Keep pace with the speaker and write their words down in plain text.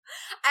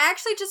I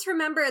actually just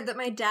remembered that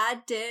my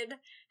dad did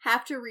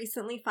have to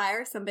recently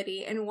fire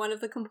somebody, and one of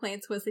the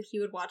complaints was that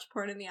he would watch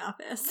porn in the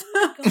office.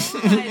 Oh my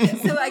God.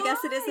 So I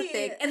guess it is a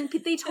thing. And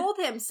they told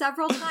him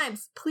several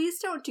times, please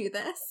don't do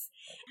this.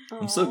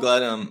 I'm so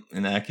glad I'm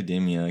in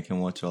academia. I can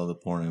watch all the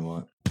porn I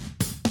want.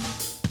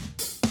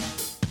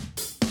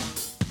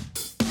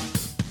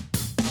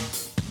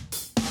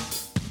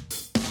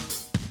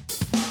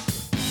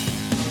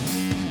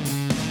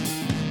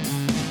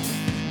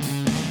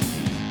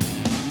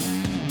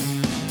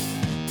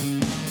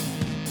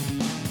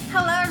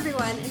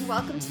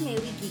 Welcome to May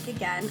We Geek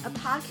Again, a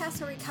podcast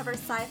where we cover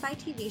sci-fi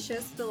TV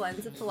shows through the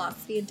lens of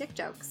philosophy and dick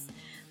jokes.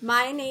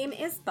 My name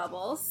is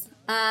Bubbles,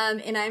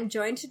 and I'm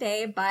joined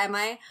today by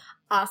my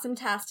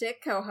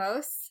awesome-tastic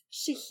co-hosts,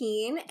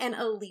 Shaheen and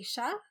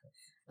Alicia.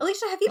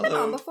 Alicia, have you been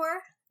on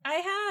before? I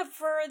have,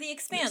 for The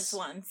Expanse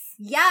once.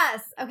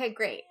 Yes! Okay,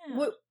 great.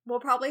 Yeah. We'll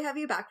probably have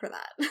you back for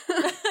that.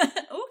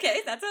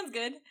 Okay, that sounds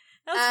good.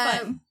 That was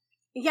fun.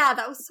 Yeah,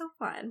 that was so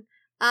fun.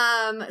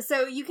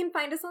 So you can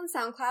find us on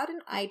SoundCloud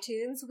and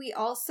iTunes. We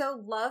also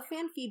love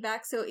fan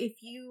feedback, so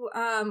if you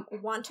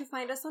want to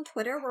find us on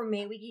Twitter, we're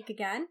May We Geek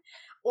Again,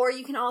 or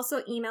you can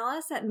also email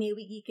us at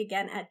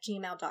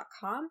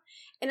maywegeekagain@gmail.com.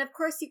 And of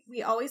course,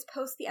 we always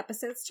post the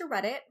episodes to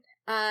Reddit,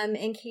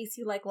 in case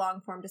you like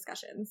long-form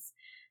discussions.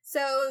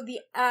 So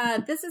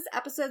this is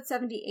episode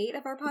 78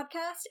 of our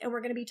podcast, and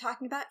we're going to be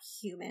talking about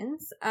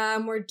humans.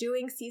 We're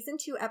doing season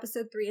 2,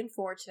 episode 3 and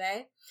 4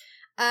 today.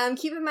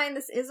 Keep in mind,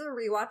 this is a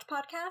rewatch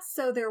podcast,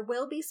 so there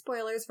will be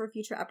spoilers for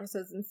future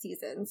episodes and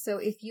seasons. So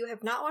if you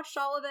have not watched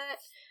all of it,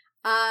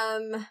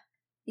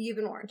 you've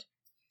been warned.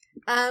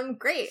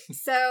 Great.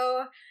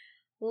 So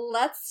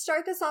let's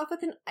start this off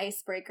with an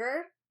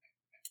icebreaker.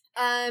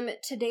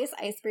 Today's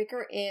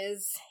icebreaker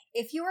is,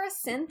 if you were a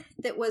synth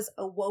that was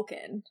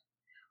awoken,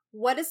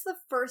 what is the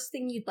first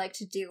thing you'd like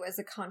to do as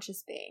a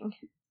conscious being?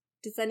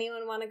 Does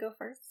anyone want to go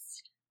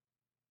first?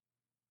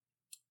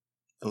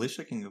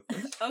 Alicia can go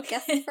first. Okay.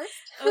 Guess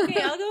first?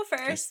 Okay, I'll go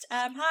first.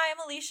 Hi, I'm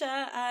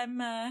Alicia.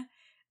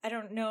 I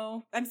don't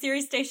know. I'm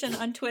Siri Station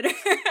on Twitter.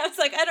 I was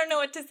like, I don't know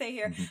what to say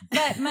here.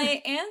 But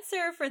my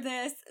answer for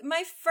this,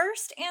 my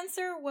first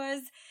answer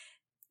was,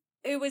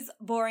 it was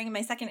boring.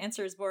 My second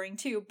answer is boring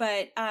too.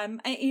 But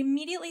I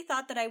immediately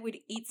thought that I would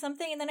eat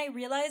something. And then I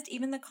realized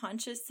even the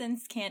conscious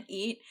synths can't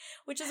eat,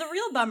 which is a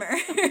real bummer.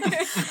 Oh my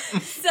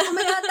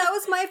God, that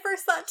was my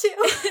first thought too.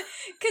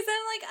 Because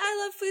I'm like, I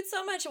love food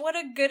so much. What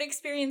a good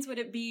experience would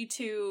it be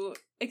to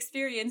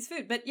experience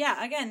food? But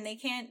yeah, again, they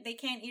can't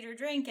eat or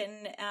drink.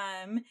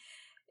 And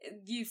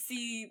you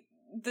see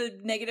the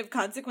negative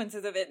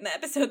consequences of it in the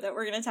episode that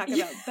we're going to talk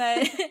about.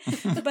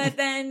 But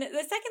then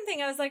the second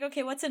thing, I was like,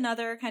 okay, what's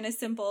another kind of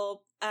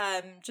simple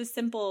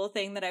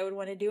thing that I would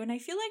want to do? And I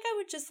feel like I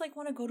would just like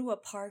want to go to a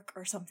park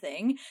or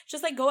something,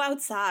 just like go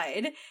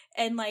outside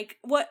and like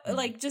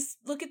just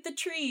look at the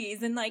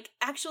trees and like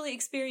actually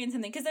experience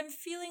something. Cause I'm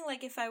feeling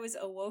like if I was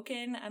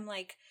awoken, I'm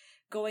like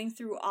going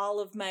through all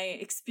of my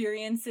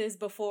experiences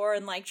before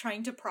and like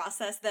trying to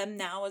process them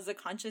now as a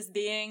conscious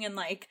being and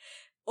like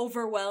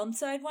overwhelmed.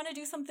 So I'd want to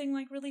do something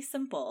like really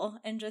simple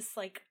and just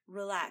like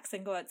relax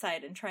and go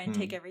outside and try and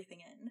take everything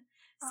in.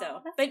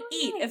 So, but so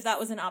eat nice. If that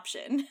was an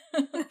option.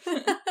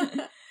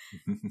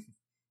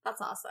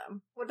 That's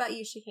awesome. What about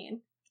you,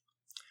 Shaheen?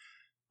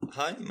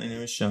 Hi, my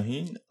name is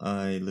Shaheen.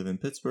 I live in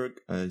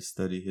Pittsburgh. I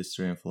study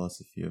history and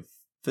philosophy of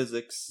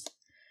physics.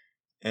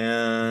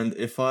 And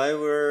if I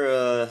were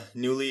a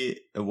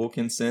newly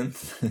awoken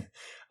synth,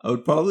 I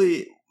would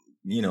probably,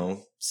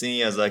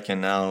 seeing as I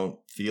can now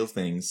feel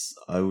things,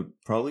 I would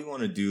probably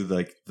want to do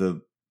like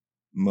the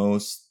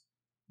most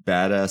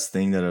badass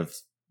thing that I've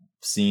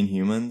seen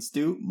humans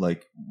do,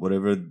 like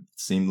whatever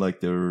seemed like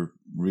they were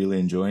really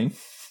enjoying.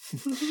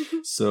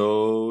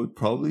 So it'd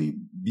probably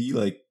be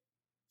like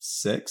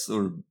sex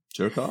or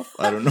jerk off.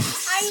 I don't know.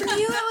 I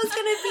knew it was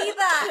going to be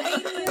that. I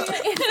knew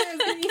the answer was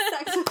going to be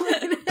sex.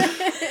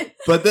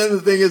 But then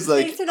the thing is,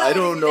 like, I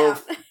don't know.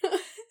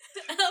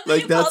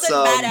 Like that's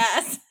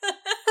badass.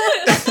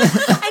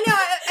 I know.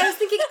 I was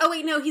thinking. Oh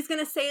wait, no. He's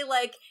gonna say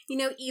like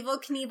Evel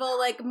Knievel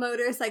like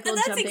motorcycle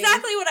that's jumping. That's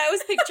exactly what I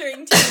was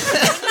picturing too.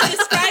 When you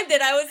described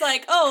it, I was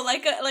like, oh,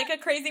 like a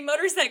crazy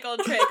motorcycle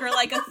trick or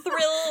like a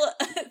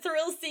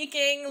thrill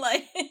seeking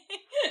like.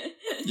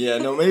 Yeah,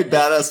 no, maybe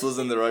badass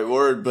wasn't the right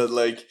word, but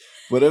like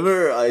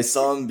whatever I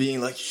saw him being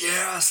like,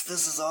 yes,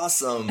 this is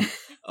awesome.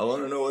 I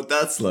want to know what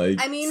that's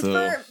like. I mean,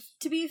 to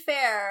be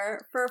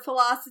fair, for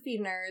philosophy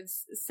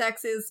nerds,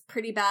 sex is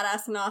pretty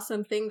badass and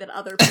awesome thing that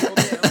other people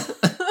do.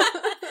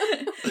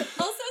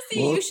 Also,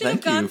 see, you should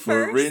have gone first.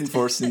 Thank you for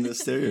reinforcing the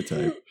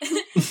stereotype.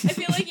 I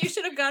feel like you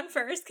should have gone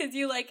first because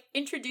you like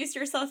introduced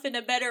yourself in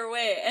a better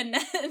way, and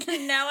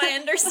now I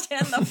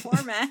understand the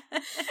format.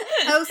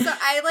 Oh, so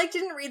I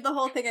didn't read the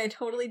whole thing. I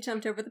totally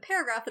jumped over the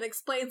paragraph that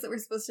explains that we're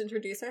supposed to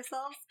introduce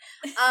ourselves.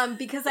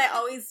 Because I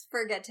always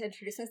forget to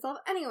introduce myself.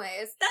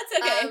 Anyways, that's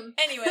okay.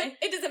 Anyway,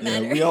 it doesn't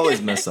matter. Yeah, we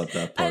always mess up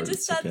that part. I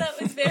just thought that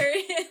was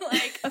very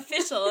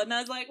official, and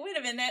I was like, wait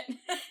a minute.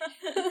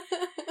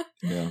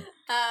 Yeah.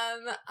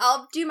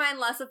 I'll do mine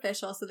less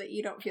official so that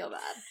you don't feel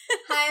bad.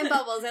 Hi, I'm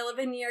Bubbles. I live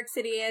in New York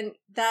City, and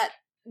that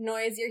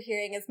noise you're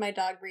hearing is my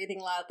dog breathing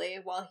loudly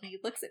while he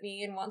looks at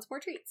me and wants more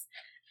treats.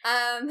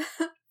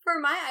 For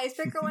my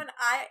icebreaker one,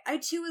 I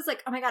too was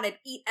like, oh my god, I'd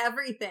eat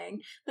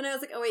everything. Then I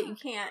was like, oh wait, you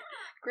can't.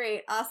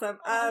 Great, awesome.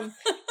 And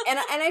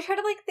I try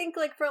to like think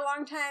like for a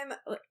long time,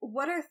 like,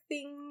 what are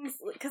things?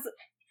 Because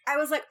I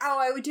was like, oh,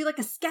 I would do like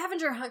a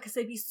scavenger hunt because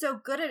I'd be so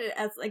good at it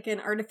as like an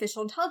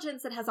artificial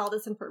intelligence that has all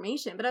this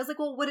information. But I was like,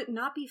 well, would it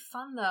not be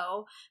fun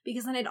though?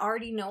 Because then I'd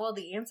already know all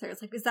the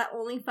answers. Like, is that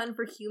only fun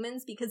for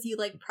humans because you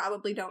like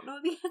probably don't know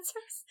the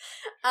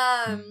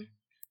answers?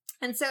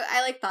 And so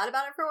I like thought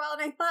about it for a while,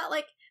 and I thought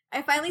like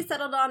I finally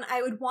settled on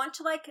I would want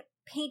to like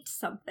paint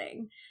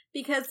something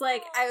because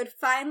like I would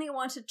finally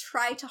want to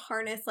try to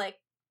harness like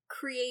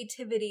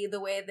creativity the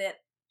way that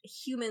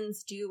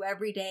humans do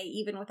every day,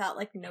 even without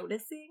like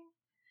noticing.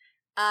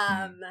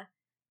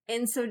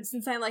 And so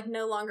since I'm like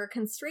no longer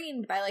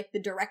constrained by like the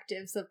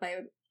directives of my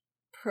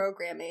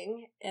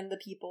programming and the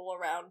people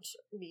around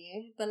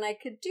me, then I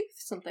could do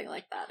something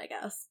like that, I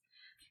guess.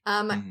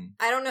 I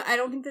don't know. I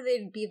don't think that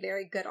they'd be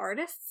very good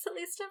artists, at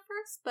least at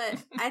first,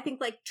 but I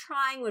think like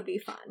trying would be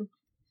fun.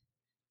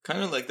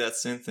 Kind of like that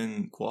synth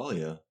in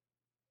Qualia.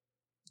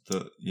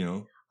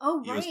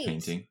 Oh, he was right.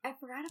 painting. I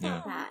forgot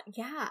about that.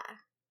 Yeah.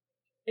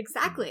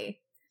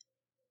 Exactly.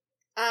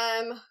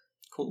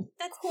 Cool.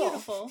 That's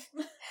beautiful.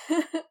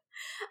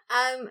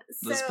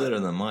 That's better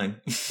than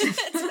mine. It's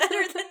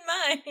better than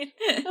mine.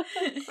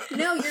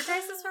 No, your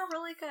guys' are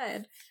really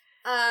good.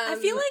 I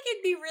feel like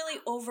it'd be really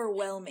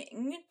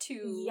overwhelming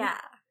to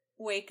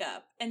wake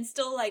up and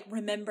still like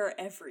remember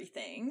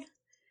everything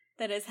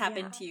that has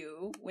happened to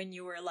you when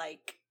you were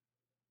like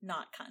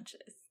not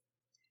conscious.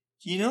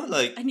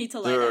 Like I need to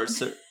lie down.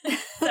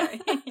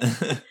 Sorry.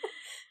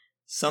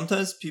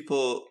 Sometimes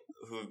people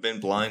who've been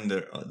blind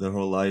their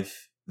whole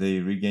life, they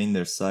regain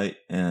their sight,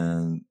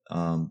 and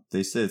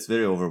they say it's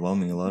very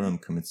overwhelming. A lot of them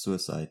commit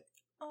suicide.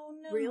 Oh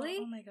no! Really?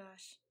 Oh my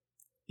gosh!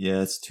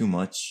 Yeah, it's too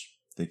much.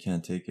 They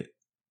can't take it.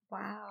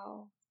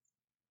 Wow.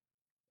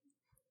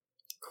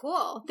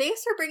 Cool.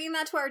 Thanks for bringing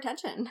that to our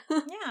attention.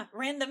 Yeah,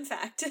 random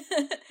fact.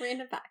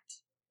 Random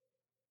fact.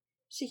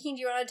 Shaheen,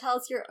 do you want to tell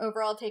us your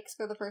overall takes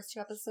for the first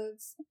 2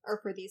 episodes? Or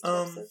for these 2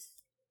 episodes?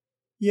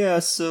 Yeah,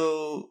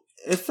 so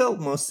it felt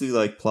mostly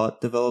like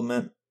plot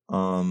development.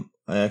 I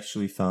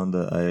actually found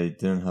that I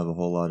didn't have a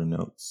whole lot of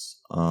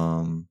notes.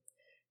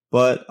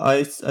 But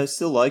I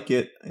still like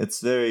it.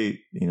 It's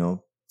very,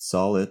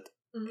 solid.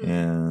 Mm-hmm.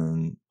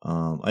 And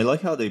I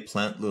like how they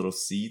plant little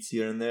seeds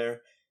here and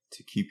there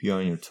to keep you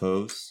on your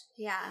toes.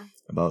 Yeah.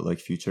 About like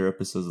future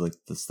episodes, like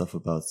the stuff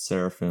about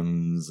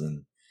seraphims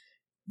and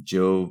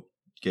Joe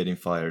getting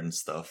fired and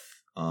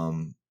stuff.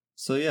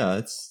 So yeah,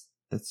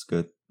 it's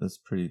good. That's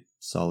a pretty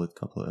solid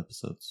couple of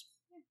episodes.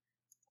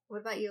 What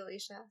about you,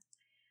 Alicia?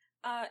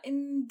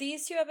 In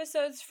these 2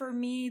 episodes, for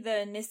me,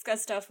 the Niska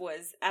stuff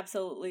was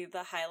absolutely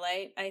the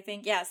highlight. I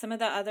think, some of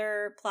the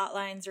other plot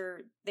lines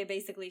they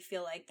basically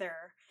feel like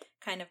they're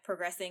kind of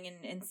progressing,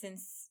 and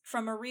since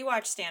from a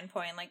rewatch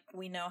standpoint, like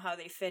we know how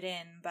they fit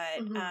in,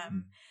 but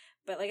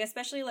but like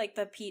especially like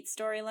the Pete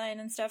storyline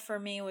and stuff for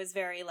me was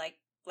very like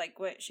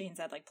what Shaheen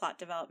said, like plot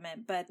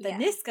development. But the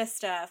Niska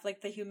stuff,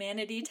 like the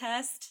humanity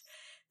test,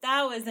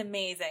 that was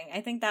amazing.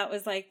 I think that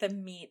was like the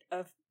meat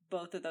of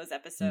both of those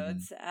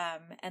episodes.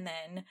 And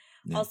then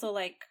also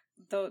like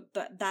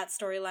that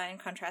storyline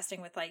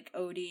contrasting with like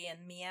Odie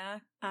and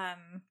Mia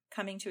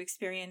coming to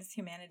experience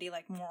humanity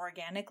like more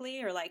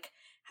organically, or like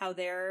how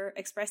they're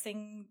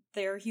expressing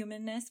their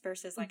humanness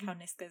versus like how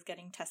Niska's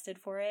getting tested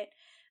for it,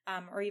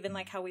 or even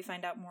like how we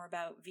find out more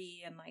about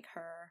V and like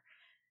her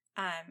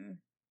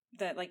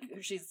that like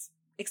she's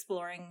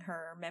exploring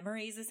her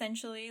memories,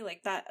 essentially,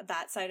 like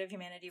that side of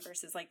humanity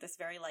versus like this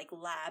very like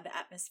lab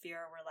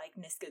atmosphere where like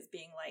Niska's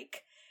being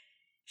like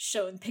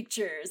shown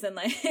pictures, and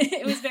like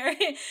it was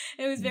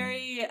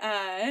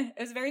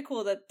very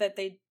cool that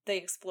they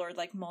explored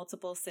like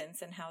multiple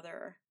synths and how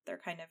they're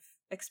kind of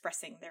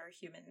expressing their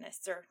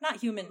humanness, or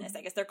not humanness,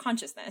 I guess their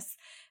consciousness.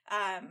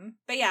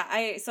 But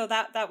yeah, so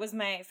that was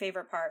my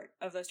favorite part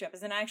of those 2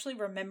 episodes, and I actually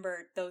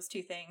remembered those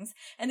 2 things.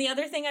 And the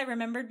other thing I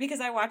remembered, because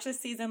I watched this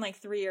season like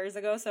 3 years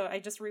ago, so I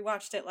just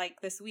rewatched it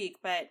like this week,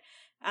 but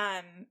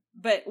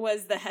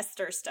was the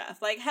Hester stuff.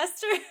 Like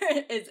Hester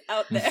is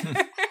out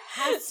there.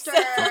 Hester.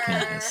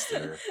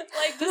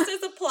 Like just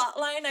as a plot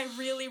line, I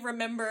really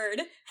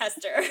remembered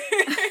Hester.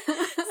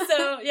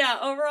 So yeah,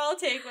 overall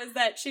take was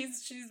that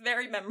she's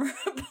very memorable.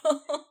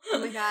 Oh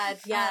my god,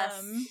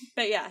 yes.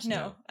 But yeah,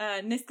 no.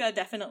 Niska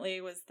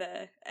definitely was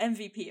the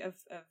MVP of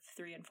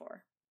 3 and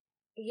 4.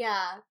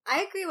 Yeah,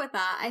 I agree with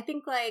that. I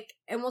think like,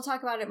 and we'll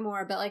talk about it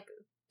more, but like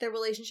the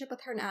relationship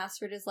with her and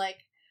Astrid is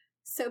like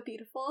so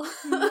beautiful.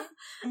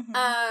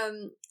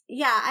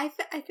 Yeah, I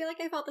feel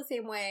like I felt the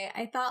same way.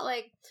 I thought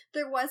like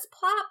there was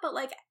plot, but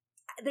like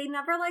they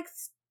never like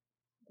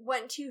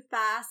went too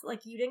fast.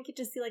 Like you didn't get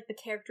to see like the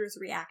characters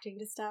reacting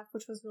to stuff,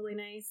 which was really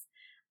nice.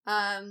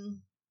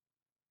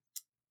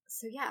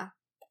 So yeah,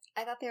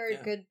 I thought they were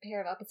a good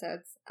pair of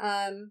episodes.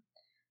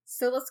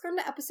 So let's go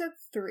into episode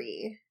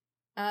 3.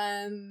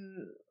 I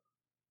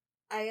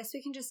guess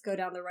we can just go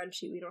down the run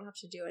sheet. We don't have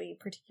to do any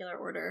particular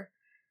order.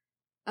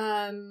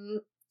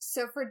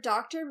 So for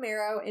Dr.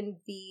 Marrow and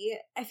V,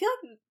 I feel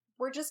like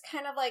we're just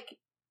kind of like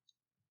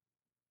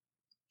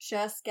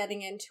just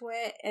getting into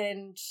it,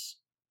 and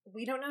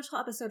we don't know till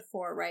episode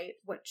 4, right?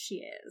 What she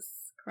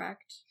is,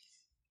 correct?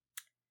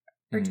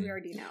 Or do we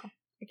already know?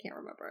 I can't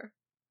remember.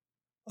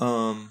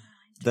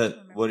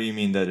 What do you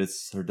mean, that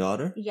it's her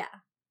daughter? Yeah.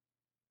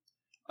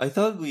 I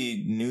thought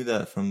we knew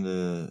that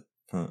from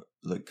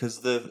because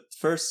the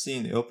first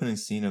scene, the opening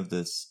scene of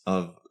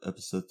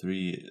episode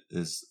 3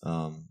 is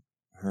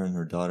her and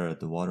her daughter at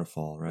the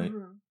waterfall, right?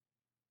 Mm-hmm.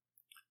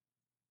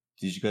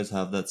 Did you guys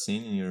have that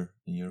scene in your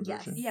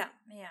Yes. version?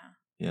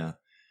 Yeah.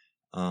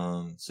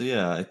 So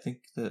yeah, I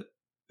think that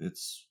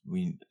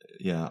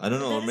I don't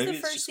know, or maybe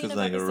it's just because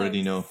I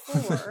already know.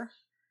 4.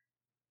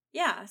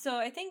 Yeah, so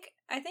I think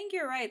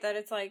you're right that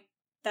it's like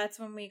that's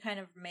when we kind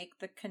of make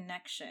the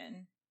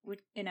connection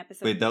in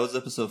episode. Wait, that was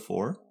episode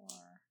 4?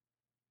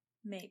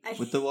 Maybe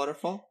with the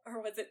waterfall,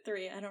 or was it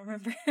 3? I don't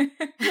remember.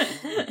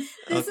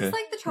 This is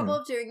like the trouble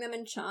of doing them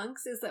in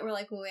chunks. Is that we're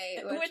like,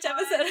 wait, which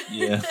episode?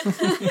 Yeah.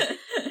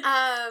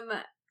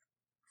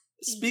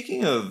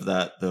 Speaking of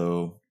that,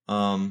 though,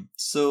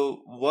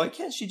 so why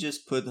can't she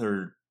just put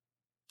her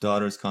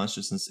daughter's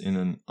consciousness in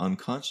an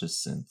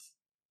unconscious synth?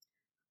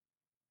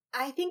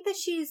 I think that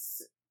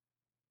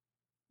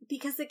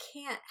because it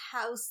can't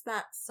house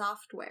that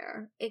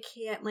software. It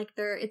can't, like,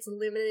 it's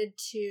limited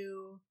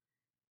to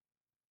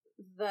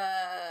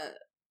the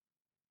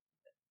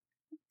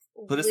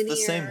But it's the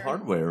same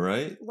hardware,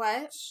 right?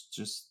 What?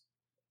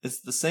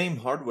 It's the same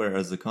hardware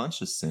as the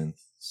conscious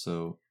synth,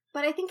 so.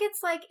 But I think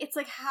it's like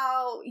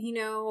how,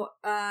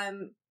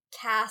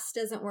 CAS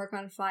doesn't work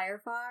on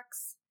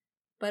Firefox,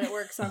 but it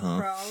works on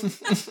Chrome.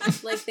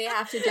 Like, they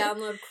have to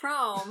download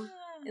Chrome,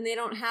 and they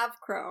don't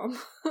have Chrome.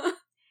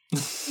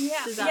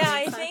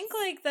 I think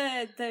like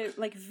the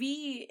like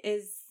V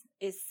is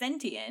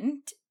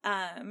sentient,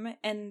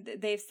 and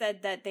they've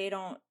said that they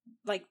don't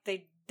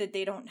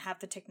they don't have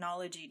the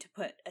technology to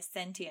put a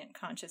sentient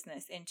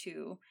consciousness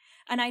into,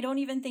 and I don't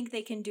even think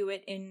they can do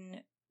it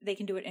in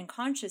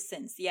conscious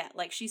sense yet.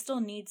 Like, she still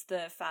needs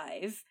the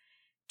 5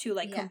 to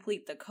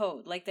complete the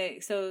code. Like,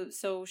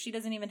 so she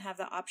doesn't even have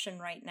the option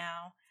right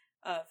now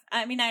of,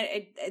 I mean,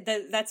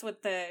 that's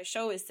what the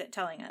show is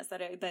telling us,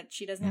 that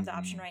she doesn't have the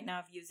option right now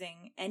of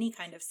using any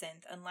kind of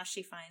synth unless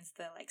she finds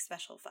the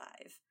special 5.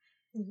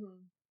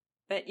 Mm-hmm.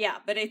 But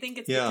I think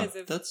it's because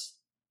of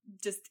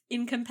just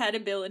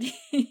incompatibility.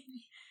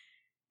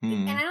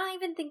 And I don't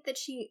even think that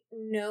she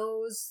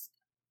knows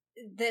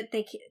that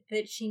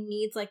she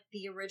needs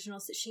the original.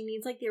 She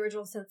needs the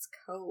original synth's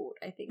code.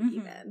 I think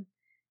even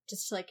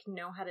just to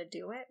know how to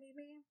do it.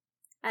 Maybe,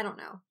 I don't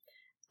know.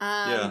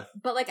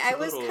 But I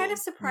was kind of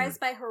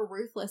surprised by her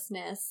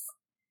ruthlessness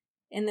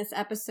in this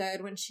episode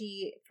when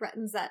she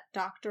threatens that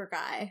doctor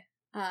guy,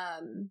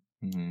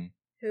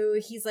 who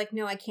he's like,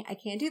 no, I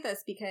can't do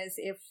this, because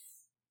if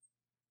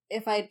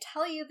I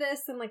tell you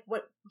this, and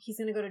what, he's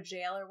gonna go to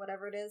jail or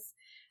whatever it is.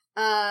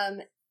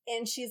 And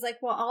she's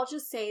like, well, I'll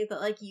just say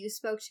that you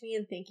spoke to me,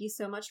 and thank you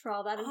so much for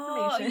all that information.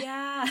 Oh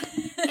yeah.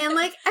 And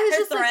I was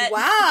just threat.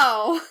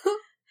 Wow.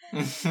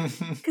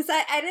 Because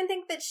I didn't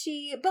think that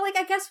but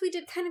I guess we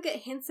did kind of get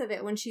hints of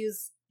it when she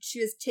was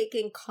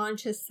taking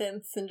conscious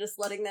synths and just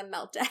letting them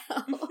melt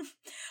down.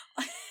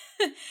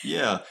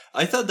 Yeah,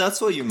 I thought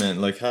that's what you meant,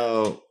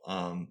 how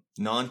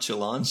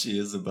nonchalant she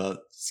is about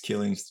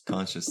killing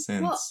conscious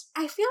synths. Well,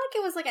 I feel like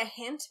it was a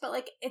hint,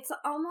 but it's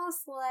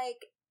almost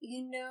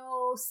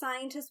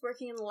scientists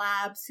working in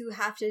labs who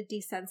have to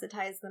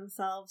desensitize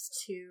themselves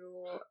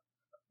to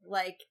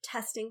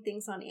testing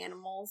things on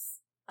animals.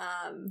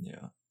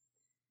 Yeah.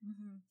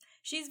 Mm-hmm.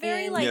 She's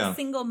very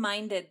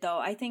single-minded, though.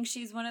 I think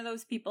she's one of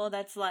those people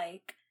that's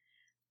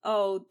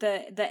oh,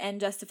 the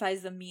end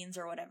justifies the means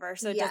or whatever,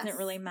 so it doesn't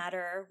really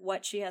matter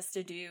what she has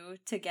to do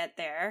to get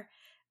there.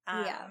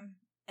 And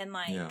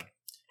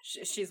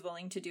she's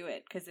willing to do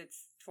it because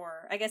it's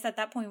for, I guess at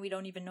that point we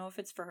don't even know if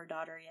it's for her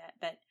daughter yet,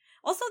 but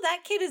also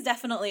that kid is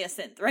definitely a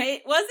synth,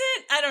 right? Was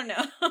it? I don't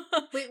know.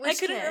 Wait, I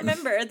couldn't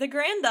remember. The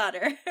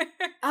granddaughter.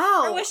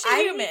 Oh, or was she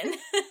human?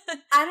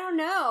 I don't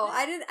know.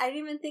 I didn't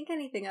even think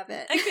anything of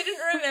it. I couldn't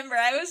remember.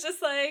 I was just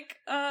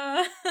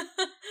I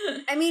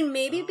mean,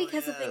 maybe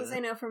because of things I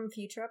know from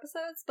future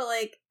episodes, but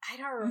I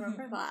don't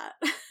remember that.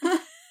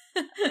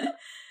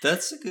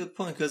 That's a good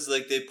point, because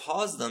they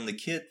paused on the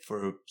kid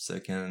for a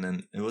second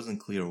and it wasn't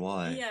clear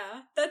why.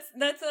 Yeah,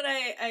 that's what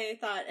I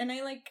thought, and I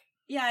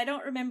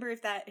don't remember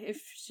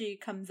if she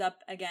comes up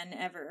again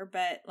ever,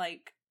 but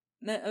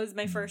that was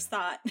my first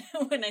thought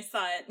when I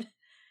saw it.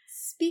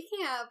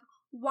 Speaking of,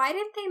 why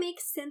didn't they make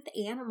synth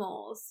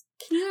animals?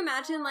 Can you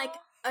imagine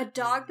a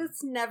dog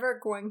that's never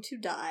going to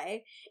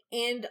die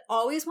and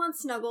always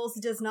wants snuggles,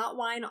 does not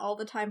whine all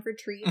the time for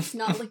treats,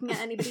 not looking at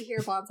anybody here,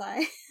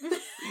 Bonsai.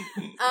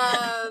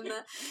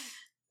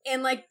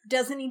 And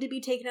doesn't need to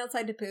be taken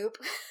outside to poop.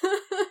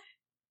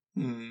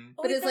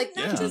 But is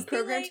just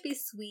programmed to be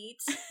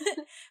sweet.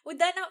 would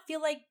that not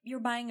feel like you're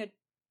buying a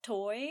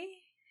toy?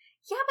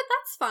 Yeah, but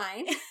that's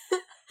fine.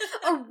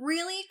 A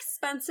really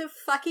expensive,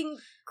 fucking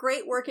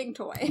great working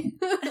toy.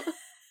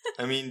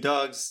 I mean,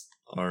 dogs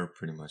are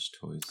pretty much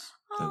toys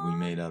that we Aw,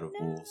 made out of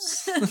no.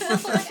 wolves.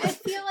 Like, I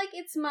feel like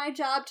it's my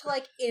job to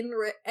like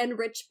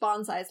enrich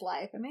Bonsai's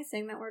life. Am I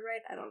saying that word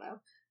right? I don't know.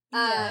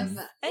 Yes.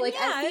 And Like,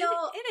 yeah, I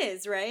feel it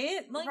is,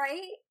 right? Like,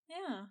 right.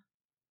 yeah.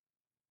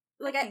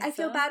 Like, think I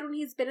feel so. bad when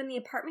he's been in the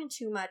apartment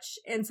too much,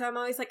 and so I'm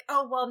always like,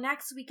 oh well,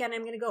 next weekend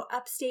I'm gonna go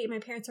upstate. My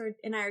parents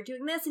and I are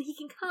doing this, and he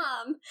can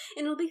come,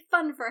 and it'll be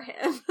fun for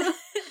him.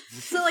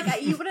 So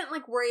like, you wouldn't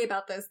like worry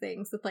about those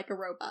things with like a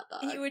robot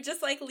dog. You would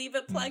just like leave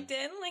it plugged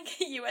in like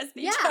a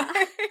USB Yeah.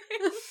 charge.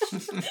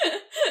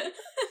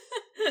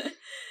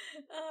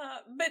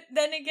 But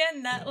then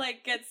again, that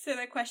like gets to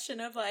the question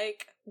of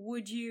like,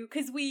 would you?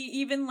 Because we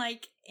even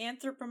like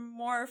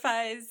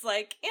anthropomorphize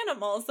like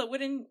animals, so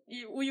wouldn't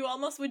you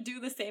almost would do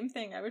the same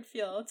thing? I would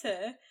feel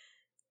to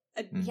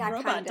a Yeah,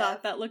 robot kind dog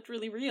of. that looked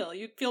really real.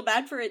 You'd feel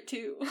bad for it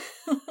too.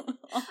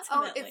 Oh,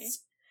 Ultimately.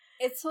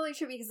 it's totally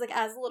true because like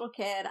as a little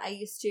kid,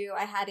 I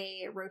had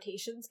a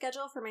rotation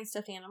schedule for my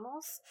stuffed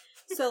animals.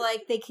 So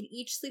like they could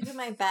each sleep in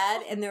my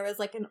bed, and there was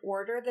like an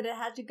order that it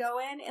had to go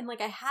in, and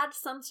like I had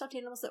some stuffed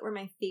animals that were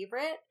my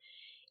favorite,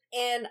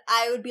 and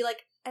I would be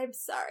like, I'm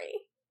sorry,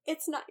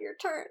 it's not your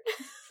turn.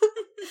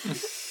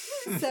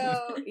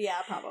 So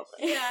yeah, probably.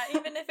 Yeah,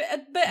 even if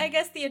it, but I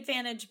guess the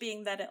advantage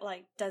being that it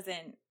like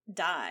doesn't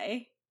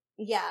die,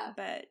 Yeah.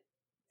 but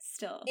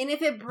still. And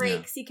if it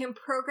breaks, you can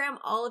program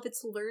all of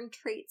its learned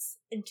traits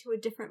into a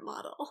different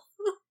model.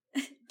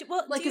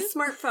 Well, Like a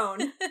smartphone.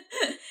 Do you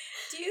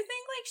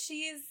think like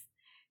she's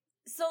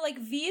so like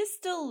V is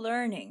still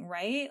learning,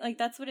 right? Like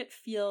that's what it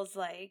feels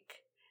like.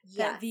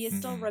 That V is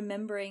still Mhm.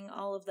 remembering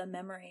all of the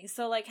memories.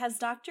 So like has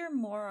Dr.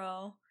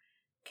 Morrow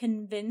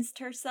convinced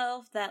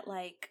herself that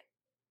like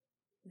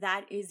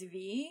that is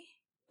V?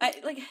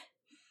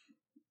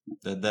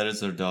 That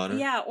is her daughter?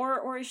 Yeah,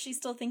 or is she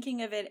still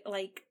thinking of it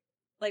like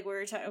we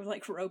were talking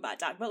like robot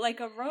dog, but like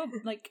a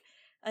like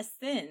a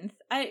synth.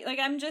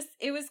 I'm just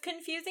it was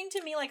confusing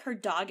to me like her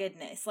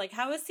doggedness. Like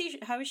how is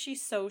she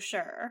so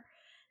sure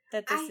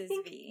that this is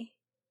V?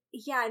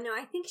 Yeah, no,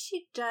 I think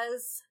she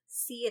does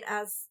see it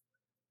as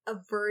a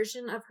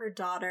version of her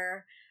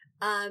daughter.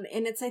 And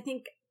I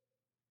think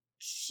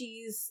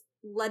she's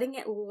letting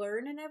it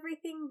learn and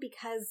everything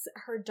because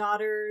her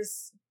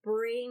daughter's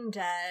brain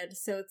dead.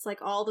 So it's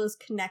like all those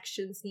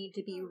connections need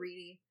to be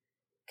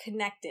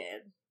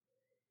reconnected.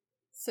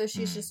 So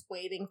she's just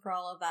waiting for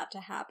all of that to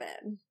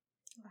happen.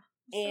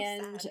 So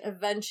And sad.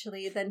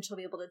 eventually then she'll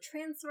be able to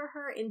transfer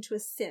her into a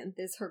synth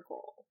is her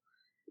goal.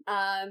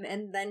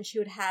 And then she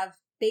would have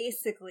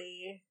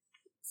basically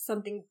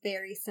something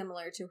very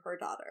similar to her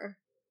daughter.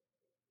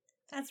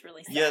 That's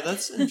really sad. Yeah,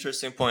 that's an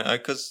interesting point.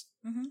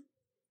 Mhm.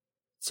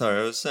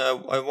 Sorry,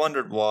 I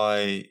wondered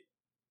why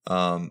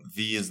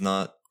V is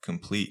not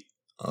complete.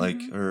 Like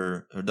Mhm.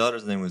 her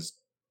daughter's name was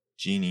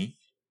Jeannie.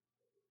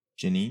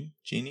 Jeannie?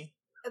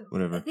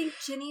 Whatever. I think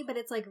Ginny, but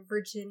it's like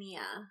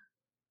Virginia.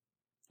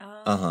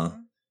 Uh-huh.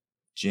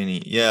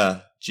 Ginny.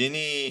 Yeah.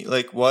 Ginny,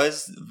 like, why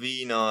is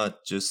V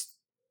not just,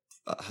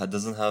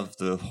 doesn't have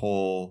the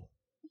whole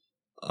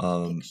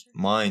Picture.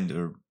 mind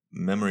or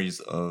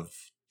memories of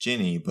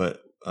Ginny,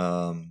 but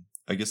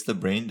I guess the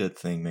brain dead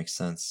thing makes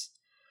sense.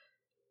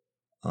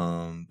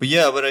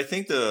 But I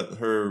think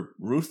her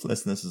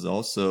ruthlessness is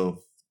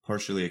also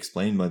partially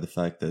explained by the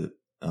fact that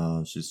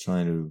she's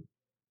trying to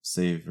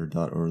save her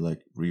daughter or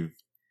like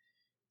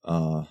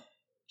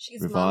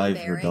She's revive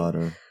Mama her Bearing.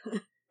 daughter.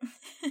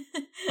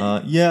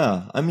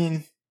 Yeah, I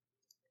mean,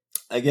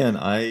 again,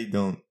 I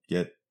don't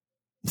get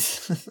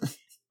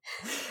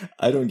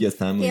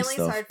family Family's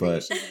stuff, hard for you.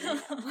 but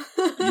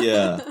Shouldn't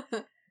Yeah.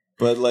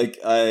 but like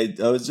I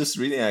was just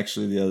reading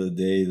actually the other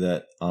day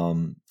that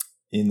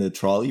in the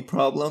trolley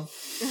problem,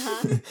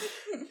 Uh-huh.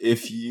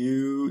 if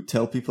you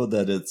tell people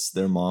that it's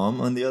their mom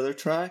on the other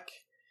track,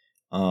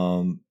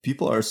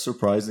 people are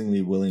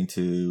surprisingly willing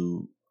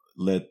to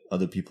let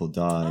other people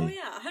die. Oh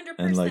yeah, 100%.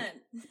 And, like,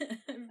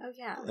 Oh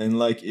yeah. And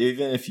like,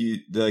 even if you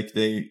like,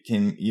 they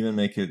can even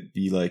make it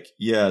be like,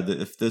 yeah,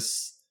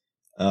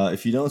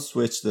 if you don't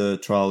switch the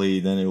trolley,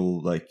 then it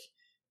will like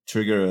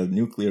trigger a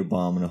nuclear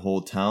bomb and a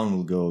whole town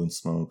will go in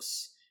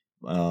smokes.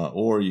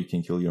 Or you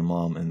can kill your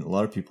mom, and a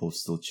lot of people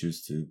still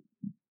choose to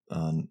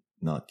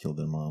not kill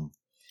their mom.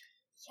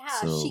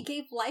 Yeah, So- she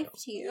gave life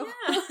to you.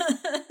 Yeah.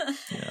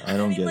 Yeah, I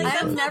don't get it,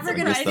 I'm but never I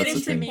gonna guess that's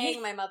finish the thing.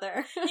 repaying my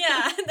mother.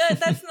 Yeah,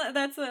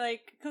 that's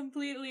like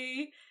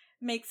completely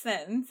makes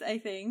sense, I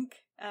think.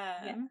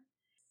 Yeah.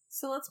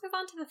 So let's move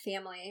on to the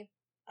family.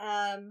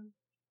 I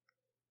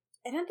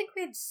don't think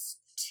we had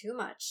too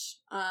much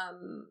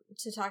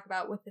to talk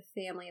about with the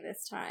family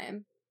this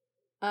time.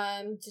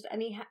 Did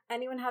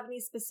anyone have any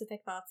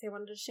specific thoughts they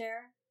wanted to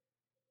share?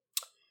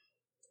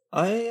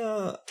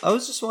 I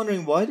was just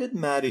wondering, why did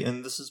Maddie,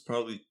 and this is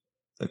probably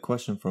a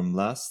question from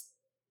last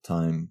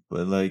time,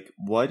 but like,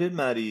 why did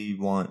Maddie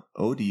want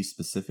Odie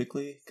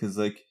specifically? Because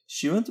like,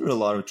 she went through a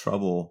lot of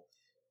trouble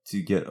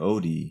to get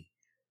Odie.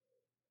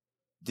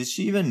 did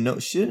she even know?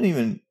 She didn't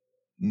even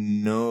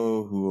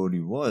know who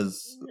Odie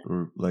was,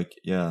 or like,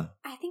 yeah.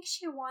 I think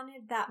she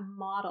wanted that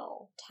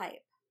model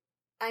type.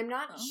 I'm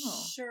not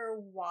sure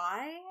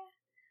why,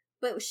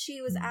 but she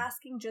was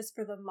asking just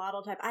for the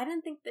model type. I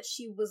didn't think that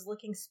she was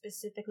looking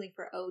specifically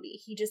for Odie.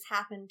 He just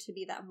happened to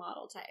be that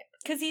model type.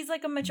 Because he's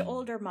like a much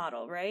older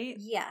model, right?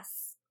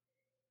 Yes.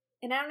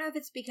 And I don't know if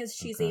it's because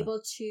she's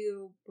able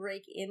to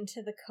break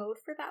into the code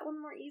for that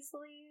one more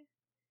easily.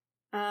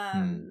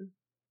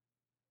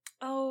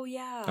 Oh,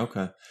 yeah.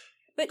 Okay.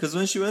 Because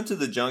when she went to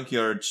the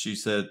junkyard, she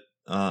said,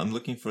 I'm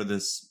looking for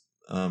this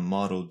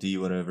Model D,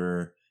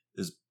 whatever.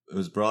 It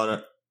was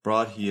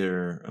brought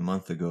here a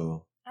month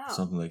ago. Oh.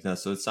 Something like that.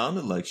 So it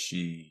sounded like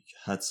she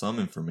had some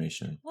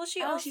information. Well,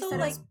 she also,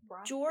 like,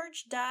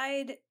 George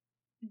died.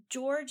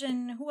 George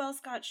and who else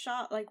got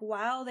shot, like,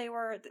 while they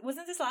were...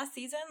 Wasn't this last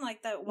season?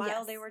 Like, that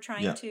while they were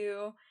trying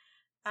to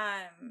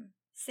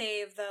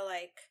save the,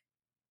 like,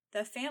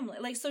 the family.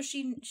 Like, so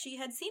she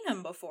had seen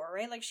him before,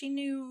 right? Like, she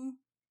knew...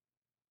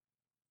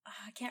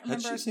 I can't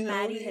remember if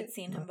Maddie had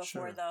seen him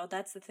before, though.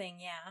 That's the thing,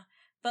 yeah.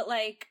 But,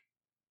 like,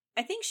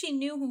 I think she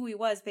knew who he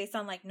was based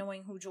on, like,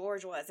 knowing who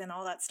George was and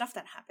all that stuff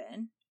that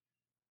happened.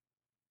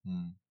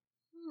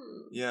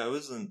 Yeah, it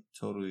wasn't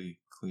totally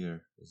clear.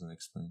 It wasn't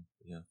explained.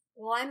 Yeah.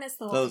 Well, I missed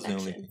the whole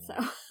connection, so...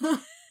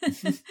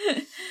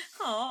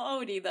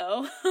 Oh, Odie,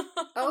 though.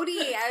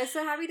 Odie, I was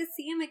so happy to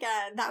see him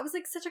again. That was,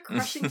 like, such a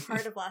crushing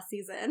part of last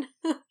season.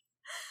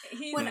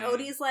 When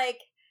Odie's like,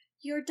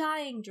 you're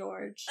dying,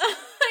 George.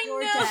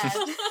 You're dead.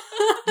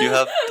 You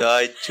have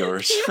died,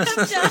 George. You have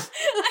died.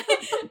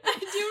 I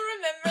do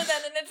remember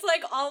that, and it's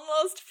like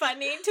almost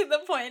funny to the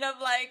point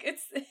of like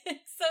it's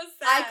so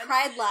sad. I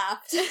cried,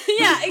 laughed.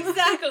 Yeah,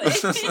 exactly.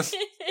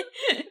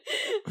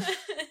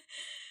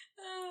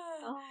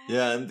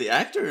 Yeah, and the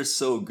actor is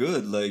so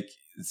good. Like,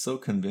 it's so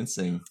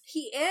convincing.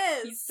 He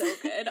is. He's so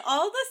good.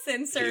 All the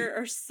synths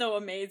are so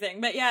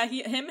amazing. But yeah,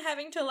 him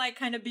having to like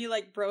kind of be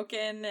like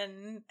broken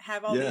and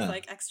have all these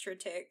like extra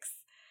ticks.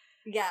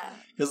 Yeah.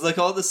 Because like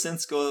all the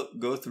synths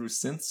go through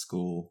synth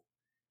school.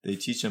 They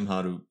teach him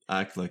how to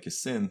act like a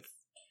synth.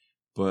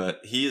 But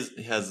he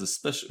has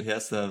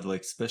to have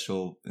like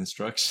special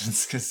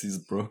instructions because he's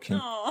broken.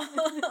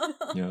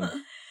 Yeah.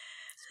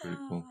 It's pretty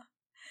cool.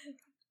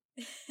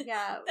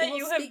 Yeah. That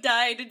you have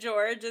died,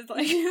 George, is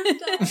like... You have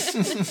died.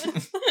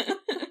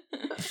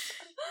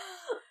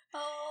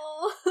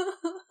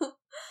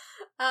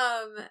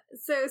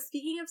 So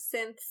speaking of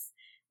synths,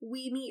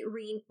 we meet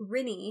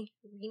Rini?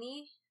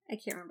 I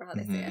can't remember how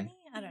they say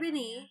it.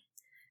 Rini,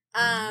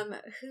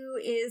 who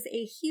is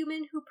a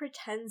human who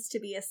pretends to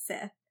be a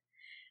Sith.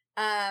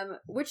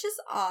 Which is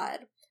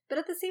odd. But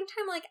at the same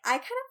time, like, I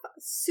kind of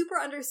super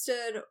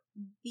understood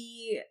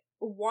the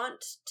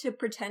want to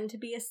pretend to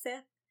be a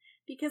Sith.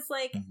 Because,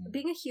 like,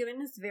 being a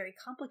human is very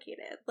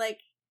complicated.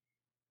 Like,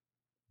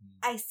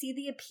 I see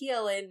the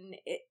appeal in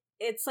it.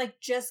 It's, like,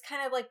 just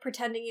kind of, like,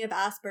 pretending you have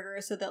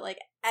Asperger's so that, like,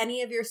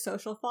 any of your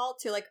social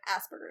faults, you're, like,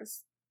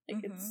 Asperger's.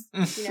 Like, it's,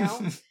 you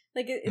know?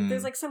 Like,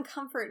 there's, like, some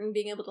comfort in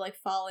being able to, like,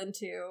 fall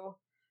into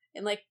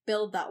and, like,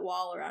 build that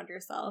wall around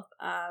yourself.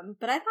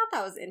 But I thought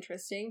that was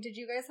interesting. Did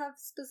you guys have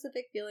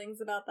specific feelings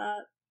about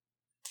that?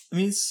 I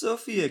mean,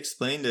 Sophie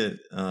explained it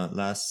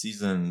last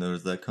season. There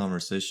was that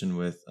conversation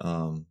with...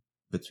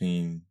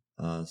 between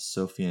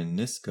Sophie and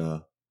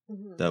Niska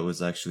that was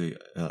actually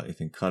I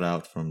think cut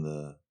out from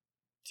the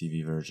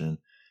TV version,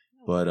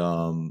 but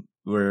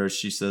where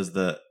she says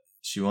that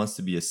she wants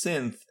to be a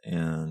synth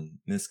and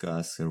Niska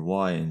asks her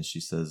why, and she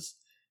says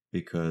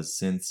because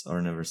synths are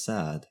never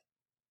sad.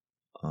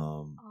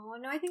 Oh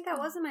no, I think that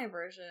wasn't my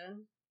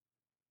version.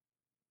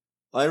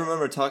 I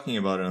remember talking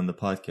about it on the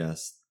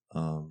podcast.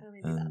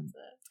 Maybe that's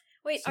it.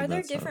 Wait, so are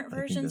there different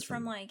versions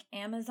from like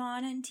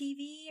Amazon and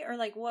TV, or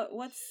like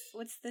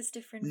what's this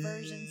different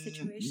version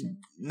situation?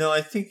 No,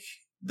 I think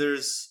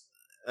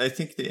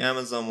the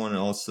Amazon one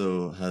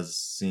also has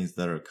scenes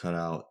that are cut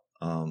out.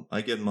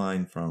 I get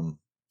mine from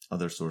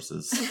other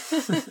sources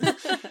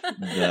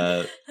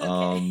that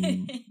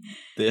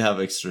they have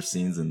extra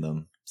scenes in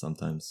them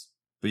sometimes.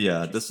 But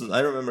yeah, I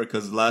remember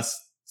because last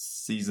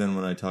season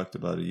when I talked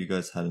about it, you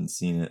guys hadn't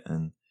seen it,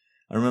 and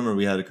I remember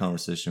we had a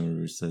conversation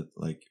where we said,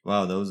 like,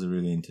 wow, that was a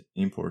really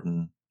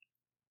important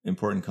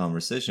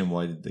conversation.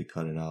 Why did they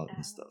cut it out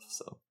and stuff?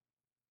 So,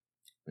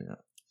 yeah.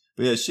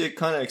 But yeah, she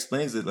kind of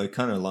explains it, like,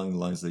 kind of along the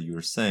lines that you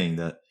were saying,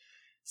 that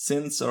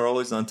synths are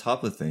always on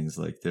top of things.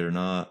 Like, they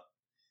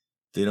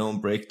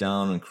don't break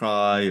down and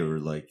cry, or,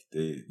 like,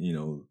 they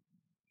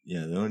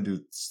don't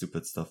do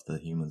stupid stuff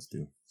that humans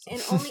do. So.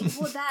 And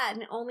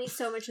only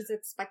so much is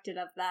expected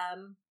of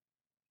them.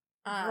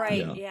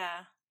 Right,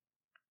 yeah.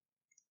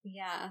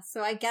 Yeah,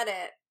 so I get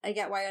it. I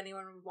get why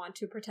anyone would want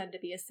to pretend to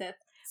be a Sith.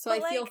 So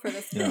but I feel for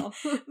this girl.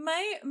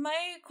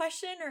 My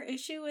question or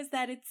issue is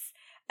that it's,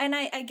 and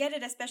I get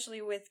it,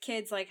 especially with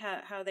kids, like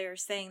how they were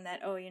saying that,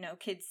 oh,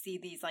 kids see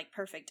these like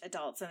perfect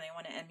adults and they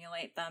want to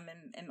emulate them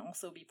and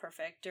also be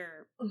perfect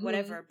or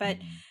whatever. But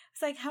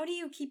it's like, how do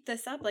you keep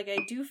this up? Like, I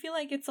do feel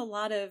like it's a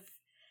lot of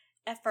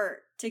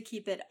effort to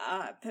keep it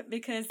up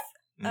because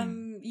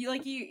you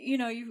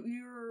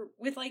were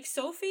with like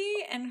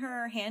Sophie and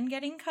her hand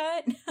getting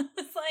cut. I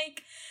was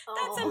like,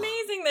 that's Oh.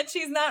 amazing that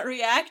she's not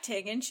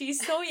reacting and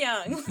she's so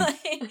young.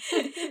 Like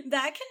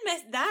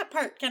that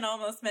part can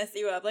almost mess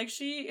you up. Like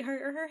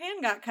her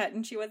hand got cut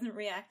and she wasn't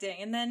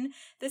reacting. And then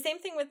the same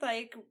thing with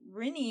like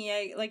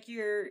Rinny,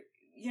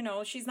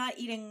 she's not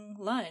eating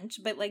lunch,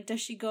 but like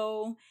does she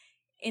go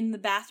in the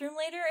bathroom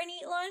later and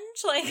eat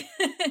lunch? Like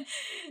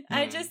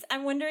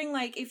I'm wondering,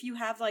 like, if you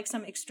have like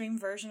some extreme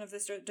version of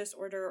this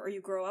disorder or you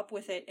grow up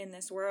with it in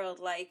this world,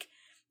 like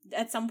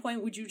at some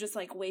point would you just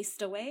like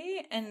waste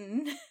away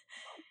and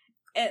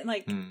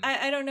like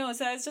I don't know.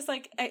 So I was just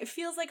like, it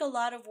feels like a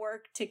lot of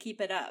work to keep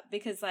it up,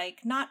 because like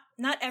not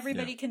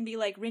everybody can be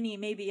like Rinny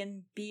maybe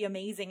and be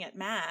amazing at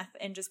math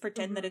and just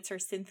pretend that it's her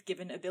synth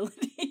given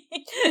ability.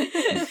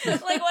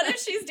 Like what if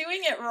she's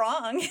doing it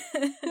wrong?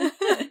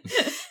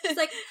 She's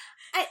like,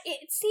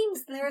 it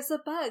seems there's a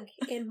bug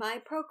in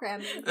my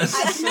programming.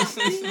 I'm not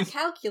doing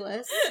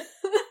calculus.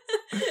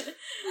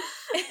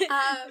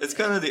 It's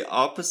kind of the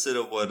opposite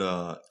of what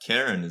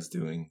Karen is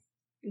doing.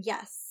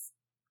 Yes.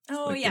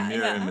 Oh, like yeah. the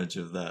mirror image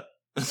of that.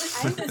 I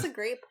think that's a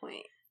great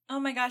point. Oh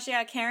my gosh,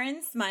 yeah,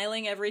 Karen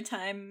smiling every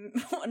time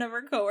one of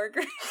her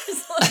coworkers.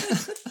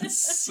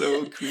 It's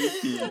so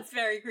creepy. That's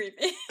very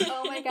creepy.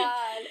 Oh my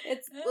god,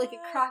 it's like a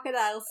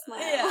crocodile smile.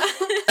 Yeah.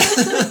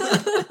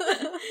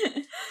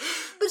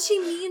 But she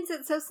means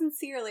it so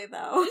sincerely,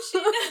 though.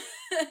 She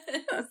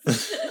does.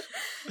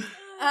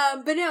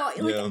 But no,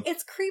 like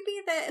it's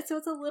creepy that. So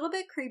it's a little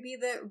bit creepy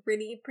that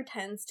Rinny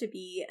pretends to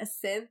be a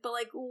synth. But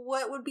like,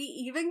 what would be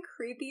even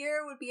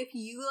creepier would be if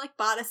you like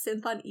bought a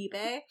synth on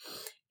eBay,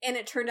 and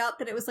it turned out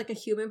that it was like a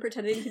human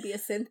pretending to be a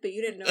synth, but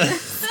you didn't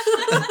notice.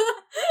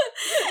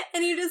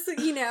 And you just,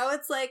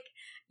 it's like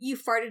you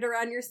farted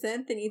around your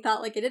synth and you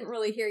thought like it didn't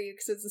really hear you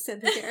because it's a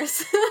synth of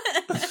yours.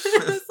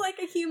 It was like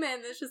a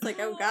human that's just like,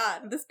 oh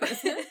god, this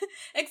person.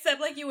 Except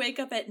like you wake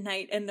up at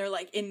night and they're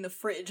like in the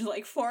fridge,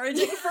 like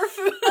foraging for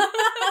food.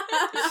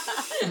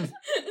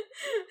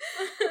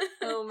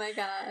 Oh my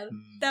god.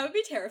 That would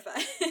be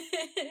terrifying.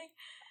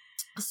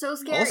 So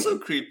scary. Also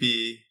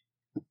creepy.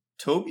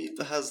 Toby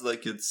has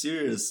like a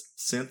serious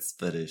synth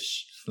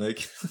fetish.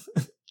 Like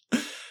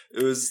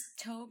it was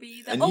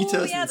Toby,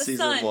 Anita's the in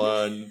season son.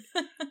 1.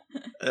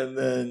 And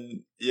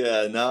then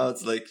now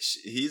it's like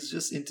he's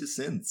just into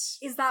synths.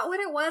 Is that what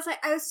it was?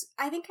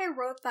 I think I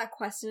wrote that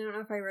question. I don't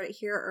know if I wrote it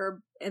here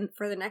or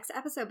for the next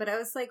episode, but I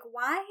was like,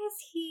 why is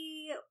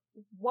he?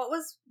 What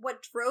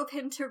drove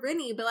him to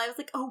Rinny? But I was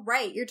like, oh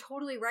right, you're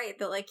totally right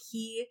that like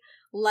he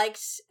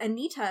liked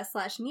Anita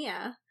 /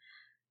 Mia,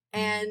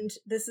 and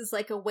this is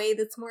like a way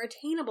that's more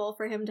attainable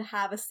for him to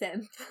have a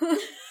synth.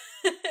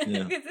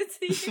 Yeah. Because it's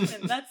a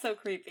human. That's so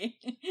creepy.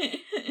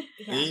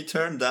 And he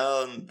turned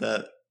down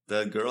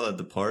that girl at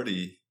the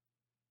party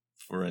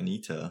for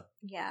Anita.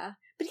 Yeah,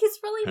 but he's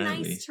really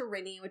Apparently. nice to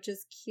Rinny, which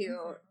is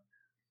cute.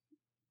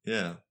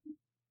 Yeah.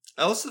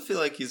 I also feel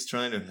like he's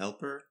trying to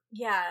help her.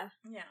 Yeah.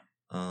 Yeah.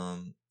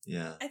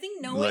 Yeah. I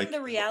think knowing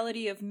the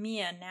reality of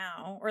Mia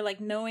now, or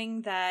like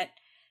knowing that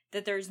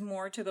there's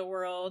more to the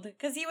world,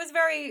 because he was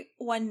very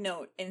one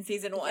note in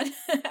season 1,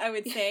 I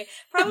would say.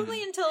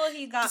 Probably until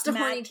he got just a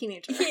horny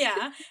teenager.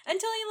 Yeah,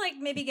 until he like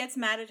maybe gets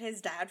mad at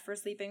his dad for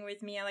sleeping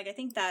with Mia. Like I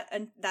think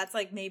that's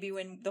like maybe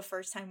when the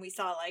first time we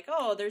saw like,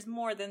 oh, there's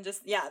more than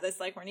just this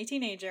like horny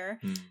teenager.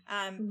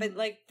 But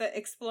like the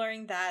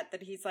exploring that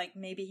he's like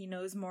maybe he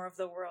knows more of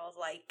the world,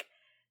 like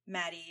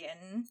Maddie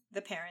and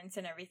the parents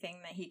and everything,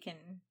 that he can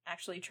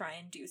actually try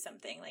and do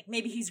something. Like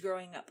maybe he's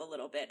growing up a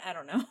little bit. I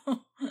don't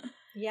know.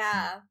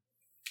 Yeah.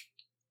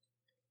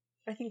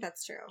 I think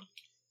that's true.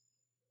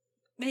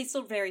 But he's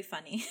still very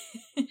funny.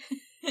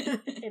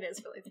 It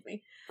is really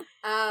funny.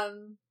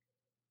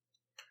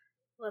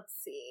 Let's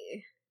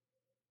see.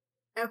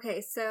 Okay,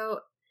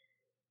 so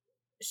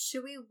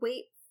should we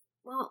wait?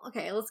 Well,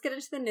 okay, let's get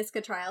into the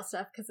Niska trial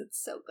stuff because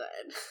it's so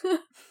good.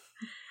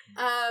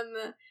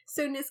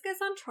 So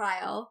Niska's on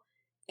trial,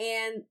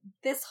 and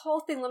this whole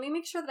thing, let me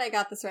make sure that I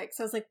got this right, because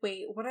I was like,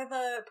 wait, what are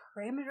the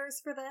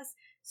parameters for this?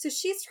 So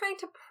she's trying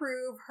to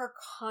prove her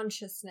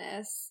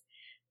consciousness,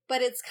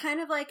 but it's kind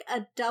of like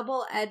a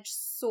double-edged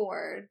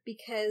sword,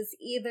 because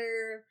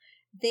either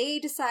they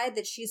decide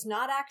that she's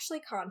not actually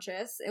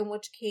conscious, in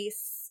which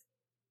case,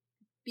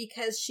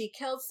 because she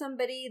killed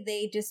somebody,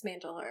 they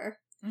dismantle her,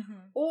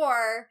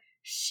 or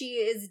she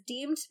is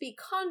deemed to be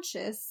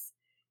conscious,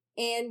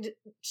 and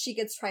she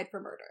gets tried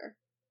for murder.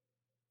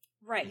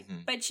 Right.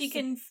 But she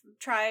can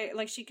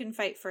she can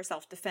fight for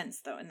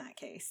self-defense, though, in that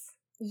case.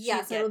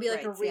 Yes, so it'll be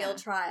like a real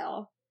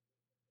trial.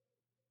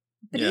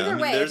 But yeah, either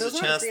way, there's a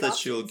chance that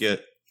she'll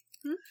get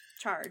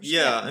charged.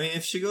 Yeah, I mean,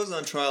 if she goes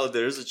on trial,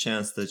 there is a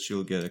chance that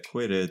she'll get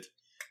acquitted.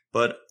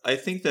 But I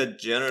think that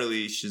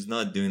generally she's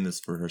not doing this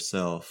for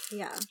herself.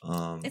 Yeah.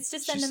 It's to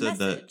send a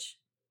message.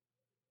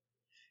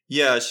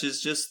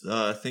 She's just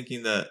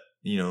thinking that,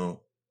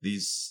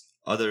 these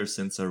other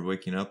synths are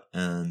waking up,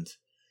 and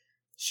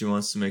she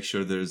wants to make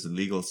sure there's a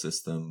legal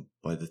system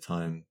by the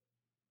time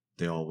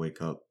they all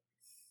wake up.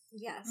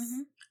 Yes.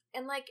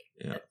 And,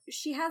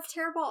 she has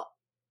terrible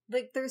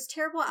like there's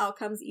terrible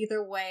outcomes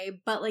either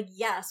way, but like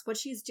yes, what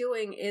she's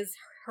doing is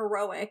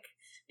heroic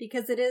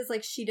because it is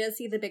like she does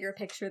see the bigger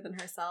picture than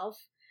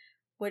herself,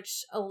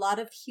 which a lot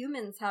of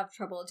humans have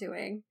trouble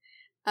doing.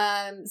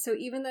 So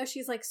even though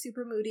she's like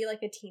super moody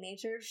like a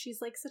teenager,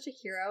 she's like such a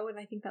hero, and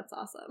I think that's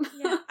awesome.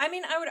 Yeah, I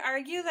mean, I would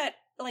argue that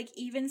like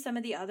even some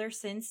of the other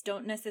synths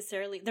don't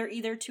necessarily, they're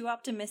either too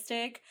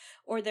optimistic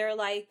or they're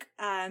like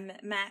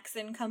Max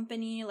and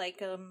company,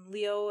 like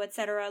Leo,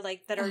 etc.,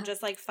 like that are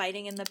just like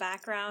fighting in the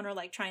background or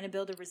like trying to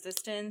build a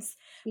resistance,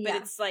 but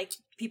it's like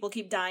people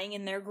keep dying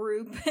in their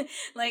group.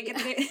 Like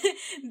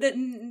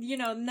you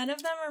know, none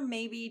of them are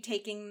maybe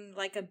taking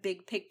like a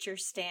big picture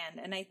stand,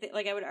 and I think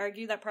like I would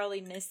argue that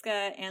probably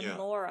Niska and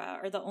Laura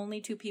are the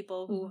only two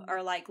people who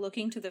are like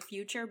looking to the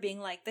future, being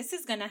like, this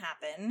is gonna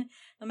happen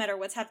no matter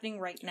what's happening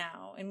right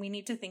now, and we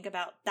need to think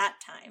about that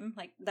time,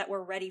 like that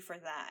we're ready for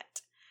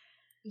that.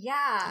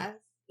 Yeah.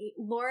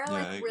 Laura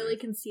like really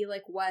can see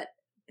like what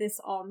this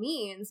all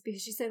means,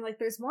 because she's saying like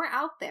there's more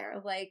out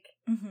there, like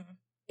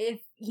if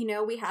you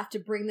know, we have to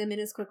bring them in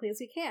as quickly as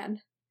we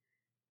can.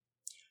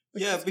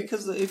 Yeah,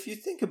 because if you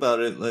think about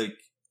it, like,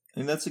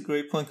 and that's a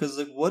great point, because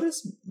like what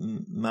is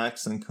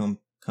Max and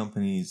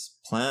company's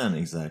plan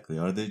exactly?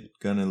 Are they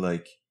gonna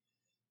like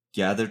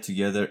gather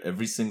together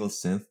every single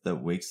synth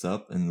that wakes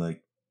up, and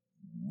like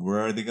where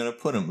are they gonna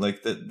put them?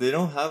 Like they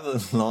don't have a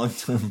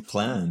long-term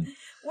plan.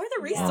 Where are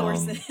the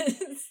resources?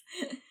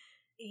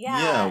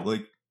 Yeah,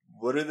 like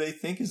what do they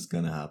think is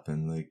gonna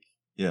happen? Like,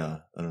 yeah,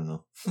 I don't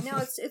know. No,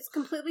 it's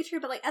completely true,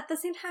 but like at the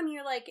same time,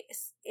 you're like,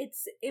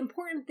 it's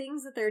important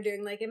things that they're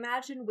doing. Like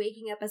imagine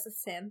waking up as a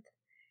synth,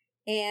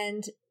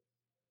 and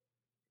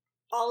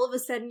all of a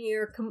sudden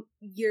you're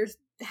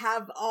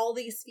have all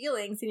these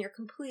feelings, and you're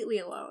completely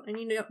alone, and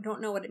you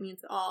don't know what it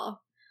means at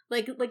all.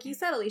 Like you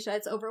said, Alicia,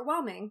 it's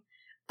overwhelming.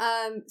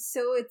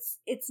 So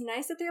it's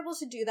nice that they're able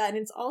to do that, and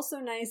it's also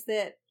nice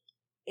that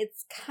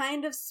it's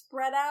kind of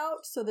spread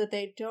out so that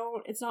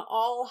it's not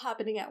all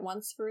happening at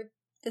once for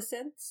the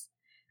synths.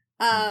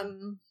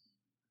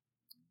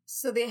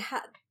 So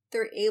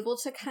they're able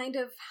to kind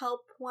of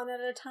help one at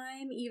a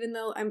time, even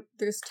though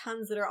there's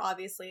tons that are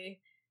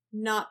obviously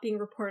not being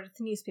reported to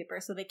the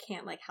newspaper, so they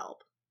can't like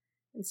help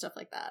and stuff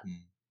like that.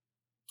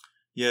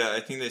 Yeah,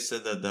 I think they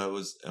said that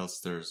was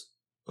Elster's,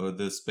 or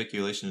the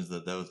speculation is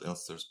that was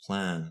Elster's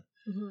plan.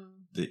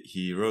 That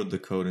he wrote the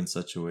code in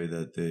such a way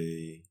that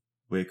they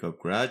wake up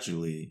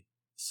gradually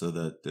so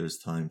that there's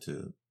time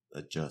to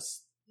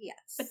adjust.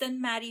 Yes. But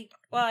then Maddie,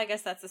 well, I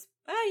guess that's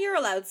you're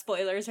allowed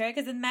spoilers, right?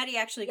 Because then Maddie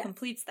actually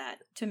completes that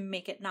to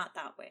make it not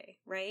that way,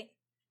 right?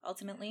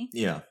 Ultimately.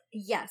 Yeah.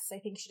 Yes, I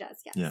think she does,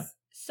 yes. Yeah.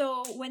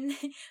 So when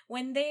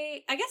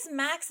they, I guess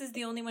Max is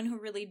the only one who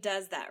really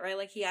does that, right?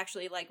 Like he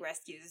actually like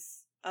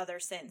rescues other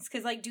synths.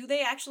 Because like, do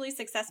they actually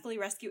successfully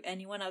rescue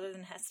anyone other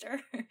than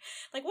Hester?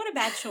 Like, what a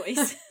bad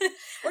choice.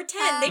 Or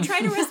 10. They try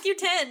to rescue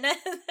 10,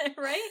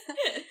 right?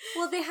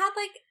 Well, they had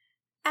like,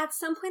 at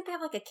some point they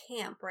have like a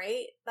camp,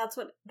 right? That's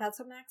what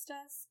Max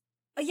does?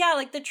 Yeah,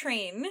 like the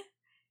train.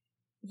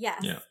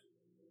 Yes. Yeah.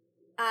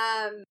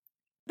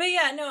 But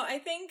yeah, no, I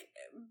think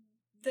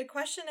the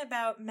question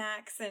about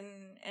Max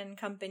and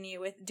company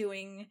with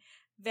doing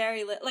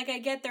very like, I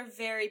get they're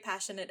very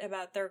passionate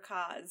about their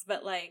cause,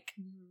 but like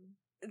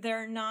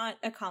they're not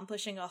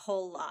accomplishing a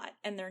whole lot,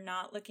 and they're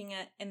not looking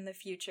at in the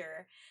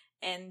future.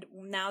 And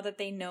now that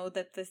they know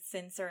that the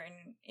synths are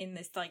in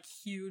this like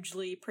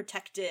hugely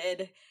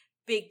protected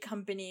big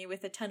company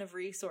with a ton of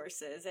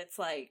resources, it's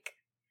like,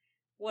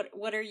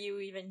 what are you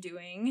even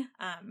doing?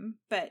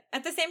 But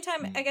at the same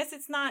time, I guess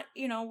it's not,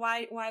 you know,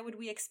 why would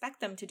we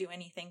expect them to do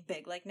anything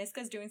big? Like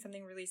Niska's doing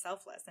something really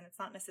selfless, and it's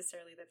not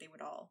necessarily that they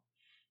would all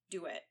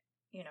do it,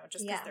 you know,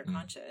 just because they're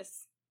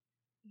conscious.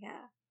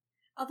 Yeah.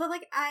 Although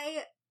like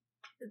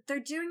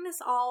they're doing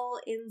this all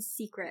in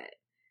secret.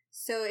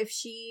 So if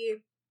she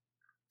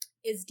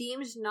is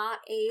deemed not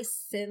a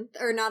synth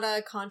or not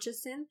a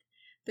conscious synth,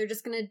 they're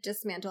just going to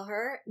dismantle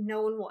her.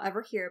 No one will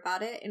ever hear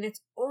about it. And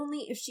it's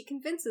only if she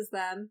convinces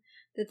them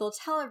that they'll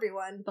tell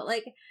everyone. But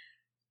like,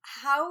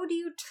 how do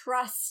you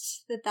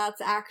trust that that's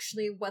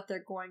actually what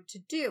they're going to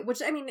do?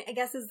 Which, I mean, I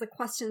guess is the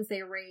questions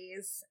they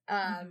raise.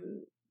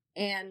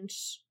 And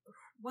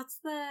what's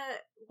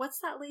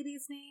that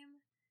lady's name?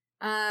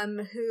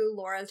 Who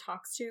Laura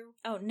talks to?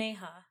 Oh,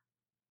 Neha.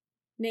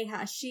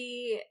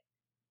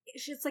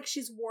 She's like,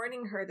 she's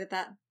warning her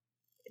that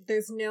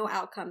there's no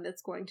outcome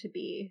that's going to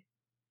be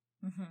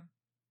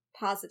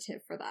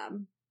positive for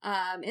them.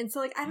 And so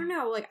like, I don't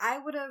know, like I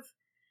would have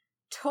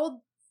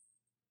told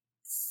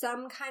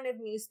some kind of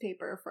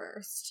newspaper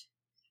first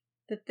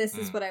that this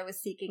is what I was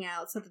seeking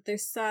out, so that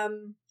there's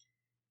some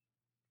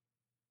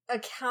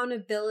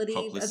accountability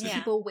of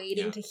people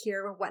waiting to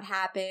hear what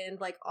happened,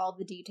 like all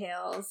the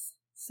details,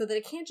 so that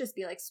it can't just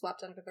be like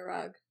swept under the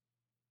rug.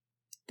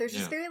 There's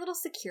just very little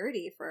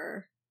security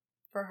for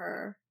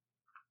her.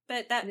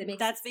 But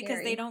that's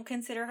because they don't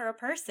consider her a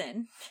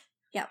person.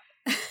 Yep.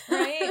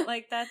 Right?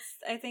 Like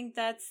I think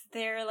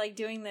they're like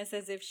doing this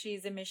as if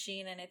she's a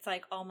machine, and it's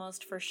like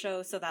almost for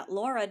show so that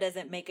Laura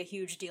doesn't make a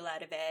huge deal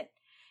out of it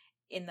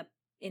in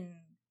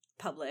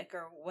public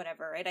or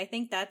whatever, right? I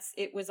think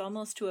it was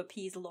almost to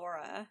appease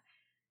Laura.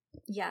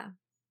 Yeah.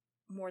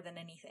 More than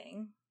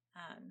anything.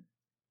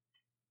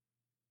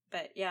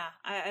 But yeah,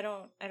 I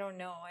don't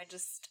know.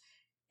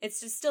 It's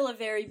just still a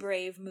very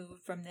brave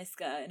move from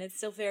Niska, and it's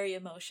still very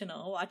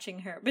emotional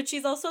watching her. But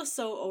she's also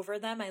so over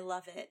them. I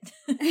love it.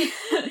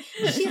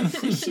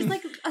 She's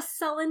like a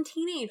sullen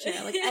teenager.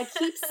 Like, I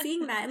keep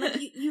seeing that. And like,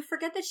 you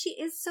forget that she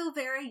is so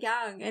very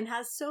young and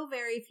has so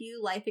very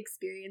few life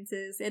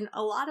experiences, and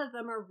a lot of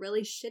them are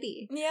really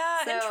shitty. Yeah,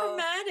 and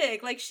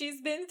traumatic. Like, she's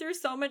been through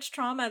so much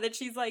trauma that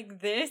she's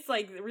like, this,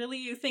 like, really,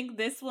 you think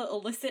this will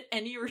elicit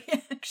any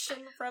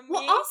reaction from me?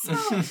 Well, also,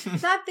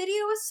 that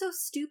video was so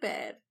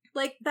stupid.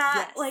 Like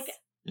that, Yes. like,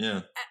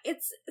 Yeah.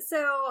 it's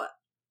so,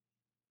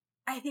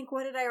 I think,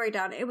 what did I write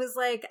down? It was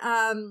like,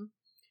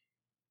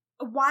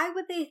 why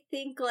would they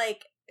think,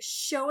 like,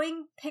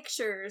 showing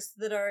pictures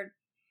that are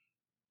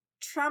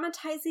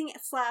traumatizing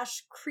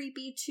 /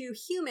 creepy to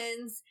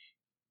humans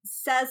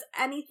says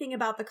anything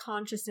about the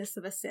consciousness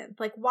of a synth?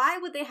 Like, why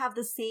would they have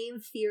the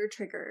same fear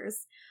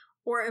triggers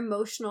or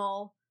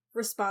emotional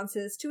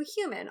responses to a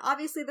human?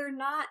 Obviously, they're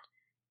not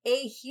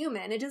a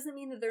human. It doesn't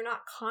mean that they're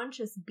not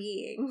conscious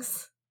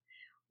beings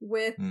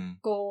with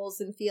goals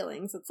and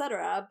feelings,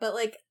 etc. But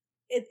like,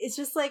 it's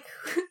just like,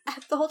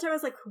 the whole time I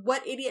was like,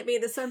 what idiot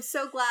made this? So I'm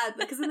so glad,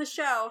 because in the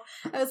show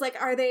I was like,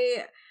 are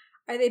they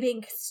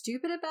being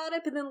stupid about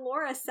it? But then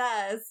Laura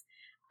says,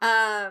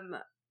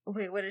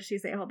 wait, what did she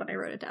say? Hold on, I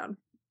wrote it down.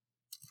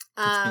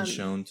 It's been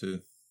shown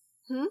to.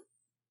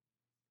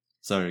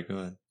 Sorry, go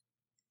ahead.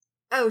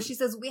 Oh, she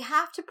says, we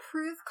have to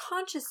prove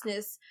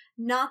consciousness,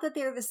 not that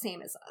they're the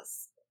same as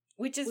us.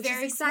 Which is Which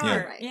very is exactly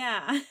smart. right.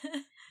 Yeah.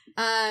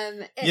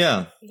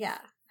 Yeah. Yeah.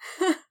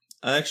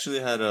 I actually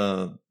had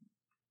a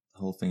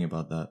whole thing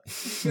about that.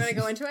 You want to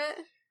go into it?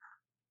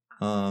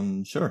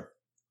 Sure.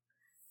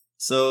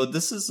 So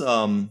this is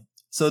so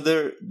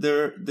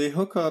they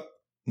hook up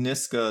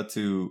Niska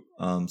to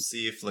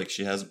see if like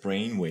she has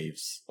brain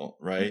waves,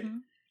 right?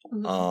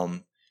 Mm-hmm. Mm-hmm.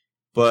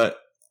 But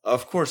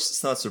of course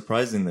it's not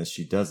surprising that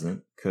she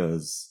doesn't,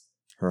 because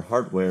her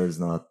hardware is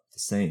not the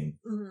same.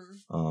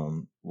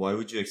 Mm-hmm. Why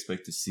would you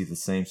expect to see the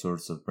same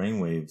sorts of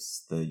brain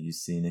waves that you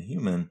see in a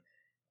human?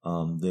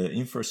 The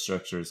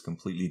infrastructure is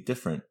completely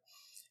different.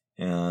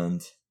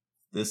 And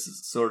this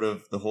is sort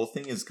of, the whole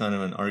thing is kind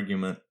of an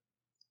argument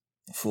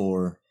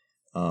for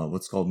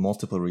what's called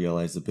multiple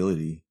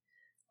realizability.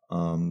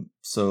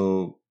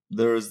 So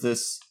there's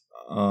this,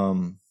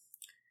 so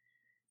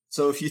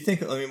if you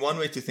think, I mean, one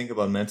way to think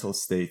about mental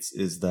states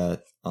is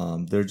that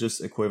they're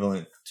just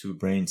equivalent to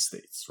brain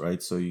states,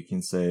 right? So you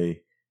can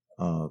say,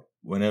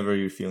 whenever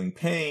you're feeling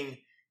pain,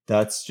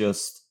 that's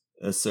just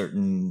a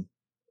certain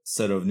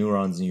set of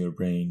neurons in your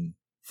brain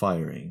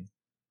firing.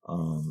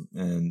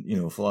 And, you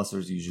know,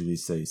 philosophers usually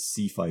say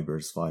C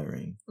fibers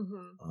firing,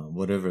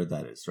 whatever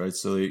that is, right?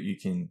 So you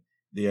can,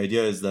 the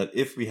idea is that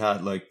if we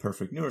had like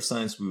perfect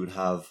neuroscience, we would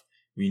have,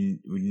 we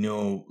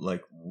know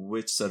like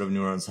which set of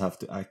neurons have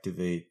to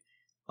activate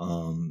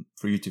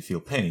for you to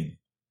feel pain.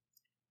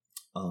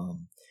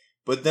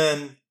 But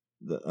then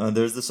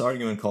there's this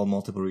argument called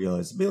multiple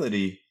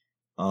realizability,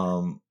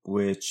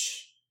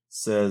 which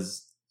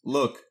says,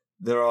 look,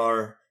 there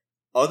are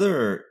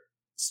other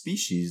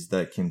species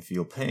that can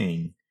feel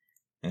pain,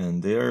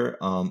 and they're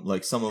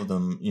like some of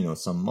them, you know,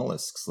 some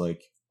mollusks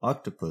like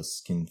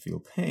octopus can feel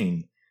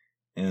pain,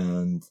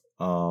 and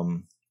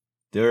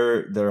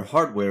their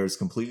hardware is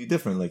completely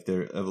different, like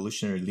their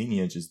evolutionary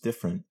lineage is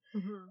different.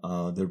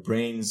 Their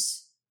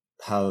brains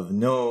have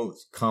no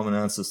common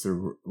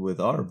ancestor with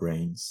our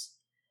brains,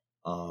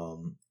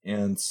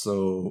 and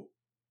so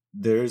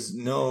there's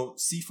no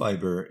C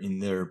fiber in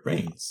their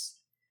brains.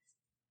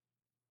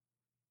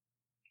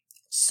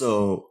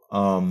 So,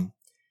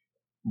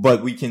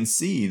 but we can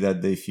see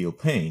that they feel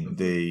pain.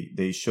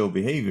 They show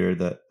behavior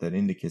that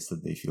indicates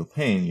that they feel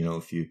pain. You know,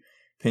 if you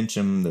pinch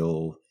them,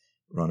 they'll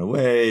run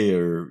away,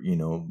 or, you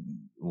know,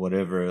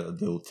 whatever.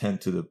 They'll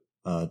tend to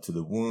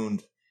the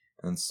wound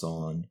and so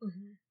on.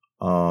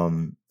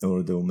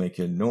 Or they'll make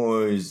a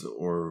noise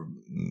or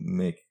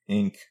make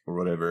ink or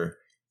whatever.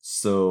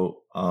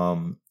 So,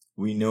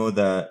 we know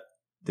that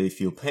they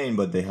feel pain,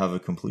 but they have a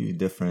completely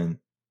different,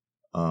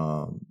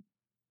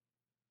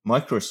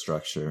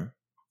 microstructure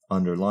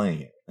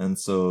underlying it. And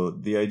so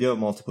the idea of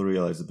multiple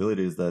realizability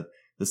is that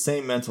the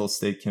same mental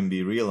state can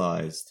be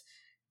realized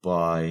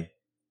by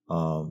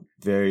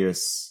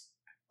various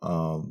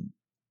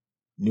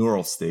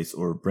neural states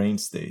or brain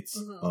states,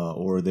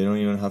 or they don't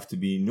even have to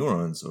be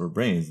neurons or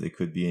brains. They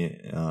could be,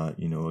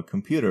 you know, a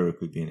computer, it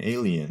could be an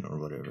alien or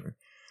whatever.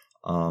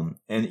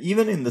 And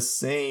even in the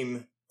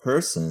same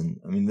person,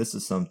 I mean, this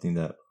is something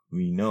that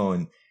we know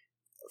and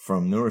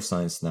from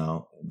neuroscience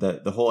now,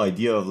 that the whole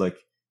idea of like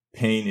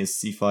pain is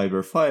C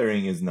fiber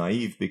firing is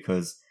naive,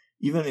 because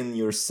even in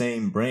your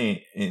same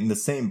brain,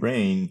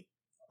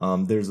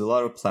 there's a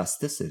lot of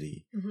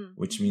plasticity,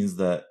 which means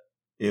that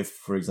if,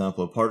 for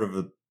example, a part of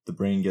the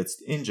brain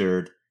gets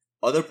injured,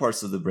 other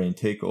parts of the brain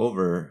take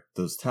over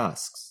those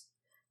tasks.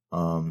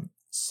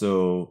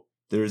 So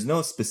there is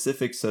no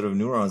specific set of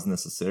neurons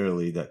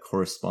necessarily that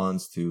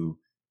corresponds to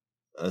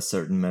a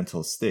certain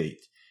mental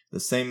state. The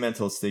same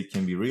mental state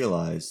can be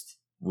realized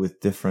with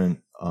different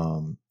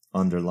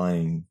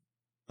underlying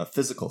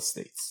physical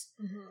states.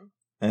 Mm-hmm.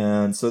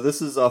 And so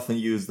this is often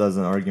used as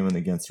an argument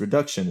against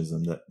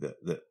reductionism,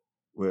 that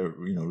where,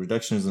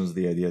 reductionism is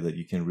the idea that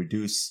you can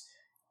reduce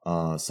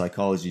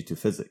psychology to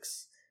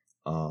physics,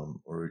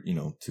 or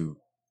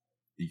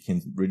you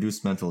can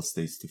reduce mental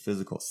states to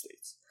physical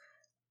states.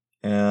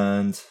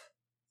 And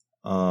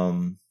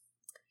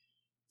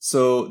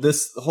so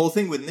this whole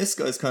thing with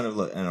Niska is kind of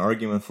like an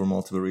argument for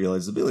multiple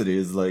realizability.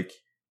 Is like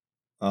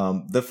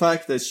the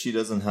fact that she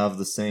doesn't have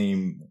the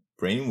same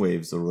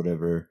brainwaves or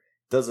whatever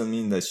doesn't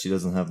mean that she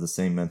doesn't have the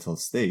same mental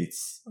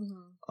states.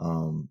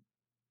 Mm-hmm.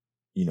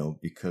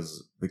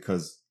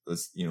 Because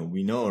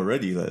we know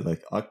already that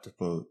like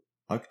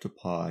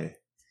octopi,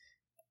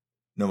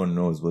 no one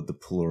knows what the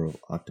plural of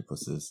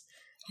octopus is.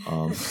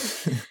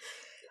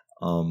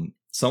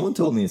 Someone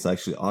told me it's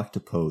actually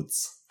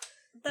octopods.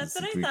 That's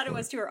what I thought it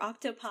was too, or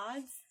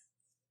octopods.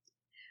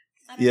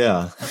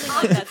 Yeah.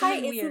 Octopi,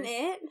 isn't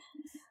it?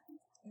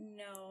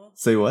 No.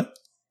 Say what?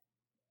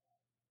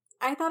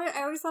 I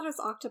always thought it was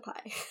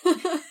octopi.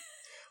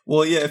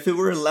 Well, yeah, if it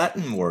were a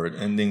Latin word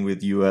ending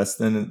with US,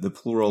 then the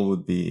plural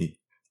would be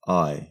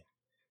I.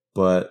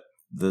 But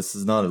this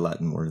is not a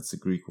Latin word, it's a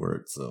Greek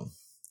word, so...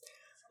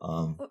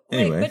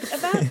 anyway. But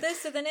about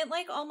this, so then it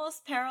like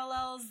almost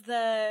parallels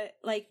the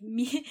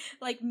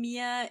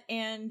Mia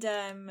and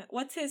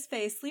what's his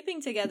face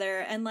sleeping together,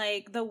 and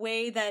like the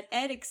way that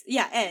Ed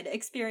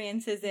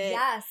experiences it,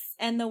 yes,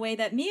 and the way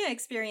that Mia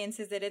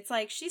experiences it. It's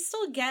like she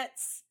still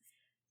gets,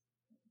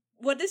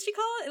 what does she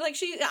call it? Like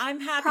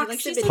I'm happy. Proximity. Like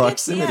she still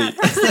Proximity. gets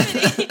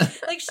proximity.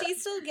 Like she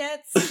still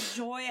gets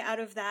joy out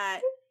of that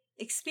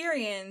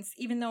experience,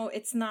 even though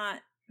it's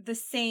not the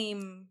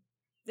same.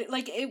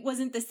 Like it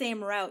wasn't the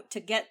same route to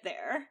get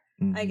there,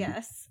 mm-hmm. I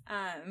guess.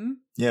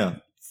 Yeah.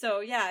 So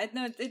yeah,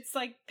 it's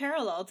like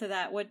parallel to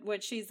that.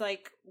 What she's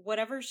like,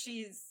 whatever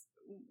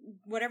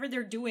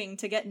they're doing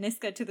to get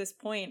Niska to this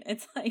point,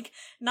 it's like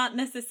not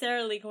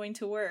necessarily going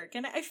to work.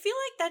 And I feel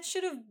like that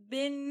should have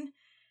been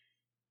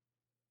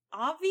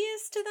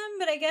obvious to them,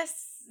 but I guess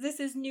this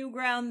is new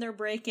ground they're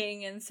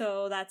breaking, and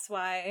so that's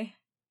why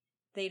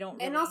they don't.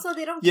 Really... And also,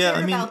 they don't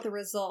care about the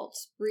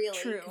result, really.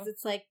 True, because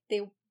it's like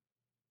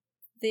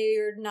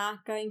they're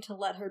not going to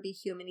let her be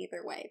human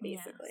either way,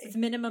 basically. Yeah, it's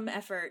minimum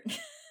effort.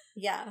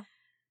 Yeah.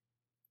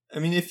 I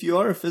mean, if you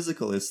are a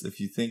physicalist, if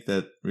you think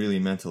that really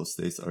mental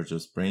states are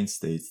just brain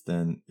states,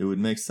 then it would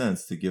make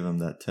sense to give them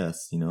that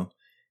test,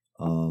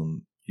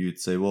 You'd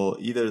say, well,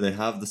 either they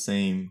have the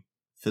same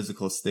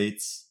physical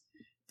states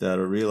that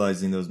are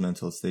realizing those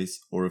mental states,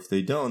 or if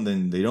they don't,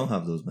 then they don't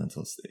have those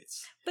mental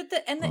states. But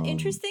the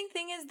interesting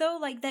thing is, though,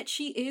 like that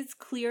she is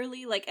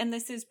clearly like, and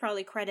this is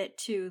probably credit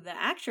to the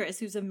actress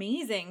who's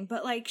amazing,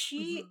 but like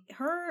she,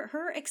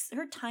 mm-hmm.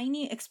 her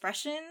tiny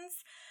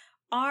expressions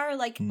are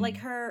like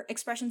her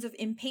expressions of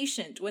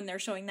impatient when they're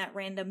showing that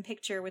random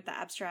picture with the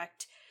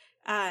abstract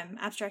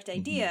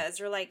ideas,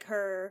 mm-hmm. or like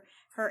her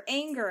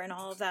anger and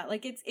all of that.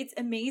 Like it's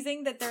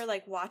amazing that they're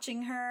like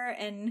watching her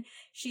and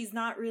she's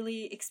not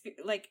really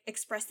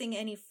expressing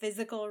any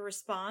physical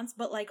response,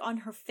 but like on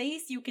her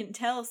face you can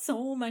tell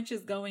so much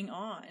is going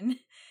on.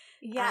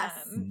 Yes.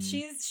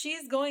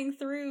 She's going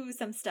through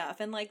some stuff,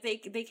 and like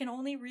they can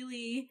only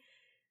really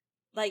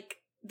like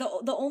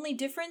the only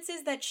difference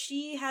is that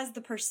she has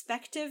the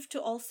perspective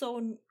to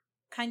also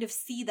kind of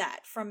see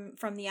that from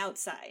the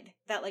outside,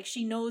 that like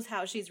she knows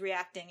how she's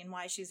reacting and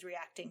why she's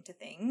reacting to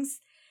things.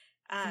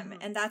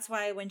 Mm-hmm. And that's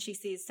why when she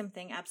sees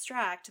something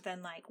abstract,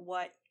 then like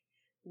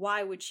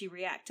why would she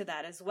react to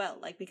that as well?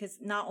 Like, because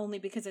not only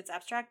because it's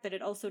abstract, but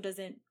it also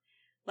doesn't,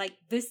 like,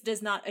 this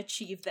does not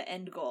achieve the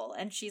end goal,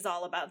 and she's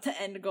all about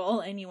the end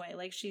goal anyway.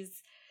 Like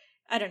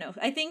I don't know.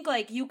 I think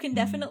like you can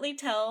definitely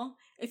tell,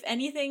 if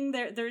anything,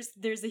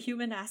 there's a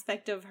human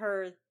aspect of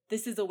her,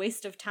 this is a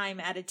waste of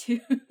time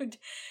attitude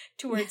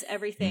towards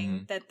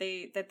everything that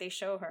they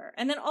show her.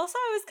 And then also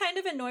I was kind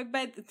of annoyed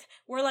by,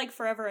 we're like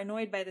forever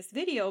annoyed by this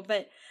video,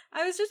 but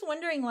I was just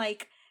wondering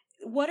like,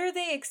 what are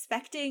they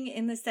expecting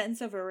in the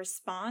sense of a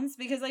response?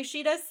 Because like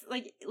she does,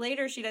 like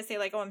later she does say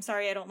like, oh, I'm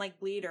sorry, I don't like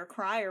bleed or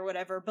cry or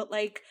whatever, but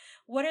like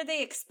what are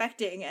they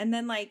expecting? And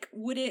then like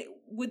would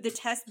the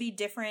test be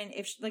different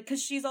if like,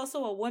 because she's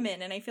also a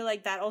woman, and I feel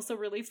like that also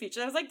really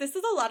features. I was like, this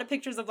is a lot of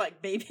pictures of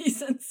like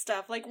babies and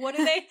stuff. Like what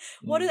do they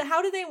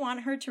how do they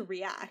want her to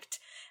react?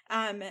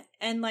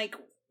 And like,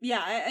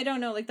 yeah, I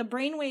don't know, like the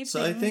brainwave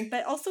thing, I think...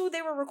 but also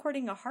they were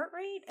recording a heart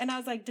rate, and I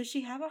was like, does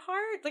she have a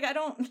heart? Like I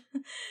don't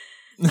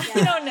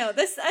I don't know.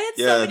 I had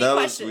so many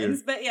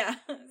questions, but yeah.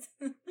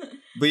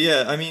 But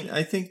yeah, I mean,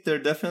 I think they're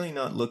definitely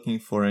not looking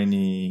for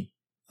any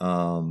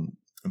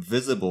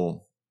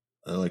visible,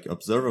 like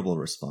observable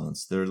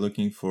response. They're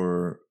looking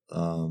for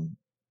to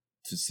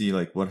see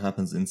like what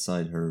happens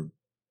inside her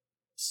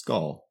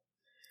skull,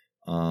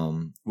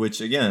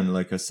 which again,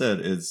 like I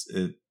said,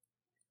 it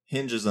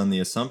hinges on the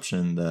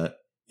assumption that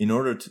in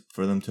order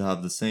for them to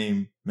have the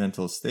same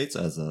mental states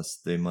as us,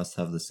 they must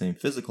have the same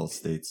physical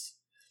states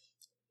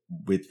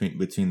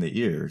between the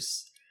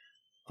ears,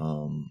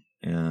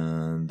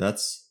 and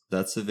that's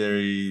a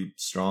very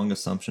strong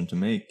assumption to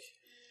make.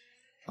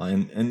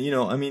 And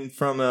I mean,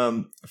 from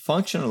a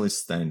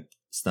functionalist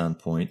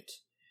standpoint,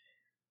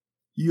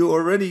 you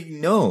already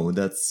know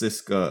that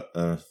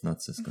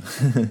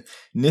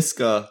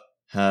Niska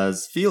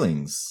has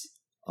feelings.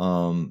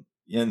 And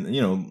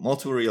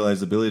multiple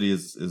realizability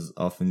is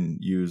often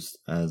used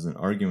as an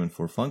argument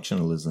for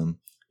functionalism.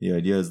 The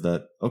idea is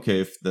that, okay,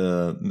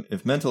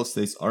 if mental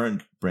states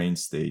aren't brain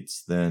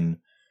states, then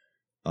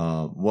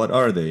what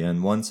are they?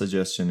 And one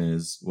suggestion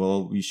is,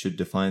 well, we should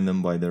define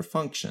them by their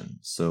function.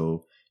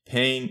 So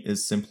pain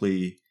is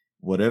simply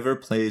whatever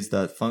plays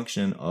that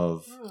function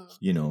of,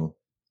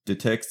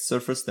 detects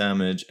surface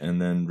damage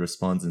and then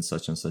responds in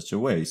such and such a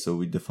way. So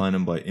we define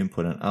them by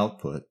input and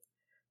output,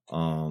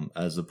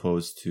 as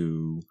opposed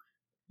to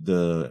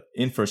the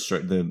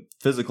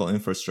physical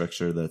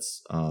infrastructure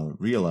that's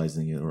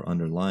realizing it or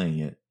underlying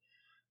it.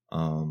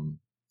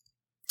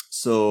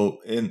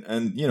 So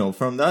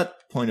from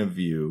that point of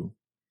view,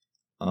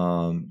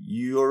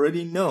 you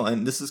already know,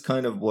 and this is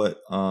kind of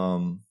what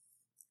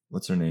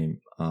what's her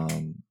name?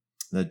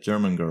 That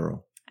German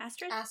girl,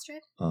 Astrid.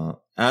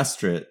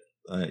 Astrid.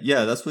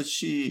 Yeah, that's what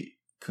she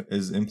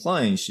is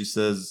implying. She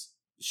says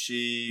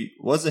she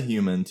was a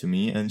human to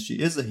me, and she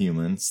is a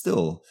human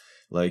still.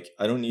 Like,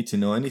 I don't need to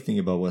know anything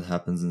about what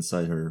happens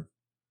inside her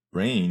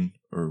brain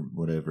or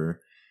whatever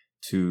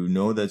to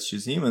know that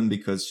she's human,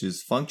 because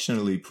she's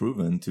functionally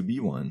proven to be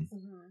one.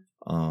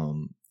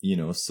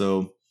 Mm-hmm.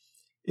 So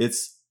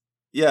it's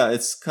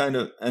kind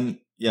of, and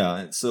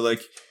so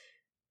like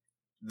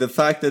the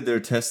fact that they're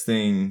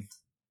testing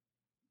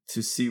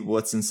to see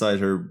what's inside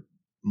her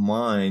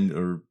mind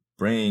or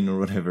brain or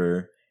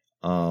whatever,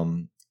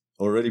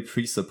 already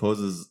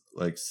presupposes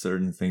like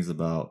certain things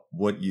about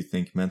what you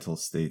think mental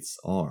states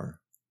are.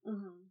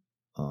 Mm-hmm.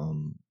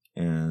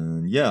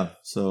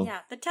 So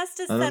the test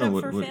is set up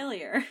for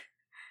failure.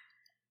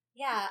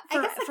 Yeah,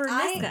 for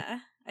Niska,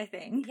 I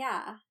think.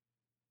 Yeah,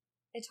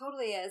 it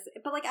totally is.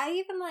 But like, I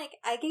gave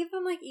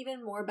them like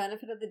even more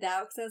benefit of the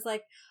doubt, because I was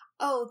like,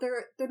 oh,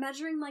 they're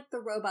measuring like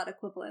the robot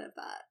equivalent of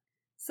that.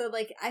 So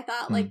like, I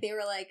thought like they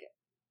were like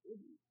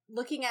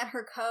looking at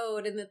her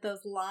code and that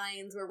those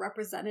lines were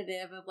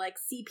representative of like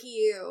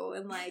CPU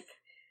and like,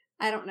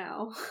 I don't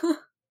know.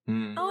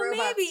 Oh,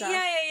 maybe. Stuff.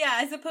 Yeah.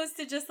 As opposed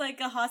to just like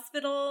a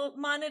hospital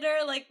monitor,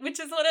 like, which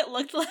is what it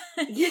looked like.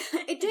 Yeah,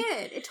 it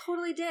did. It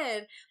totally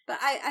did. But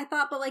I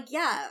thought,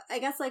 I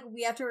guess like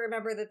we have to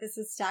remember that this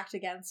is stacked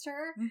against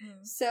her.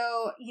 Mm-hmm.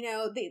 So,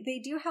 they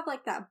do have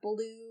like that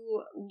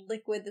blue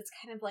liquid that's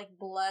kind of like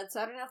blood.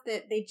 So I don't know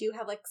if they do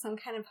have like some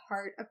kind of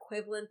heart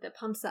equivalent that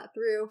pumps that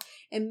through.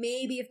 And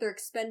maybe if they're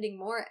expending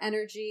more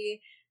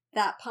energy,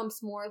 that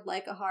pumps more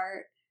like a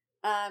heart.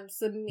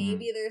 So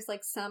maybe there's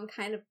like some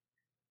kind of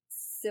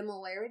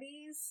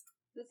similarities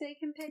that they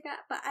can pick up,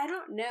 but I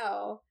don't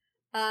know.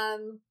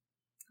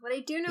 What I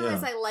do know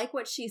is I like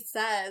what she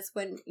says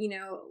when,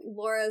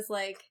 Laura's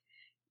like,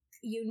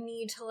 you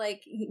need to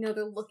like,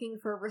 they're looking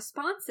for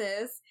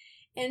responses,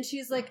 and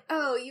she's like,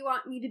 oh, you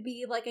want me to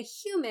be like a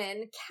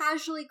human,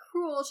 casually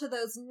cruel to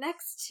those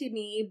next to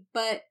me,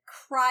 but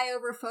cry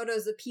over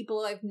photos of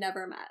people I've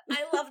never met.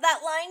 I love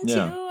that line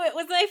too. It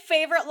was my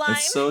favorite line.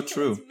 It's so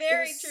true. It's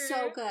very true.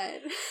 So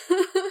good.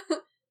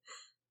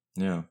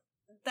 Yeah.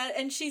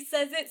 And she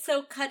says it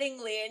so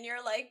cuttingly, and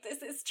you're like,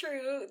 this is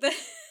true.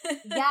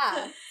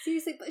 Yeah,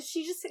 seriously, but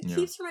she just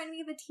keeps reminding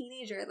me of a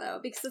teenager, though,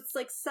 because it's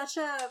like such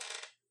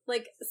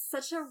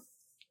a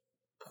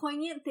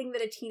poignant thing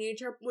that a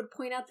teenager would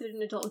point out that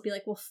an adult would be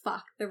like, well,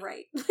 fuck, they're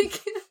right.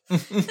 Like,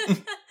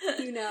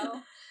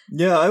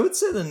 Yeah, I would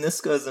say that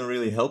Niska isn't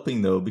really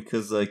helping, though,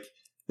 because like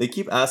they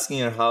keep asking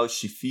her how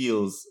she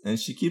feels, and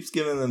she keeps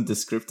giving them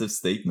descriptive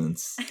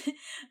statements.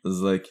 It's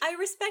like, I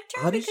respect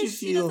her because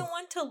she doesn't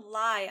want to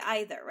lie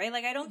either, right?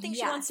 Like, I don't think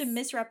she wants to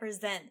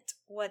misrepresent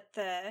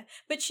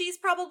but she's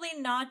probably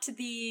not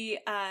the,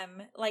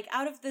 like,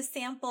 out of the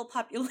sample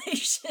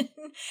population,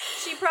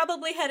 she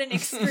probably had an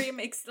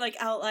extreme,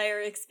 outlier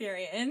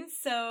experience.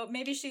 So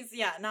maybe she's,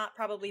 not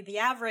probably the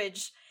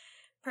average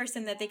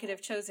person that they could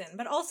have chosen,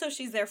 but also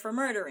she's there for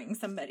murdering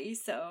somebody,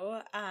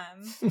 so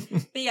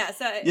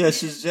but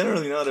she's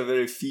generally not a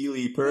very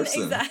feely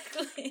person,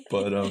 exactly,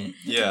 but unless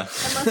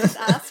it's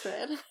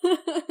Astrid.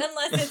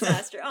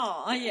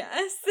 Oh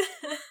yes.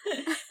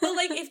 But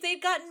like, if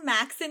they'd gotten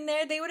Max in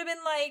there, they would have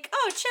been like,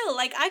 oh, chill,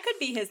 like I could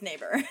be his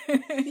neighbor.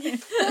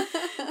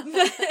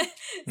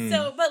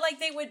 But like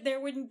there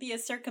wouldn't be a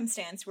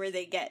circumstance where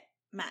they get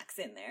Max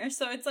in there,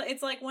 so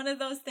it's like one of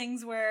those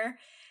things where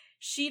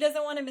she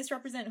doesn't want to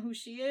misrepresent who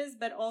she is,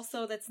 but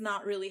also that's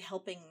not really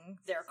helping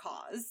their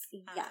cause.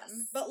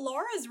 Yes. But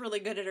Laura's really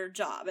good at her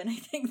job, and I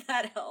think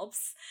that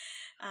helps.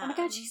 Oh my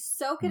god, she's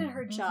so good at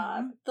her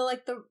job.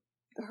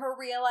 Her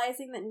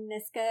realizing that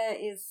Niska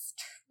is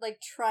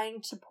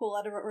trying to pull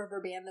out a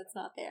rubber band that's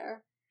not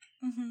there.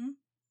 Mm-hmm.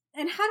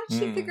 And how did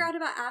she figure out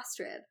about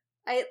Astrid?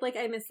 I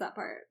missed that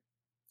part.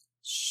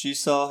 She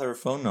saw her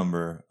phone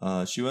number.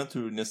 She went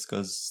through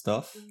Niska's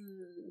stuff.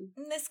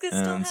 Niska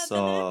still had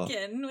the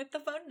napkin with the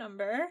phone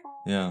number.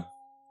 Yeah.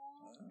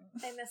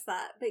 I miss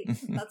that, but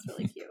that's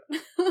really cute.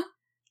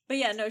 But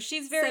yeah, no,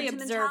 she's very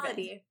observant.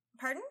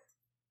 Pardon?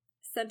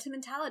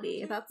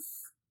 Sentimentality.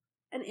 That's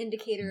an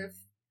indicator of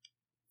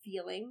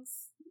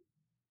feelings.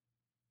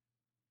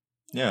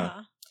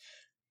 Yeah.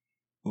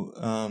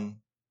 Do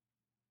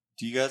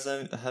you guys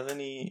have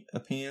any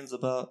opinions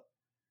about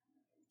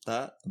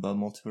that? About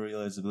multiple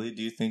realizability?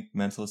 Do you think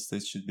mental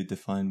states should be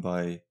defined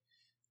by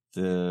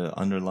the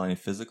underlying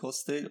physical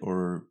state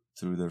or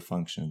through their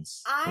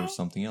functions or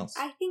something else?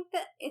 I think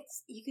that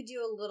you could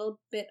do a little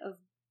bit of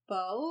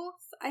both.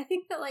 I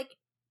think that like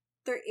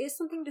there is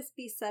something to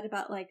be said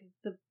about like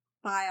the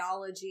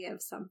biology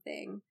of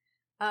something.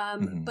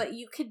 But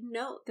you could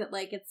note that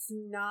like it's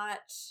not,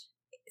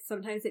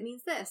 sometimes it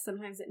means this,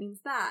 sometimes it means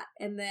that,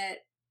 and that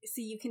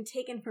so you can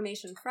take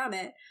information from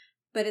it,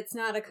 but it's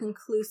not a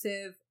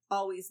conclusive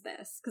always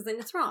this, because then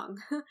it's wrong.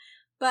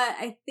 But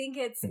I think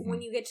it's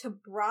when you get to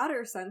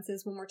broader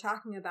senses, when we're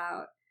talking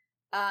about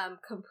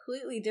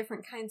completely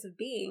different kinds of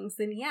beings,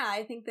 then yeah,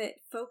 I think that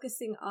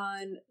focusing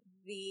on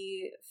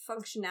the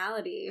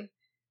functionality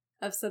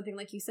of something,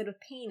 like you said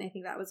with pain, I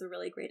think that was a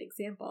really great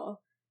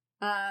example.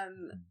 I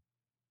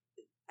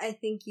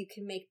think you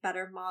can make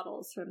better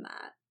models from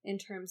that in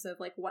terms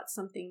of like what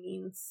something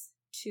means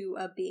to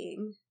a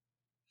being.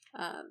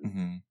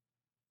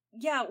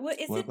 Yeah,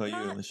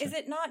 is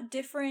it not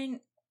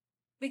different?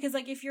 Because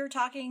like if you're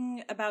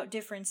talking about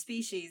different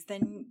species,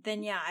 then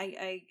yeah,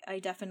 I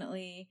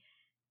definitely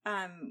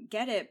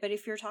get it. But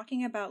if you're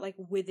talking about like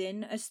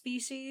within a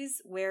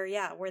species where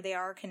they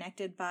are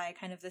connected by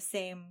kind of the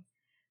same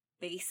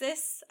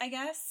basis, I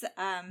guess,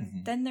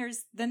 then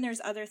there's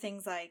other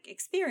things like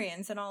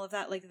experience and all of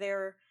that, like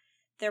their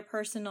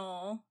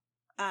personal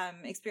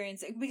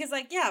experience. Because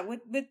like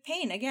with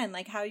pain, again,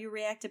 like how you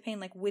react to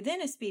pain, like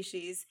within a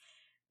species,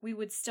 we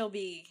would still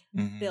be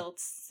built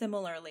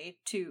similarly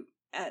to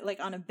like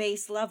on a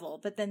base level,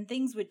 but then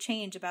things would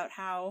change about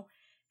how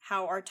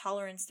our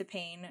tolerance to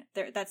pain,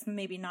 that's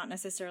maybe not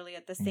necessarily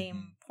at the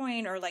same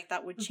point, or like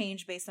that would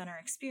change based on our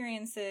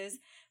experiences.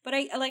 But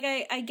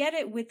I get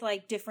it with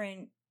like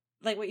different,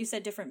 like what you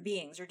said, different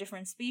beings or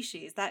different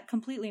species, that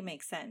completely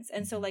makes sense.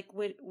 And so like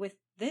with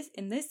this,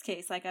 in this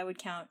case, like I would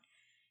count,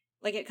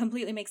 like it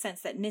completely makes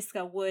sense that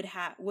Niska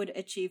would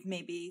achieve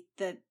maybe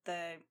the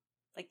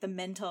like the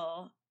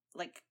mental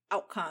like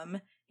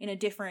outcome in a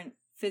different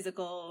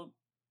physical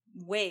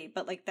way,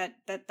 but like that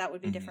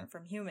would be different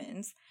from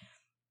humans.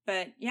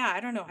 But yeah, I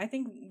don't know, I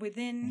think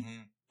within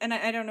and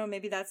I don't know,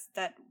 maybe that's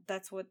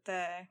what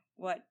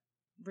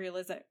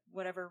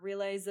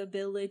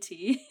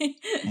realizability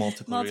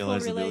multiple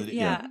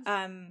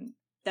realizability,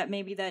 that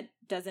maybe that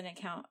doesn't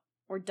account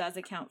or does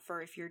account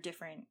for if you're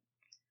different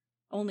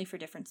only for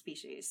different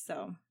species.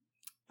 So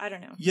I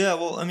don't know. Yeah,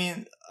 well, I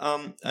mean,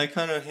 I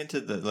kind of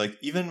hinted that like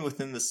even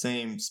within the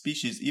same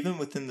species, even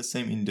within the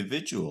same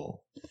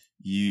individual,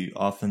 you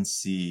often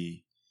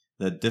see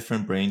that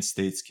different brain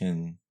states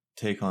can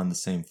take on the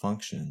same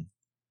function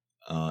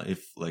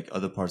if like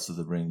other parts of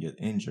the brain get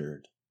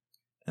injured.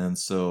 And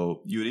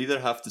so you would either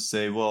have to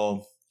say,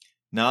 well,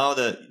 now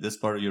that this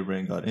part of your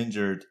brain got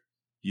injured,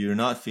 you're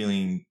not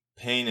feeling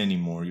pain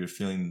anymore. You're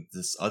feeling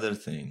this other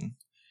thing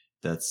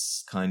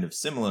that's kind of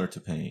similar to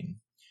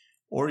pain.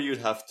 Or you'd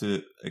have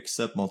to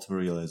accept multiple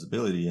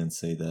realizability and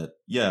say that,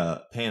 yeah,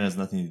 pain has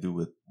nothing to do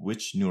with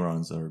which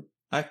neurons are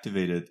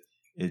activated.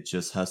 It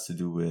just has to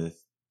do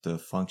with the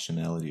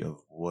functionality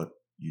of what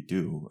you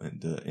do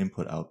and the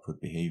input-output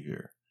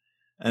behavior.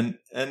 And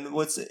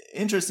what's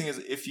interesting is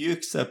if you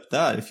accept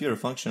that, if you're a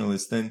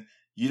functionalist, then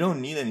you don't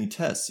need any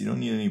tests. You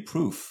don't need any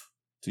proof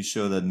to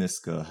show that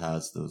Niska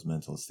has those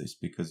mental states,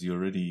 because you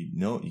already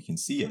know, you can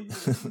see it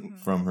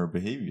from her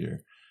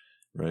behavior,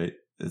 right?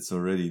 It's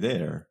already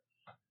there.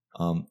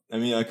 I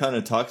mean, I kind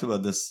of talked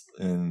about this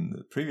in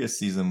the previous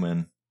season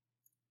when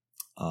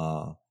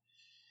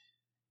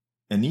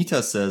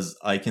Anita says,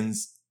 I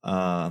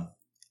have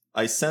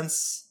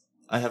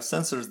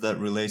sensors that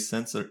relay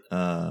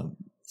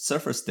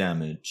surface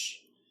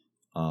damage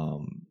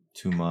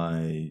to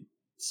my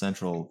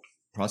central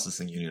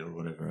processing unit or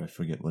whatever. I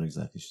forget what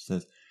exactly she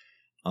says.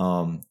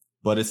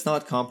 But it's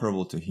not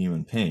comparable to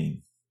human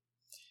pain.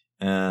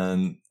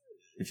 And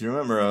if you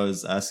remember, I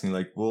was asking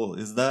like, well,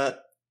 is that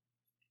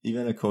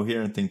even a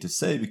coherent thing to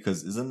say?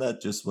 Because isn't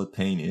that just what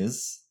pain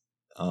is?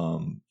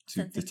 To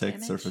detect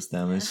damage, surface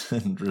damage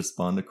and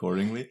respond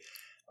accordingly.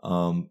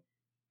 So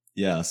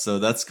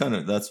that's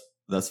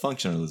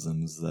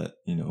functionalism, is that,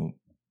 you know,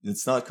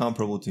 it's not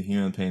comparable to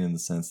human pain in the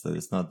sense that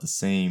it's not the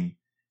same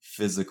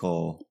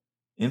physical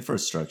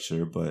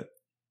infrastructure, but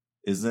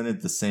isn't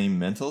it the same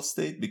mental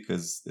state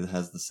because it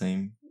has the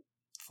same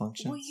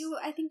functions? Well,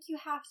 I think you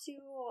have to,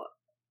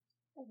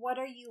 what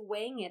are you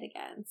weighing it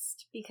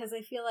against? Because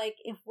I feel like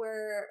if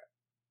we're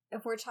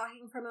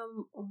talking from a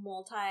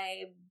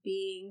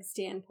multi-being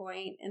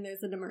standpoint and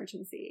there's an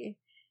emergency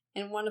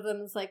and one of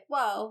them is like,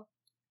 well,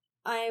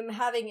 I'm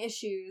having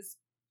issues,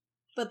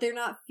 but they're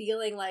not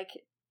feeling like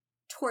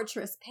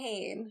torturous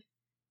pain,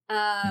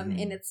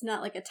 Mhm. and it's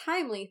not like a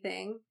timely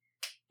thing,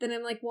 then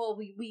I'm like, well,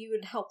 we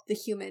would help the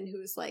human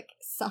who's like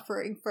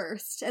suffering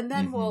first, and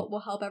then Mhm. we'll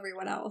help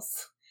everyone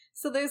else.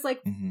 So there's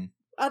like Mm-hmm.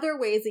 other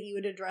ways that you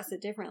would address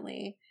it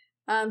differently.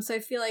 So I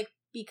feel like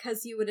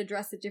because you would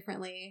address it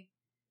differently,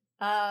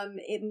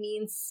 it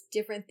means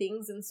different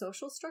things in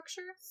social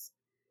structures.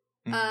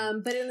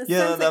 But in the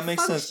Yeah, sense, that like,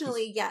 makes sense, 'cause-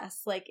 functionally,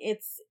 yes, like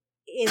It's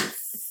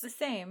it's the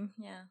same.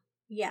 Yeah.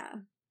 yeah.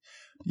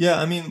 Yeah,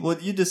 I mean,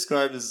 what you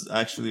described is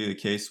actually a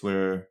case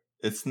where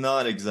it's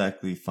not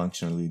exactly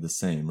functionally the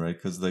same, right?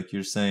 Because, like,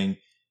 you're saying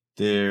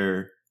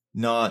they're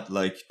not,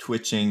 like,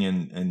 twitching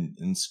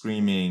and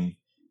screaming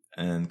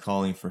and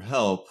calling for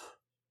help,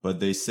 but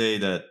they say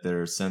that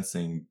they're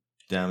sensing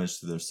damage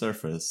to their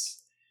surface.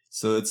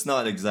 So it's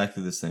not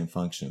exactly the same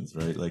functions,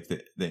 right? Like,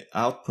 the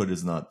output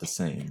is not the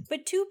same.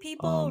 But two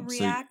people So-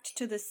 react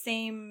to the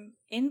same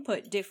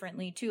input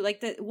differently too.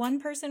 Like the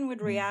one person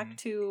would react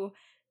to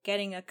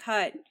getting a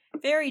cut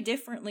very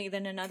differently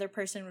than another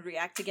person would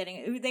react to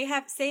getting. They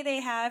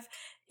have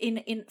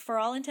in for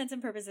all intents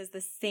and purposes the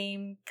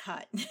same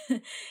cut,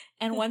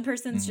 and one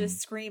person's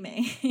just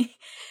screaming,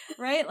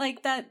 right?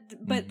 Like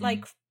that. But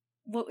like,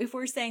 well, if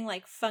we're saying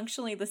like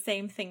functionally the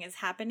same thing is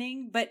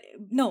happening, but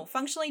no,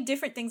 functionally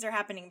different things are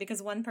happening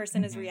because one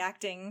person is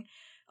reacting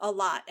a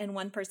lot and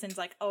one person's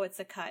like, oh, it's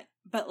a cut,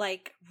 but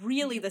like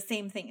really the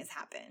same thing has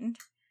happened.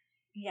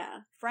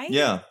 Yeah. Right?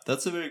 Yeah,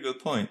 that's a very good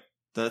point.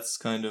 That's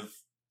kind of,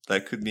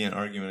 that could be an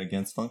argument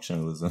against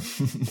functionalism.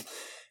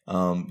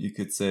 You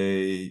could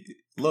say,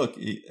 look,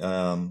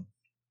 pain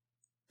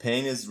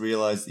is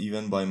realized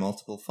even by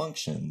multiple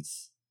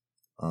functions.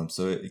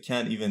 So it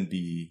can't even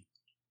be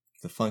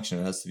the function,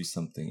 it has to be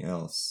something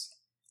else.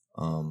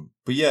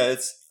 But yeah,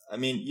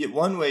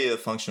 one way a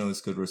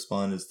functionalist could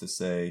respond is to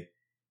say,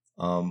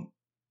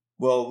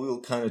 well,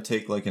 we'll kind of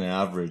take like an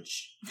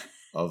average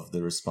of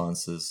the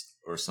responses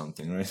or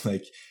something, right?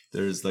 Like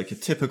there's like a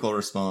typical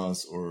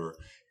response, or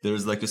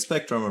there's like a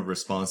spectrum of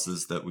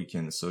responses that we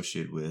can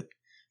associate with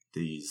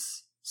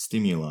these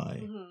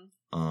stimuli.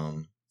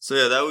 So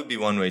yeah, that would be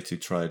one way to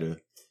try to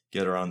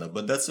get around that.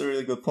 But that's a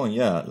really good point.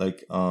 Yeah,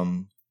 like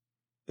the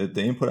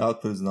input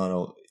output is not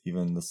all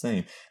even the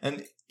same.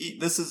 And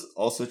this is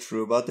also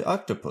true about the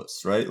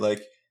octopus, right?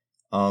 Like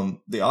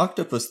the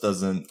octopus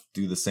doesn't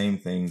do the same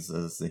things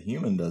as the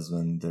human does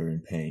when they're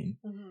in pain.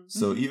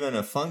 So even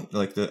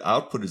like the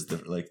output is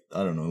different. Like,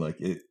 I don't know, like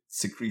it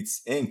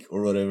secretes ink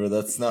or whatever.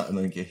 That's not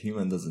like a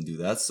human doesn't do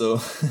that. So,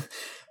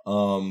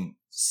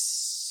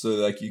 so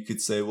like you could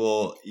say,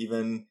 well,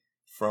 even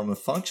from a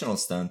functional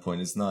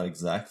standpoint, it's not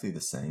exactly the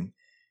same.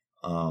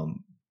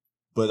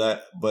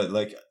 But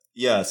like,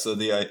 yeah, so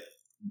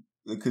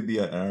it could be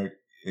a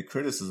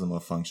criticism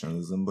of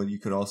functionalism, but you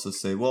could also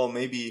say, well,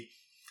 maybe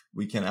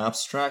we can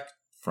abstract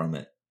from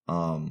it.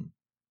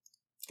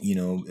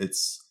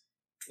 It's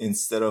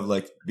instead of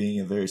like being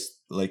a very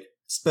like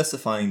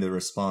specifying the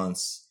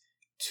response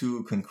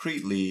too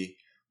concretely,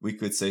 we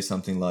could say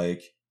something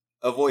like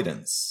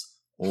avoidance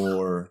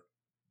or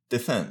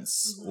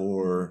defense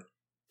or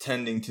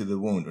tending to the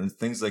wound, or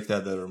things like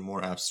that are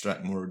more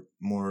abstract,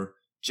 more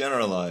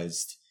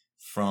generalized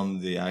from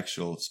the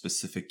actual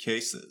specific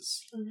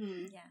cases.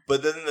 Yeah.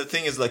 But then the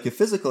thing is, like, a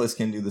physicalist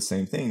can do the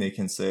same thing. They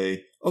can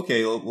say,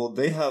 okay, well,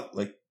 they have,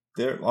 like,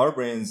 our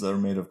brains are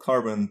made of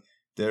carbon,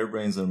 their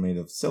brains are made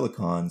of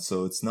silicon,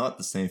 so it's not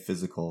the same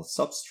physical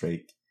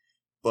substrate.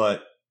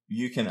 But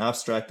you can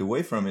abstract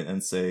away from it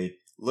and say,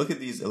 look at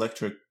these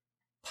electric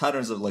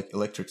patterns of, like,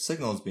 electric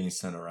signals being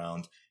sent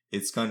around.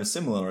 It's kind of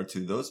similar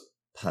to those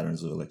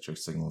patterns of electric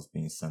signals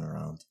being sent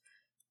around.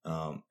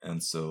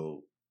 And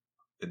so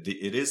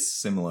it is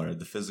similar at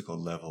the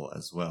physical level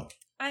as well.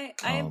 I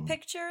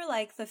picture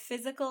like the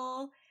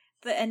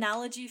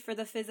analogy for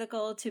the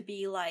physical to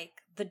be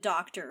like the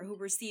doctor who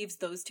receives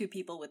those two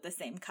people with the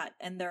same cut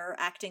and they're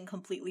acting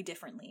completely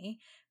differently.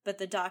 But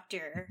the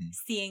doctor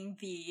seeing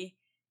the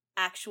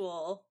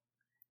actual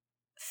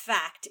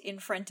fact in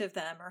front of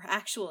them or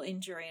actual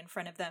injury in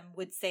front of them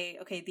would say,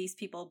 okay, these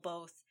people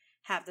both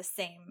have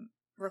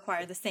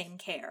require the same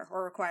care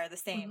or require the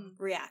same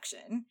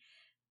reaction.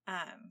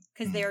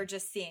 Because they're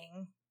just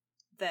seeing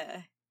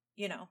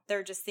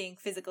they're just seeing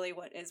physically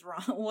what is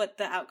wrong, what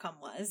the outcome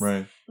was,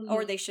 right?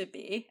 Or they should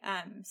be.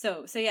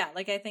 So yeah,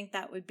 like I think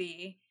that would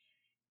be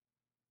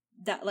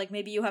that. Like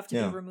maybe you have to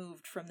be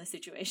removed from the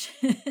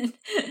situation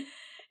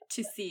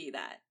to see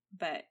that,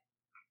 but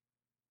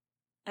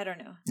I don't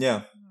know.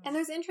 Yeah, and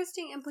there's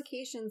interesting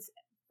implications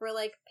for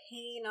like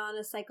pain on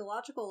a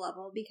psychological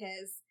level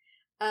because.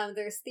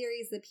 There's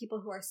theories that people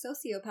who are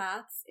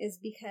sociopaths is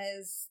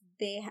because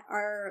they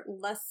are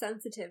less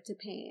sensitive to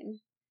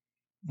pain,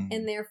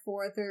 and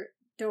therefore they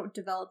don't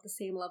develop the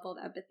same level of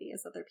empathy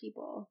as other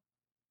people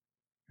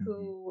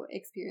who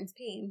experience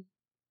pain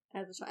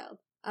as a child.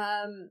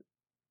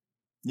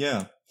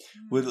 Yeah,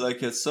 would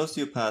like a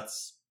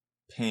sociopath's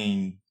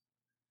pain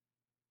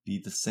be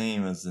the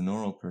same as the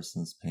normal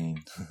person's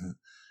pain?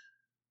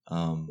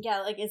 Yeah,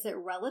 like is it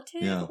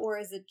relative or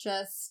is it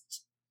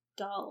just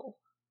dull?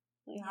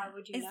 Like, how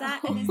would you is know?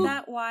 is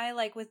that why,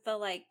 like, with the,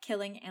 like,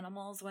 killing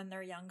animals when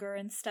they're younger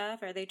and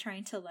stuff, are they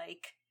trying to,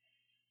 like,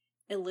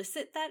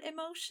 elicit that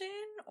emotion?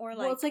 Or, like,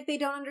 well, it's like they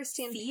don't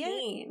understand see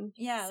pain.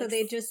 it? Yeah. So like,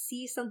 they just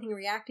see something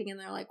reacting and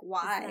they're like,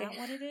 why? Is that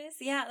what it is?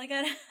 Yeah, like,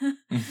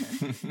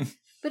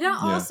 But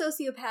not all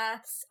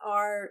sociopaths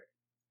are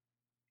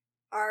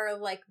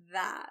like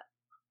that.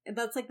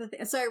 That's like the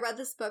thing. So I read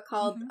this book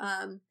called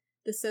The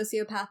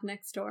Sociopath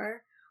Next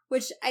Door,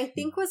 which I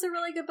think was a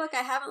really good book.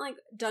 I haven't like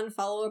done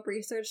follow-up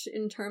research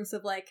in terms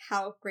of like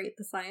how great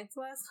the science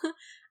was.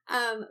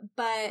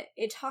 But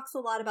it talks a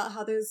lot about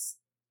how there's,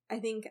 I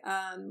think,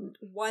 1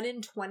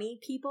 in 20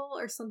 people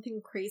or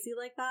something crazy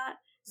like that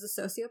is a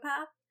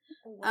sociopath.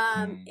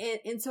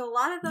 And so a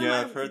lot of them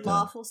are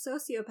lawful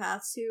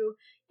sociopaths who,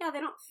 they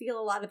don't feel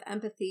a lot of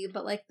empathy,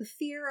 but like the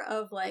fear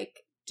of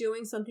like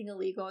doing something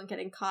illegal and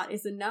getting caught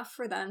is enough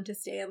for them to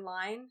stay in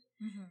line.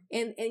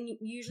 And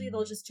usually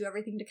they'll just do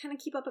everything to kind of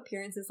keep up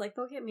appearances. Like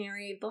they'll get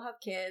married, they'll have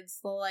kids,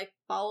 they'll like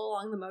follow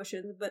along the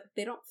motions, but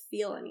they don't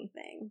feel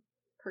anything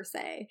per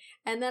se.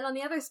 And then on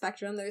the other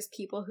spectrum, there's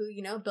people who,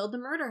 build a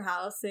murder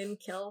house and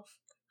kill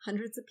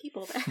hundreds of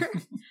people there.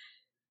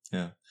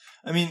 Yeah.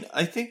 I mean,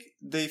 I think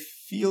they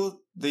feel,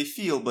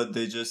 but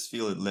they just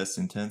feel it less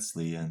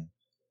intensely and,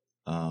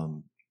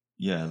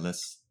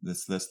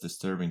 it's less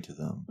disturbing to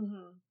them,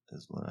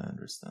 is what I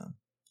understand.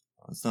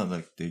 It's not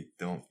like they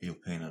don't feel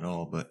pain at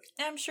all, but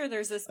I'm sure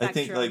there's a spectrum. I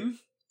think,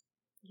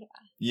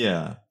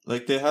 like,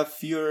 like they have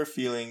fewer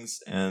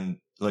feelings and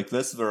like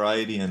less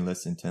variety and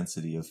less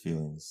intensity of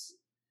feelings.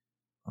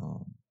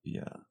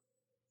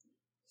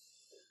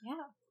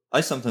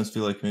 I sometimes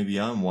feel like maybe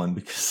I'm one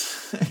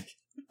because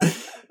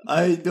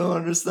I don't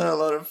understand a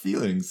lot of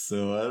feelings,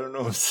 so I don't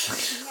know.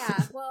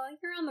 Yeah, well,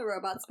 you're on the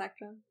robot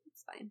spectrum.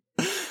 It's fine.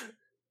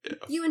 Yeah.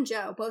 You and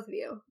Joe, both of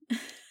you.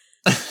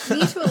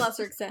 Me to a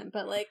lesser extent,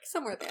 but like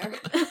somewhere there.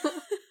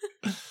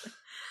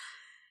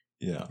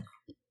 Yeah.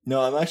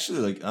 No, I'm actually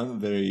like, I'm a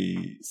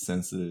very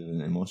sensitive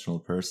and emotional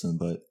person,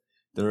 but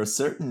there are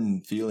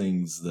certain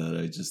feelings that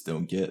I just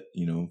don't get,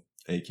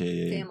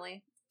 aka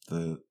family.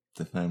 The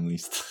family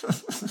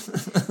stuff.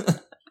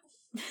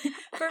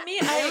 For me,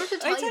 I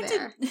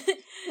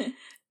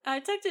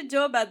talked to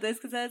Joe about this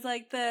because I was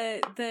like,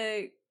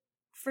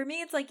 for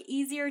me, it's like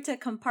easier to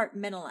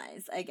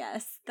compartmentalize, I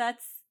guess.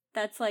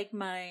 That's like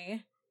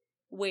my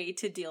way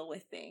to deal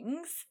with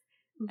things,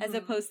 as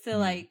opposed to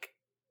like,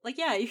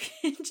 you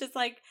can just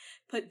like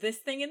put this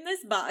thing in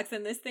this box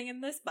and this thing in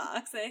this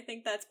box. And I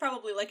think that's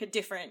probably like a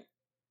different,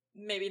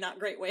 maybe not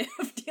great way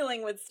of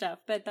dealing with stuff,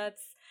 but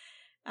that's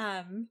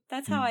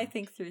how I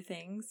think through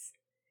things.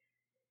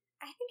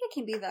 I think it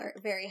can be very,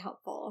 very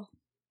helpful.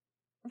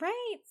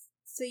 Right.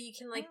 So you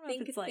can like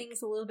think of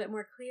things a little bit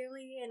more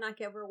clearly and not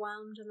get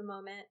overwhelmed in the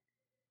moment.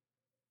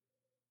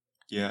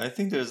 Yeah, I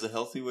think there's a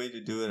healthy way to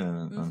do it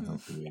and an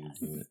unhealthy way to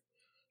do it.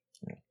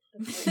 Yeah.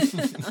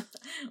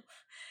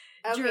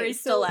 Jury's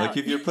still out. Like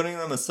if you're putting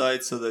them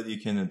aside so that you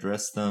can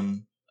address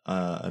them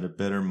at a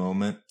better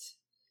moment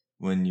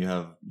when you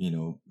have,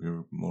 you're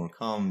more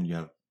calm, you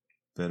have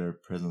better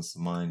presence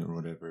of mind or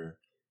whatever,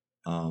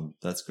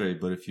 that's great.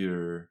 But if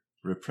you're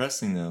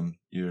repressing them,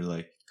 you're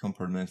like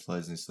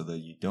compartmentalizing so that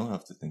you don't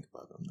have to think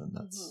about them, then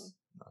that's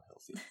not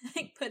healthy.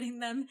 Like putting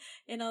them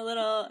in a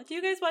little... Do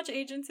you guys watch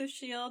Agents of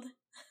S.H.I.E.L.D.?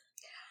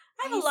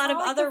 I have a lot of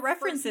other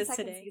references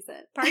today.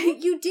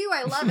 Pardon? You do,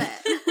 I love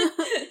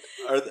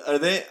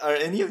it. Are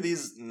any of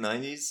these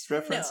 90s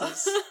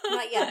references? No.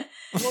 Not yet.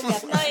 We'll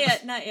get there.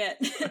 Not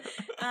yet.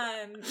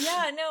 And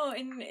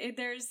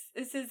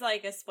this is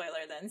like a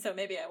spoiler then, so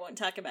maybe I won't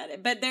talk about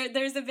it. But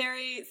there's a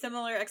very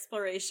similar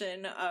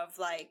exploration of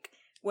like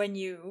when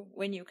you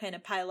kind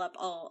of pile up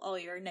all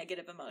your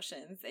negative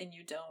emotions and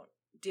you don't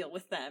deal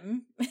with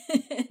them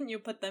and you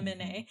put them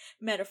in a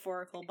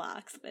metaphorical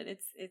box, but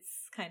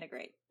it's kind of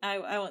great.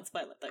 I won't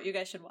spoil it though. You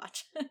guys should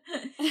watch.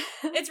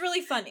 It's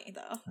really funny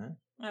though.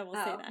 I will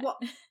say that. Well,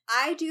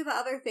 I do the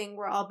other thing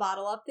where I'll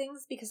bottle up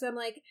things because I'm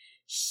like,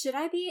 should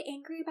I be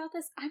angry about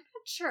this? I'm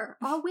not sure.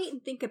 I'll wait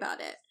and think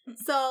about it.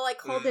 So I'll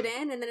like hold it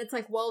in and then it's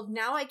like, well,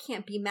 now I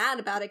can't be mad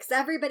about it because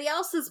everybody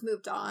else has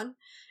moved on.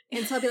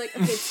 And so I'll be like,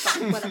 okay, it's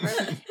fine, whatever.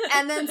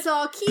 And then so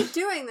I'll keep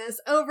doing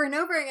this over and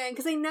over again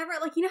because I never,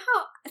 like, you know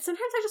how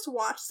sometimes I just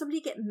watch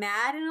somebody get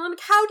mad and I'm like,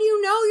 how do you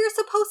know you're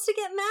supposed to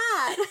get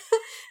mad?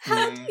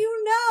 How do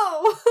you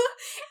know?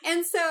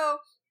 And so,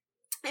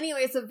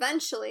 anyways,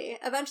 eventually,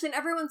 and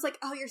everyone's like,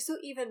 oh, you're so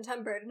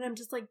even-tempered. And I'm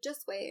just like,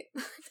 just wait.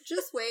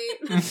 Just wait.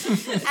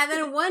 And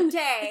then one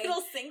day,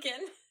 it'll sink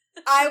in.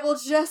 I will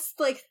just,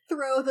 like,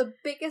 throw the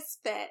biggest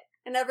fit.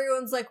 And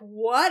everyone's like,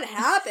 what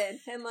happened?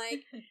 And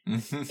like,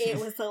 it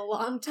was a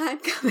long time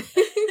coming.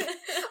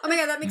 Oh my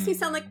god, that makes me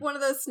sound like one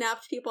of those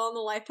Snapped people on the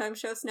Lifetime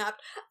show Snapped.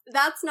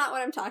 That's not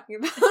what I'm talking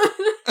about.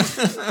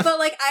 But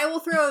like, I will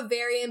throw a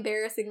very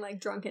embarrassing, like,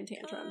 drunken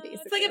tantrum,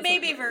 basically. It's like a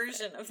baby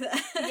version of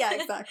that. Yeah,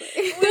 exactly.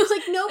 It's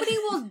like, nobody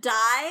will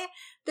die.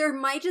 There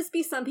might just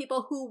be some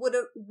people who would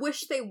have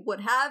wish they would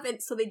have,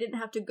 and so they didn't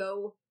have to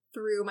go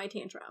through my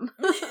tantrum.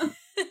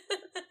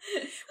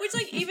 Which,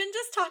 like, even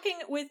just talking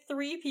with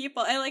 3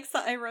 people,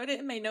 I wrote it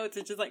in my notes,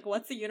 which is like,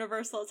 what's the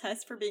universal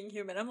test for being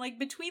human? I'm like,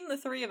 between the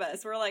 3 of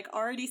us, we're like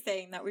already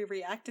saying that we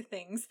react to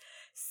things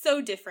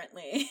so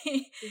differently.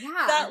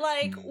 Yeah. That,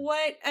 like,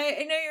 what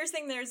I know you're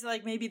saying there's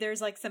like, maybe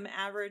there's like some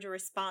average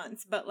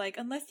response, but like,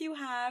 unless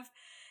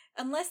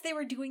they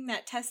were doing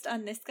that test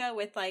on Niska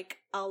with like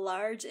a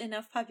large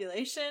enough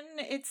population,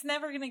 it's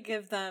never going to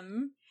give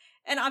them.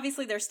 And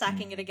obviously they're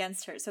stacking it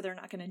against her, so they're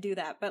not going to do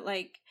that. But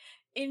like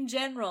in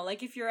general,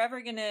 like if you're ever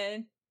going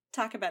to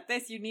talk about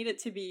this, you need it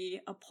to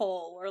be a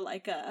poll or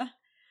like a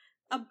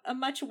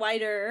much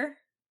wider,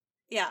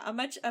 a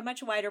much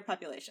wider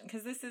population.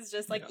 Because this is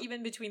just like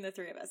even between the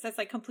 3 of us, that's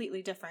like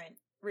completely different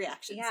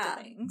reactions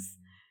to things.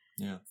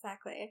 Yeah,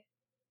 exactly.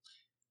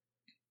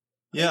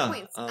 Yeah. Good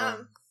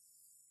points.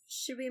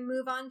 Should we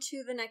move on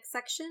to the next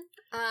section?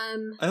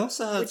 I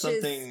also had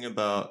something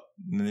about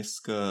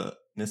Niska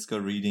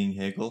reading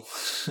Hegel.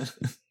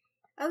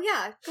 Oh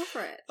yeah, go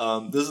for it.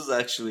 This is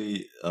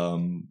actually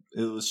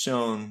it was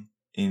shown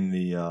in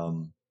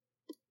the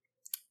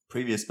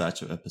previous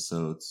batch of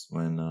episodes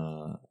when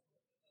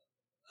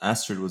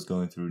Astrid was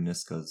going through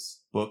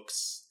Niska's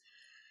books,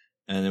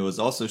 and it was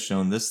also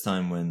shown this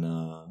time when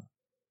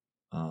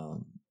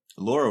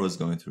Laura was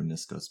going through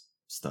Niska's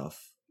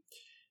stuff.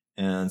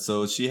 And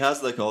so she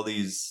has like all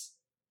these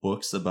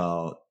books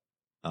about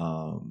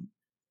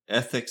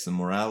ethics and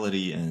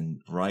morality and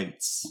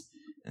rights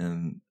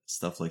and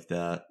stuff like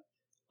that.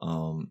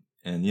 And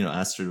you know,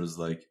 Astrid was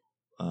like,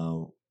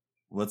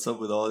 "What's up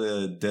with all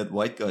the dead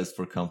white guys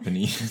for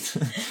company?"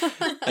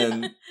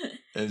 and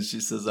she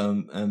says,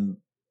 "I'm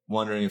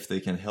wondering if they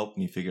can help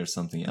me figure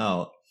something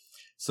out."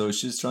 So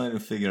she's trying to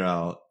figure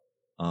out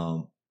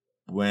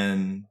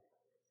when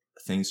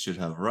things should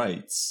have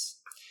rights.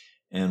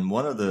 And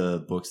one of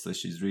the books that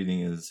she's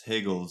reading is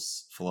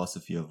Hegel's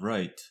Philosophy of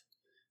Right,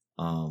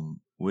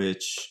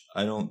 which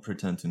I don't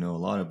pretend to know a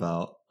lot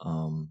about.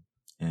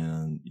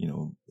 And, you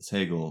know, it's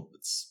Hegel.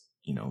 It's,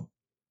 you know,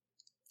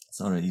 it's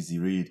not an easy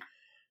read.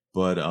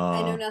 But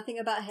I know nothing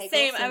about Hegel.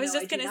 Same. So I was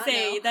just going to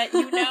say know. that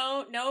you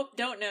know, nope,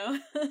 don't know.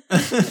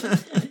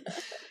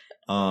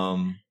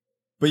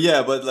 But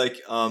yeah, but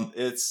like,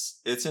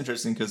 it's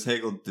interesting because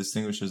Hegel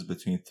distinguishes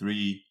between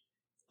 3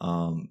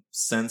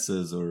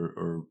 senses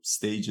or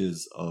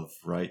stages of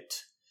right,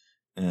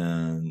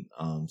 and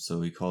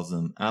so he calls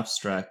them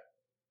abstract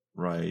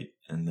right,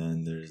 and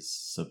then there's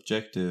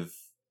subjective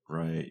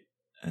right,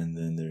 and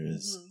then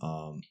there's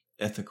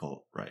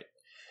ethical right,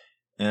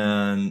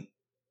 and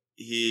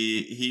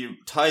he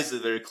ties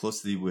it very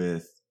closely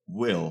with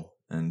will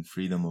and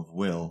freedom of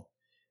will.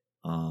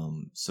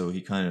 So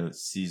he kind of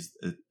sees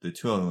the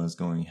 2 of them as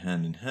going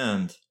hand in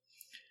hand,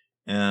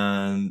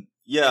 and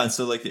yeah,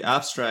 so like the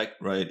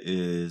abstract right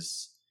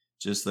is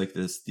just like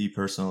this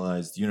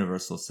depersonalized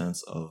universal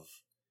sense of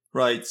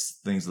rights,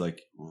 things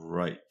like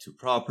right to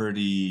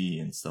property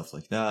and stuff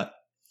like that.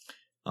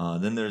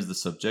 Then there's the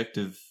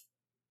subjective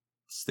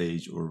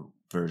stage or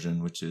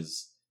version, which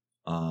is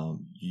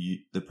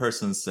the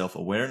person's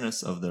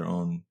self-awareness of their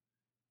own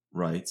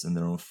rights and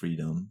their own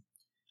freedom.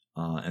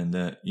 And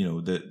that, you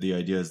know, the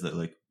idea is that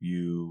like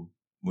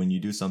when you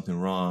do something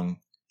wrong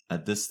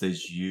at this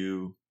stage,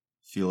 you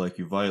feel like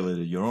you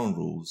violated your own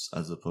rules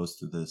as opposed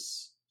to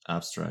this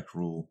abstract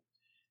rule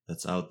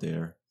that's out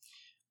there.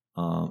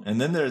 And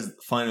then there's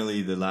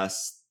finally the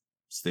last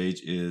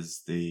stage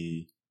is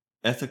the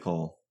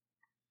ethical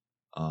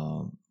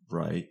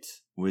right,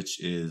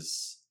 which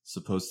is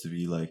supposed to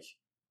be like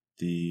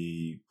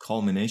the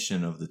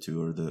culmination of the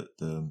 2, or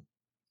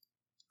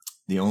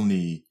the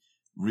only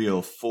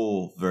real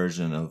full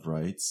version of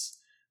rights.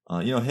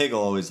 You know,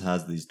 Hegel always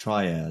has these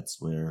triads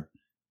where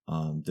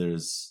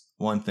there's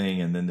one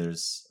thing and then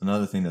there's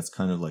another thing that's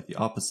kind of like the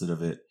opposite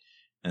of it,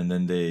 and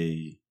then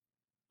the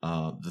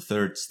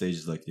 3rd stage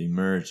is like they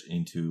merge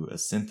into a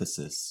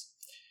synthesis.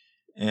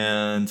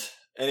 And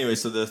anyway,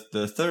 so the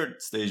 3rd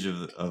stage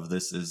of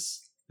this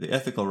is the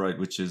ethical right,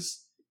 which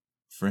is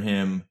for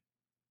him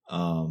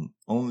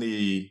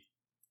only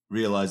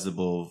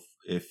realizable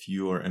if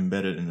you are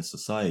embedded in a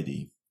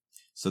society.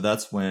 So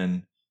that's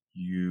when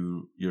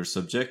your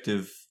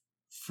subjective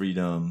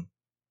freedom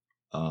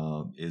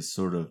is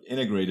sort of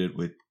integrated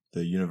with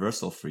the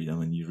universal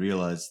freedom, and you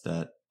realize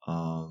that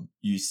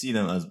you see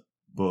them as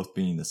both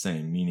being the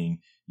same, meaning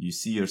you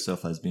see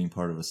yourself as being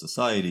part of a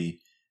society,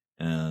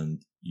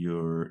 and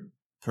your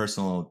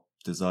personal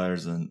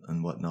desires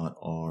and whatnot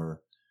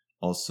are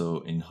also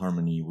in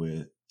harmony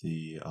with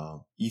the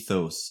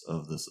ethos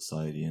of the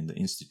society and the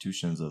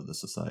institutions of the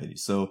society.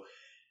 So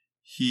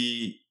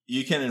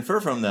you can infer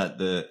from that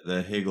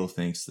that Hegel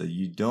thinks that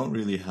you don't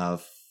really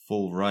have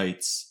full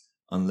rights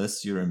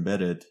unless you're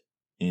embedded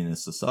in a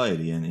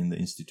society and in the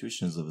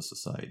institutions of a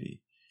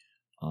society.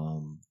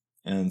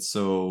 And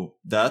so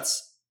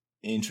that's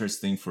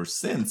interesting for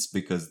synths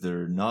because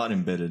they're not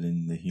embedded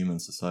in the human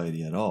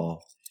society at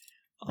all.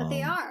 But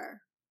they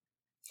are.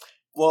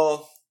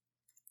 Well,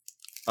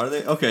 are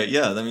they? Okay,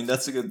 yeah. I mean,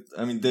 that's a good...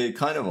 I mean, they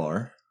kind of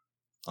are.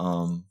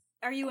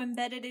 Are you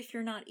embedded if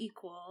you're not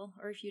equal,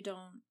 or if you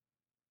don't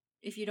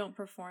if you don't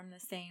perform the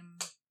same.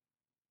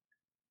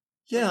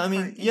 Yeah, I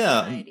mean, part in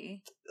yeah.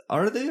 society.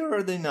 Are they or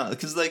are they not?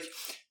 Because, like,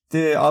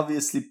 they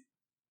obviously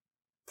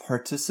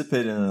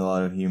participate in a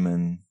lot of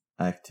human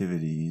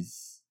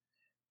activities,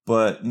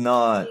 but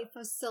not They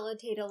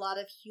facilitate a lot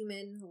of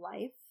human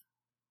life.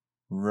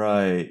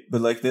 right.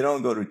 But, like, they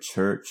don't go to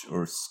church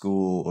or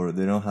school, or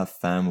they don't have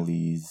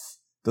families.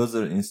 Those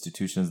are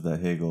institutions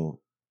that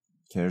Hegel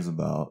cares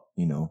about,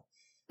 you know.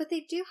 But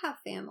they do have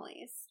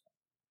families.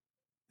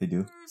 They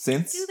do.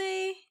 Since? Do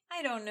they?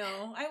 I don't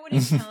know. I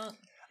wouldn't count.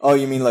 Oh,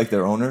 you mean like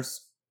their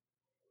owners?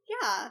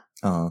 Yeah.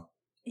 Uh-huh.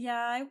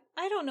 Yeah,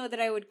 I don't know that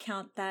I would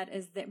count that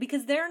as their,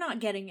 because they're not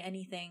getting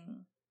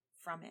anything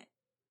from it,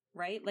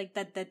 right? Like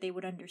that they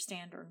would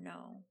understand or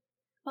know.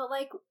 But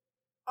like,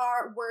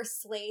 were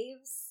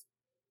slaves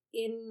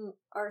in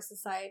our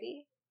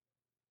society?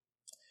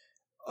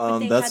 But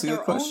they That's a had good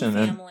their question. own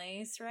And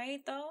families,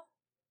 right? Though,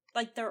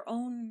 like their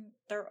own.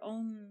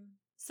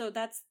 So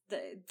that's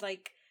the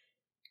like.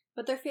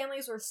 But their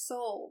families were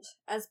sold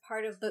as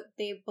part of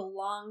they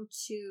belonged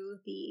to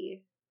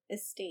the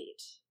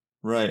estate.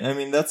 right. I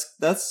mean, that's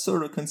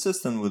sort of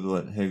consistent with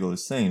what Hegel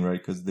is saying, right?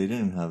 Because they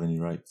didn't have any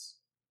rights.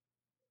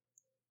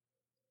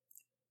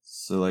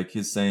 So, like,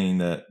 he's saying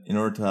that in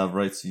order to have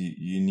rights,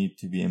 you need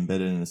to be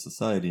embedded in a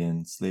society,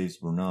 and slaves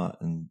were not,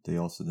 and they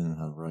also didn't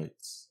have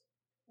rights.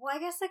 Well, I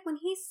guess like when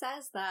he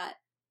says that,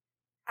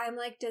 I'm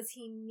like, does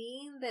he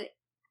mean that?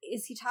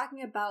 Is he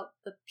talking about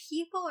the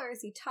people, or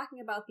is he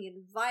talking about the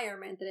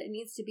environment? That it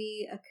needs to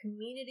be a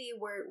community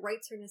where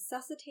rights are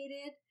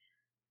necessitated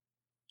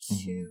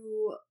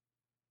to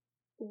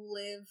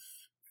live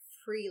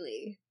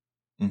freely.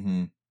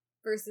 Mm-hmm.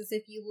 Versus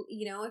if you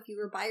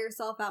were by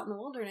yourself out in the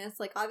wilderness,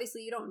 like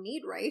obviously you don't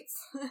need rights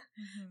Mhm.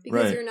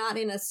 because Right. you're not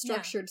in a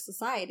structured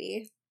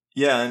society.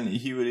 Yeah, and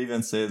he would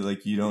even say,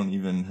 like, you don't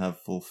even have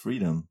full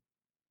freedom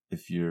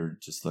if you're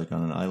just, like,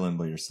 on an island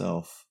by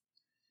yourself.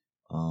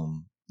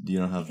 You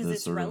don't have Because the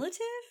it's sort of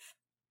relative.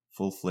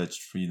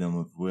 full-fledged freedom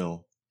of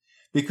will,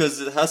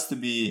 because it has to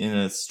be in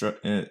a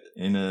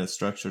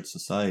structured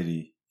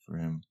society for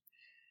him.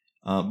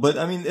 But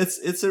I mean,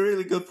 it's a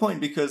really good point,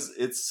 because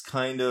it's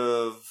kind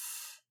of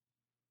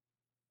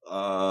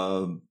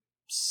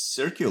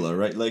circular,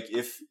 right? Like,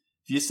 if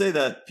you say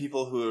that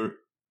people who are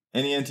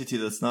any entity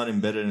that's not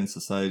embedded in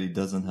society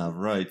doesn't have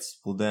rights,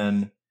 well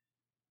then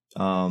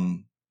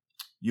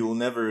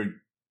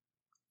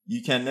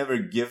you can never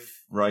give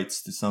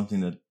rights to something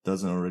that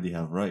doesn't already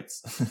have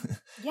rights.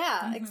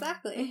 Yeah, Mhm.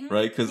 exactly. Mhm.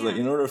 Right? Because, like,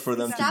 Yeah. in order for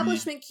them to be,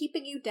 Establishment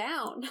keeping you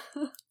down.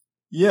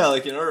 yeah,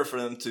 like, in order for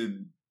them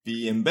to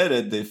be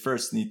embedded, they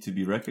first need to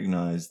be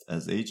recognized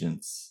as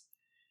agents.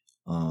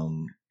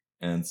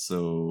 And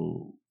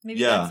so, Maybe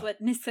yeah, that's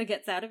what Niska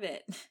gets out of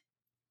it.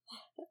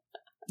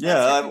 yeah.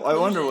 That's her I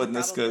wonder what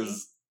conclusion,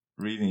 Niska's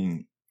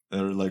reading,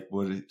 or like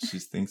what she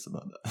thinks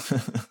about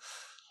that.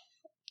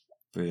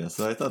 But yeah,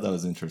 so I thought that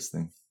was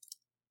interesting.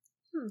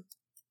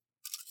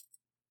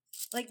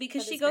 Like,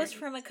 because That she is goes very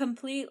from a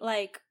complete,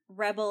 like,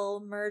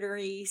 rebel,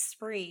 murdery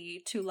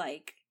spree to,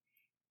 like,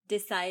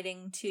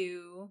 deciding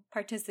to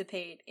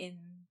participate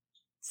in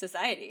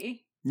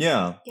society.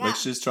 Yeah, Yeah. like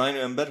she's trying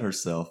to embed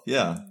herself.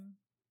 Yeah, Mhm.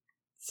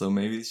 so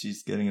maybe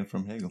she's getting it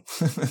from Hegel.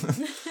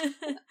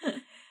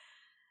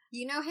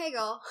 You know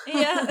Hegel.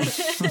 Yeah.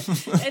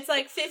 It's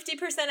like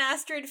 50%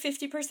 Astrid,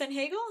 50%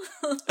 Hegel.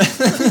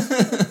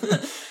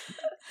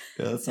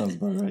 Yeah, that sounds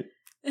about right.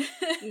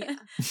 Yeah.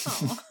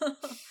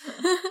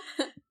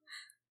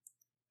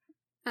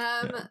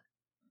 Aw. Yeah.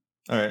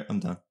 All right, I'm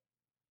done.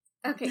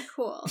 Okay,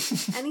 cool.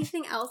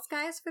 Anything else,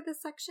 guys, for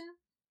this section?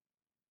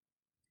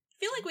 I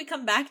feel like we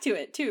come back to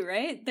it too,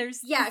 right?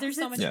 There's 'cause so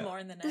it's- much Yeah. more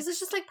in the next. This is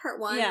just like part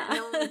one. Yeah. And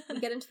then when we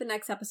get into the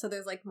next episode,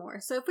 there's like more.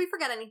 So if we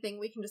forget anything,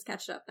 we can just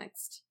catch it up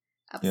next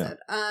episode.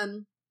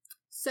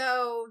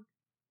 So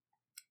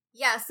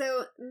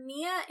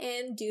Mia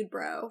and Dude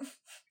Bro.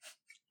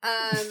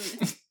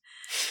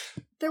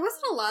 There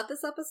wasn't a lot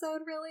this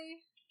episode,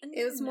 really.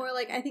 It was more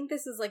like, I think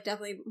this is like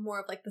definitely more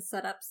of like the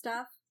setup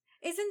stuff.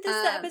 Isn't this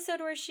the episode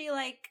where she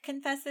like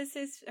confesses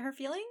her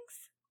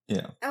feelings?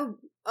 Yeah.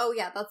 Oh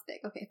yeah, that's big.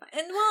 Okay, fine.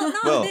 And well,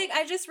 not Well, big.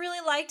 I just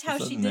really liked how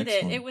is that she the did next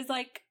it. one? It was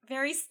like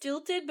very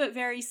stilted but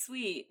very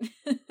sweet.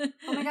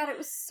 Oh my god, it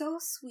was so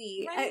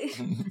sweet. Right?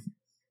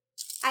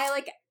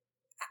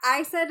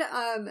 I said,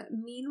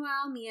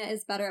 meanwhile, Mia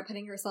is better at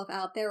putting herself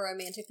out there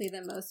romantically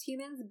than most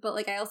humans, but,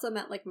 like, I also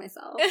meant, like,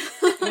 myself. Yeah,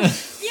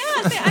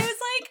 I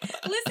was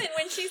like, listen,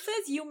 when she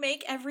says you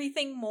make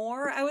everything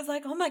more, I was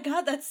like, oh my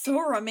god, that's so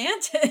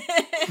romantic.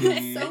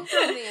 Mm. So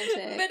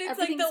romantic. But it's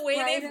like the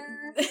way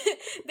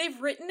they've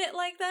written it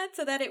like that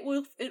so that it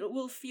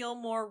will feel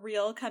more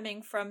real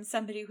coming from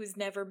somebody who's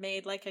never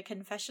made like a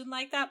confession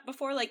like that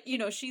before. Like, you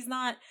know, she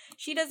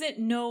doesn't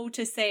know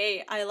to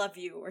say I love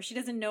you, or she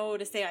doesn't know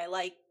to say I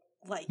like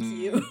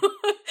you.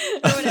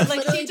 Or whatever. Like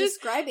literally she just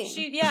describing.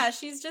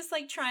 She's just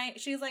like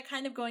she's like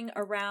kind of going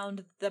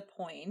around the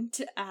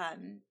point.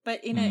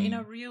 But in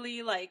a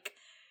really like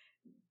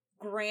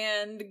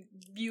grand,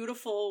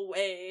 beautiful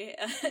way.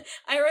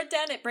 I wrote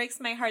down, it breaks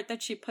my heart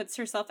that she puts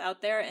herself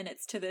out there and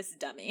it's to this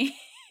dummy.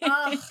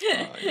 Ugh.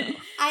 yeah.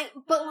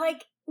 But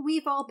like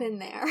we've all been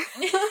there.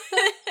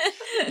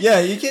 Yeah,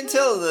 you can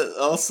tell that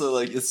also,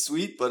 like, it's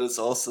sweet, but it's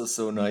also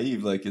so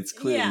naive. Like, it's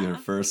clearly her Yeah.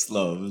 first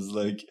love. It's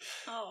like,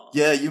 Oh.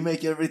 yeah, you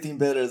make everything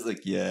better. It's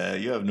like, yeah,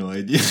 you have no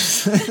idea.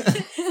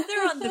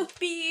 They're on the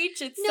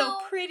beach. It's so No.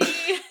 pretty.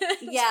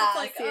 Yeah, It's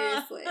like,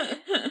 seriously.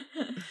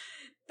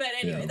 But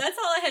anyway, Yeah. that's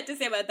all I had to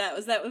say about that.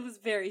 Was that it was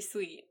very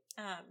sweet.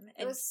 It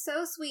And was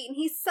so sweet, and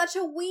he's such a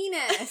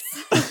weenus.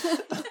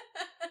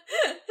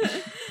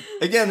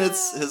 Again,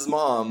 it's his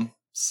mom,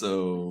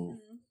 so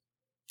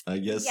I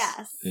guess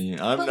Yes.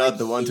 I'm But, not like,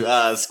 the one to he-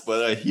 ask,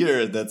 but I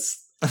hear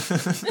that's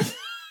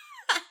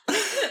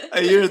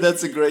I hear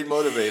that's a great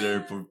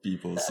motivator for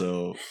people.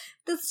 So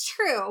That's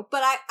true,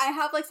 but I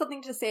have like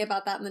something to say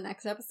about that in the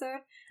next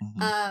episode.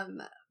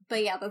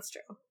 But yeah, that's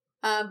true.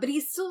 But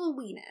he's still a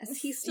weenus.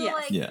 He's still Yes.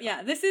 like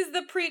Yeah, this is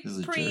the This is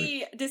a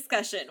pre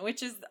discussion,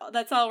 which is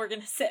that's all we're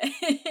gonna say.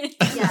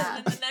 Yeah.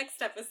 In the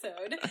next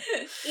episode.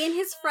 and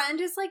his friend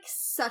is like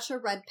such a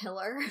red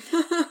pillar.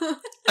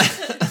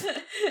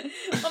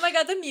 Oh my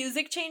god, the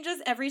music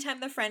changes every time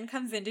the friend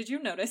comes in. Did you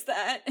notice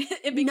that?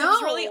 It becomes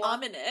No. really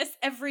ominous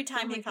every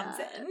time Oh he my comes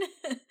God.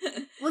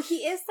 in. Well, he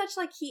is the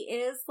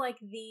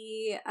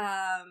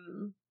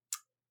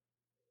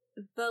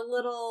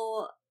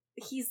little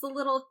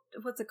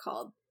what's it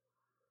called?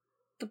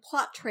 The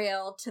plot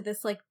trail to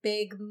this like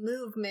big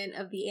movement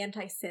of the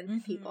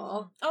anti-synth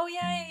people. Oh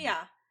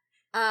yeah.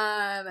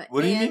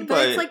 what do you mean but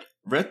by it's like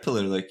red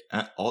pillar? Like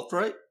alt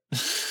right?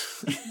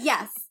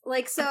 yes,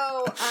 like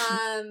so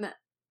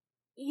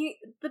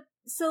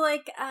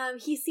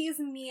he sees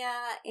Mia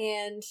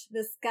and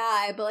this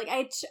guy, but like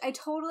I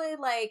totally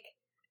like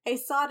I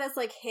saw it as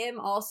like him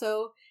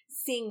also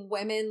seeing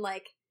women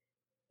like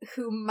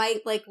who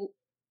might like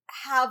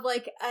have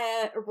like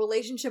a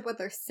relationship with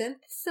their synth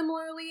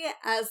similarly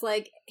as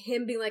like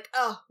him being like,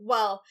 oh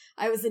well,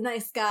 I was a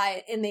nice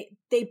guy and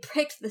they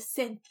picked the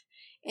synth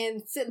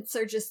and synths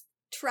are just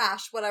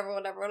trash,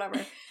 whatever.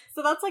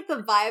 So that's like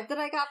the vibe that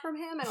I got from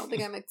him. I don't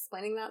think I'm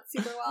explaining that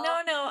super well.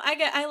 No,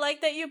 I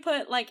like that you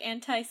put like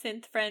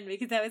anti-synth friend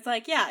because I was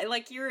like, yeah,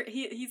 like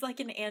he's like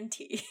an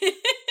anti.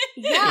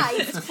 Yeah,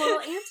 he's a total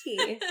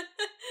anti.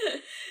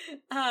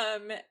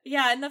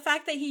 Yeah, and the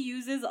fact that he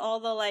uses all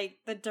the like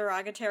the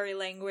derogatory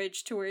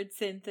language towards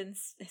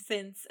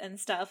synths and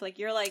stuff, like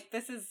you're like,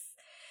 this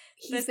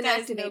He's been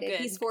guy's no activated. good.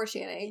 He's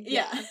foreshadowing.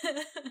 Yeah.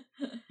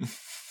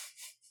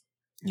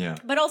 Yeah.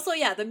 But also,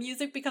 yeah, the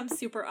music becomes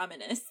super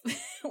ominous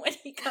when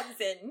he comes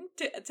in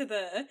to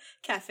the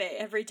cafe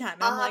every time.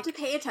 I'm I'll like, have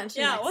to pay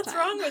attention. yeah, next what's time.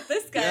 wrong with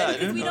this guy? Yeah, I because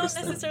didn't we don't notice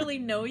that. necessarily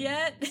know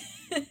yet.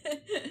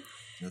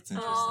 That's interesting.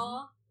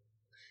 Aw.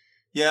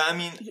 Yeah, I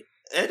mean,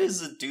 Ed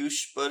is a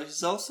douche, but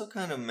he's also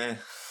kind of meh.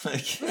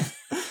 Like,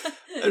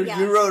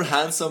 you wrote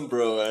handsome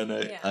bro, and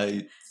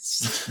I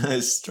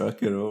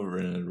struck it over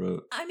and I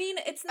wrote. I mean,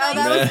 it's Oh,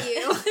 nice.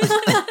 that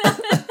was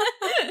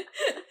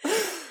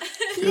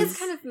you. He is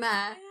kind of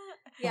meh.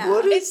 Yeah.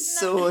 What is It's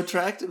so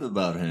attractive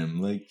about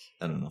him? Like,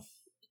 I don't know.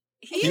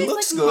 He He's,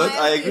 looks like, good. I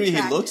mildly agree, he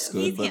attractive. looks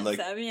good, He's but handsome,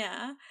 like,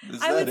 yeah.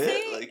 is I would that say,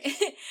 it? Like,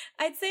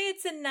 I'd say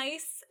it's a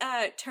nice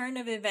turn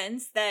of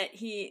events that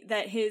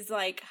his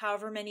like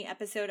however many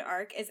episode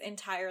arc is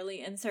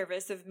entirely in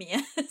service of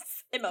Mia's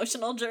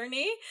emotional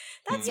journey.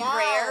 That's Yes.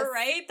 rare,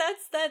 right?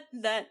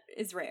 That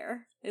is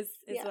rare. Is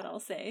Yeah. what I'll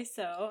say.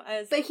 So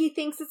as But he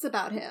thinks it's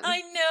about him.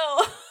 I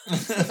know.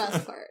 That's the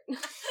best part.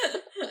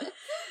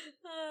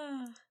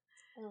 Ah.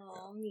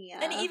 Oh, Mia.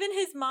 And even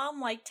his mom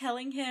like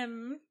telling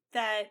him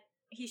that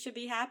he should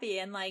be happy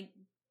and like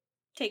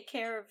take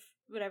care of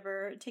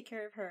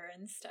her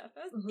and stuff.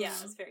 Yeah,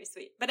 it was very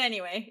sweet. But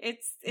anyway,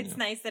 it's Yeah.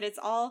 nice that it's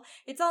all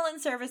in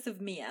service of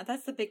Mia.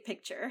 That's the big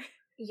picture.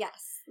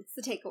 Yes, it's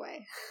the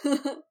takeaway.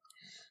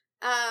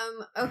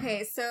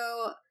 Okay,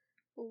 so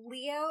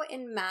Leo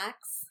and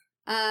Max.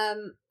 I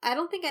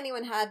don't think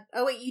anyone had.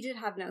 Oh wait, you did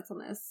have notes on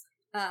this,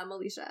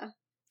 Alicia.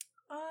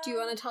 Do you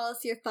want to tell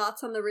us your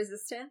thoughts on the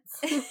resistance?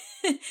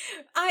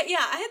 I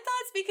had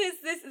thoughts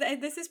because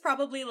this is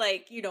probably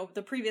like, you know,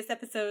 the previous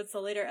episodes,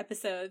 the later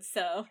episodes,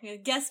 so you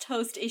know, guest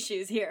host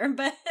issues here.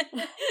 But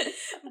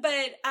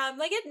like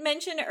I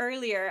mentioned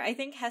earlier, I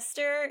think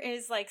Hester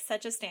is like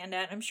such a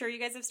standout. I'm sure you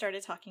guys have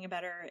started talking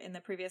about her in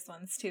the previous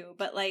ones too,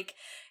 but like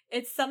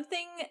it's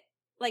something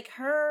like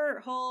her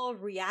whole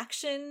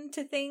reaction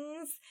to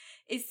things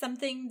is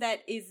something that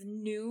is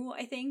new,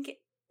 I think,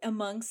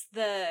 amongst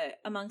the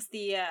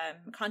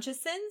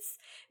conscious sins,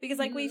 because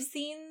like we've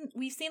seen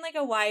like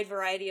a wide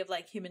variety of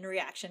like human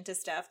reaction to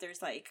stuff.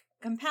 There's like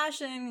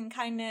compassion and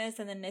kindness,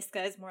 and then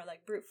Niska is more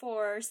like brute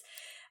force.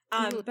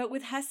 But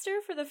with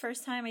Hester, for the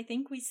first time, I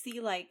think we see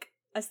like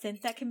a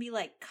synth that can be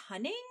like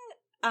cunning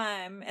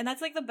And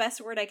that's like the best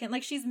word I can,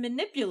 like, she's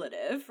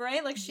manipulative,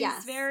 right? Like, she's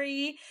Yes.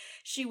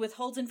 she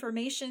withholds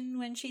information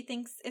when she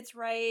thinks it's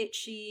right.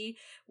 She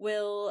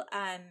will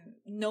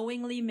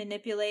knowingly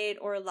manipulate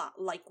or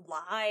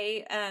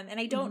lie. And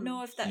I don't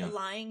know if that Yeah.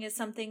 lying is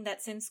something that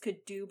synths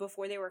could do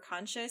before they were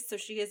conscious. So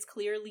she has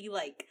clearly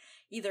like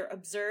either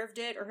observed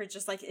it or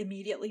just like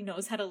immediately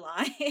knows how to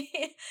lie.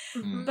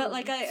 Mhm. But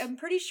like I'm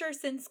pretty sure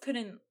synths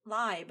couldn't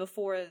lie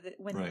before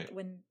Right.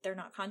 when they're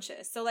not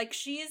conscious. So like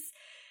she's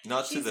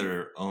Not to she's-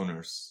 their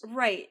owners.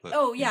 right. But,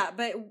 Oh yeah. yeah,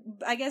 but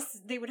I guess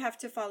they would have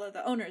to follow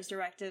the owner's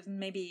directive, and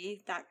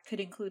maybe that could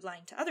include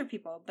lying to other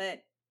people.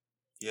 But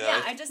Yeah, Yeah,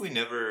 I think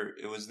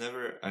it was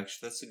never,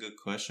 actually, that's a good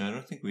question. I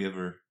don't think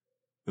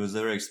it was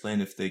ever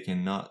explained if they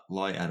can not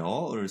lie at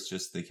all, or it's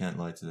just they can't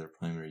lie to their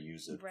primary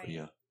user. But Right.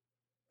 yeah.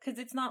 because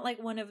it's not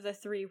like one of the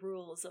 3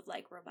 rules of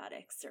like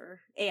robotics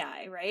or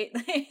AI, right?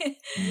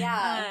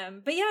 Yeah.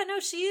 But yeah, no,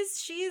 she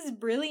is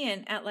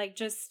brilliant at like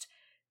just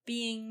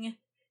being.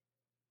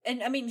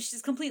 And I mean,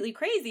 she's completely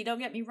crazy. Don't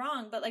get me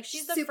wrong, but like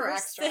she's the Super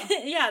first, extra.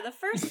 yeah, the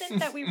first synth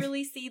that we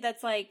really see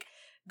that's like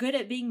good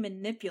at being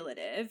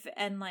manipulative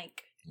and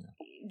like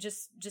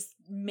just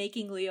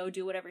making Leo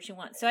do whatever she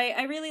wants. So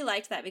I really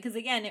liked that because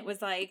again, it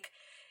was like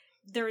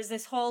there was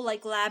this whole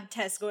like lab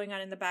test going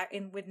on in the back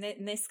with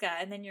Niska,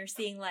 and then you're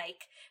seeing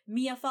like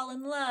Mia fall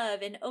in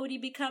love and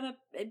Odie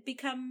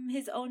become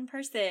his own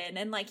person,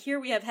 and like here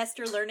we have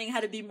Hester learning how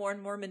to be more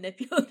and more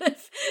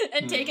manipulative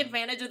and take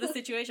advantage of the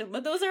situation.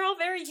 But those are all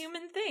very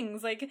human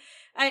things. Like,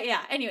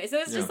 Anyway, so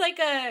it was just like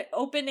a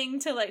opening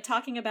to like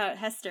talking about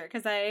Hester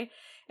because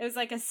it was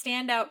like a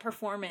standout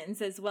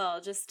performance as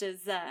well, just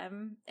as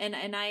and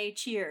I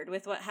cheered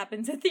with what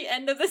happens at the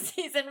end of the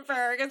season for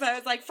her because I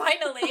was like,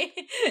 finally,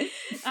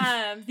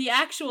 the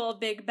actual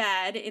big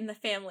bad in the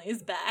family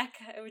is back,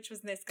 which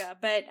was Niska.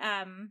 But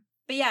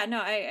yeah, no,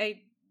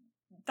 I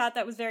thought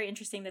that was very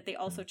interesting that they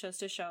also chose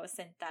to show a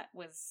synth that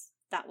was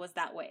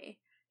that way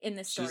in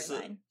this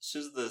storyline.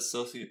 She's the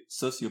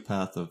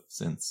sociopath of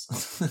synths.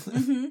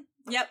 Mm-hmm.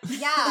 Yep.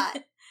 Yeah.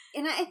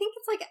 And I think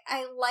it's like,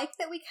 I like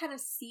that we kind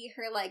of see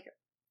her like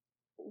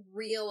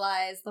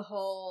realize the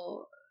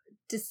whole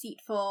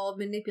deceitful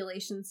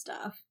manipulation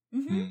stuff.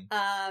 Mm-hmm.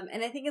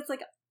 And I think it's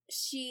like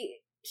she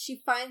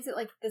finds it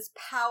like this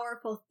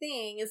powerful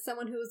thing as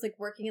someone who was like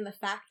working in the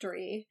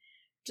factory,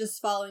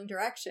 just following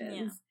directions.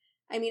 Yeah.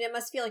 I mean, it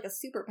must feel like a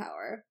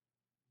superpower.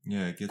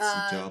 Yeah, it gets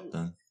the job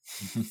done.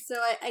 So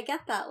I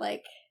get that,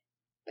 like,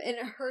 and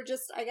her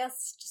just, I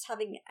guess, just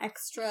having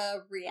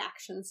extra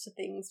reactions to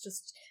things,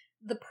 just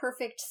the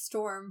perfect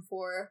storm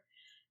for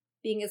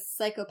being a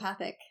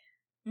psychopathic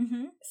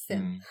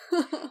synth.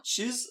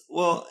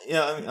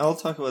 I mean, I'll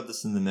talk about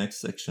this in the next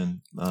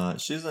section.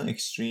 She's an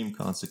extreme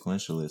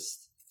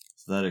consequentialist,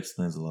 so that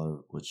explains a lot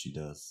of what she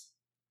does.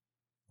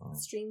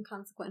 Extreme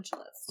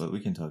consequentialist. But we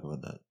can talk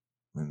about that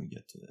when we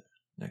get to the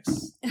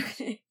next.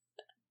 Okay.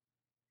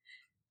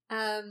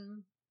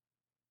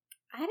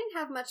 I didn't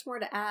have much more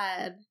to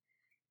add.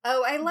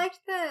 Oh, I liked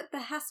the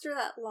Hester,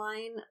 that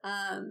line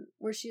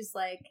where she's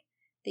like,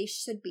 they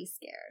should be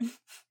scared.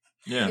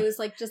 Yeah. It was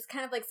like just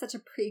kind of like such a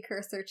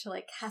precursor to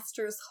like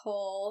Hester's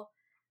whole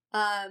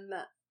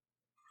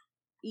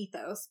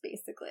ethos,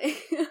 basically.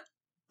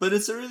 But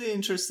it's a really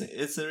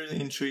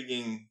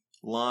intriguing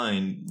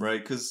line,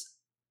 right? Because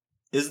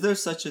is there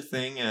such a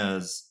thing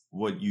as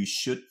what you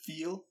should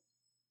feel?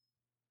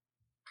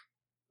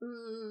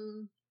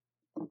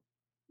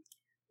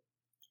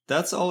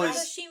 That's always. Or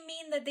does she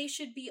mean that they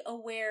should be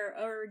aware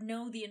or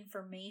know the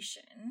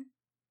information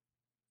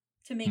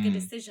to make a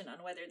decision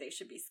on whether they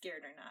should be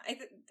scared or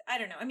not? I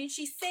don't know. I mean,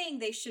 she's saying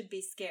they should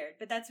be scared,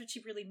 but that's what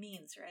she really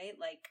means, right?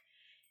 Like,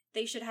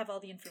 they should have all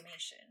the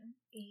information.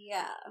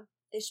 Yeah,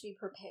 they should be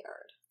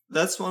prepared.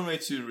 That's one way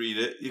to read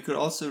it. You could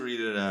also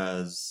read it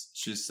as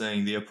she's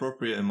saying the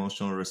appropriate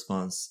emotional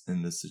response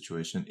in this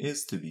situation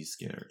is to be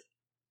scared.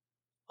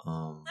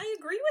 I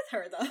agree with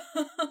her,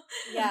 though.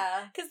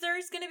 Yeah. Because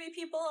there's going to be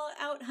people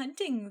out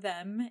hunting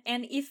them.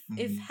 And if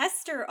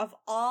Hester, of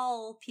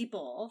all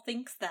people,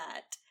 thinks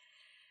that,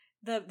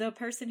 the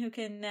person who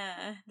can,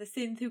 the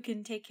synth who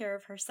can take care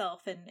of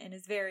herself and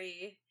is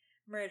very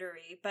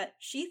murdery, but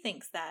she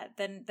thinks that,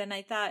 then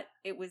I thought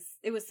it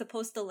was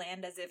supposed to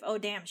land as if, oh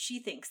damn, she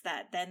thinks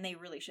that, then they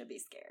really should be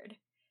scared.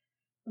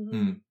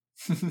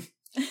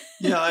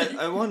 Yeah,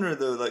 I wonder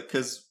though, like,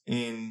 because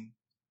in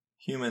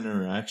human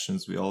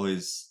interactions,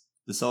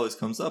 this always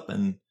comes up,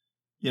 and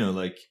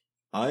like,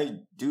 I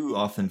do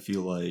often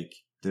feel like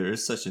there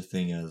is such a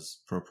thing as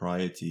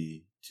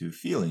propriety to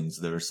feelings.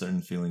 There are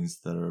certain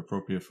feelings that are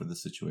appropriate for the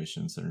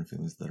situation, certain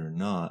feelings that are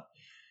not.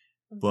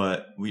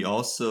 But we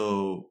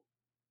also,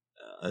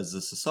 as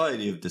a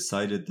society, have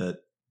decided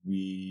that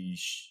we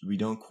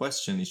don't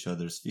question each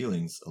other's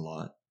feelings a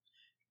lot.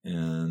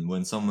 And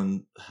when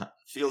someone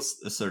feels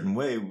a certain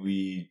way,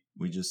 we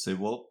just say,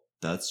 well,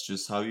 that's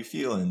just how you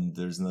feel, and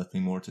there's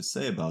nothing more to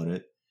say about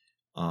it.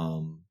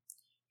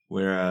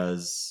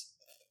 Whereas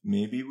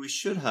maybe we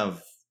should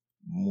have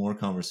more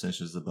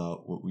conversations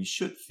about what we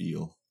should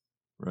feel,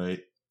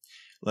 right?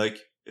 Like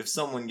when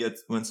someone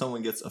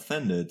gets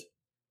offended,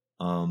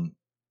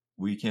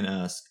 we can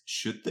ask,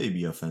 should they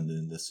be offended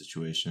in this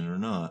situation or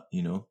not,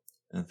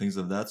 and things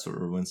of that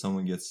sort. Or when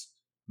someone gets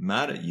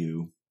mad at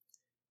you,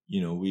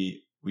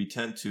 we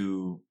tend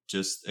to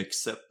just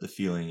accept the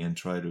feeling and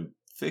try to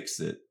fix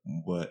it.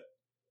 But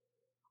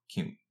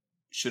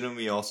shouldn't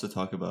we also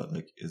talk about,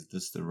 like, is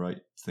this the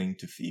right thing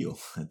to feel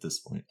at this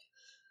point?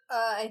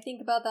 I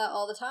think about that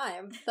all the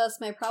time. That's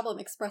my problem,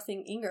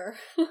 expressing anger.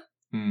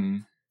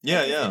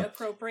 Yeah, Is yeah. it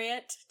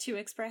appropriate to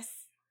express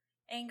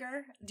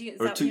anger?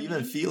 Or to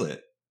even feel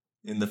it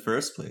in the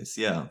first place,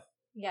 yeah.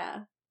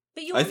 Yeah.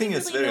 But you I think only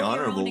it's really very know your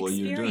honorable own what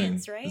you're doing.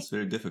 right? It's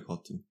very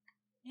difficult to.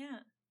 Yeah.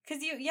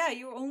 Because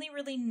you only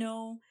really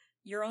know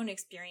your own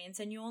experience,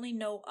 and you only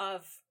know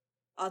of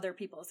other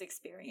people's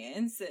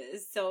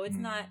experiences. So it's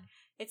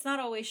not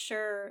always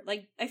sure.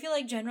 Like, I feel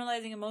like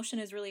generalizing emotion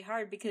is really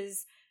hard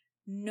because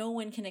no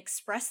one can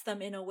express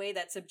them in a way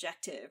that's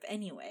objective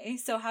anyway.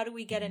 So how do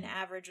we get an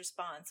average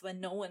response when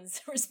no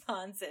one's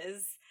response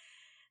is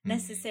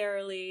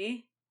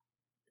necessarily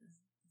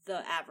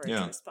the average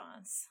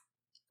response?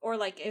 Or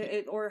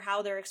like, or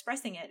how they're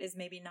expressing it is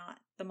maybe not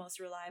the most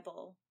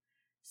reliable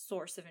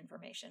source of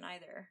information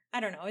either. I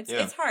don't know.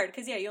 It's hard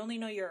because you only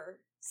know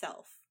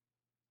yourself.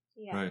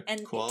 Yeah. Right.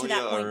 And Qualia to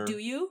that point, do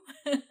you?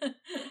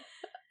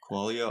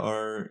 Qualia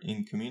are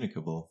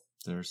incommunicable.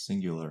 They're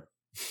singular.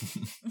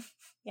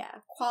 Yeah.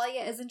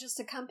 Qualia isn't just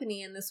a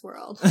company in this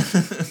world.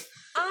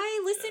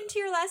 I listened to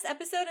your last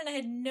episode and I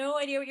had no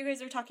idea what you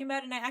guys were talking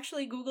about, and I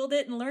actually Googled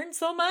it and learned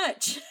so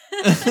much.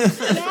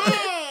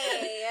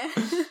 Yay!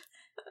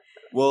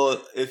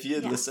 Well, if you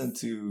had listened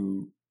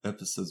to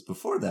episodes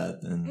before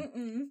that,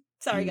 then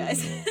sorry,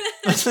 guys.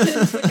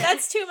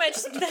 That's too much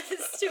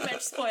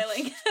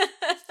spoiling.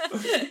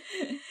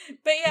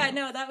 But yeah,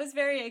 no, that was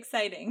very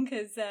exciting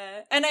because,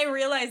 and I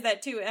realized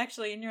that too,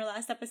 actually, in your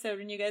last episode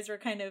when you guys were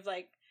kind of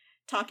like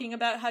talking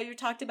about how you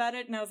talked about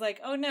it, and I was like,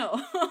 oh no,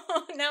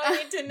 now I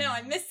need to know,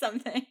 I missed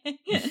something.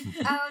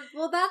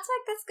 Well,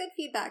 that's good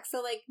feedback.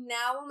 So like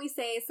now when we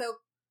say, so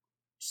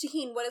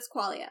Shaheen, what is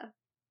Qualia?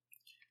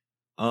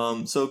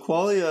 So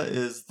qualia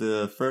is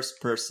the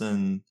first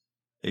person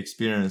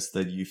experience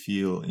that you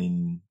feel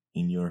in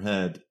your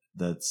head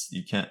that's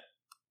you can't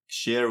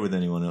share with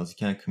anyone else. You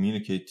can't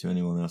communicate to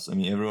anyone else. I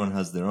mean, everyone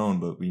has their own,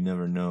 but we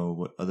never know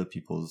what other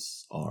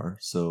people's are.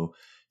 So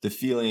the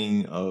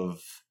feeling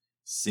of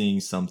seeing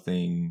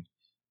something,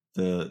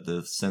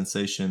 the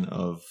sensation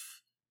of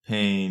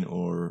pain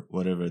or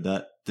whatever,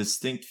 that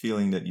distinct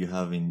feeling that you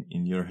have in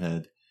your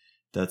head,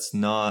 that's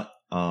not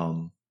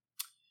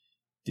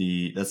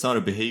that's not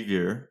a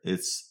behavior.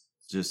 It's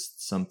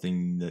just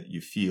something that you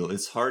feel.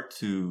 It's hard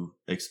to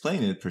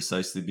explain it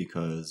precisely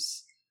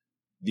because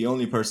the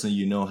only person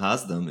you know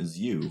has them is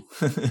you.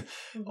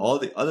 All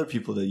the other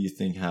people that you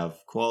think have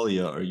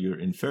qualia, or you're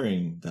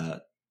inferring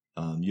that,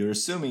 you're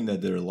assuming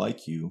that they're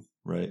like you,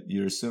 right?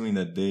 You're assuming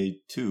that they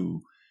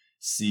too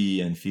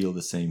see and feel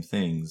the same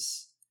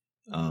things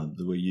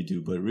the way you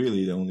do, but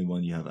really the only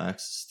one you have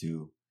access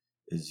to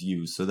is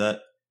you. So that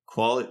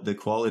the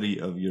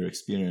quality of your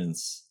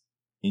experience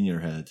in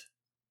your head,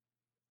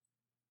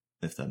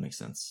 if that makes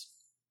sense.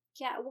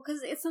 Yeah, well,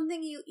 because it's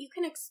something you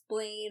can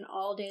explain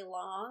all day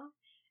long.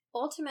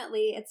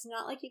 Ultimately, it's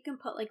not like you can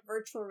put like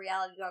virtual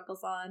reality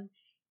goggles on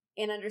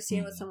and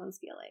understand what someone's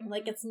feeling.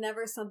 Like, it's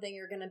never something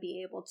you're going to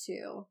be able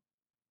to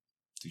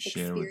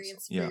share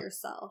experience for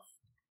yourself.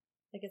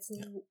 Like, it's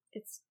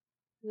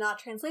not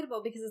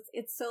translatable because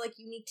it's so like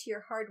unique to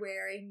your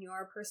hardware and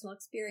your personal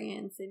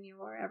experience and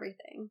your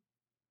everything.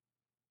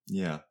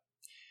 Yeah.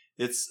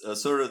 It's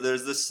sort of,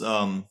 there's this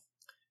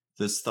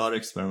this thought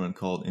experiment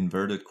called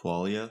inverted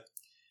qualia,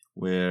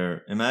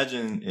 where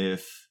imagine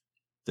if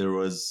there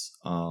was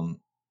what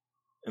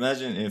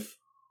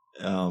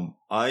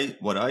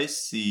I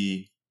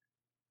see,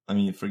 I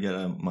mean,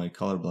 forget my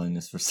color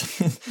blindness for a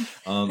second.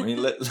 I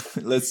mean,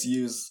 let's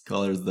use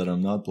colors that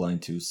I'm not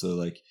blind to, so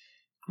like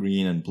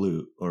green and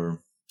blue,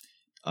 or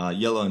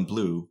yellow and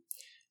blue.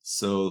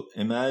 So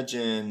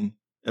imagine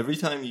every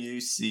time you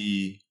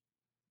see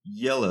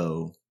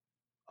yellow,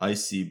 I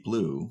see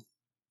blue.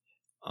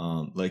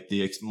 Like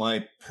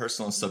my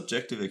personal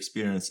subjective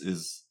experience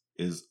is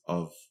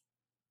of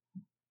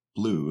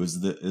blue, is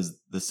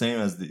the same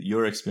as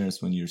your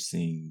experience when you're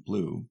seeing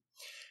blue,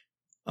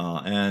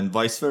 and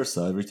vice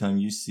versa. Every time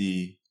you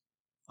see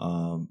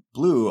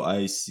blue,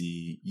 I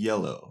see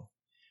yellow.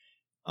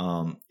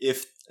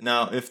 If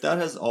that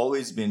has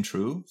always been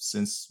true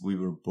since we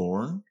were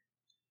born,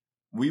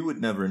 we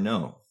would never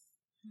know,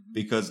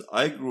 because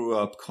I grew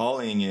up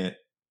calling it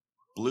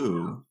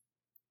blue.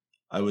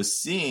 I was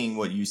seeing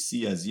what you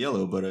see as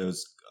yellow, but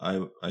I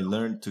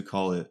learned to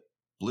call it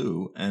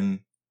blue.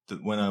 And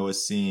when I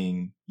was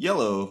seeing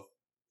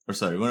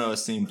when I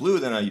was seeing blue,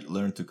 then I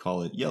learned to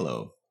call it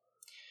yellow.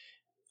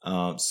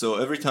 So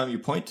every time you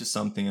point to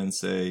something and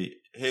say,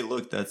 hey,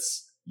 look,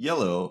 that's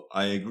yellow,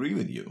 I agree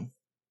with you,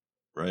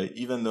 right?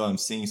 Even though I'm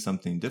seeing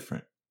something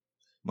different.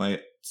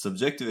 My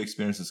subjective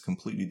experience is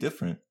completely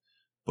different,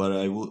 but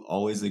I will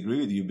always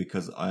agree with you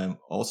because I am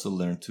also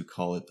learned to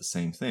call it the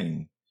same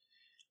thing.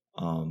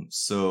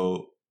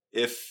 So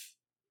if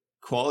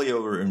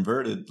qualia were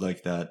inverted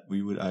like that,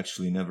 we would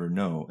actually never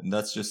know. And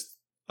that's just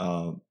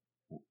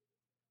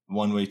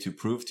one way to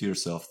prove to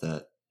yourself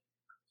that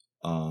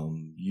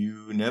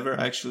you never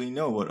actually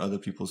know what other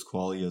people's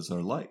qualias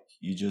are like.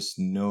 You just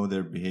know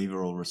their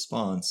behavioral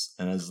response.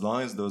 And as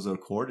long as those are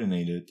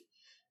coordinated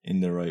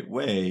in the right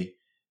way,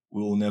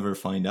 we'll never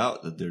find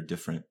out that they're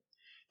different.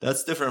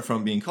 That's different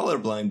from being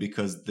colorblind,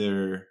 because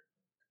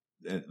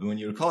when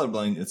you're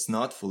colorblind, it's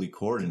not fully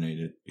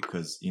coordinated,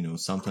 because, you know,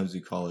 sometimes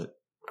you call it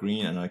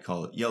green and I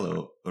call it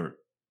yellow or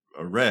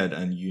red,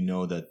 and you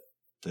know that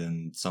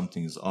then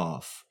something is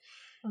off.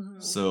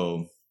 Mm-hmm.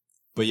 So,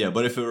 but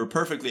if it were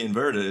perfectly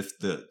inverted, if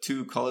the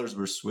two colors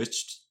were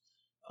switched,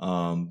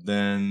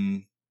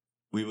 then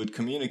we would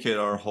communicate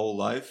our whole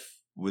life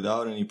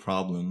without any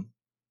problem,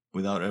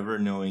 without ever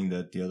knowing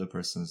that the other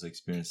person is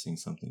experiencing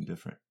something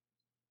different.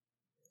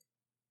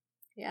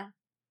 Yeah.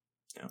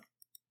 Yeah.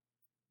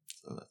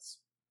 So that's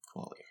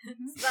qualia.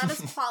 So that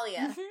is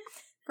qualia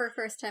for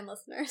first-time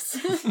listeners.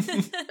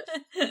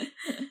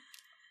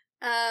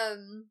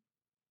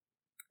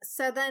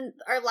 So then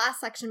our last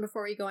section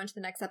before we go into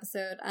the next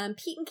episode,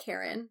 Pete and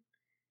Karen,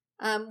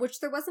 which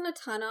there wasn't a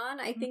ton on.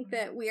 I think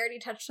that we already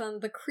touched on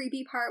the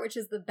creepy part, which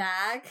is the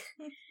bag.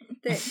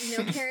 That, you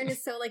know, Karen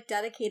is so, like,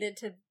 dedicated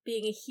to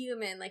being a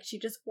human. Like, she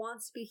just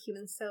wants to be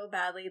human so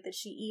badly that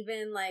she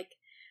even, like,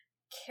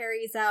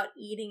 carries out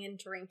eating and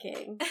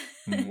drinking,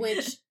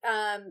 which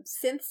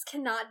synths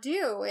cannot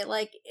do. It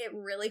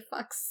really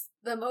fucks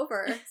them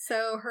over.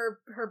 So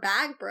her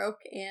bag broke,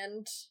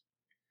 and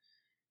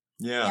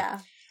yeah.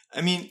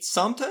 I mean,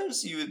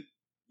 sometimes you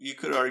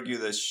could argue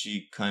that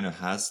she kind of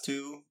has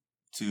to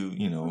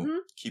you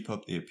know, keep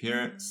up the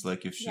appearance.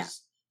 Like, if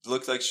she's it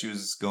looked like she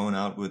was going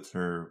out with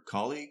her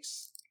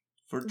colleagues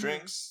for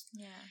drinks.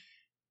 Yeah.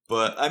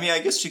 But I mean, I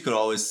guess she could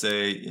always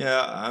say,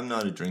 "Yeah, I'm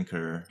not a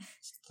drinker.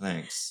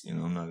 Thanks. You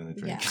know, I'm not going to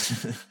drink." Yeah.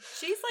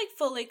 She's like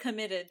fully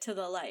committed to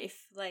the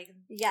life, like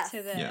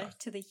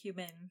to the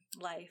human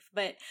life.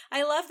 But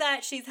I love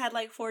that she's had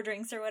like 4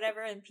 drinks or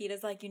whatever, and Pete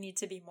is like, "You need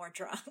to be more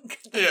drunk."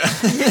 Yeah.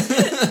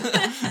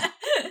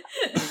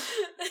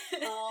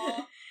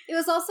 It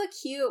was also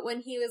cute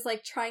when he was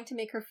like trying to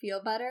make her feel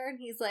better, and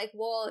he's like,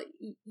 "Well,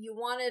 you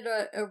wanted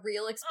a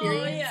real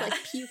experience, like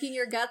puking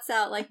your guts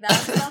out, like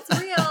that's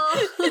real."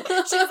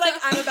 She's like,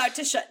 "I'm about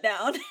to shut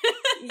down."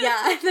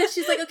 Yeah, and then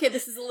she's like, "Okay,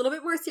 this is a little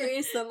bit more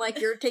serious than like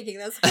you're taking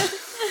this."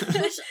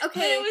 Which, okay,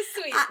 but it was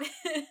sweet.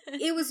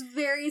 It was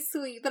very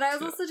sweet, but I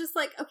was also just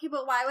like, okay,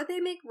 but why would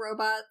they make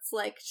robots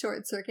like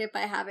short circuit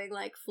by having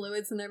like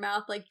fluids in their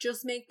mouth? Like,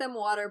 just make them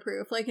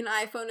waterproof. Like, an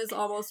iPhone is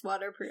almost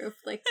waterproof.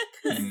 Like,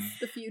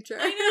 the future.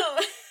 I know.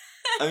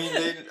 I mean,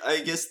 I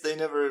guess they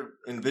never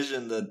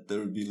envisioned that there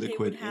would be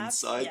liquid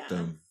inside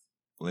them,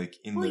 like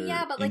in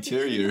their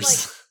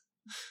interiors.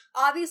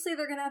 Obviously,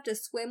 they're gonna have to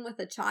swim with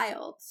a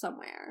child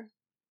somewhere.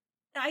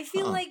 I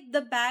feel like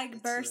the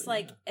bag burst,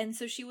 and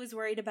so she was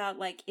worried about,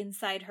 like,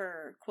 inside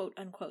her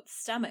quote-unquote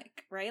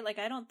stomach, right? Like,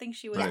 I don't think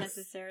she was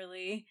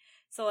necessarily,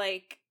 so,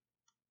 like,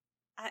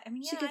 I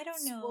mean, she could I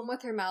don't know. Swim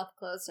with her mouth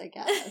closed, I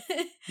guess.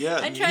 Yeah,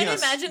 I'm trying to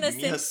imagine a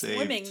Sim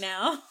swimming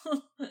now.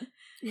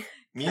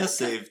 Mia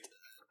saved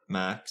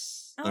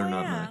Max,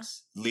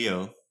 Max,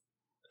 Leo,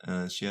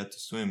 and she had to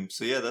swim.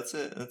 So yeah, that's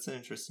an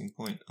interesting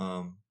point.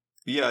 But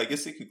yeah, I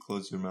guess you could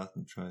close your mouth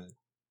and try it.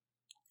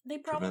 They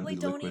probably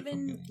don't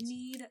even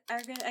need,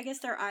 I guess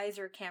their eyes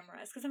are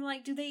cameras. Because I'm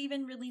like, do they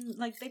even really,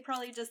 like, they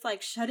probably just,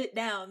 like, shut it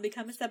down,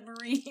 become a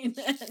submarine, and...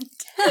 a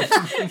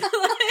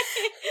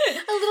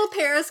little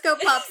periscope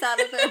pops out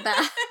of their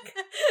back.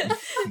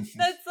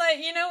 That's like,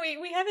 you know,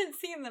 we haven't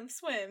seen them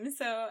swim,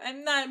 so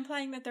I'm not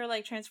implying that they're,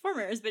 like,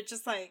 Transformers, but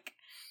just, like,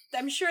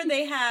 I'm sure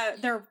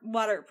they're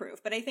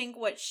waterproof, but I think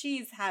what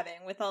she's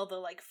having with all the,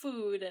 like,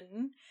 food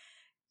and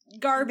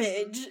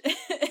garbage,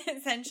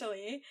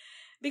 essentially...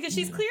 Because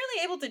she's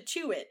clearly able to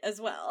chew it as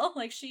well.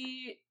 Like,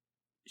 she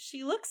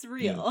looks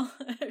real.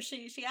 Yeah.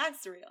 she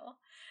acts real.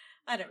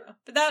 I don't know.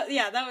 But that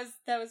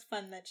was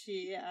fun that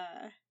she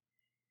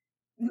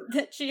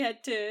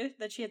had to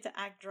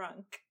act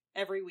drunk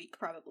every week,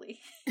 probably.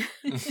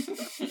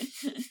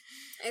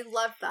 I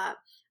love that.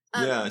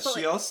 Yeah,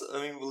 she also,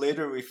 I mean,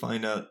 later we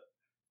find out,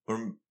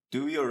 or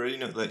do we already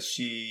know that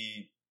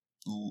she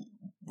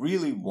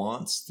really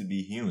wants to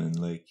be human?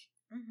 Like,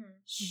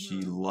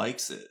 she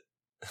likes it.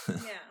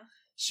 Yeah.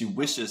 She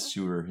wishes she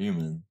were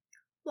human.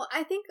 Well,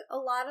 I think a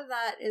lot of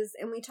that is,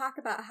 and we talk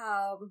about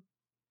how,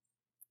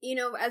 you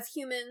know, as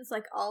humans,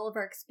 like, all of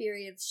our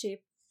experience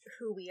shape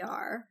who we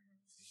are.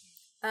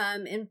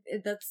 And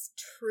that's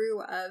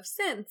true of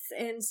synths.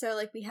 And so,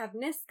 like, we have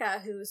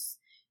Niska, who's,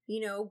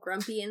 you know,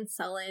 grumpy and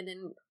sullen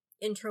and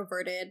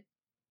introverted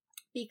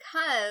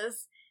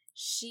because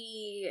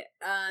she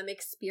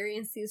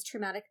experienced these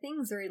traumatic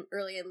things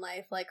early in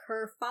life. Like,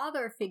 her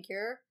father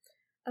figure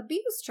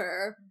abused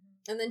her.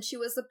 And then she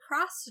was a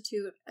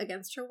prostitute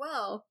against her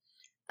will.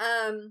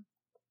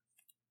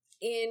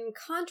 In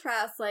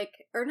contrast,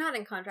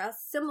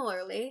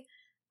 similarly,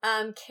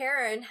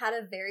 Karen had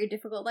a very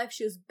difficult life.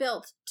 She was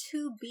built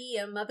to be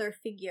a mother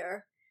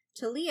figure.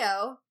 to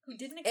Leo, Who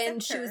didn't accept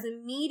and she her. was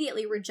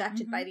immediately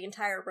rejected Mhm. by the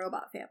entire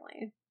robot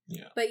family.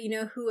 Yeah. But, you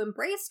know, who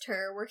embraced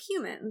her were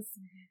humans.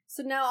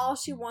 So now all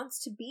she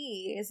wants to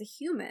be is a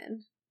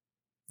human.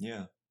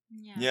 Yeah.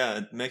 Yeah,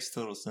 it makes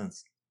total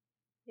sense.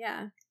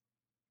 Yeah.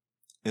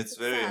 It's It's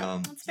very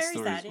sad. It's the very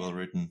story sad, is well yeah.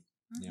 written.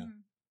 Mhm.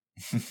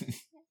 Yeah.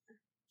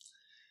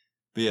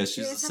 But yeah, Do she's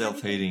you a guys have anything?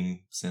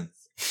 self-hating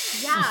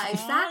synth. Yeah, Aw,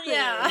 exactly.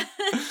 yeah.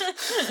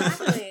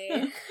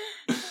 Exactly.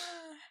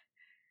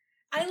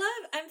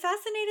 I'm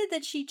fascinated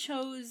that she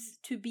chose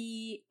to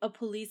be a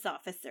police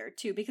officer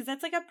too, because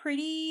that's like a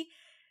pretty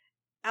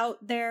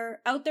out there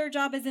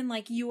job, as in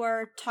like you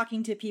are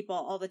talking to people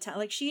all the time.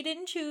 Like she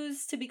didn't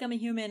choose to become a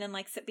human and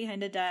like sit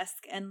behind a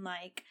desk and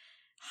like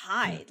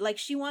hide. Like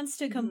she wants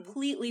to Mhm.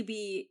 completely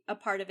be a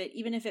part of it,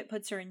 even if it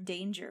puts her in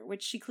danger,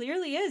 which she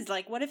clearly is.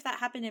 Like what if that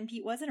happened and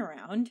Pete wasn't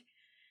around?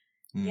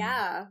 Hmm.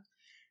 Yeah.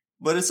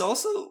 But it's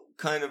also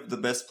kind of the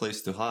best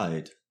place to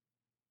hide.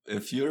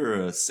 If you're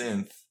a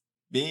synth,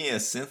 being a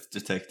synth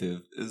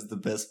detective is the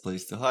best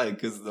place to hide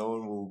because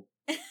no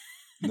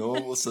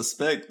one will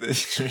suspect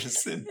that you're a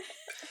synth.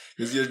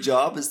 Because your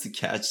job is to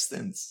catch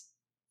synths.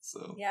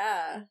 So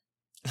Yeah.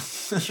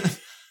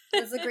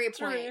 That's a great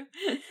True. point.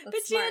 But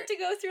That's she had smart. to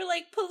go through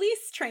like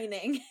police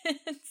training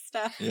and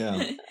stuff. Yeah.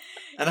 And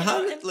You how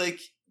know, did like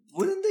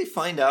wouldn't they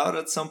find out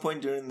at some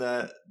point during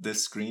the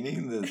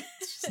screening that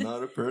she's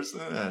not a person?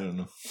 I don't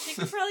know. she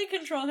could probably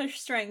control her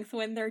strength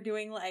when they're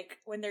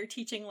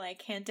teaching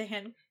like hand to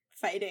hand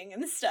fighting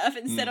and stuff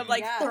instead of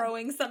like Yeah.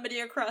 throwing somebody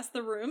across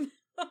the room.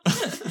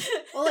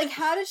 Well, like,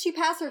 how did she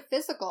pass her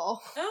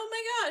physical? Oh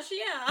my gosh,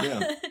 yeah.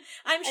 Yeah.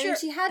 I'm I sure mean,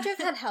 she had to have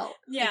had help. I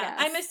yeah, guess.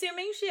 I'm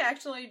assuming she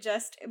actually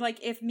just like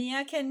if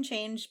Mia can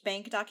change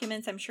bank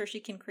documents, I'm sure she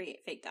can create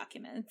fake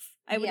documents.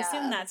 I would Yeah,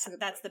 assume that's a good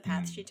that's the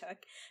path Mm. she took,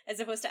 as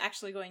opposed to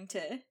actually going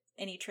to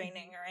any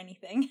training or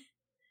anything.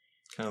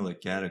 Kind of like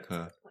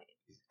Gattaca.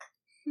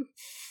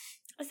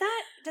 Is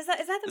that the Is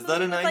that movie a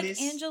with like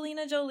 90s?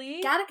 Angelina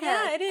Jolie? Gattaca.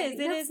 Yeah, it I is.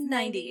 think It that's is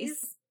 90s.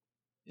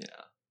 Yeah.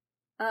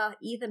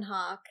 Ethan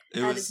Hawke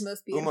It at was his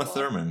most beautiful. Uma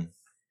Thurman.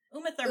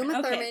 Uma Thurman. Uma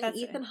Okay, Thurman, that's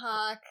Ethan it.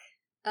 Hawke,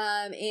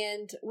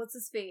 and what's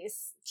his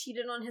face?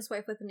 Cheated on his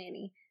wife with a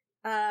nanny.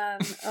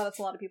 That's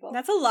a lot of people.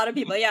 That's a lot of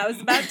people. Yeah, I was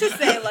about to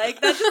say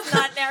like that does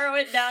not narrow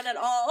it down at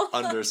all.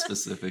 Under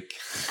specific.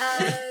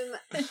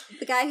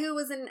 The guy who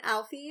was in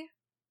Alfie,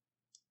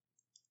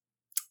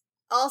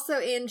 also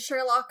in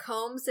Sherlock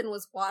Holmes and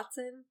was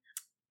Watson.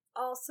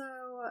 Also,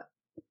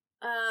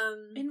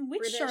 In which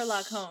British-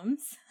 Sherlock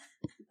Holmes?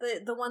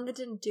 the one that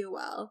didn't do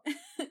well.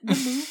 The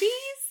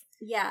movies?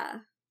 Yeah.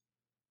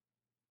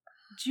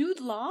 Jude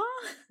Law?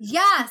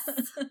 Yes.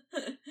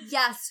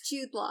 Yes,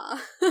 Jude Law.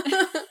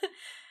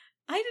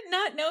 I did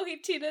not know he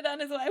cheated on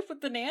his wife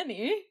with the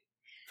nanny.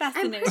 I'm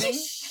Fascinating. pretty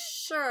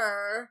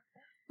sure.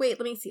 Wait,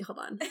 let me see. Hold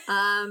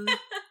on.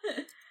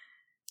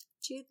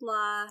 Jude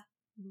Law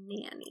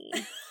nanny.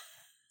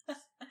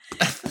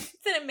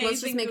 It's an amazing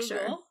Let's just make Google.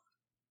 sure.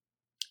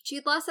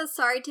 Jude Law says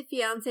sorry to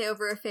fiance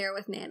over affair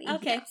with nanny.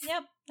 Okay. Yes.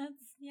 Yep. That's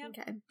yep.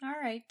 Okay. All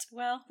right.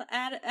 Well,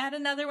 add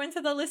another one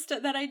to the list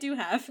that I do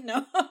have.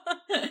 No.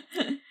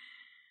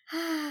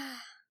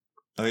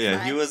 Oh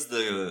yeah, he But- was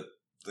the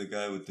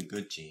guy with the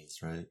good genes,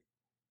 right?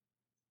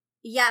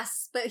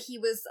 Yes, but he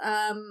was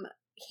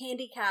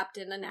handicapped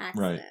in an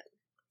accident.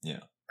 Yeah.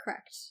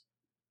 Correct.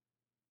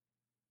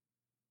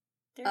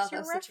 There's that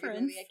your was such a good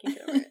reference. movie. I can't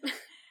get over it.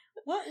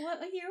 What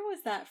year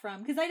was that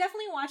from? Because I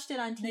definitely watched it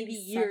on TV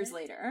 97? years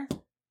later.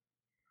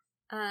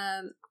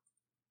 Gattaca.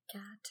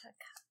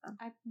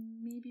 I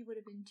maybe would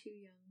have been too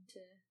young to.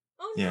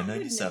 Oh Yeah, no, it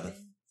wouldn't have 97.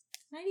 been.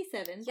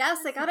 97. Yes,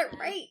 I That's got not it bad.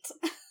 right.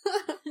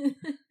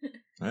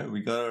 Right,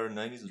 we got our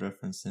 90s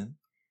reference in.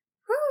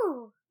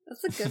 Whew,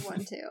 that's a good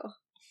one too.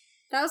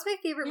 That was my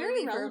favorite Very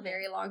movie for a relevant.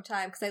 very long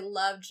time because I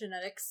loved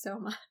genetics so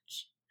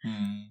much.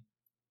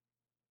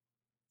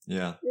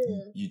 Yeah,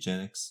 Ugh.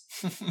 eugenics.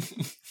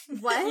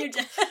 What? You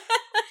just-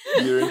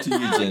 You're into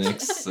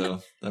eugenics,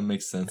 so that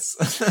makes sense.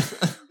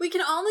 We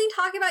can only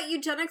talk about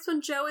eugenics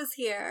when Joe is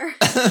here.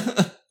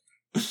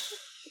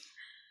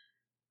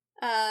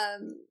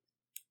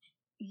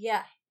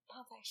 Yeah.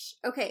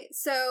 Okay,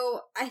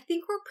 so I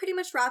think we're pretty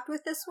much wrapped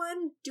with this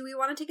one. Do we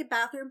want to take a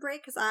bathroom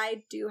break? Because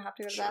I do have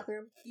to go to the Sure.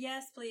 bathroom.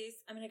 Yes, please.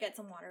 I'm gonna get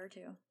some water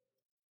too.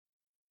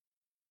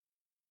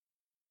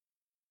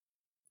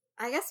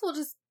 I guess we'll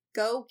just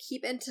go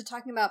keep into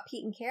talking about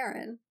Pete and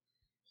Karen.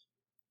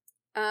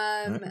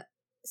 Alright.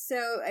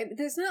 So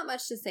there's not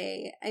much to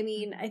say. I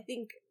mean, I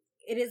think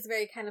it is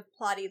very kind of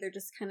plotty. They're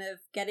just kind of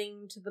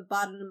getting to the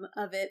bottom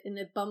of it in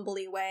a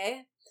bumbly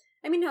way.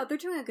 I mean, no, they're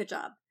doing a good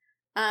job.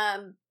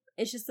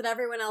 It's just that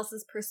everyone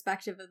else's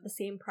perspective of the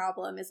same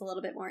problem is a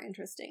little bit more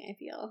interesting, I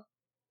feel.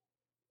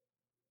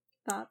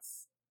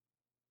 Thoughts?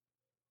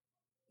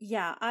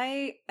 Yeah,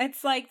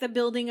 it's like the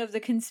building of the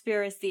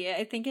conspiracy.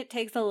 I think it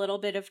takes a little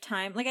bit of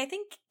time. Like I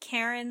think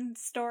Karen's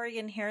story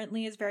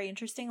inherently is very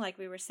interesting, like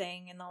we were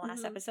saying in the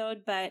last Mhm.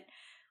 episode, but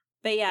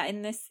But yeah,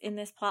 in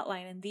this plot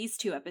line, in these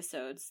 2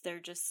 episodes, there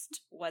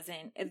just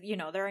wasn't,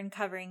 they're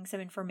uncovering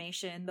some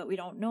information, but we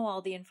don't know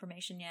all the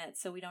information yet,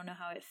 so we don't know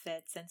how it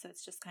fits, and so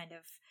it's just kind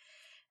of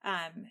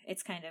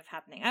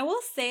happening. I will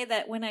say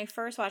that when I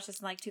first watched this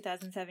in like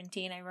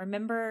 2017, I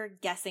remember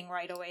guessing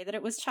right away that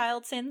it was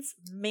child synths,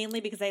 mainly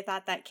because I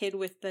thought that kid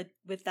with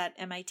that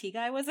MIT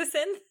guy was a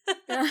synth.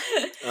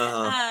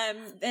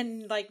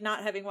 And like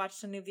not having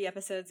watched any of the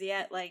episodes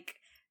yet, like,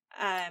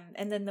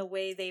 and then the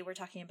way they were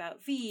talking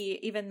about V,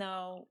 even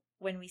though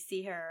when we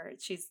see her,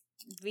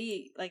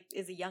 V like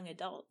is a young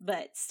adult,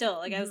 but still,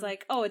 like, I was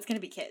like, oh, it's gonna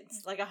be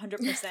kids, like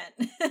 100%.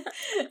 And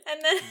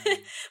then,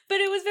 but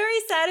it was very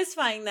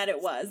satisfying that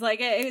it was like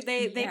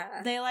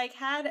they like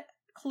had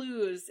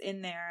clues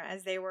in there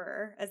as they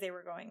were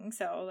going.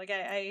 So like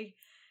I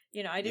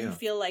didn't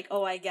feel like,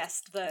 oh, I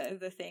guessed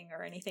the thing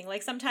or anything.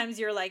 Like sometimes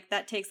you're like,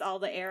 that takes all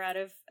the air out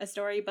of a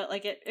story, but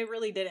like it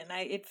really didn't.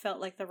 It felt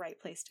like the right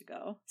place to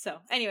go. So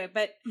anyway,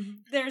 but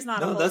there's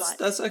not a whole lot.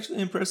 That's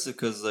actually impressive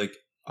because like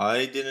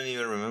I didn't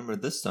even remember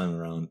this time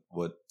around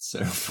what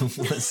Seraphim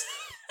was.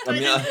 I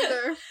mean,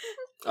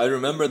 I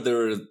remember there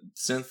were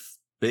synth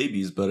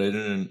babies, but I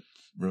didn't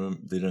remember,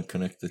 they didn't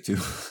connect the two.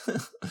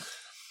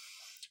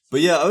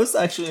 But yeah, I was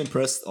actually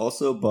impressed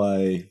also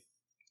by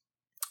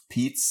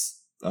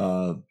Pete's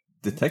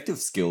detective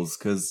skills,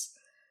 because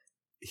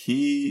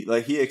he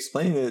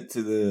explained it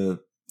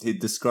he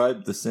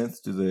described the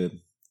synth to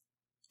the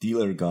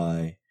dealer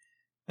guy,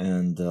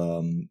 and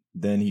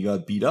then he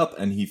got beat up,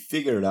 and he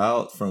figured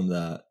out from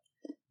that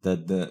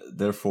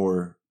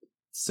therefore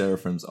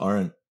seraphims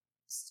aren't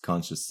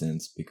conscious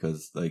synths,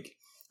 because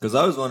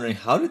I was wondering,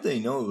 how did they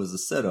know it was a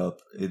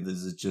setup?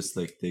 Is it just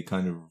like they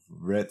kind of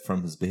read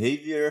from his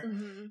behavior?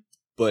 Mm-hmm.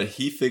 But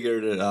he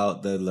figured it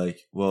out that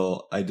like,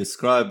 well, I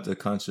described a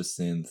conscious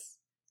synth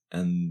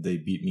and they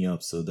beat me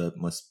up, so that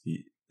must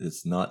be,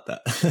 it's not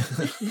that.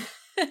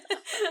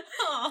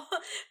 Oh,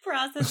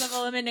 process of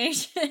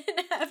elimination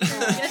after he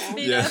gets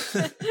beat up.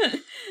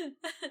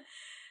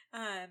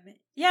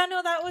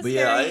 That was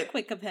very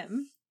quick of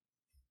him.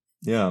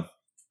 Yeah.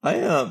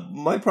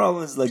 My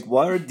problem is like,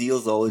 why are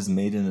deals always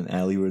made in an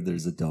alley where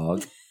there's a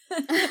dog?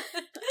 Was there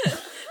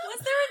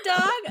a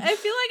dog? I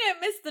feel like I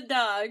missed the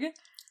dog.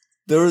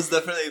 There was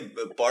definitely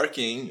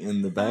barking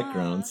in the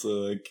background, so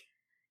like,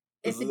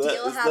 if the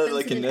deal happens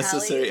like in a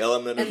necessary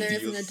element and of there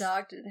deals? isn't a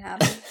dog, did it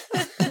happen?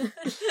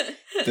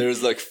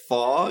 There's like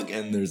fog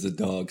and there's a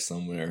dog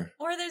somewhere.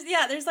 Or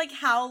there's like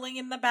howling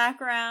in the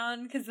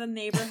background because the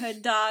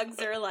neighborhood dogs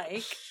are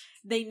like,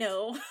 they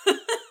know.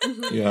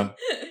 Yeah.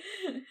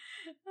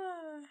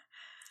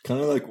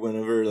 Kind of like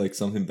whenever like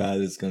something bad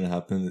is gonna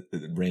happen,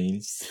 it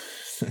rains.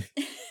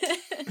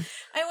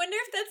 I wonder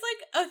if that's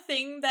like a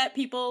thing that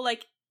people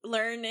like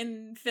learn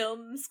in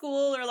film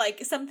school, or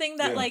like something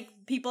that like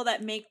people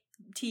that make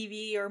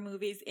TV or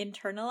movies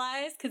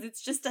internalize, because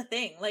it's just a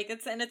thing. Like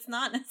it's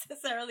not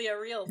necessarily a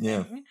real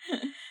thing.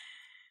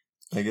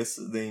 I guess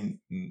it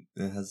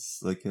has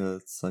like a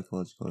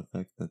psychological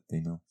effect that they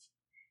know.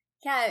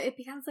 Yeah, it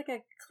becomes like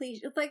a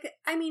cliche. It's like,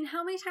 I mean,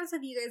 how many times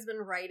have you guys been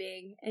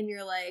writing and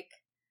you're like,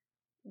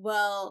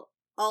 well,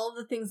 all of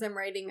the things I'm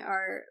writing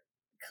are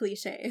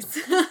cliches.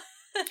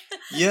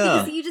 Yeah.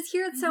 Because you just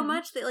hear it so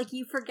much that like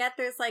you forget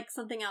there's like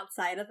something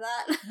outside of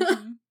that.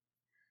 Mm-hmm.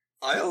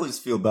 I always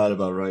feel bad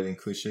about writing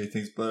cliche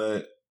things,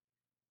 but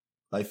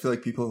I feel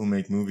like people who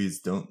make movies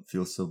don't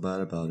feel so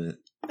bad about it.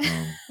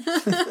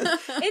 It's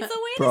a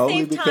way to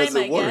save time,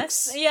 I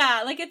guess.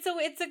 Yeah, like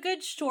it's a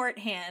good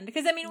shorthand,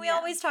 because I mean we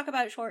always talk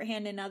about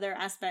shorthand in other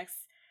aspects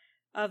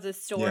of the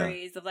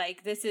stories of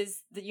like, this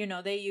is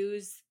they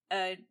use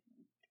a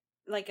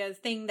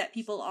thing that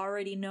people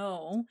already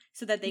know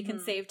so that they can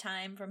save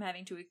time from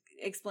having to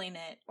explain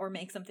it or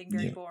make something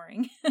very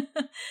boring.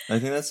 I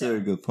think that's a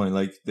very good point.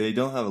 Like, they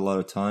don't have a lot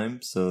of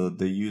time, so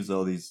they use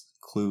all these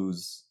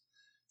clues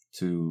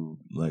to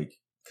like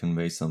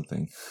convey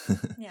something.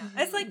 Yeah,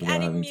 it's like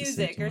adding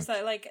music or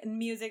so, like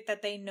music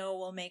that they know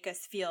will make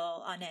us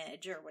feel on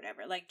edge or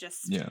whatever. Like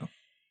just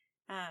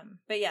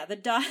but yeah, the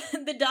dog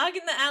in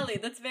the alley,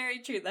 that's very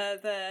true.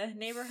 The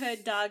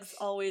neighborhood dogs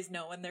always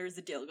know when there's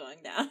a deal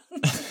going down.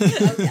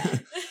 Oh yeah,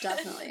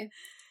 definitely.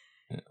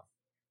 Yeah.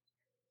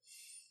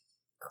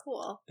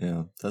 Cool.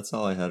 Yeah, that's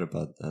all I had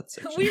about that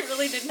section. We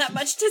really didn't have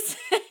much to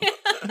say.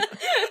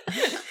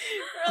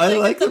 I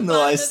like them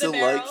though. I still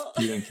like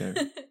Pete and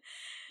Karen.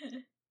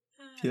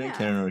 Pete and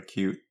Karen are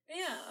cute.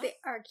 Yeah. They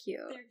are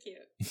cute. They're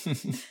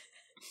cute.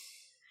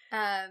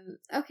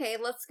 Okay,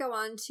 let's go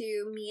on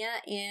to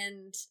Mia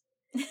and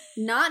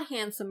Not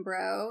Handsome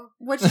Bro,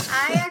 which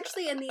I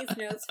actually, in these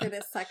notes for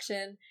this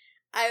section,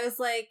 I was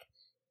like,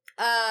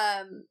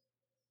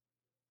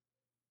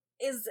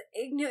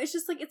 it's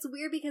just like, it's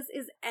weird because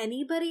is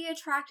anybody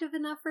attractive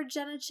enough for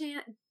Gemma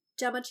Chan?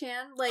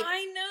 Like,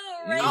 I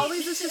know, right?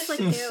 Always it's just like,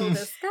 ew,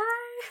 this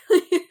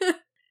guy.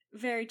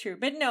 Very true.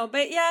 But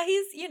yeah,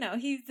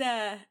 he's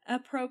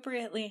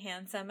appropriately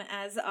handsome,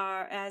 as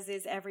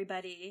is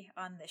everybody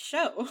on the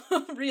show,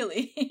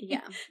 really.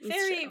 Yeah.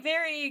 Very,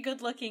 very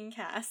good looking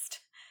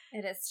cast.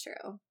 It is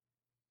true.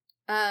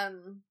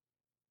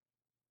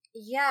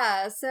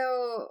 Yeah,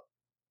 so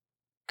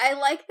I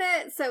like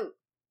that. So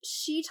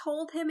she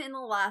told him in the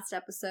last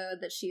episode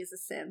that she's a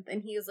synth,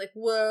 and he was like,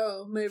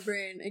 "Whoa, my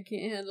brain, I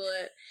can't handle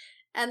it."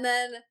 And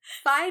then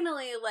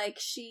finally, like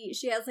she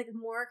has like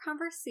more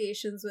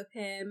conversations with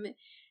him,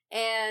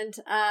 and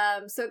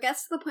so it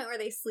gets to the point where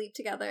they sleep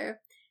together.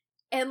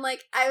 And,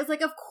 like, I was like,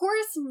 of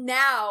course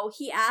now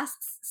he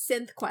asks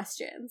synth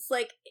questions.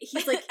 Like,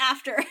 he's like,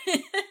 after.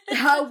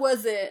 how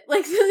was it?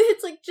 Like,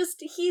 it's like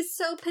just, he's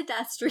so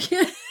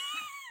pedestrian.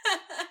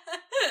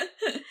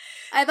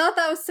 I thought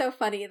that was so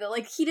funny that,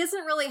 like, he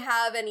doesn't really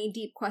have any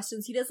deep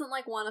questions. He doesn't,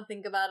 like, want to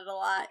think about it a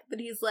lot.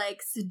 But he's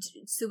like,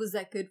 so was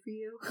that good for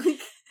you? Like,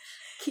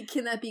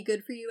 can that be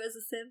good for you as a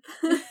synth?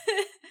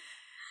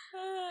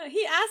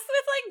 He asked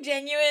with, like,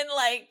 genuine,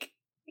 like,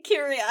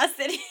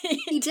 curiosity.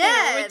 He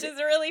did, which is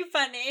really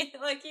funny.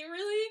 Like, he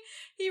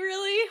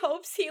really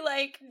hopes he,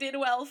 like, did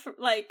well for,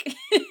 like,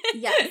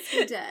 yes,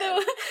 he did,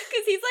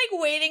 because he's like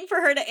waiting for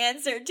her to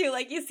answer too.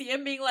 Like, you see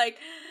him being like,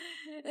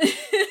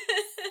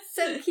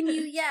 so can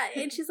you? Yeah,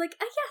 and she's like,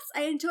 yes,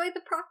 I enjoy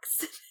the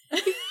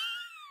proximity.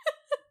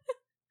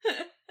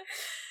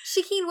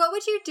 Shaheen, what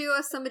would you do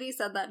if somebody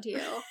said that to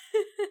you?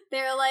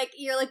 They're like,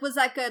 you're like, was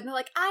that good? And they're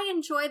like, I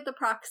enjoyed the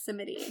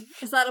proximity.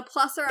 Is that a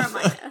plus or a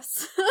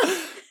minus?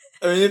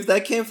 I mean, if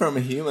that came from a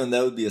human,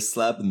 that would be a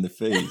slap in the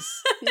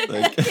face. Like,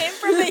 that came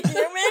from a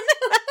human?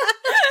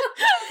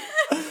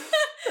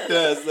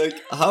 Yeah, it's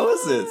like, how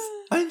is it?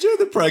 I enjoy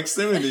the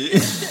proximity.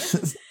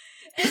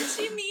 And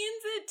she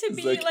means it to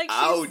be like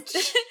ouch.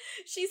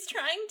 She's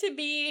trying to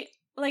be,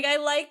 like, I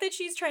like that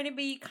she's trying to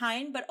be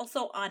kind, but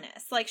also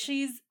honest. Like,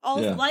 she's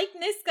also like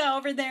Niska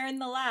over there in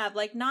the lab,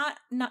 like, not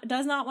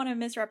does not want to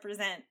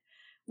misrepresent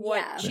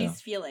what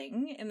she's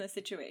feeling in the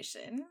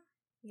situation.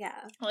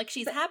 Yeah. Like,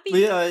 she's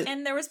happy,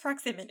 and there was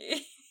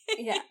proximity.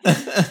 Yeah.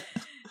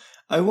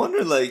 I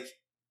wonder, like,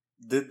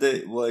 did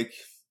they, like,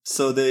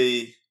 so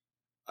they,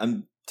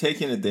 I'm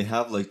taking it they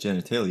have, like,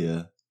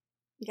 genitalia.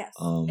 Yes.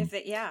 If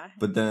they,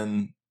 But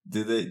then,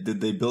 did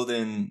they build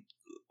in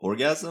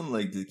orgasm?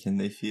 Like, can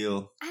they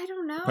feel? I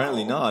don't know.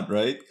 Apparently not,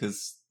 right?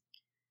 Because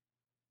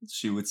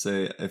she would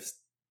say, if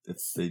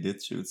they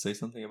did, she would say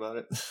something about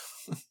it.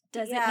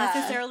 Does it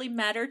necessarily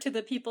matter to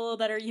the people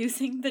that are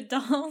using the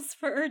dolls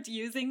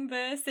using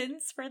the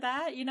synths for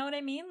that? You know what I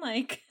mean?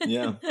 Like,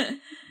 yeah.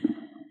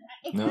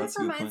 It kind of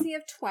reminds me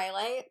of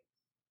Twilight.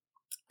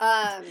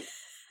 How?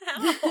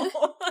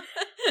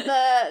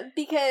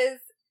 Because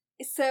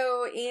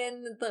so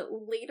in the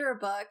later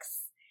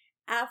books,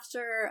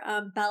 after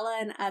Bella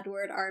and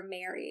Edward are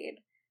married,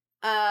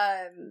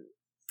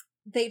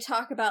 they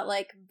talk about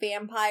like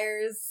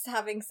vampires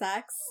having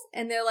sex,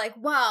 and they're like,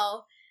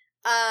 "Wow,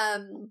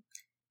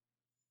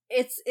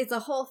 it's a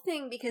whole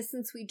thing because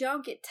since we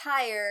don't get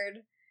tired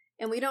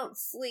and we don't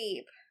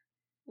sleep,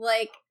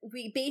 like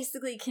we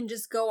basically can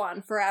just go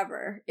on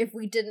forever if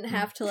we didn't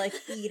have to like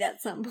eat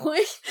at some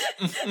point."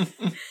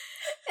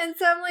 And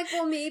so I'm like,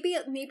 well,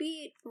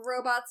 maybe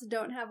robots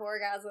don't have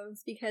orgasms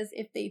because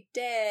if they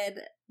did,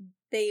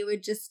 they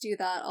would just do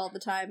that all the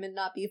time and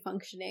not be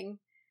functioning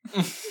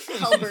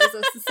helpers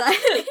of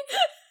society.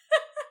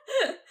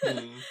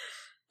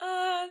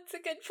 That's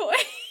a good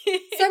point.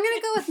 So I'm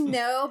gonna go with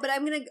no, but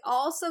I'm gonna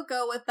also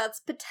go with that's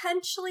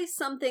potentially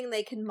something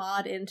they can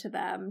mod into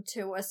them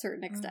to a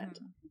certain extent.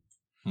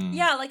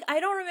 Yeah, like I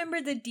don't remember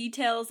the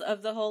details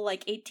of the whole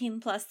like 18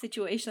 plus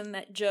situation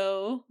that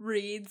Joe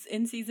reads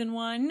in season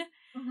 1.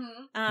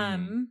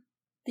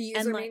 The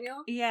user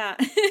manual? Yeah.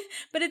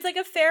 But it's like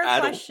a fair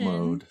question.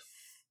 Adult mode.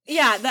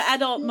 Yeah, the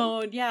adult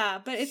mode, yeah.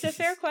 But it's a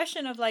fair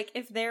question of like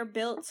if they're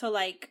built to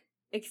like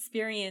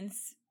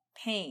experience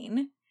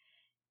pain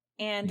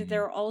and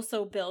they're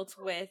also built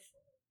with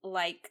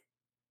like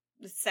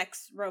the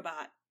sex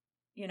robot,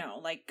 you know,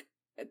 like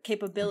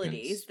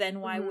capabilities, then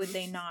why would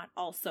they not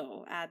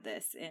also add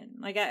this in?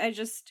 Like I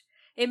just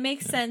it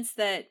makes sense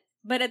that,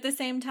 but at the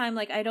same time,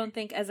 like I don't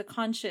think as a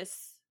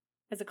conscious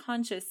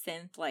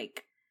synth,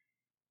 like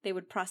they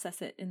would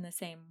process it in the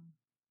same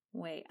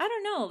way. I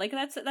don't know. Like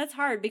that's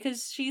hard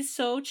because she's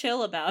so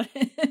chill about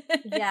it.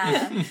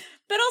 Yeah.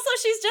 But also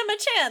she's Gemma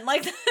Chan.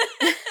 Like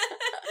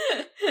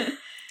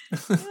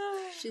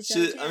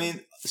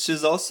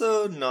she's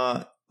also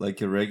not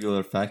like a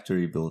regular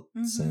factory built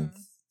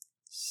synth.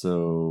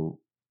 So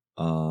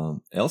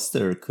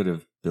Elster could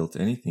have built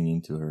anything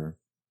into her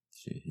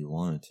if he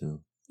wanted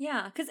to.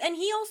 Yeah, and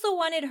he also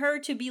wanted her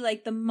to be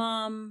like the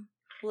mom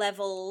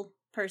level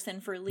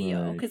person for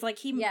Leo, because like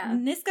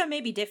Niska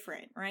may be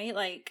different, right?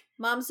 Like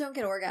moms don't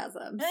get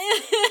orgasms.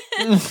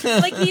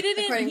 Like he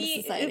didn't. According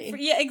to society.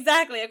 Yeah,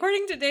 exactly.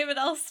 According to David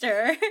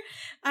Elster,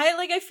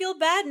 I feel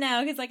bad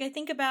now because like I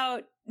think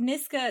about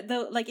Niska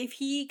though. Like if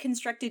he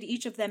constructed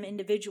each of them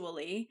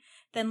individually,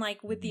 then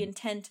like with the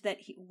intent that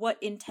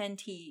what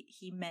intent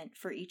he meant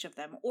for each of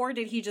them, or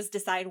did he just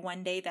decide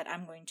one day that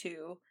I'm going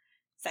to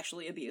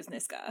sexually abuse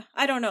Niska?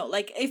 I don't know.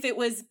 Like, if it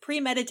was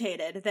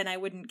premeditated, then I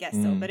wouldn't guess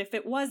so. But if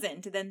it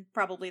wasn't, then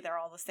probably they're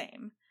all the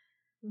same.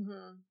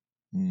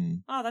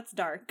 Oh, that's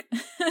dark.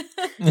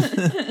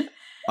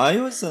 I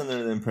was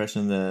under the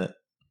impression that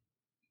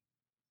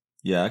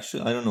Yeah,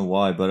 actually, I don't know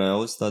why, but I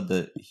always thought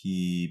that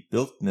he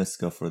built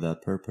Niska for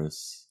that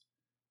purpose.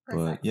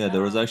 But yeah,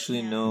 there was actually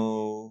yeah.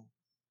 no.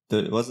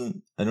 It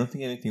wasn't. I don't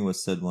think anything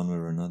was said one way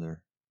or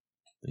another.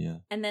 But yeah.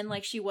 And then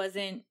like she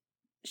wasn't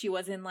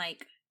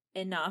like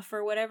enough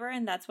or whatever,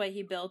 and that's why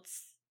he built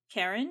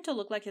Karen to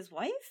look like his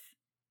wife.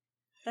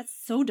 That's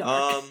so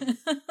dark.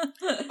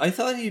 I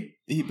thought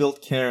he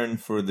built Karen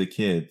for the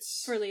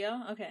kids. For Leo,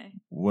 okay.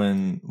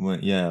 When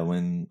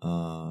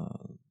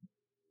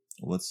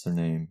what's her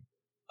name?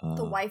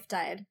 The wife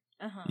died.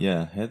 Uh-huh.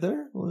 Yeah,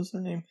 Heather? What was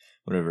her name?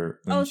 Whatever.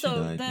 When she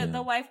died,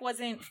 the wife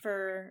wasn't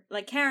for,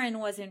 like, Karen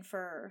wasn't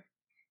for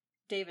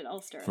David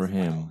Ulster. For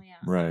him. Well. Yeah.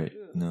 Right.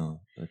 Ooh.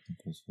 No, I think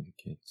it was for the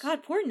kids.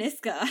 God, poor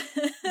Niska.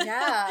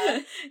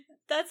 Yeah.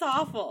 That's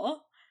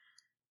awful.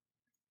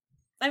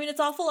 I mean, it's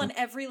awful on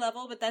every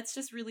level, but that's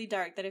just really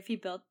dark that if he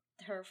built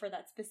her for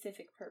that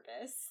specific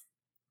purpose.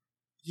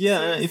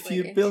 Yeah, if Seriously.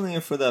 you're building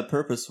it for that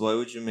purpose, why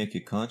would you make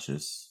it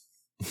conscious?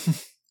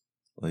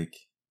 Like,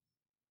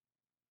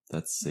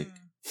 that's sick.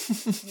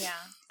 Yeah.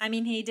 I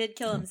mean, he did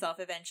kill himself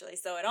eventually,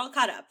 so it all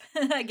caught up,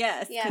 I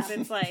guess. Yeah. Because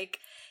it's like,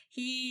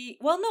 the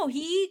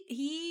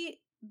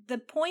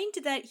point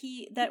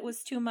that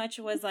was too much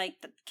was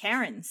like the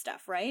Karen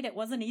stuff, right? It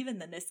wasn't even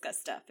the Niska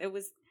stuff. It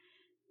was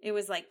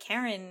like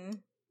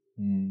Karen.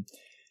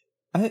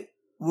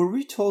 Were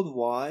we told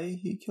why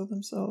he killed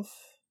himself?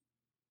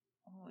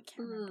 Oh, I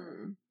can't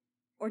remember.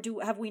 Or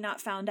have we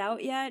not found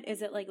out yet?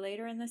 Is it like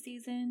later in the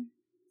season?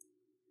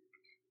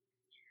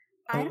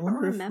 I don't wonder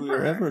remember. if we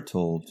were ever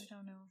told. I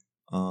don't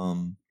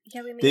know.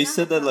 Yeah, we may They not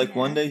said have that like on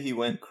one there. day he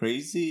went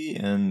crazy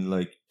and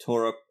like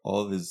tore up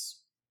all of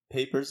his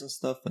papers and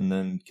stuff and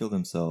then killed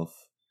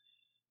himself.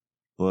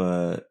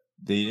 But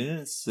they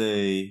didn't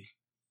say.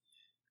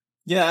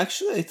 Yeah,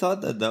 actually, I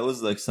thought that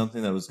was like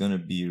something that was going to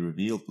be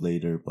revealed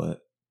later, but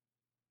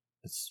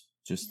it's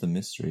just a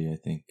mystery, I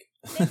think.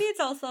 Maybe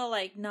it's also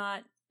like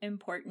not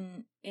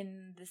important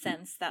in the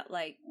sense that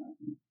like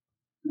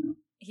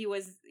he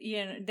was,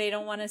 they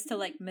don't want us to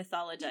like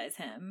mythologize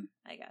him,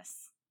 I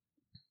guess.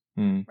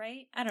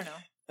 Right? I don't know.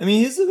 I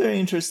mean, he's a very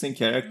interesting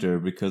character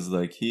because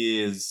like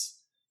he is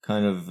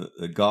kind of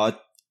a god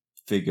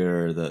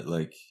figure that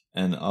like,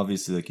 and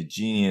obviously like a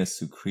genius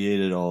who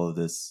created all of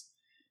this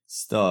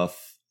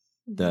stuff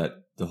that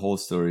the whole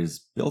story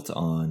is built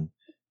on,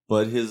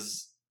 but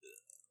he's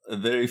a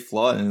very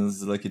flawed and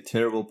is like a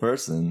terrible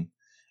person.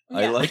 Yeah.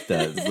 I like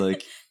that. It's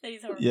like that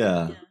he's horrible.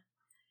 Yeah.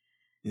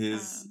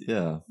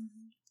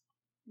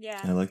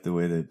 Yeah. I like the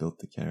way they built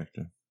the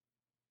character.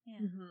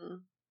 Yeah.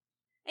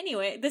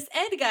 Anyway, this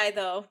Ed guy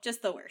though,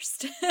 just the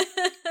worst.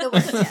 The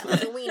worst, yeah,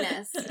 the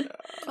weenus.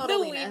 Total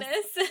the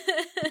weenus.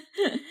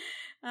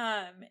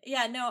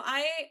 Yeah, no,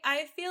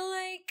 I feel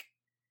like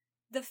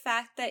the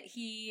fact that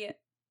he,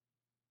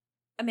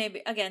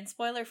 maybe again,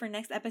 spoiler for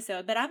next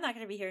episode, but I'm not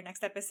going to be here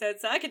next episode,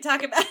 so I can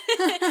talk about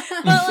it.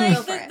 But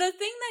like the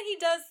thing that he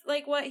does,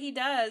 like what he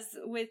does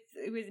with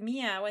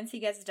Mia once he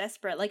gets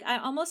desperate, like I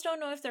almost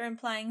don't know if they're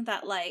implying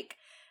that like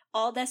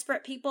all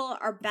desperate people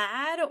are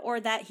bad,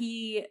 or that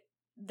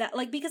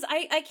because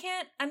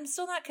I'm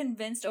still not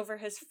convinced over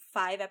his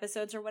 5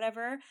 episodes or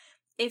whatever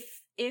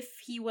if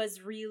he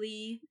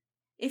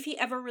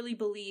ever really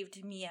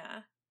believed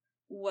Mia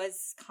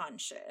was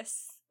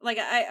conscious. Like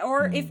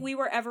if we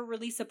were ever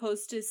really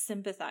supposed to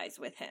sympathize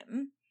with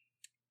him.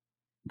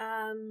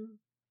 I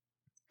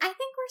think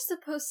we're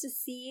supposed to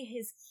see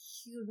his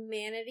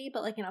humanity,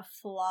 but like in a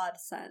flawed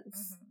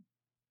sense.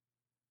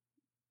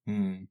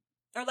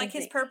 Or like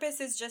his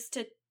purpose is just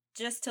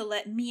to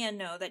let Mia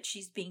know that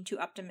she's being too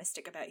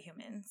optimistic about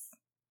humans.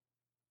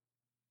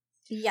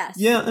 Yes.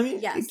 Yeah, I mean,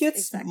 it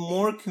gets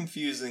more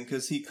confusing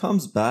because he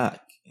comes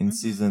back in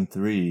season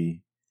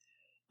 3.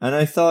 And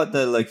I thought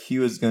that, like, he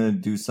was going to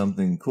do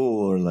something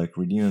cool or, like,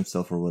 redeem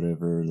himself or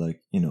whatever,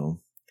 like,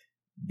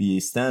 be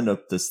a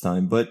stand-up this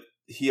time. But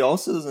he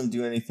also doesn't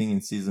do anything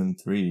in season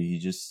 3. He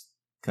just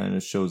kind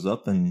of shows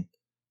up and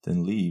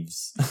then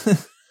leaves.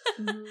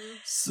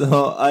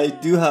 So I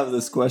do have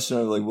this question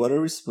of, like, what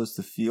are we supposed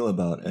to feel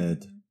about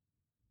Ed?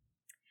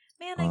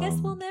 Man, I guess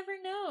we'll never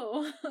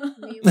know.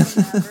 We will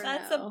never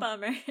That's know. a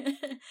bummer.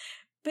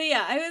 But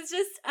yeah, I was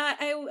just,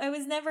 I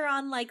was never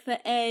on, like,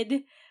 the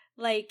Ed...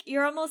 Like,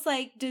 you're almost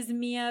like, does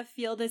Mia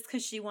feel this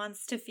because she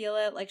wants to feel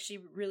it? Like, she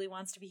really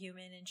wants to be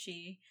human and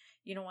she,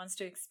 wants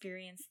to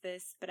experience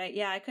this. But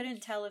I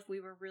couldn't tell if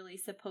we were really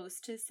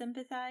supposed to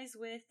sympathize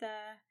with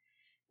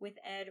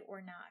Ed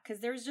or not.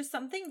 Because there was just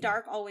something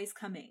dark always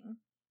coming.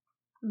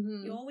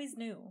 You always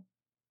knew.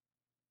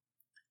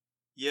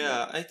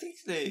 Yeah, I think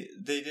they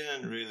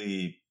didn't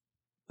really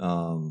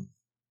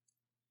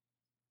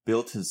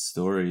build his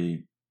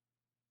story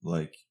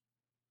like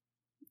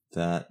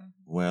that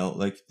well.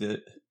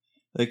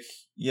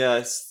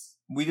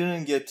 We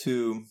didn't get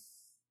to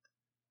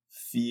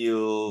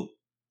feel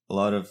a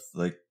lot of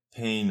like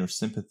pain or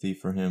sympathy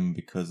for him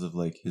because of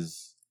like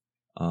his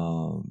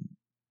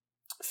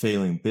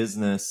failing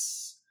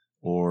business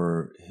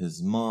or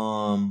his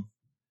mom.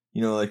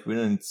 We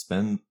didn't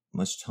spend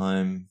much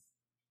time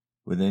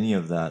with any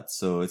of that,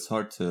 so it's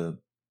hard to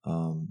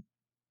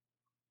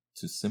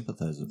to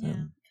sympathize with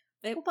him.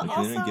 But But Like,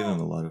 they didn't give also-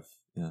 him a lot of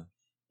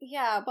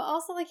Yeah, but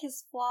also like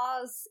his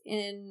flaws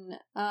in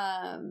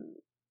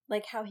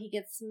like how he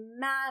gets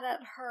mad at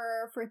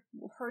her for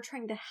her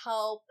trying to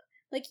help.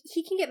 Like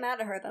he can get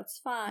mad at her, that's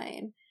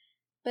fine.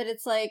 But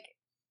it's like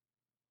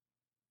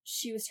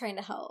she was trying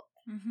to help.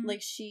 Mhm.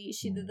 Like she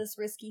did this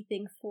risky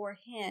thing for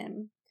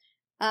him.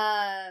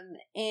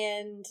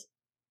 And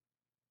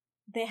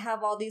they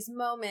have all these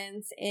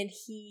moments and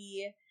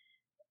he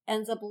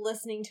ends up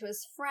listening to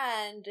his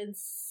friend and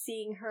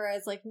seeing her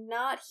as like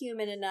not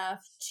human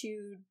enough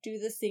to do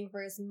this thing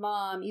for his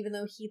mom, even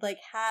though he like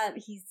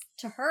he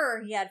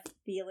had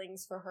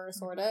feelings for her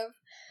sort of.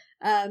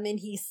 And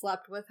he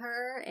slept with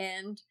her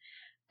and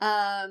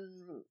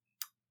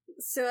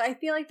so I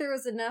feel like there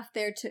was enough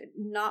there to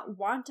not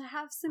want to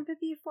have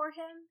sympathy for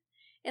him.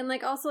 And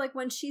like also like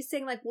when she's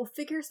saying like we'll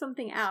figure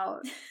something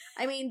out.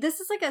 I mean, this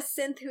is like a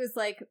synth who's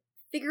like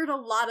figured a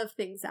lot of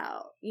things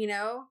out, you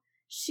know?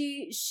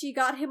 She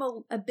got him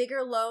a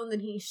bigger loan than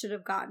he should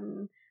have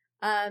gotten.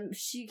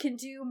 She can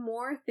do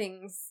more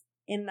things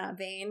in that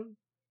vein.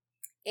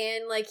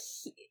 And like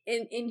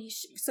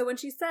so when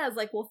she says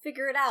like we'll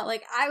figure it out,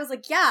 like I was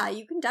like, yeah,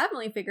 you can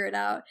definitely figure it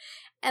out.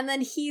 And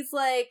then he's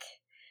like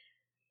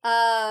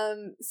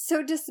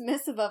so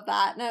dismissive of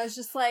that, and I was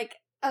just like,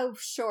 oh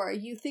sure,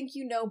 you think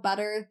you know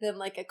better than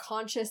like a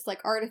conscious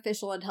like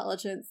artificial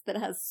intelligence that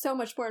has so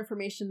much more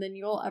information than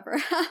you'll ever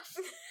have.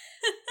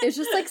 It's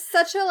just like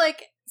such a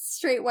like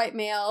straight white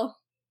male,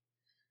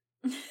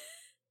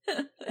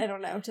 I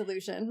don't know,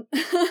 delusion.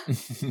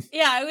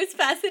 Yeah, it was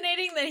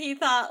fascinating that he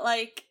thought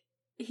like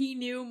he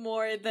knew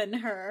more than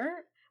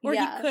her, or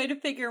Yeah. he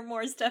could figure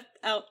more stuff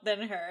out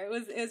than her. It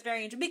was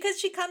very interesting because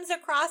she comes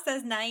across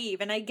as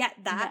naive, and I get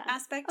that Yeah.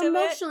 aspect of it.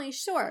 Emotionally,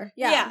 sure.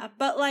 Yeah.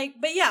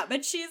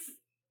 But she's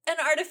an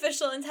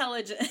artificial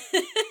intelligence.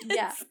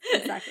 Yeah,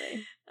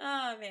 exactly.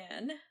 Oh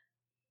man.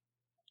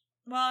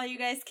 Well, you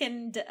guys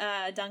can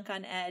dunk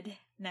on Ed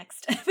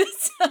next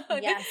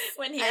episode. Yes,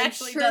 when he I'm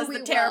actually sure does we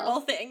the terrible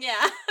will. thing.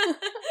 Yeah.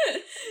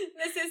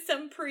 This is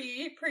some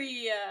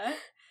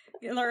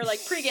or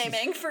like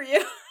pre-gaming for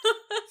you.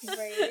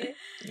 Right.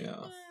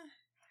 yeah.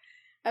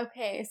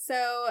 Okay,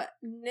 so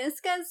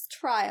Niska's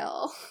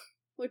trial,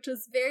 which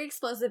was very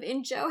explosive,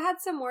 and Joe had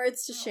some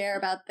words to share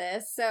about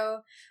this.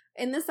 So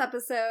in this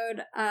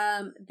episode,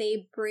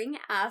 they bring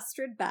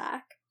Astrid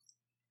back.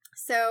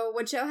 So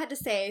what Joe had to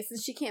say,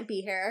 since she can't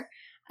be here,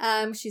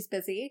 she's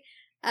busy.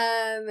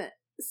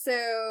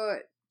 So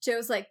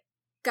Joe's like,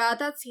 God,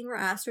 that scene where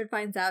Astrid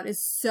finds out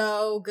is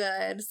so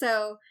good.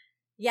 So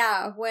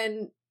yeah,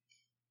 when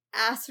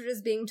Astrid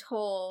is being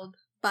told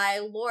by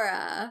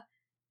Laura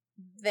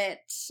that,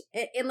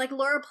 and like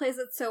Laura plays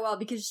it so well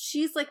because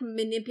she's like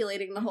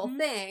manipulating the whole Mhm.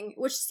 thing,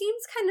 which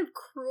seems kind of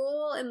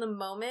cruel in the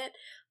moment,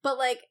 but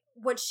like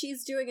what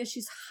she's doing is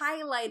she's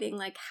highlighting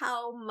like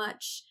how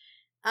much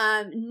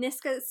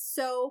Niska is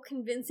so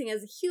convincing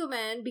as a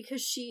human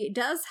because she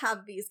does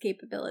have these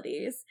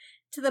capabilities,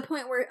 to the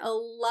point where a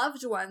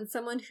loved one,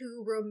 someone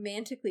who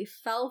romantically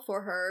fell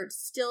for her,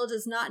 still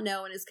does not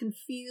know and is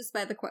confused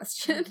by the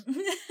question.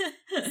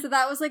 So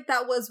that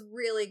was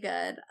really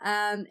good.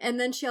 And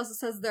then she also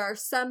says there are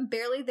some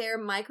barely there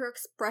micro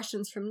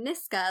expressions from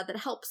Niska that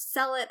help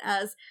sell it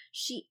as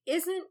she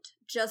isn't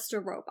just a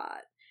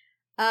robot.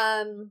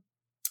 And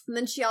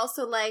then she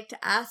also liked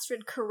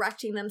Astrid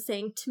correcting them,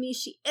 saying, to me,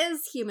 she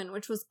is human,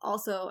 which was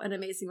also an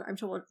amazing, I'm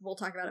sure we'll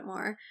talk about it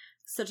more.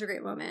 Such a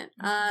great moment.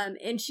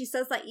 And she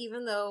says that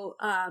even though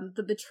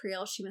the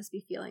betrayal she must be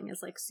feeling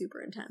is like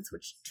super intense,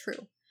 which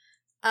true.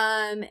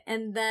 And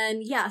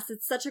then, yes,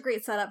 it's such a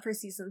great setup for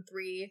season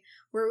 3,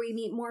 where we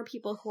meet more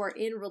people who are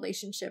in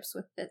relationships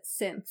with the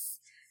synths.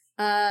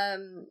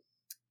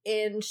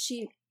 And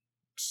she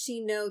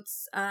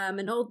notes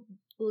an old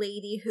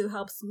lady who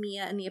helps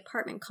Mia in the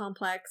apartment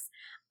complex.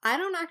 I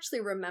don't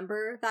actually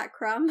remember that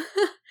crumb.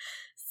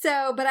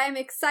 So, but I'm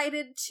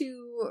excited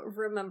to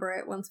remember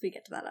it once we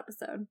get to that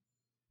episode.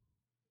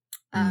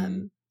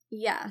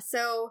 Yeah,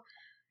 so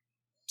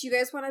do you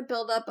guys want to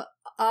build up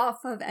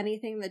off of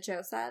anything that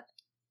Joe said?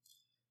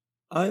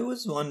 I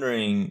was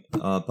wondering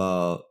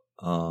about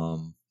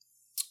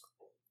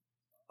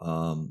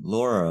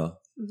Laura.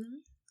 Mm-hmm.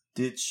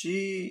 Did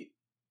she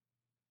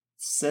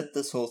set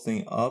this whole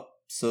thing up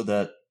so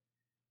that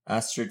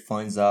Astrid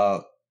finds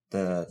out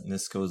that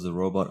Niska was a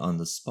robot on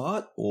the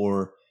spot,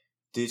 or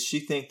did she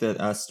think that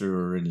Astrid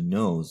already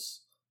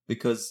knows?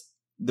 Because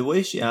the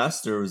way she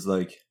asked her was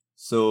like,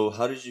 so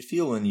how did you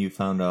feel when you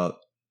found out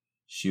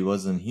she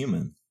wasn't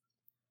human?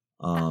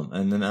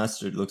 And then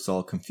Astrid looks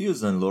all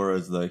confused, and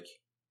Laura's like,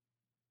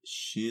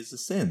 she is a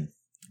synth.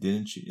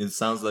 Didn't she? It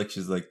sounds like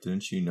she's like,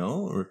 didn't you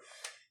know? Or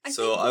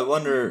I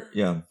wonder,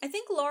 yeah. I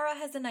think Laura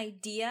has an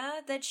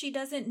idea that she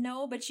doesn't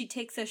know, but she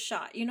takes a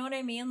shot. You know what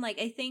I mean? Like,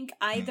 I think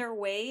either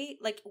way,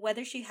 like,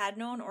 whether she had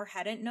known or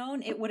hadn't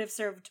known, it would have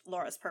served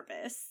Laura's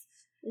purpose,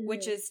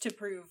 which is to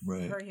prove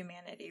her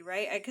humanity,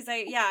 right? Because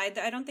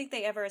I don't think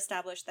they ever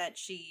established that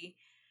she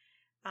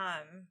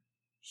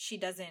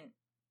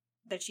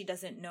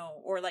doesn't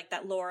know, or like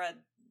that Laura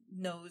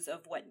knows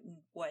of what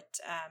what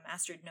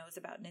Astrid knows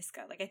about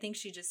Niska. Like, I think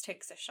she just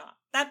takes a shot.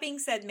 That being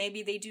said,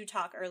 maybe they do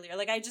talk earlier.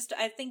 Like, I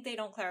think they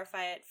don't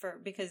clarify it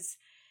because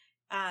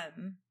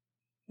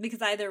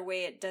either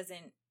way it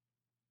doesn't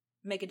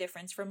make a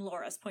difference from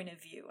Laura's point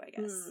of view, I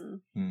guess.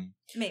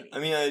 Maybe. I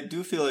mean, I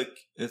do feel like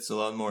it's a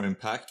lot more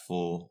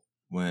impactful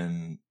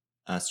when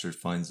Astrid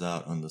finds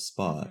out on the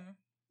spot. Mm-hmm.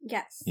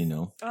 Yes. You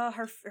know? Oh,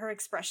 her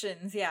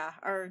expressions,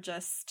 are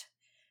just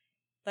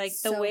like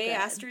So the way good.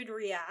 Astrid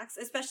reacts,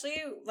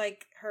 especially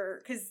like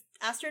because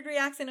Astrid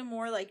reacts in a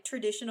more like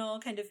traditional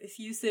kind of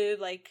effusive,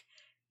 like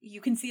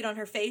you can see it on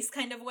her face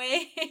kind of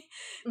way,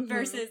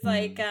 versus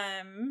like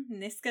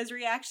Niska's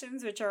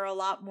reactions, which are a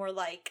lot more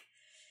like,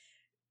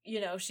 you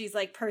know, she's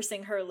like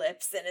pursing her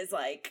lips and is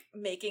like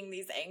making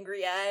these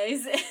angry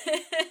eyes.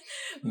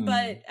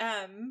 But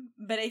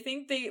I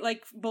think they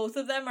like both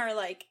of them are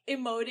like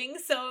emoting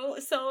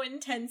so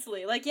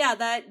intensely. Like, yeah,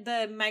 that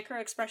the micro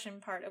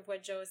expression part of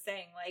what Joe is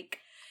saying, like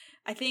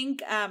I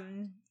think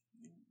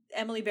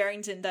Emily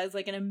Barrington does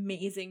like an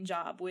amazing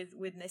job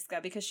with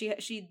Niska, because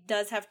she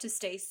does have to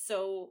stay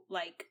so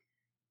like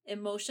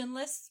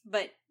emotionless,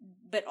 but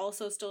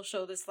also still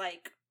show this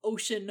like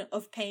ocean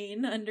of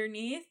pain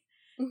underneath.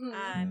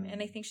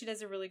 And I think she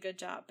does a really good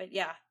job. But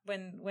yeah,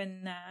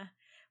 when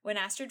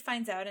Astrid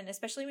finds out, and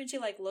especially when she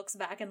like looks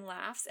back and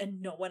laughs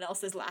and no one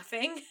else is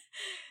laughing,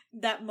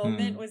 that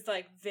moment was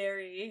like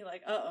very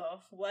like,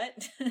 uh-oh,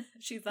 what?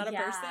 She's not a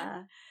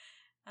person.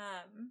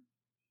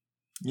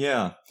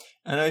 Yeah.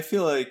 And I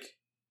feel like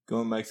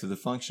going back to the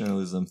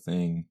functionalism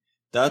thing,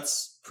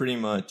 that's pretty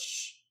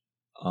much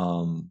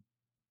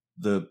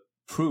the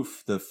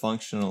proof, the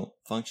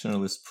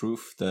functionalist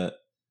proof that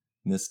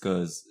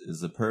Niska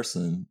is a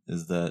person,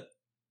 is that,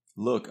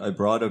 look, I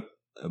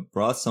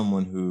brought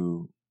someone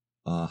who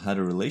had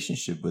a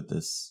relationship with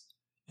this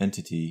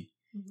entity,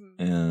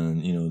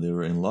 and, you know, they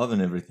were in love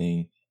and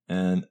everything,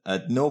 and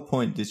at no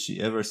point did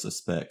she ever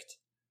suspect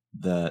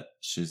that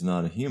she's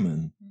not a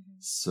human.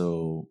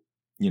 So,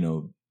 you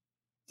know,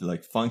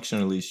 like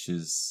functionally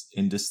she's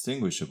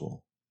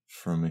indistinguishable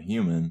from a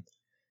human.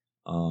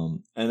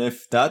 And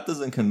if that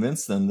doesn't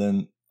convince them,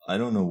 then I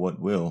don't know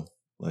what will.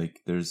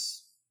 Like,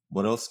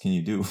 what else can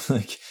you do?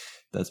 Like,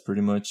 that's pretty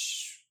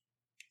much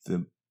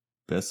the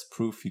best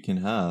proof you can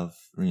have.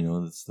 You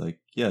know, it's like,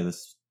 yeah,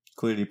 this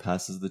clearly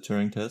passes the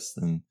Turing test,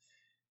 and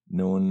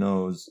no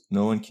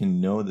one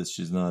can know that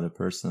she's not a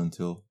person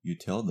until you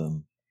tell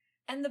them.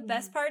 And the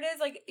best part is,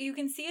 like, you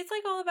can see it's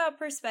like all about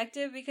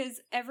perspective, because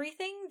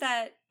everything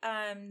that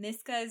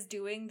Niska is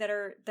doing,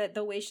 that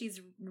the way she's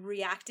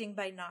reacting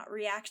by not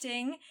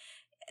reacting,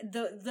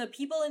 the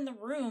people in the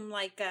room,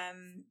 like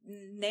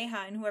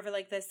Neha and whoever,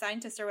 like the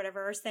scientists or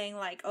whatever, are saying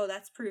like, oh,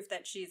 that's proof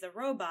that she's a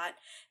robot.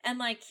 And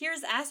like,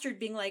 here's Astrid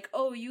being like,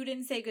 oh, you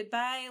didn't say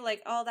goodbye,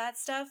 like all that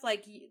stuff,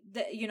 like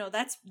you know,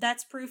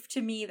 that's proof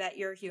to me that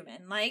you're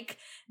human. Like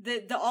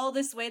the all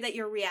this way that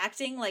you're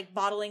reacting, like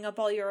bottling up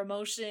all your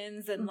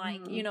emotions and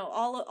like, you know,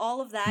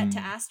 all of that to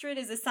Astrid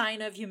is a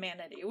sign of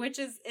humanity, which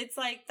is, it's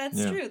like,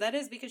 that's true. That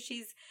is, because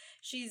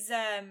she's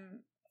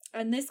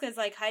and Niska's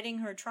like hiding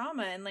her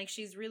trauma, and like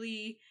she's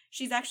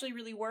actually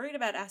really worried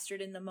about Astrid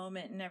in the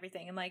moment and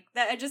everything. And like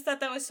that, I just thought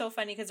that was so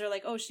funny, because they're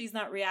like, oh, she's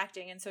not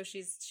reacting, and so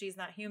she's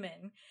not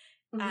human.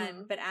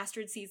 But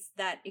Astrid sees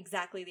that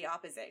exactly the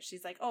opposite.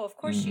 She's like, oh, of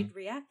course she'd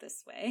react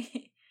this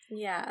way.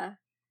 Yeah.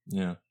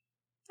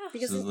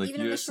 Because like,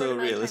 even you're so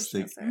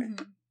realistic,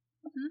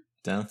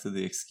 down to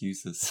the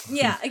excuses.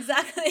 Yeah,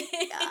 exactly.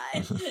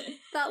 God,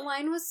 that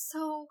line was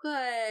so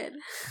good.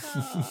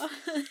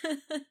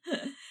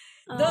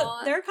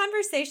 Their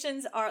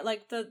conversations are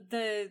like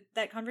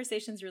that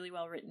conversation's really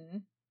well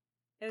written.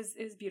 It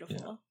was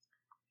beautiful.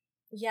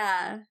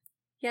 Yeah,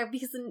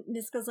 because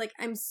Niska's like,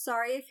 I'm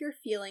sorry if your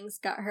feelings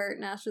got hurt,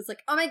 and Astrid's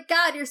like, oh my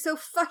god, you're so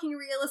fucking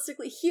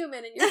realistically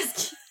human, and you're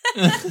just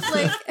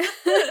like,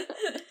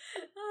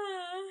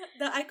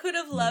 I could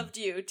have loved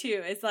you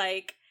too. It's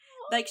like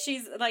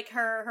she's like,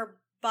 her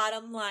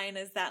bottom line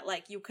is that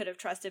like, you could have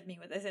trusted me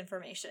with this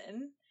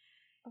information.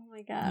 Oh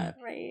my god,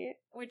 right?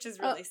 Which is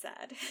really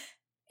sad.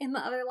 In the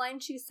other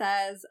line, she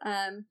says,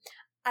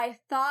 I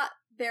thought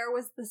there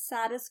was the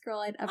saddest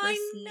girl I'd ever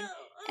seen,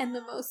 and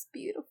the most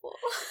beautiful.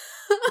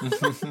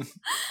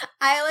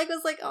 I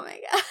was like, oh my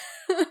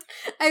god.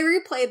 I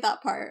replayed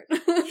that part.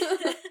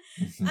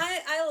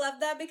 I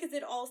love that, because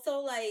it also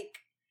like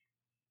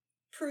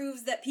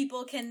proves that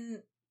people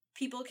can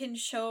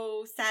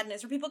show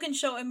sadness, or people can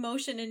show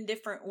emotion in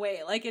different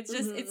way. Like, it's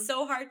just it's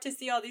so hard to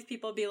see all these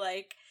people be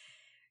like,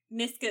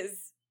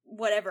 Niska's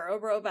whatever, a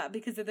robot,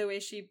 because of the way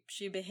she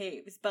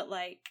behaves. But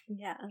like,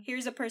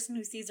 here's a person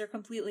who sees her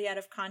completely out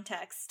of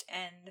context,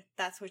 and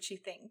that's what she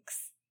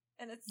thinks,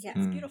 and it's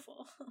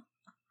beautiful.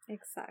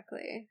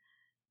 Exactly.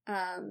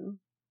 I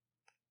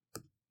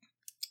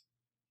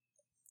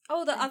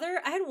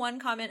had one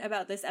comment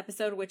about this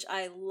episode which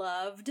I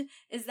loved,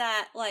 is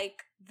that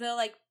like the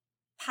like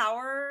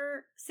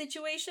power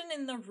situation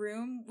in the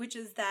room, which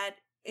is that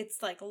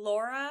it's like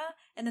Laura,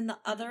 and then the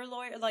other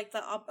lawyer, like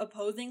the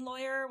opposing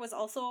lawyer, was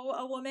also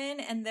a woman,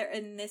 and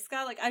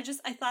Niska. Like I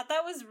thought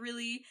that was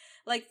really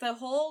like the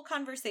whole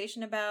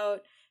conversation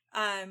about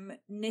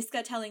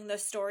Niska telling the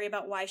story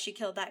about why she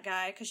killed that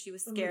guy because she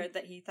was scared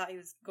that he thought he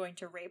was going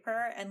to rape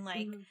her, and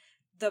like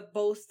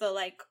both the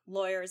like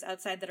lawyers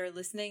outside that are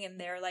listening and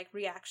their like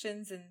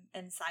reactions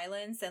and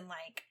silence and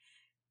like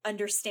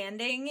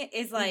understanding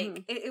is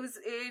like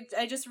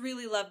I just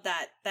really loved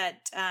that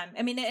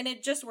I mean, and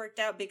it just worked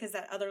out because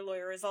that other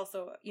lawyer is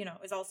also, you know,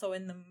 is also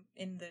in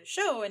the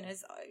show and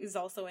is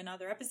also in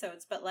other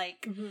episodes, but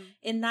like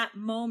in that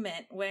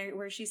moment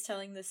where she's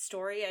telling this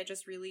story, I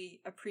just really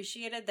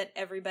appreciated that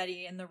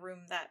everybody in the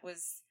room that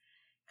was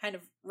kind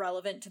of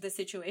relevant to the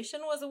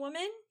situation was a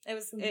woman. It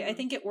was I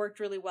think it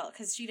worked really well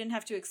because she didn't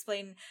have to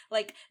explain,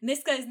 like,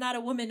 Niska is not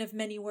a woman of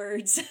many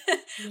words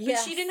but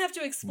she didn't have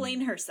to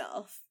explain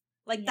herself.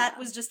 Like, that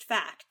was just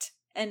fact.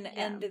 And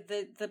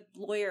the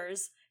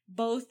lawyers,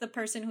 both the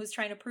person who's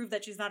trying to prove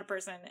that she's not a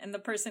person and the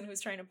person who's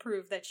trying to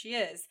prove that she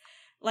is,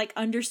 like,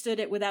 understood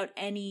it without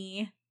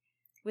any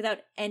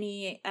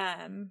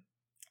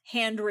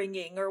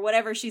hand-wringing or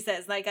whatever she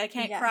says. Like, I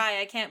can't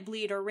cry, I can't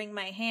bleed or wring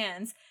my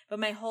hands, but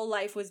my whole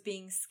life was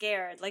being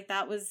scared. Like,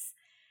 that was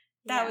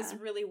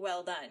really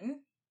well done.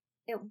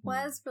 It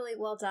was really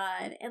well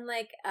done. And,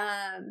 like,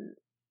 I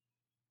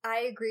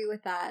agree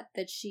with that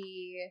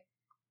she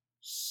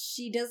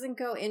doesn't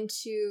go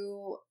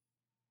into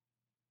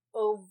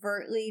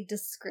overtly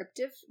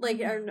descriptive,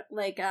 like, or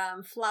like,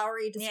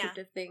 flowery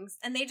descriptive things.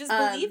 And they just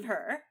believe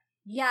her.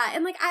 Yeah,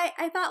 and, like,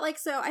 I thought, like,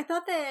 so I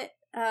thought that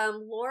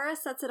Laura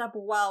sets it up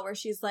well, where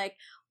she's like,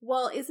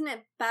 well, isn't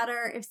it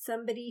better if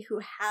somebody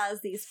who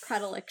has these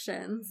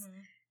predilections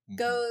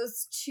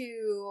goes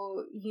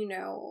to, you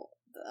know,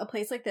 a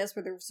place like this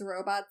where there's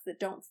robots that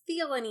don't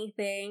feel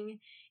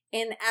anything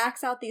and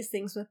acts out these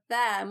things with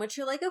them, which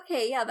you're like,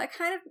 okay, yeah, that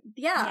kind of,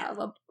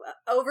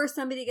 over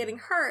somebody getting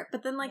hurt.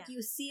 But then, like,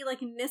 you see,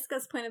 like,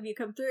 Niska's point of view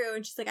come through,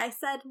 and she's like, I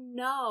said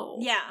no.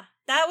 Yeah,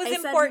 that was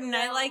important.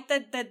 No. I like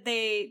that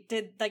they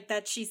did, like,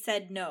 that she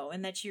said no,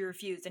 and that she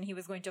refused, and he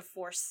was going to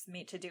force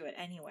me to do it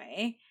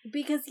anyway.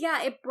 Because,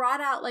 yeah, it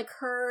brought out, like,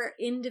 her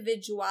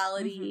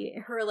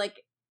individuality, her,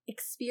 like,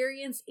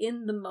 experience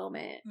in the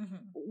moment,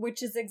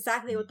 which is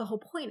exactly what the whole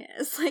point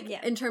is, like,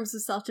 in terms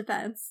of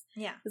self-defense.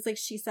 Yeah, it's like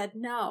she said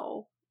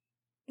no.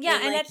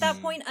 Yeah, and like, at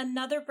that point,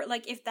 another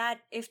like, if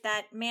that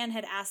man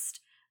had asked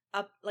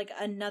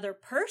another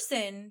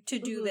person to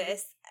do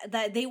this,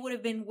 that they would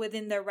have been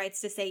within their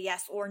rights to say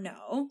yes or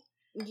no.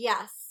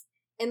 Yes,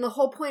 and the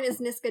whole point is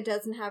Niska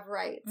doesn't have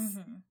rights.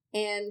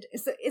 And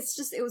so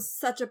it was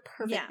such a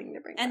perfect thing to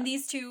bring up. And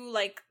these two,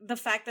 like, the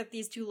fact that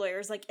these two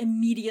lawyers, like,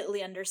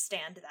 immediately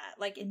understand that.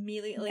 Like,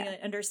 immediately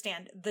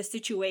understand the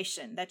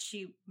situation that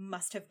she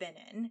must have been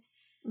in.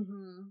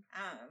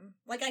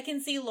 Like, I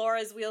can see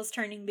Laura's wheels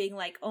turning, being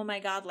like, oh my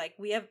god, like,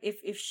 we have,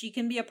 if she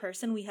can be a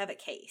person, we have a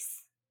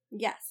case.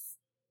 Yes.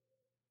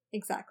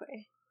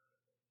 Exactly.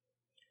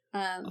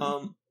 I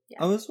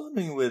was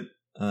wondering with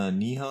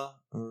Neha,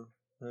 or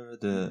whatever,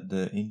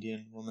 the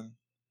Indian woman.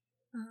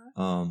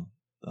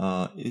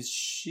 Is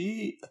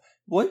she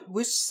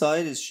which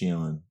side is she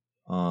on?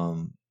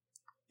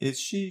 Is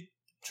she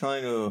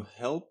trying to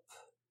help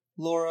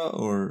Laura,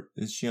 or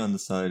is she on the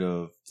side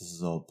of this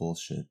is all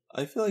bullshit?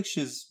 I feel like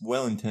she's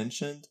well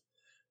intentioned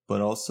but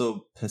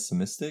also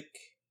pessimistic,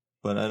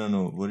 but I don't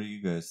know. What do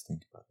you guys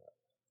think about that?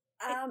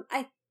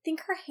 I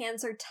think her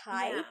hands are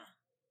tied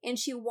and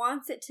she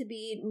wants it to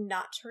be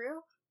not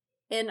true.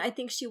 And I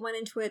think she went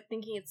into it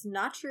thinking it's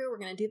not true. We're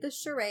going to do this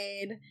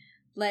charade.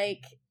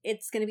 Like,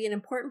 it's going to be an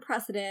important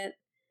precedent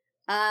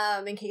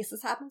in case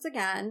this happens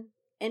again.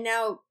 And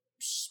now,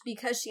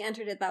 because she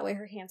entered it that way,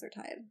 her hands are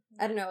tied.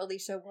 I don't know,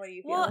 Alicia, what do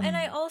you feel? Well, and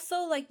I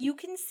also, like, you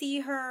can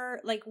see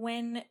her, like,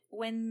 when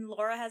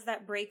Laura has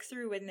that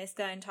breakthrough with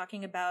Niska and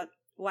talking about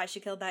why she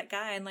killed that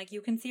guy, and, like,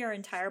 you can see her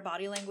entire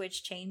body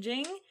language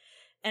changing.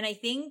 And I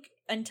think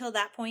until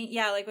that point,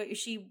 like,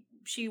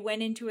 she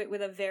went into it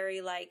with a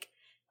very, like,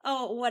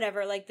 oh,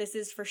 whatever, like, this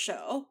is for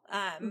show,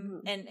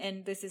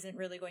 and this isn't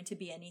really going to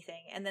be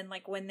anything. And then,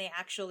 like, when they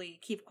actually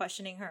keep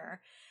questioning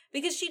her,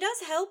 because she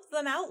does help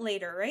them out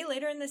later, right?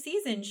 Later in the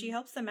season, she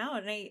helps them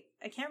out, and I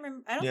can't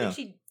remember, I don't think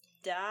she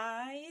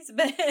dies,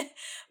 but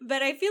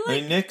I feel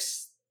like...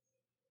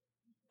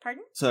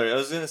 Pardon? Sorry, I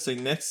was gonna say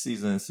next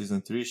season,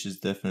 season 3, she's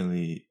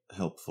definitely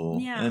helpful.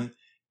 Yeah. And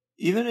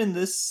even in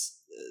this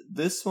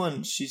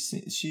one,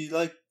 she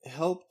like,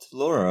 helped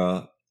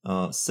Laura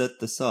set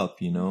this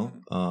up, you know?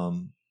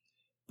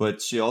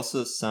 But she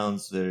also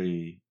sounds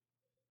very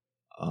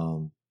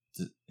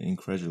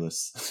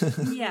incredulous.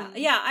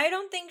 Yeah, I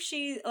don't think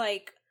she,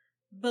 like,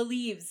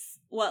 believes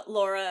what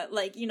Laura,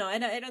 like, you know, I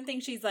don't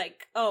think she's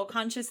like, oh,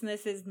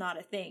 consciousness is not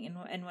a thing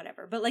and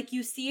whatever. But, like,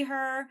 you see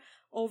her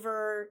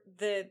over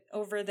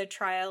the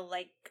trial,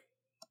 like,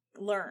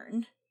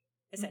 learn,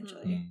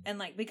 essentially. And,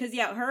 like, because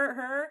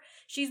her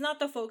she's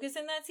not the focus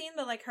in that scene,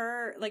 but, like,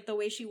 her, like, the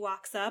way she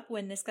walks up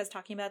when Niska's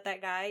talking about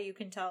that guy, you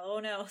can tell, oh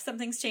no,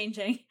 something's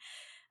changing.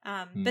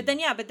 But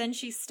then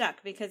she's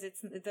stuck because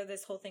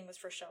this whole thing was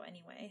for show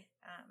anyway.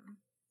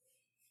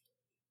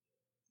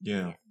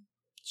 Yeah.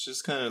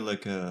 She's kind of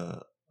like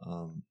a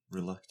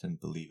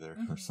reluctant believer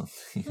or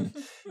something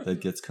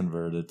that gets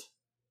converted.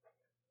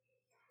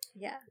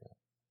 Yeah.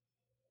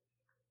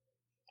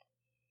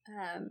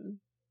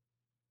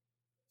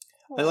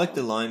 I like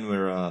the line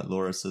where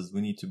Laura says,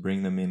 "We need to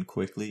bring them in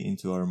quickly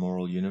into our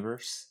moral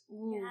universe."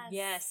 Ooh,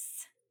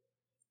 yes.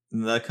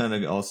 And that kind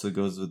of also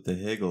goes with the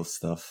Hegel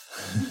stuff.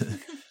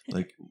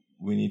 Like,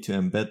 we need to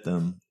embed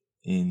them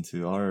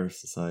into our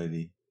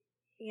society.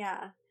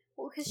 Yeah.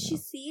 Well, because she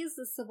sees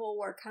the Civil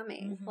War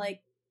coming. Mm-hmm.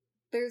 Like,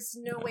 there's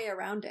no way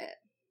around it.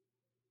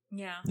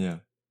 Yeah. Yeah.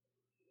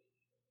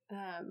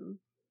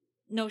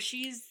 No,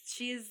 she's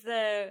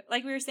the,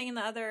 like we were saying in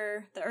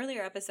the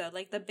earlier episode,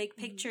 like the big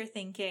picture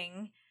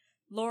thinking.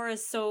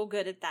 Laura's so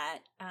good at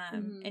that.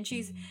 And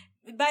she's,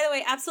 by the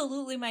way,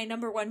 absolutely my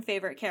number one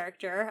favorite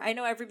character. I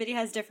know everybody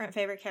has different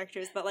favorite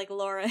characters, but like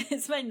Laura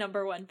is my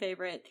number one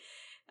favorite.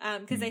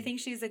 Because I think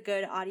she's a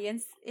good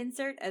audience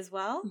insert as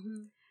well.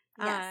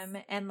 Yes.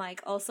 And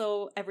like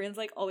also everyone's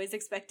like always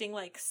expecting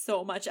like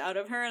so much out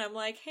of her, and I'm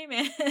like, hey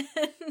man,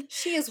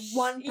 she is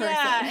one person.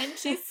 Yeah, and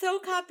she's so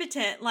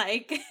competent,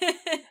 like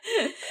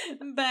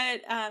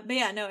but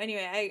yeah, no,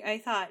 anyway, I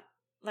thought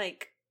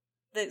like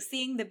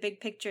seeing the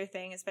big picture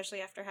thing,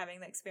 especially after having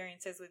the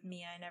experiences with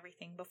Mia and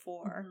everything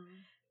before,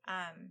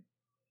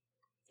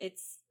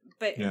 it's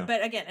but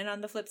again, and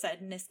on the flip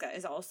side, Niska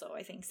is also,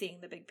 I think, seeing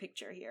the big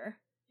picture here.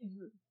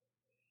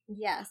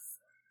 Yes.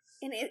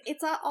 And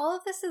it's all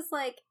of this is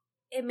like,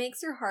 it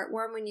makes your heart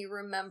warm when you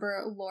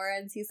remember Laura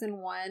in season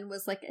 1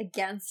 was like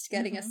against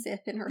getting a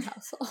Sith in her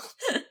household.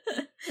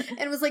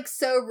 And was like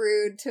so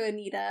rude to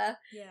Anita.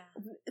 Yeah.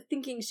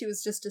 Thinking she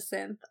was just a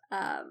synth.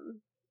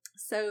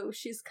 So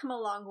she's come a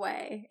long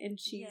way, and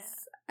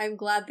I'm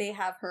glad they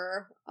have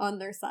her on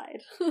their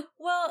side.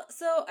 Well,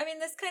 so, I mean,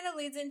 this kind of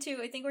leads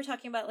into, I think we're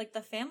talking about, like,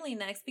 the family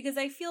next, because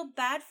I feel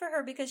bad for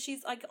her, because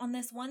she's, like, on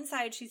this one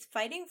side, she's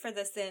fighting for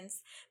the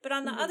synths, but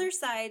on the other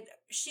side,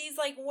 she's,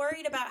 like,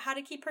 worried about how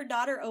to keep her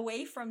daughter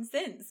away from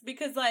synths,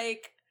 because,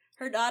 like,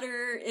 her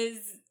daughter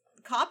is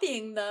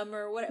copying them,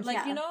 or what,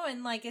 like, you know,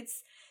 and, like,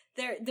 it's,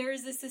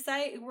 there's a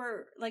society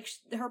where, like,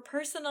 her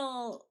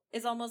personal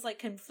is almost, like,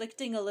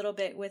 conflicting a little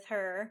bit with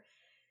her,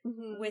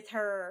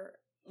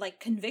 like,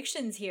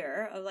 convictions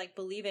here of, like,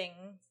 believing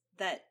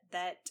that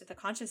the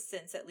conscious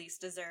synths at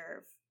least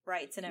deserve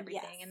rights and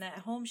everything. Yes. And at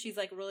home, she's,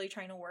 like, really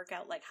trying to work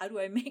out, like, how do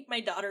I make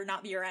my daughter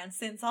not be around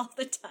synths all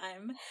the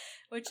time?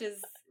 Which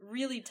is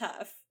really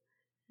tough.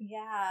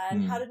 Yeah,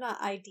 and how to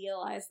not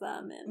idealize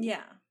them. And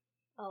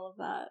all of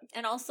that.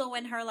 And also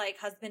when her, like,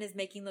 husband is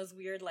making those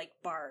weird, like,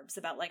 barbs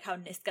about, like, how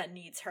Niska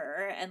needs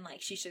her and,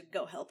 like, she should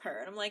go help her.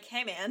 And I'm like,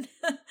 hey, man.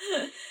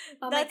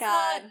 Oh, my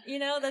God. Not, you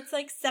know, that's,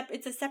 like,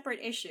 it's a separate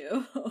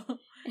issue.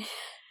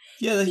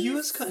 Yeah, he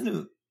was kind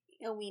of...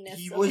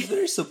 He was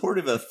very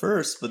supportive at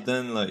first, but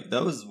then, like,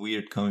 that was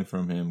weird coming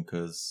from him,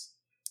 because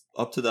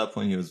up to that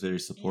point, he was very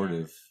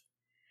supportive.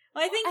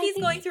 Well, I think he's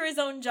going through his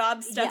own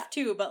job stuff,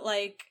 too, but,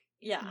 like,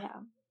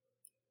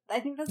 I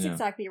think that's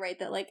exactly right,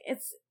 that, like,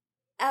 it's...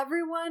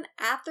 Everyone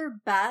at their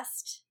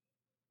best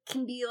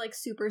can be, like,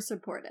 super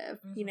supportive,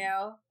 you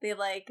know? They,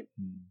 like,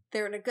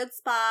 they're in a good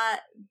spot.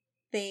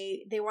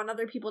 They want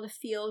other people to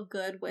feel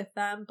good with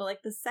them. But,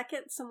 like, the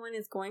second someone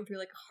is going through,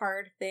 like, a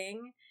hard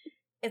thing,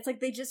 it's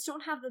like they just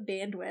don't have the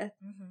bandwidth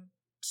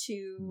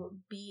to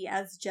be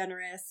as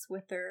generous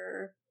with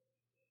their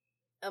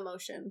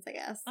emotions, I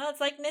guess. Well, it's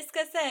like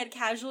Niska said,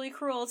 casually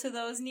cruel to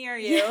those near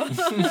you.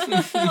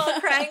 While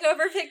crying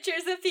over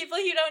pictures of people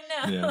you don't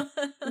know.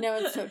 Yeah. No,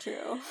 it's so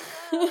true.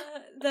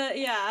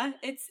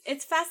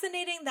 It's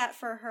fascinating that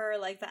for her,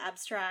 like, the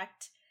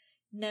abstract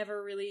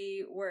never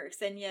really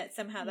works, and yet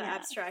somehow the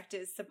abstract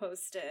is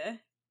supposed to,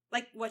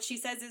 like, what she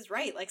says is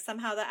right, like,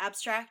 somehow the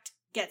abstract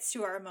gets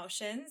to our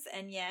emotions,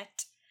 and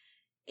yet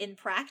in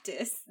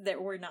practice that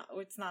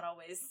it's not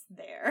always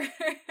there.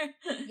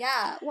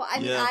 Yeah, well, I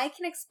mean, I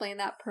can explain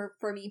that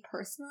for me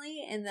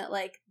personally, in that,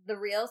 like, the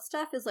real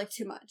stuff is, like,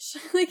 too much.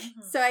 Like,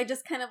 so I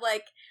just kind of,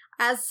 like,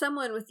 as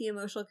someone with the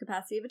emotional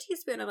capacity of a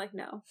teaspoon, I'm like,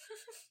 no.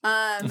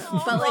 But,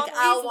 like,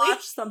 I'll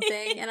watch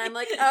something and I'm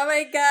like, oh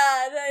my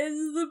God, this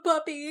is a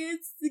puppy.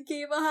 It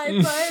gave a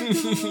high five to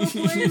the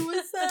little boy who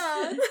was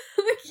sad.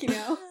 Like, you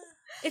know,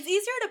 it's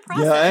easier to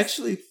process. Yeah, I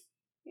actually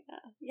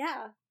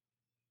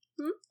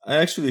I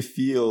actually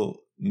feel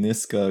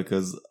Niska,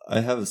 because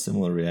I have a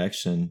similar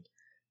reaction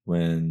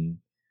when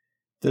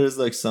there's,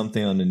 like,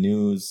 something on the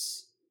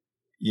news,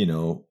 you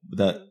know,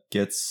 that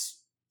gets,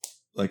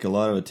 like, a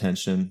lot of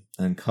attention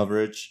and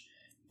coverage,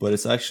 but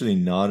it's actually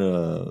not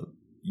a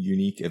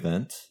unique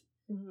event.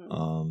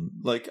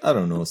 Like, I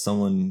don't know,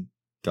 someone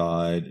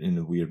died in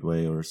a weird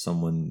way, or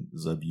someone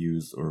was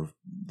abused, or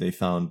they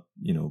found,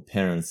 you know,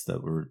 parents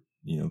that were,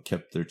 you know,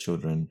 kept their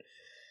children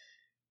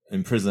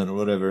in prison or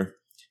whatever.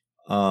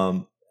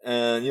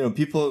 And, you know,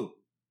 people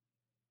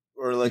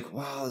were like,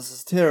 wow, this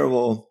is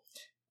terrible.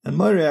 And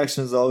my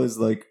reaction is always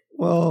like,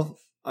 well,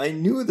 I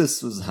knew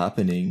this was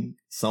happening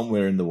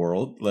somewhere in the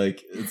world.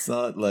 Like, it's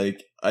not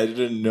like I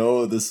didn't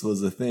know this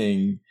was a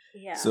thing.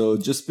 Yeah. So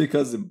just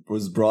because it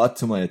was brought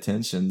to my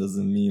attention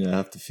doesn't mean I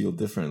have to feel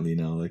differently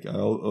now. Like, I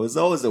was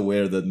always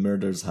aware that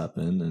murders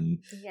happen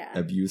and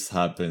abuse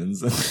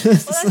happens. Well,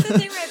 that's the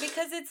thing, right?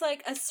 Because it's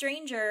like a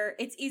stranger,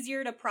 it's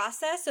easier to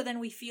process, so then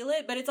we feel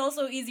it, but it's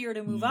also easier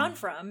to move on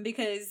from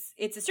because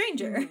it's a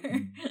stranger.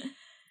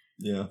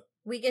 Yeah.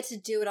 We get to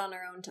do it on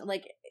our own time,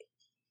 like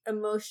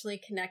emotionally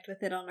connect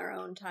with it on our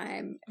own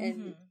time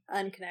and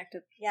unconnect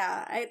with.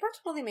 Yeah, that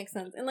totally makes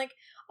sense. And like,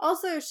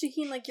 also,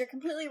 Shaheen, like, you're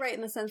completely right in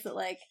the sense that,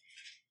 like,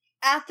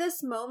 at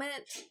this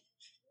moment,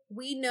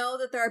 we know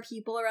that there are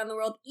people around the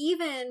world,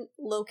 even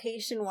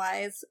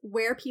location-wise,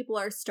 where people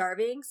are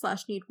starving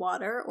 / need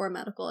water or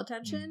medical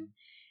attention.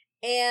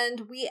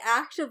 And we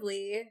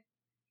actively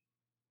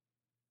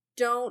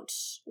don't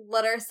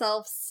let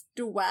ourselves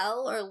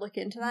dwell or look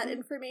into that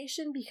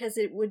information because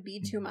it would be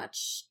too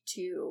much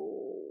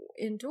to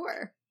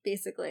endure,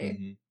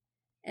 basically.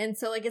 And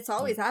so, like, it's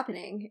always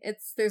happening.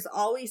 There's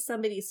always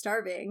somebody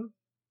starving.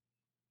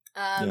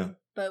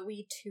 But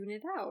we tune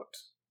it out.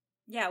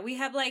 Yeah, we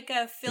have like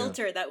a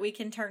filter that we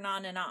can turn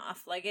on and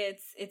off. Like,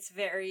 it's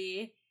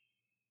very...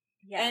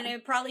 Yeah. And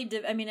it probably,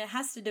 it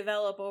has to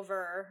develop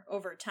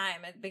over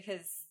time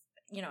because,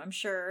 you know, I'm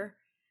sure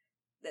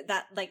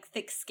that like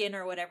thick skin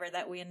or whatever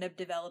that we end up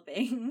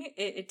developing,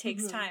 it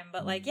takes time.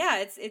 But like,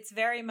 yeah, it's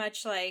very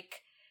much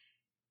like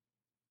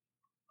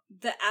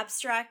the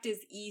abstract is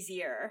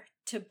easier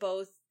to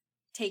both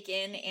take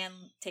in and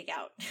take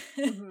out.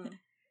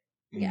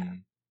 Yeah.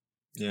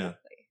 Yeah.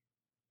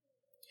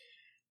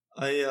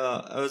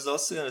 I was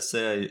also gonna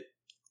say I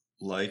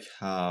like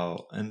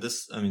how, and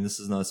this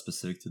is not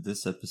specific to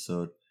this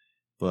episode,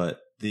 but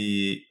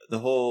the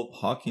whole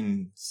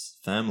Hawkins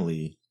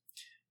family,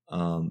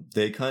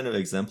 they kind of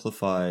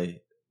exemplify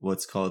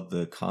what's called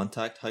the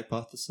contact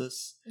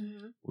hypothesis,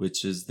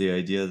 which is the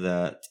idea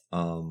that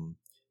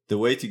the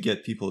way to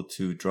get people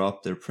to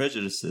drop their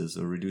prejudices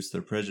or reduce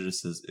their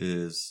prejudices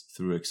is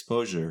through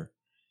exposure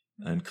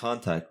and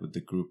contact with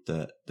the group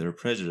that they're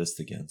prejudiced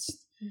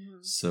against.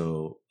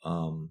 So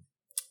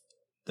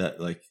that,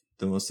 like,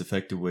 the most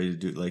effective way to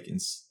do it, like,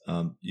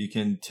 you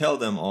can tell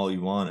them all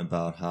you want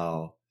about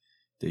how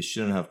they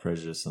shouldn't have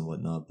prejudice and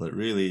whatnot, but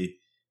really,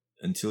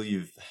 until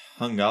you've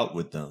hung out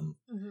with them,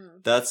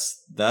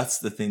 that's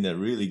the thing that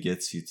really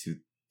gets you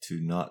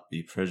to not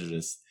be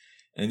prejudiced.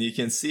 And you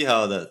can see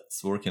how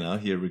that's working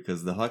out here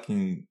because the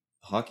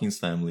Hawkins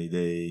family,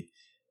 they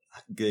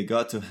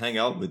got to hang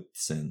out with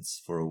Sins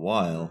for a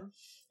while,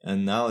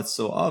 and now it's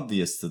so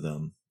obvious to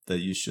them that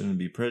you shouldn't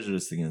be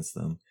prejudiced against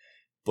them.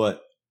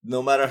 But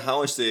no matter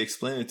how much they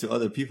explain it to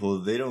other people,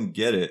 they don't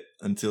get it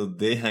until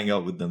they hang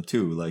out with them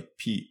too, like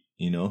Pete,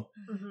 you know?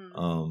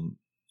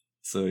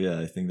 So yeah,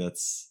 I think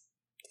that's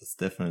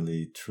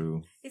definitely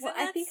true.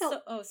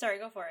 Sorry,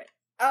 go for it.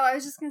 Oh, I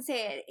was just going to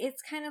say,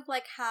 it's kind of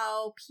like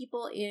how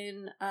people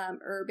in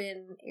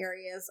urban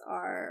areas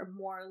are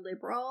more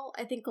liberal.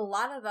 I think a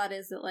lot of that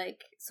is that,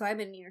 like, so I'm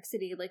in New York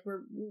City, like,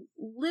 we're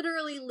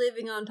literally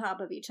living on top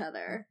of each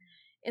other.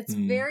 It's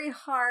very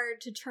hard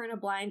to turn a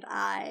blind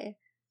eye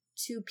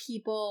to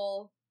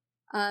people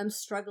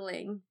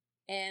struggling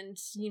and,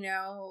 you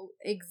know,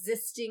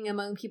 existing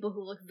among people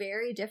who look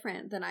very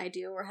different than I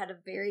do or had a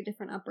very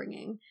different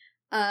upbringing.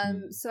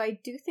 So I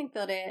do think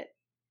that it,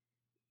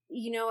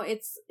 you know,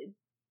 it's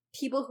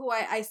people who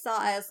I saw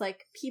as,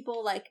 like,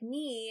 people like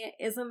me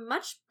is a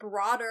much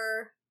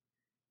broader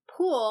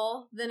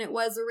pool than it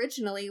was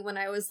originally when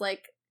I was,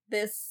 like,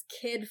 this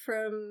kid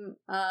from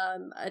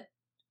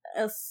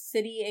a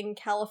city in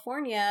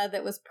California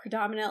that was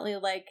predominantly,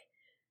 like,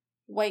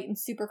 white and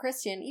super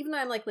Christian, even though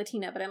I'm, like,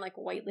 Latina, but I'm, like,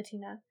 white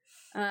Latina.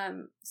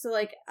 So,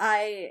 like,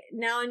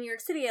 now in New York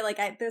City,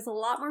 there's a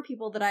lot more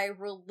people that I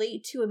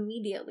relate to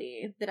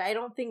immediately that I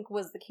don't think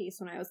was the case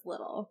when I was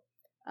little.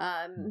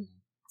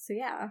 So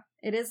yeah,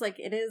 it is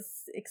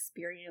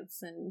experience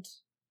and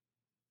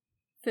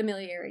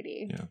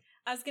familiarity. Yeah.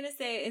 I was gonna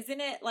say,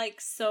 isn't it,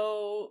 like,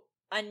 so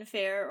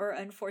unfair or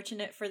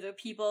unfortunate for the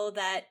people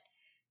that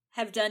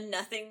have done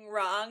nothing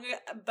wrong,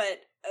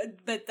 but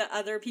the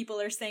other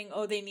people are saying,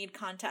 oh, they need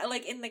contact.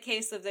 Like, in the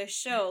case of this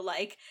show,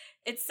 like,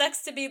 it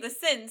sucks to be the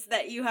Sins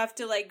that you have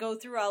to, like, go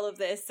through all of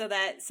this so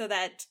that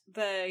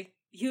the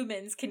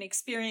humans can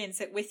experience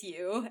it with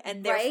you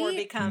and therefore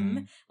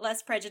become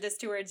less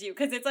prejudiced towards you.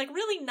 Because it's, like,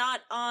 really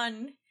not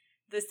on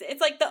this.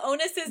 It's like the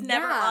onus is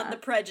never on the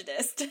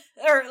prejudiced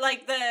or,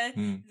 like,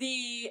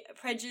 the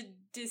prejudices.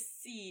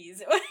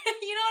 You know what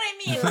I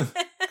mean?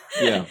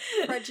 Yeah.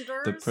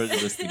 Prejudice. The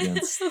prejudice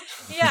against.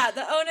 Yeah,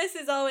 the onus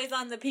is always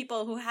on the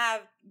people who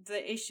have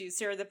the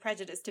issues or the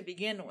prejudice to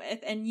begin with,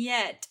 and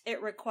yet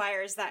it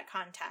requires that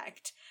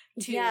contact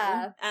to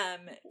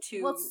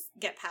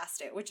get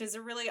past it, which is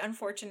a really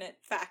unfortunate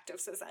fact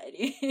of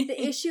society.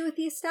 The issue with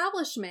the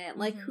establishment,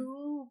 like,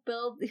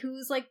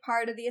 who's like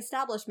part of the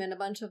establishment? A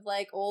bunch of,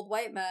 like, old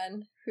white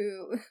men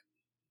who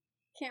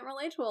can't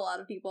relate to a lot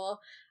of people.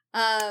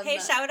 Hey,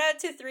 shout out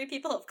to 3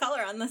 people of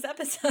color on this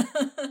episode.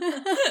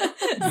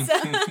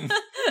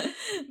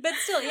 But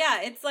still,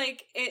 yeah, it's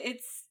like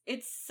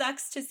it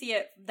sucks to see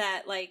it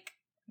that like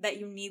that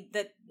you need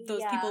that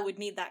those people would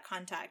need that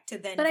contact to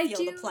then feel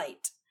the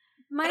plight.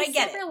 My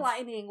silver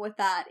lining with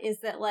that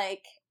is that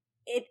like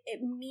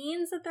it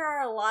means that there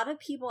are a lot of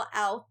people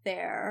out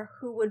there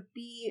who would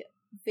be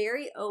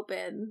very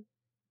open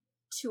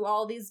to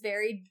all these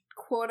very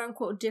quote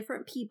unquote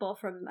different people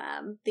from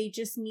them. They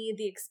just need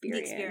the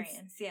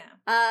experience.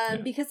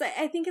 Because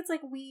I think it's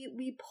like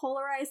we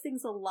polarize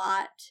things a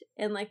lot,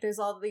 and like there's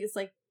all these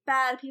like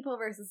bad people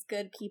versus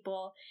good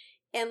people,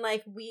 and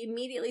like we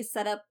immediately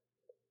set up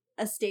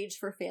a stage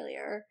for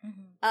failure.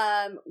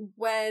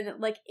 When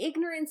like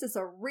ignorance is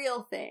a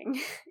real thing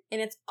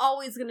and it's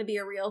always going to be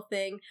a real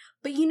thing.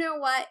 But you know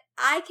what?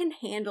 I can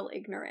handle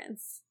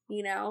ignorance,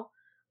 you know?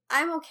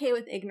 I'm okay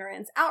with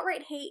ignorance.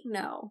 Outright hate,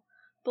 no.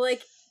 But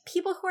like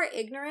people who are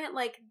ignorant,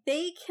 like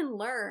they can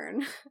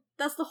learn.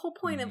 That's the whole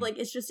point of like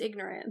it's just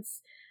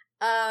ignorance.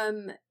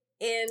 And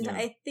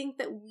I think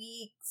that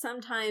we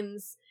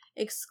sometimes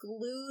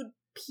exclude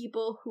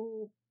people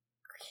who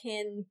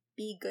can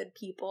be good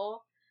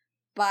people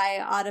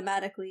by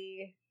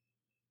automatically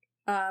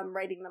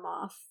writing them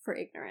off for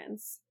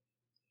ignorance.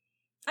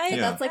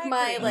 That's like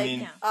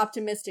my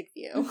optimistic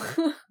view.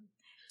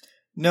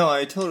 No,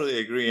 I totally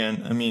agree.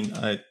 And I mean,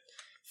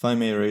 if I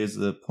may raise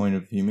the point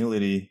of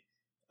humility,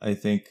 I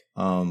think,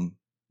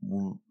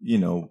 you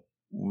know,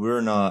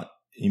 we're not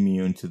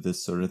immune to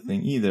this sort of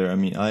thing either. I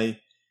mean, I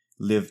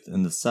lived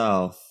in the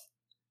South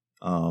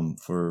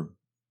for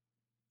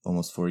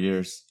almost 4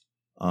 years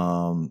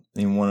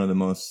in one of the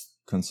most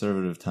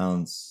conservative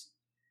towns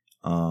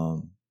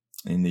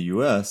in the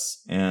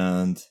US,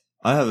 and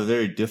I have a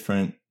very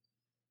different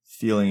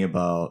feeling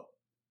about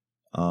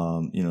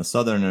you know,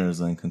 Southerners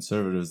and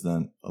conservatives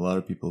than a lot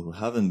of people who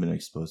haven't been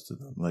exposed to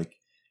them. Like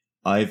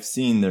I've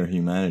seen their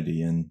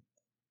humanity, and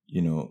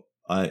you know,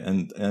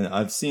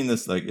 I've seen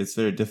this, like it's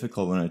very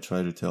difficult when I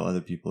try to tell other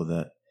people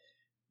that,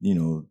 you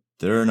know,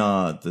 they're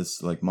not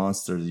this like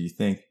monster that you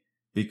think,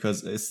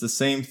 because it's the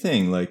same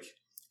thing. Like,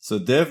 so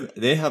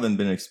they haven't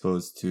been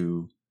exposed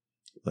to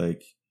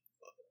like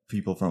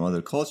people from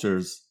other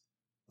cultures,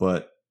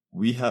 but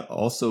we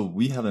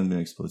haven't been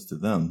exposed to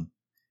them.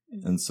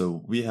 And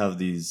so we have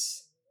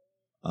these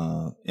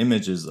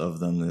images of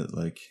them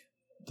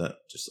that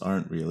just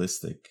aren't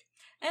realistic.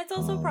 And it's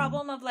also a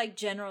problem of like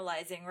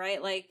generalizing,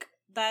 right? Like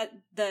that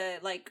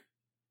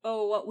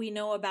what we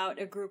know about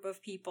a group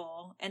of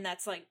people, and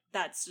that's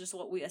just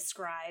what we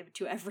ascribe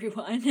to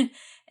everyone.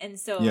 And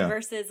so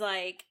versus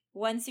like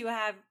once you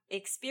have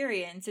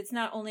experience, it's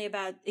not only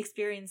about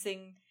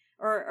experiencing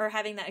or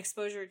having that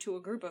exposure to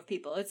a group of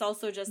people. It's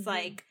also just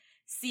like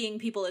seeing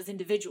people as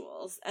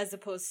individuals as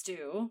opposed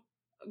to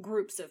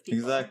groups of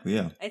people. Exactly,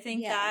 yeah. I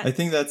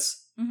think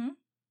that's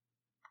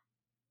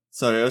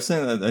sorry, I was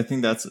saying that I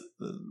think that's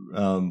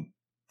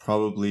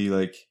probably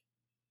like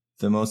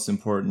the most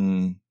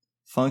important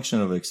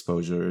function of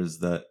exposure is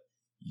that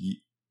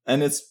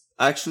and it's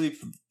actually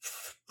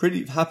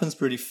happens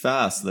pretty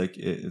fast. Like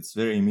it's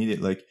very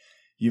immediate. Like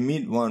you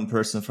meet one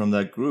person from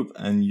that group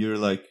and you're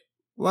like,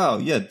 wow,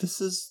 yeah,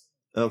 this is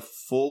a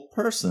full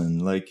person.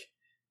 Like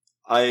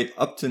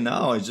up to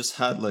now I just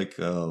had like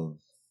a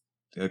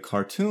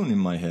cartoon in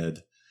my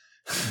head.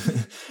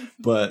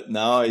 But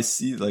now I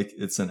see like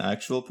it's an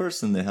actual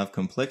person. They have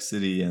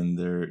complexity, and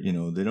they're, you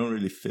know, they don't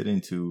really fit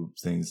into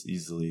things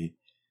easily.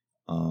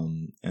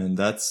 And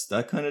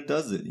that kind of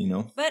does it, you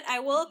know. But I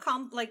will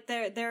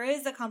there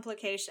is a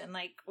complication,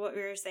 like what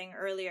we were saying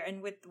earlier,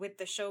 and with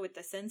the show with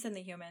the Synths and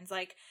the humans,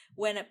 like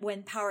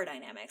when power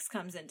dynamics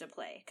comes into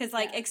play, because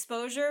like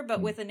exposure,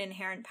 but with an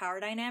inherent power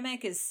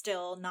dynamic, is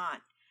still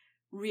not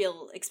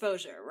real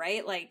exposure,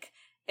 right? Like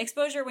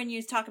exposure when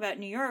you talk about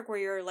New York, where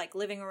you're like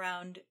living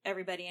around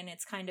everybody, and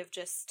it's kind of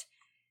just,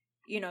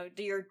 you know,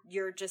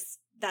 you're just,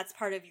 that's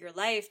part of your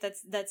life.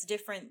 That's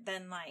different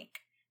than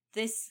like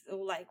this,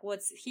 like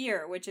what's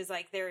here, which is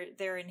like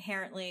they're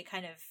inherently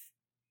kind of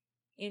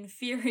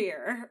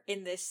inferior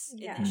in this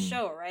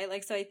show, right?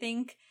 Like, so I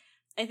think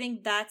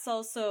that's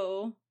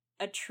also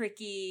a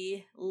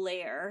tricky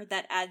layer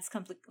that adds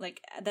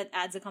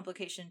a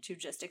complication to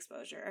just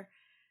exposure,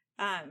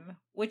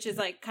 which is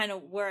like kind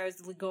of where I was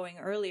going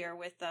earlier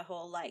with the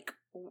whole like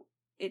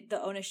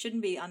the onus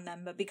shouldn't be on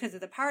them, but because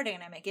of the power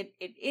dynamic, it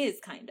is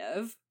kind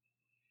of.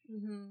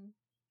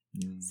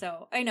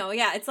 So I know,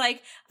 yeah, it's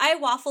like I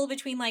waffle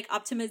between like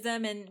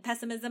optimism and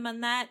pessimism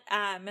on that,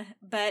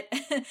 but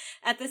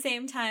at the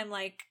same time,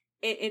 like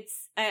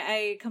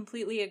I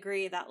completely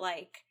agree that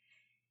like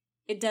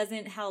it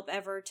doesn't help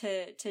ever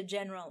to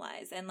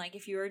generalize, and like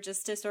if you were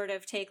just to sort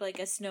of take like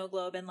a snow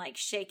globe and like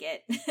shake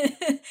it,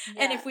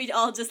 and if we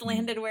all just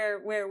landed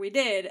where we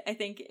did, I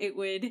think it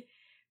would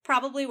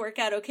probably work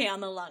out okay on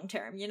the long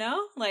term, you know?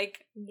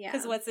 Like,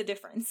 because what's the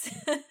difference?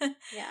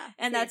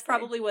 And that's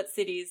probably what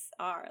cities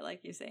are, like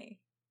you say.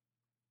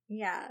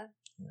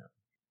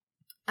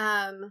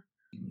 Cool.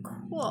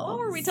 What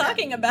were we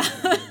talking about?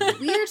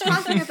 We are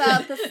talking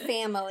about the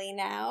family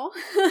now.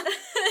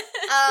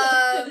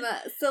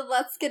 So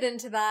let's get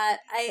into that.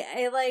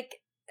 I like,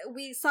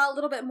 we saw a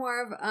little bit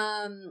more of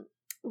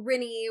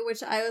Rinny,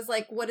 which I was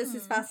like, what is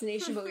his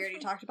fascination? But we already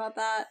talked about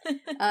that.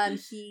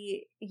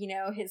 He,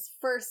 his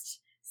first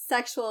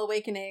sexual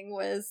awakening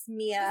was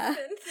Mia.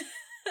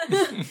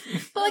 But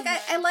like,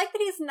 I like that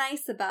he's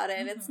nice about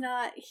it. It's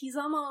not, he's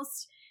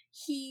almost,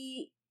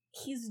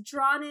 he's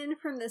drawn in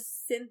from the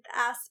synth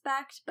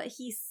aspect, but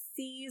he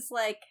sees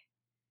like,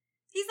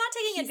 he's not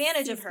taking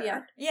advantage of her.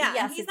 Yeah. Yeah,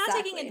 yes, he's not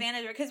taking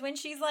advantage of her, because when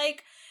she's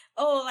like,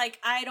 oh, like,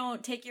 I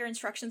don't take your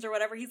instructions or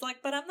whatever, he's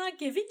like, but I'm not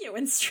giving you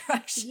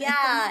instructions.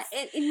 Yeah,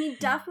 and he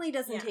definitely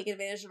doesn't Yeah. take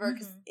advantage of her,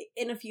 because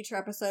in a future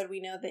episode we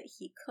know that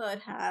he could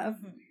have.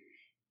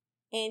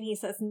 And he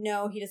says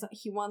no, he doesn't.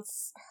 He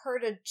wants her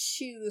to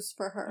choose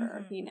for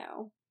her,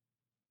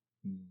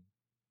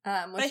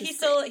 But he's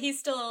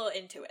still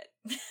into it.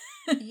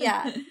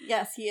 Yeah,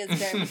 yes, he is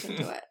very much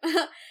into it.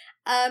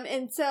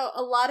 And so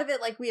a lot of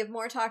it, like, we have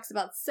more talks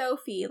about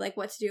Sophie, like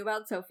what to do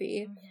about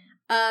Sophie.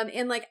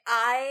 And like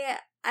I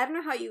don't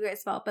know how you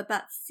guys felt, but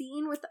that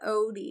scene with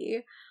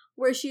Odie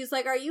where she's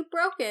like, "Are you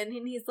broken?"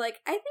 And he's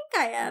like, "I think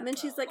I am." And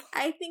she's like,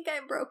 "I think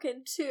I'm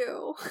broken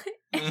too."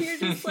 And you're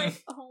just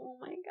like, "Oh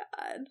my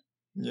god."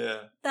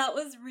 Yeah. That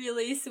was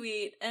really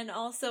sweet and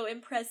also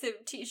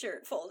impressive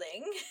t-shirt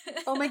folding.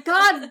 Oh my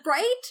god,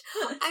 right?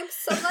 I'm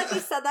so glad you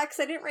said that, because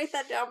I didn't write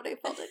that down, but I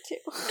felt it too.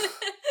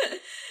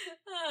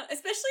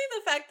 Especially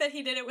the fact that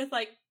he did it with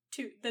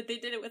they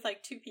did it with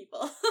two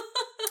people.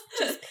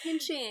 Just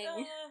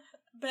pinching.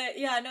 But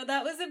yeah, no,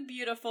 that was a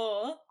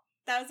beautiful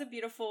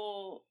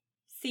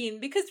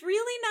scene, because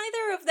really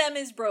neither of them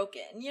is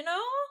broken,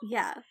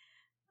 Yeah.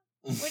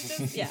 Which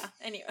is, yeah,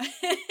 anyway.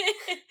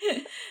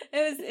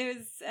 it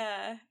was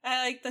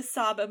I like the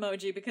sob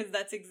emoji, because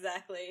that's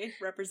exactly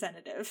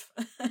representative.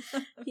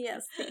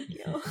 Yes, thank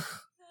you.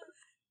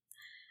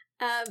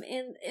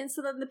 And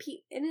so then the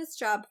Pete in his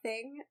job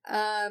thing,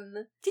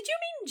 Did you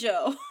mean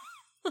Joe?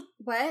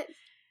 what?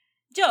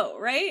 Joe,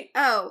 right?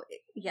 Oh,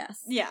 yes.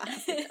 Yeah.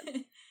 Yes,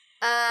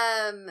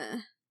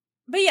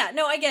 But yeah,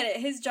 no, I get it.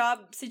 His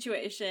job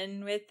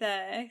situation with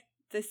the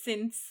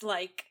synths,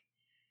 like,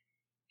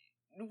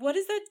 what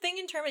is that thing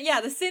in term?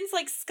 Yeah, the synths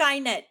like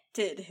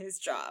Skynet-ed his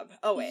job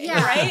away,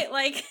 Yeah. right?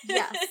 Like,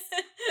 yes.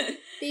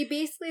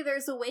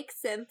 There's awake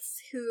synths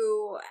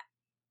who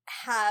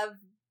have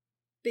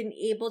been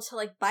able to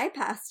like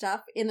bypass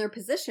stuff in their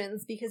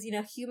positions because,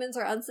 humans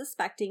are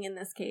unsuspecting in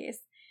this case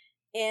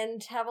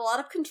and have a lot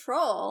of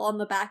control on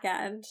the back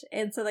end.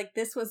 And so like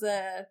this was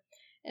an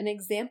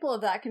example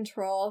of that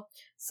control.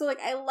 So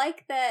like I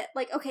like that,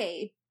 like,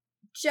 okay,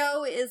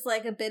 Joe is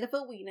like a bit of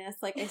a weenus,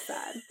 like I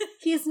said.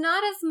 He's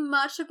not as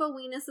much of a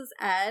weenus as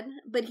Ed,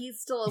 but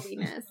he's still a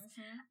weenus.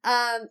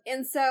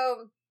 And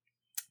so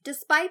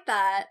despite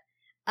that,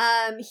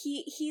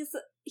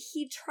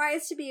 he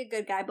tries to be a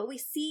good guy, but we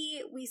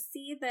see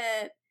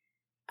that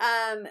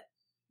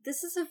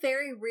this is a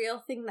very real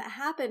thing that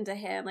happened to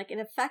him. Like, it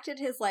affected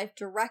his life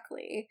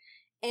directly.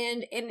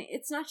 And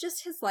it's not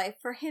just his life.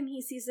 For him,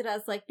 he sees it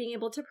as like being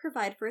able to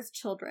provide for his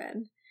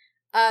children.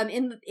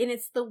 And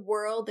it's the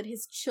world that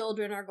his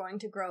children are going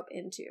to grow up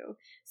into.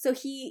 So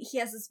he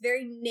has this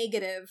very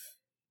negative,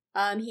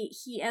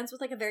 he ends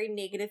with like a very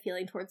negative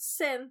feeling towards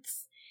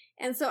synths.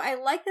 And so I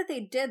like that they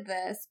did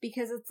this,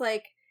 because it's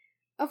like,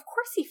 of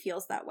course he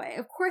feels that way.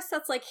 Of course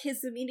that's like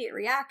his immediate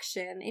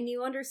reaction, and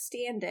you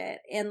understand it.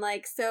 And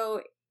like,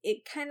 so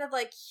it kind of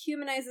like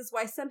humanizes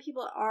why some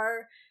people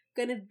are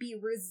going to be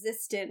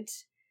resistant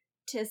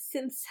to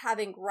synths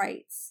having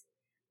rights.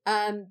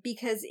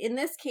 Because in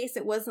this case,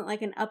 it wasn't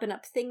like an up and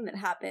up thing that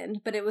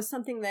happened, but it was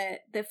something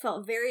that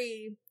felt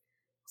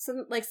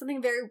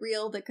something very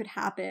real that could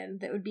happen,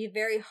 that would be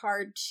very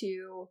hard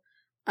to,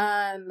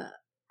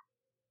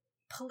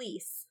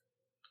 police.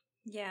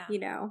 Yeah.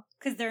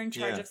 Because they're in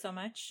charge of so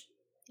much.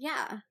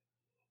 Yeah.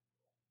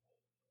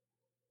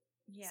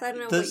 Yeah. So I don't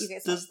know what you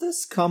guys does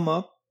this come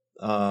up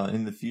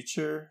in the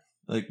future,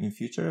 like in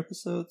future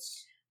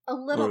episodes? A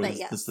little bit, yes.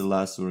 yes. This is the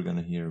last we're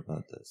gonna hear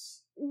about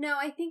this. No,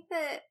 I think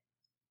that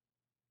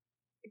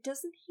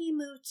doesn't he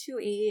move to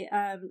a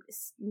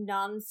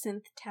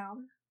non-synth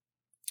town?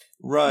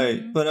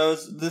 Right, but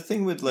the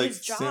thing with like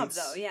his job synths,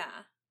 though,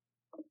 yeah.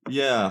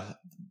 Yeah,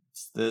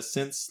 the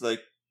synths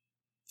like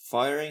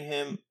firing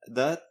him,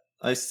 that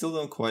I still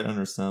don't quite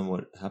understand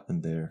what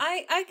happened there.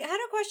 I had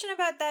a question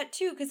about that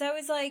too, because I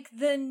was like,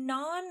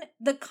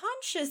 the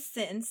conscious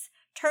synths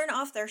turn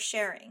off their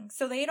sharing,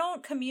 so they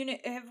don't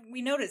communicate.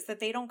 We noticed that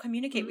they don't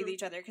communicate with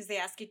each other, because they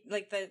ask,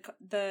 like,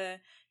 the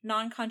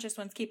non-conscious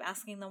ones keep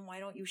asking them, why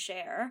don't you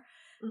share?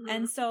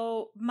 And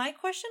so my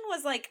question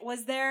was like,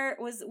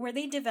 were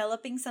they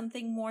developing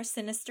something more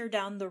sinister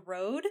down the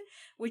road,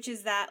 which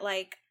is that,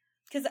 like,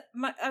 because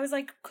I was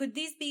like, could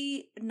these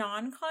be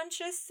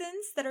non-conscious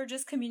synths that are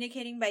just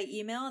communicating by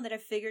email and that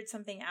have figured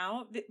something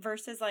out,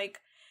 versus like,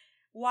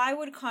 why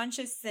would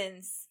conscious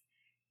synths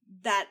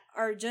that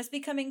are just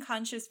becoming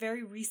conscious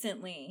very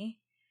recently,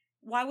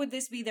 why would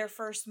this be their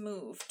first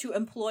move, to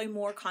employ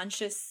more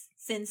conscious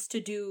synths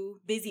to do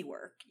busy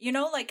work?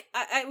 Like,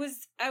 I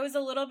was a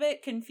little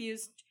bit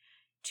confused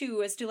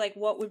too, as to like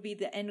what would be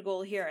the end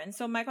goal here. And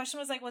so my question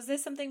was like, was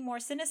this something more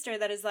sinister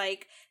that is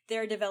like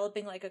they're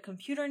developing like a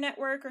computer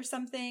network or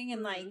something,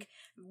 and like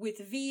with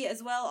V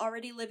as well,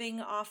 already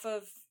living off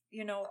of,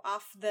 you know,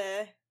 off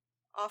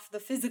the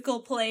physical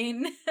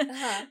plane,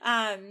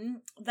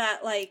 that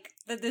like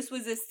that this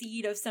was a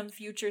seed of some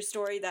future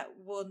story that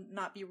will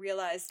not be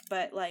realized,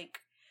 but like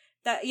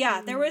that,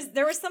 yeah, there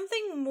was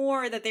something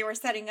more that they were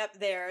setting up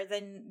there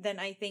than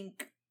I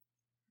think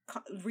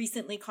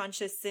recently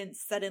conscious synths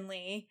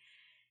suddenly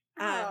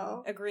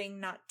agreeing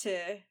not to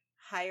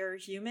hire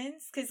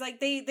humans, because like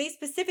they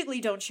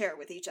specifically don't share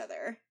with each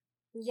other.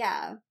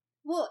 Yeah.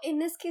 Well, in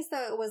this case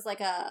though, it was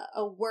like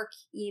a work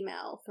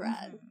email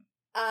thread.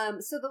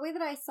 So the way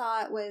that I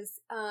saw it was,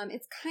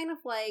 it's kind of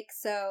like,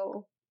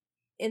 so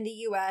in the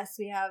US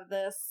we have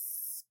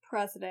this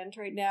president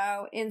right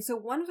now, and so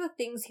one of the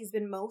things he's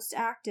been most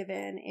active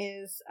in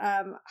is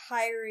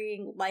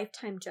hiring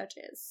lifetime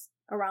judges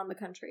around the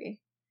country,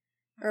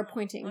 or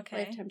appointing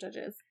lifetime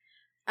judges.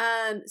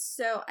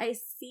 So I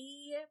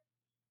see,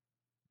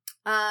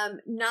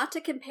 not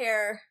to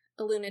compare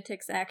a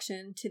lunatic's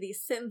action to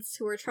these synths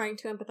who we're trying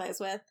to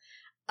empathize with,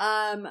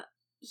 the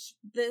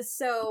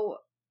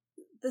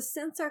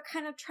synths are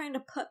kind of trying to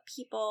put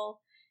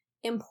people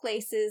in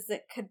places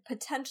that could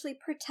potentially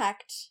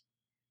protect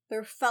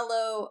their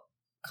fellow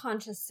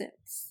conscious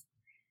synths.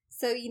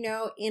 So, you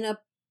know, in a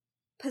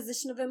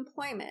position of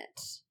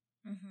employment.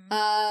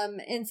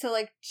 And so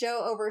like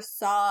Joe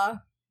oversaw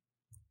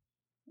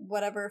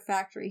whatever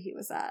factory he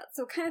was at.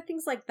 So kind of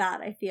things like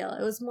that, I feel.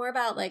 It was more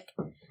about like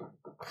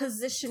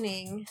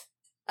positioning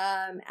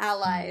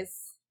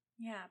allies.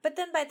 Yeah, but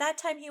then by that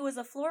time he was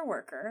a floor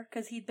worker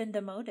because he'd been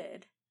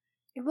demoted.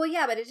 Well,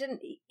 yeah, but it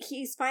didn't.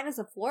 He's fine as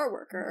a floor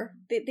worker.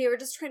 They were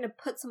just trying to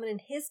put someone in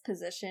his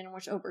position,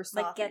 which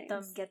oversaw like get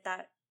things. get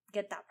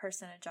that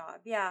person a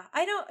job. Yeah,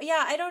 I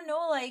don't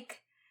know,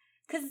 like,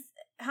 because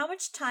how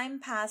much time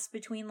passed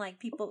between like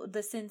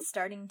the synths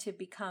starting to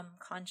become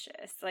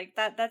conscious? Like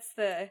that's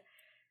the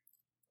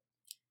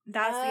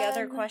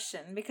other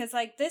question, because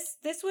like this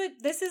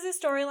is a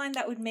storyline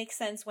that would make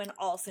sense when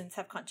all synths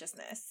have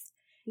consciousness.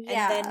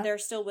 Yeah. And then they're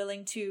still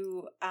willing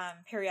to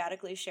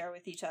periodically share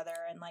with each other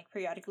and like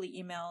periodically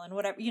email and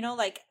whatever, you know,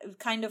 like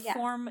kind of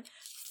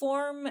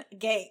form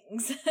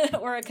gangs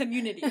or a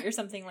community or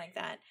something like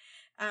that.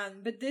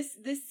 But this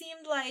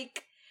seemed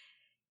like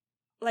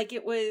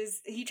it was,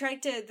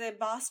 the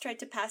boss tried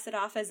to pass it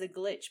off as a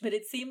glitch, but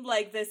it seemed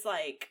like this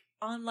like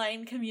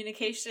online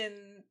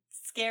communication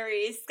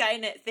scary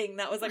Skynet thing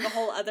that was like a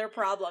whole other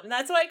problem. And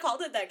that's why I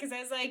called it that, because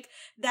I was like,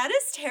 that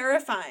is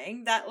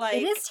terrifying. That like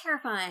it is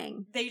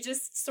terrifying. They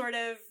just sort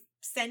of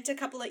sent a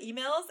couple of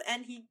emails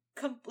and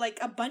like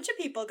a bunch of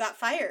people got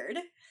fired.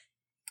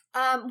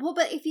 Well,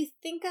 but if you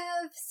think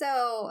of,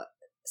 so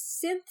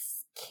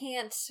synths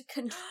can't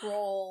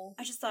control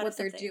I just thought what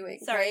they're doing.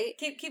 Sorry,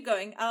 right? keep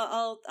going.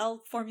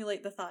 I'll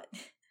formulate the thought.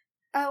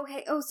 Oh,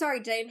 okay. Oh, sorry.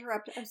 Did I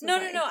interrupt? I'm so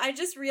sorry. No. I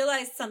just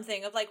realized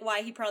something of like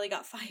why he probably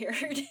got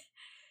fired.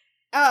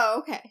 Oh,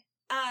 okay.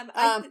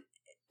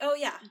 Oh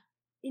yeah.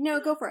 No,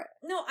 go for it.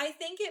 No, I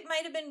think it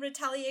might have been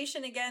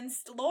retaliation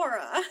against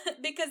Laura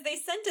because they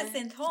sent a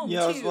synth home.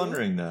 Yeah, I was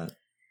wondering that.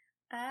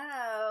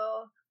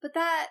 Oh, but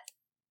that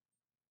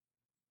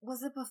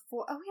was it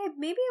before? Oh yeah,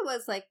 maybe it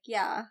was like,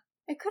 yeah,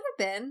 it could have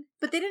been,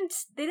 but they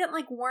didn't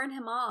like warn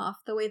him off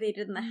the way they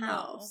did in the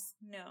house.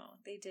 No,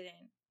 they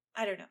didn't.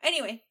 I don't know.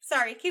 Anyway,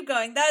 sorry, keep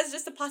going. That is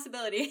just a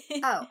possibility.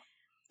 Oh.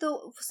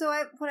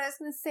 What I was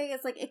going to say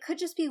is, like, it could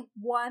just be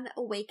one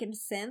awakened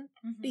synth,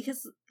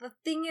 because the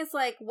thing is,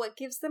 like, what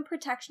gives them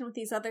protection with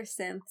these other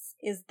synths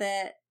is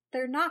that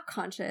they're not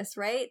conscious,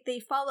 right?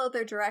 They follow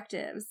their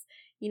directives.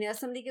 You know,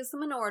 somebody gives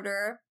them an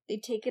order, they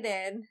take it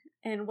in,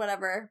 and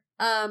whatever.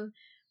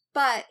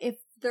 But if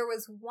there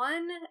was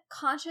one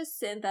conscious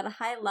synth at a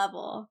high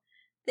level,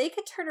 they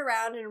could turn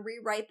around and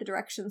rewrite the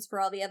directions for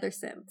all the other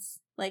synths.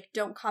 Like,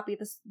 don't copy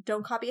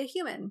a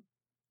human.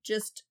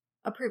 Just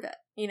approve it,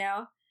 you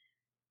know?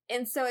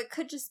 And so it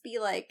could just be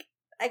like,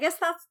 I guess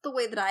that's the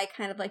way that I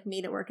kind of like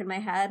made it work in my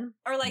head.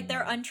 Or like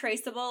they're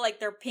untraceable, like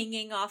they're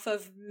pinging off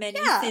of many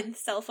synth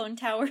cell phone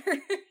towers.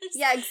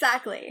 Yeah,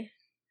 exactly.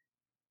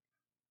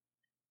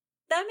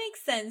 That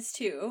makes sense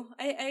too.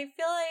 I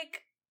feel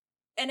like,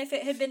 and if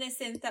it had been a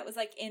synth that was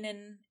like in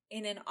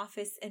an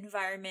office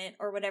environment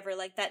or whatever,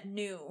 like that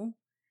knew,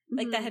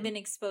 like that had been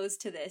exposed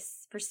to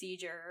this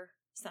procedure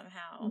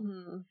somehow.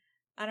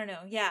 I don't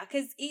know. Yeah,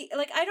 because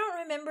like I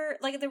don't remember.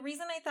 Like the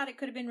reason I thought it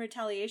could have been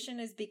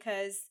retaliation is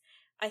because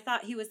I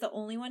thought he was the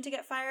only one to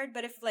get fired.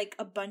 But if like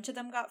a bunch of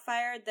them got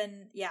fired,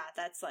 then yeah,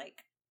 that's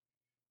like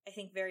I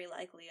think very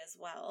likely as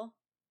well.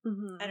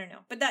 I don't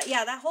know, but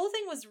that whole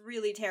thing was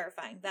really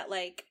terrifying. That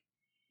like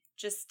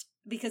just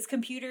because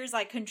computers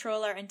like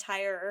control our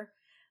entire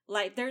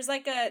life. There's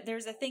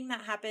a thing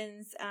that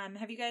happens.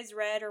 Have you guys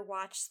read or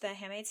watched The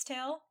Handmaid's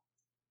Tale?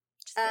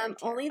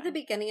 Only the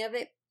beginning of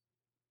it.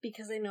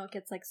 Because I know it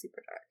gets like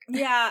super dark.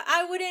 Yeah,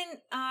 I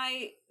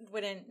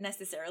wouldn't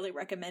necessarily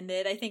recommend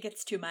it. I think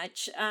it's too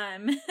much. I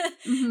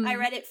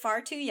read it far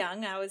too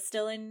young. I was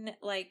still in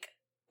like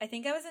I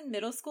think I was in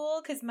middle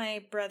school because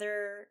my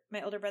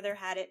older brother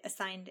had it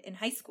assigned in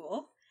high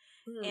school.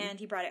 And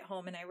he brought it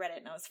home and I read it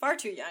and I was far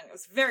too young. It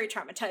was very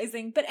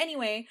traumatizing. But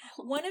anyway,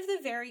 one of the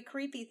very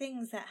creepy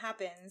things that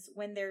happens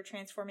when they're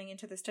transforming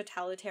into this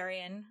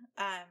totalitarian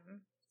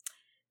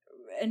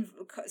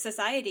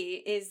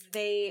society is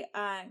they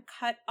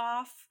cut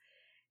off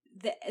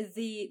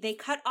they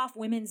cut off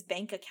women's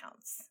bank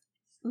accounts.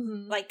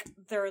 Like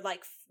their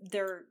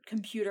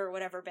computer or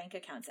whatever bank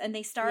accounts, and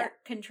they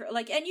start control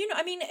and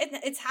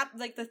it's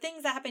like the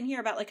things that happen here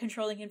about like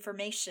controlling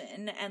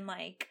information and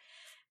like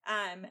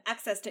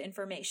access to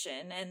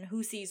information and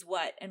who sees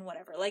what and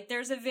whatever. Like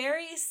there's a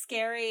very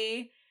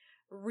scary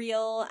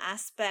real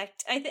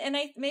aspect.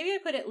 Maybe I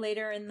put it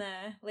later in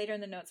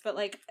the notes, but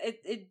like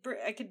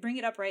I could bring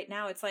it up right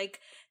now. It's like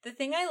the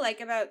thing I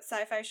like about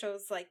sci-fi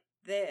shows like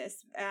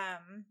this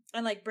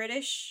and like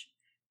British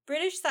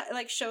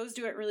like shows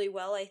do it really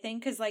well, I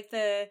think, because like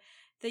the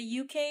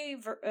UK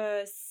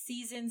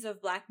seasons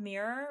of Black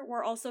Mirror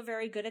were also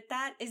very good at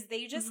that. Is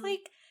they just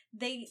like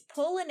they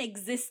pull an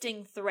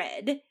existing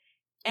thread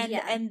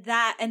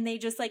and they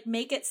just like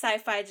make it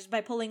sci-fi just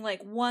by pulling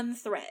like one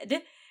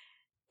thread.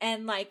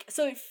 And like,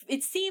 so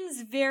it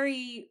seems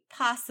very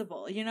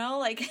possible, you know,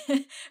 like,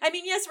 I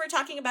mean, yes, we're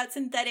talking about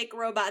synthetic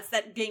robots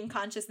that gain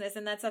consciousness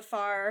and that's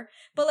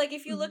but like,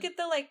 if you look at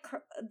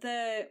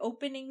the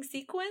opening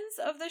sequence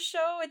of the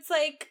show, it's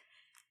like,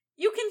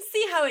 you can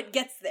see how it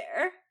gets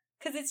there.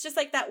 'Cause it's just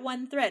like that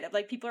one thread of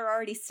like, people are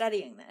already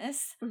studying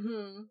this.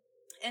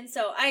 And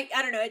so I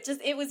don't know,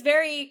 it was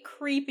very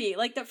creepy.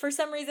 Like for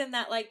some reason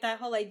that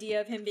whole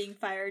idea of him being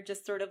fired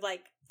just sort of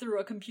like through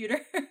a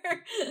computer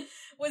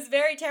was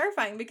very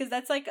terrifying because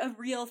that's like a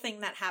real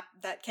thing that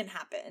can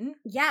happen.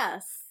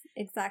 Yes,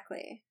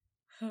 exactly.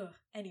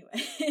 Anyway,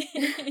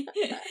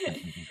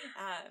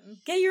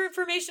 get your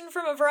information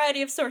from a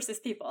variety of sources,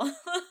 people.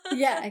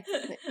 Yeah,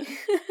 exactly.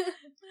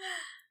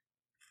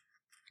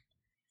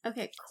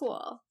 Okay,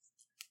 cool.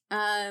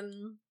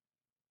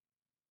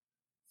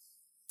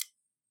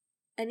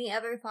 Any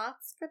other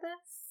thoughts for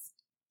this?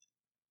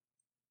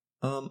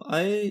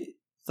 I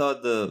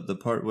thought the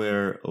part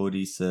where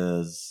Odie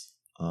says,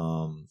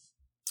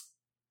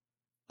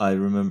 I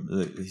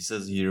remember, he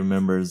says he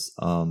remembers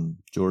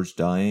George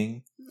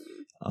dying,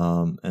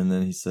 and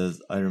then he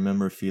says, I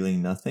remember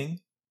feeling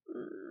nothing.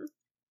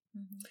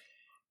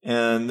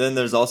 And then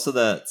there's also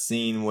that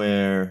scene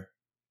where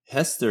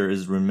Hester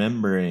is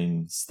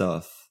remembering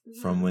stuff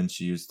from when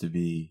she used to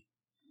be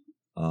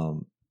a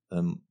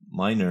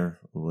miner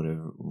or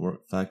whatever,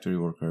 factory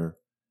worker.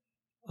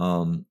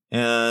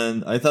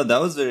 And I thought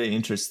that was very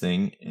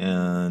interesting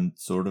and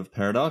sort of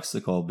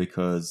paradoxical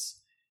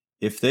because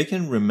if they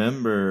can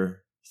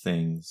remember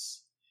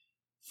things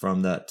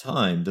from that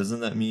time, doesn't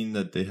that mean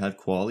that they had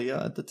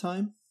qualia at the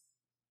time?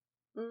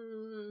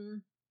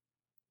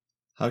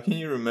 How can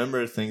you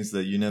remember things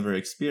that you never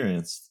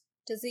experienced?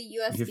 Does a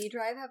USB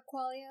drive have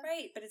qualia?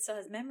 Right, but it still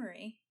has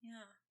memory.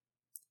 Yeah.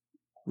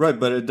 Right,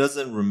 but it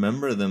doesn't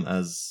remember them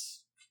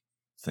as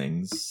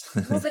things.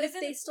 Well, but if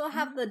they still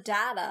have the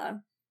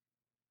data.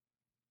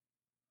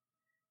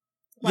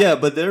 Yeah,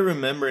 but they're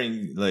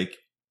remembering like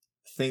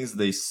things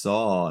they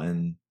saw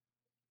and,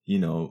 you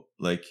know,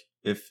 like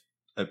if,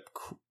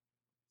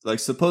 like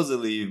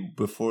supposedly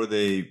before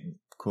they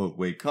quote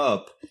wake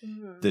up,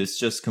 there's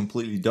just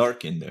completely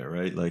dark in there,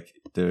 right? Like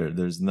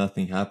there's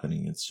nothing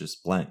happening. It's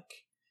just blank.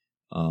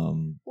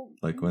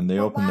 Like when they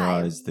open their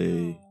eyes,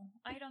 they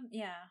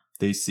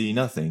see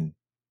nothing.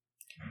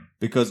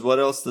 Because what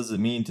else does it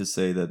mean to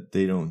say that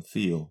they don't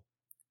feel?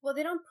 Well,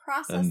 they don't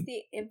process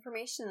the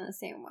information in the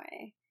same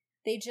way.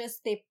 They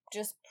just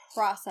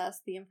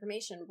process the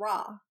information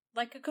raw,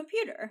 like a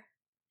computer.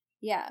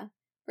 Yeah.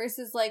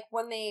 Versus like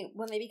when they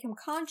become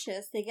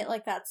conscious, they get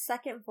like that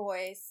second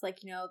voice.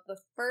 Like, you know, the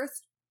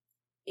first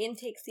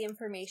intakes the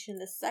information.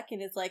 The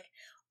second is like,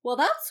 well,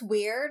 that's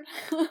weird.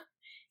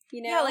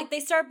 You know? Yeah, like they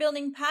start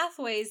building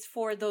pathways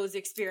for those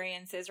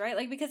experiences, right?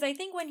 Like, because I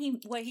think when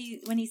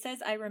he says,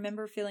 I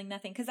remember feeling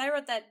nothing, because I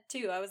wrote that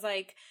too. I was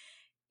like,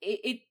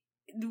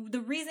 the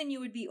reason you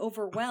would be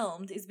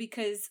overwhelmed is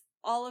because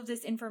all of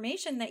this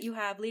information that you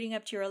have leading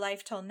up to your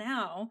life till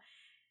now,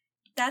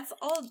 that's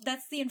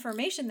the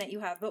information that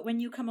you have. But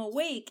when you come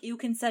awake, you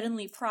can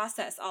suddenly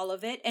process all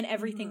of it and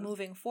everything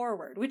moving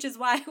forward, which is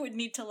why I would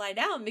need to lie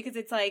down, because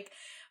it's like,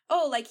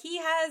 oh, like he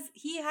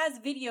has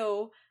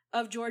video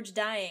of George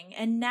dying,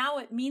 and now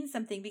it means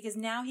something because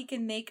now he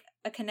can make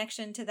a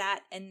connection to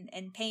that and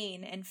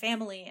pain and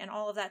family and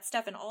all of that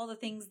stuff and all the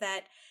things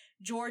that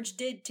George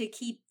did to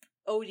keep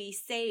Odie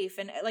safe,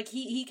 and like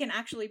he can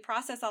actually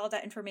process all of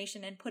that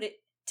information and put it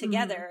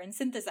together and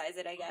synthesize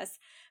it, I guess.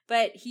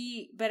 But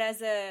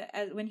as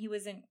when he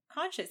wasn't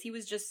conscious, he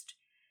was just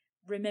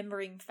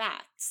remembering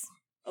facts.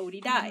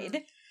 Odie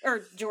died,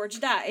 or George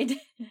died.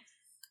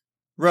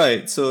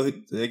 Right. So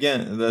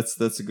again,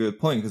 that's a good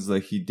point because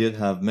like he did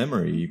have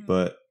memory,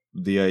 but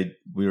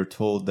we were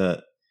told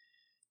that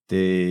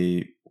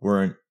they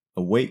weren't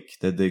awake,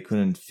 that they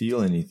couldn't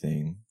feel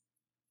anything.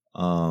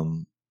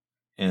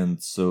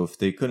 And so if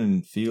they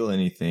couldn't feel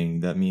anything,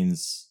 that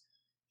means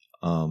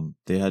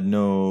they had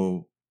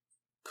no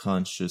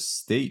conscious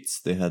states.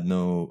 They had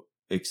no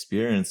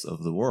experience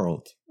of the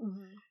world.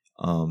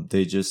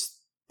 They just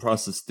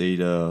process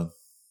data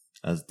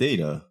as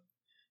data,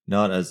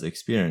 not as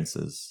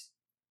experiences.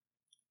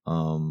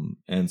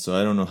 And so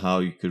I don't know how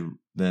you could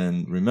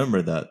then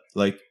remember that.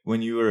 Like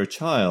when you were a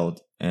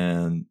child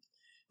and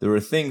there were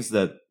things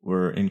that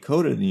were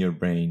encoded in your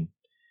brain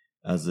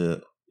as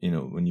a,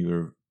 when you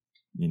were,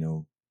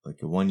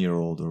 like a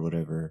 1-year-old or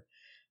whatever,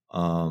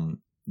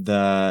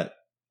 that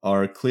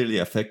are clearly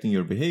affecting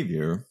your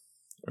behavior,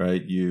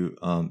 right?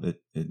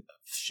 It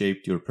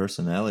shaped your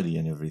personality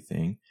and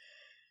everything,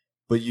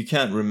 but you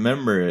can't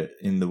remember it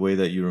in the way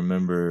that you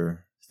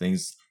remember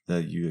things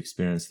that you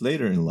experience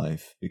later in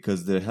life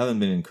because they haven't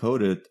been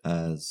encoded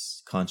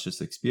as conscious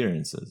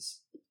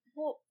experiences.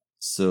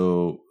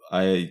 So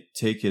I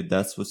take it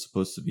that's what's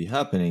supposed to be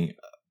happening.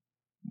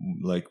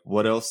 Like,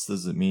 what else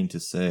does it mean to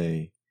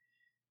say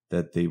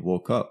that they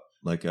woke up?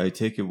 Like, I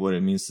take it what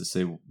it means to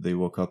say they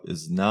woke up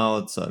is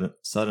now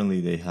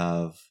suddenly they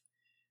have,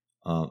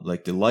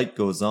 like the light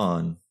goes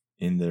on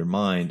in their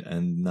mind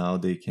and now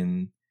they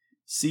can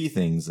see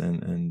things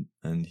and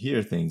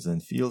hear things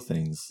and feel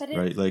things,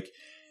 right? Like,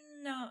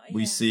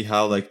 we see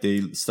how like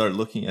they start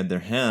looking at their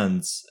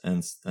hands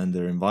and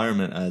their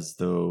environment as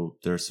though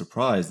they're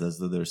surprised, as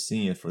though they're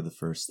seeing it for the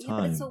first time.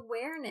 Yeah, but it's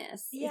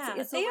awareness. Yeah,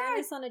 it's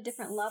awareness on a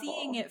different level.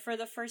 Seeing it for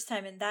the first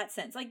time in that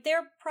sense. Like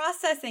they're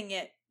processing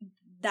it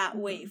that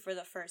way for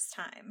the first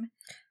time.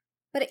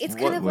 But it's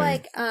kind of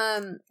like,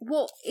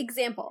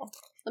 example.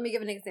 Let me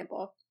give an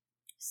example.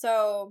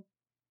 So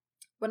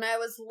when I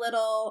was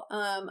little,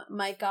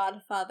 my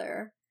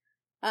godfather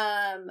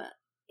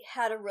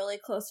had a really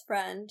close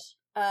friend,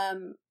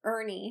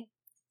 Ernie,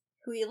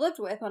 who he lived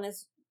with on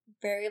his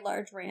very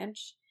large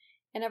ranch.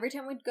 And every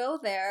time we'd go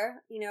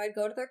there, I'd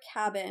go to their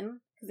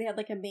cabin because they had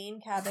like a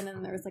main cabin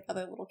and there was like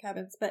other little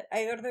cabins. But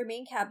I go to their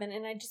main cabin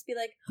and I'd just be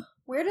like,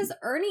 where does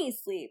Ernie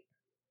sleep?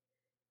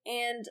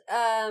 And,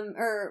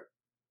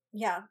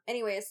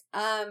 anyways.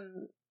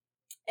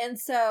 And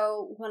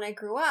so when I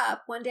grew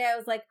up, one day I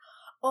was like,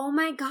 oh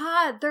my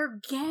God, they're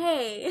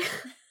gay.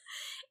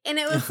 And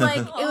it was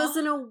like,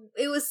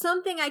 it was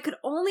something I could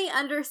only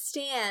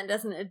understand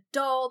as an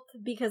adult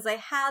because I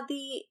had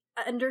the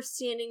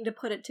understanding to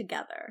put it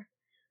together.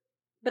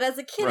 But as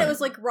a kid, It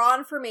was like raw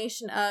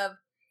information of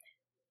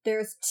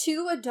there's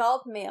 2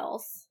 adult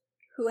males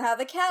who have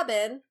a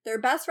cabin, they're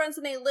best friends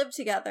and they live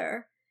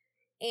together.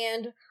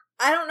 And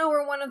I don't know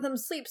where one of them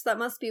sleeps. That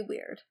must be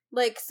weird.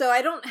 Like, so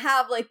I don't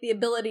have like the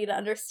ability to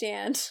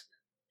understand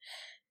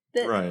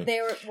that they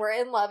were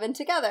in love and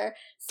together.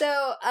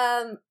 So,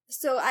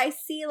 so I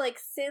see like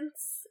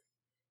since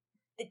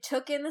it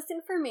took in this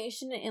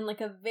information in like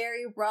a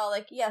very raw,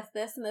 like, yes,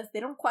 this and this, they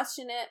don't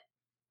question it.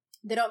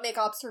 They don't make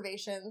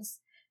observations.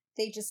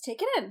 They just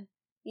take it in,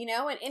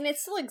 and it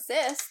still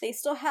exists. They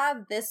still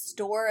have this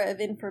store of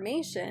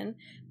information,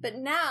 but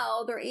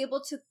now they're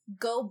able to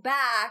go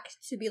back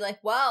to be like,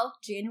 well,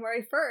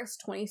 January 1st,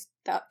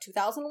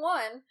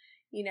 2001,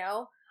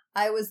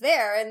 I was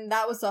there and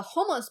that was a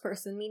homeless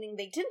person, meaning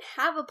they didn't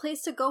have a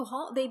place to go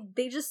home.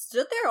 They just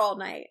stood there all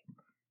night.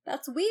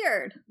 That's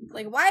weird.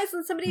 Like, why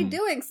isn't somebody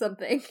doing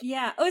something?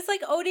 Yeah. Oh, it's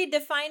like Odie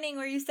defining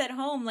where you said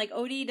home. Like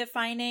Odie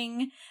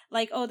defining,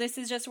 like, oh, this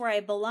is just where I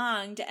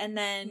belonged. And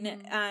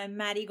then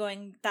Maddie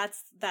going,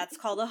 that's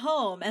called a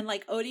home. And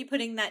like Odie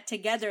putting that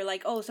together,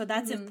 like, oh, so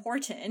that's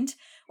important.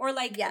 Or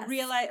like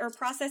realize or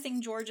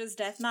processing George's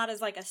death, not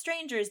as like a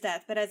stranger's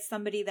death, but as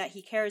somebody that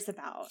he cares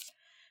about.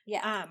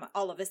 Yeah.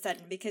 All of a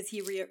sudden, because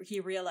he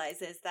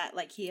realizes that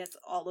like he has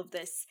all of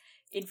this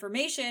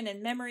information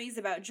and memories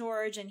about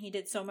George and he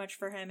did so much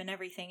for him and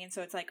everything. And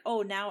so it's like,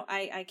 oh, now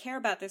I care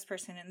about this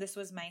person and this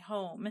was my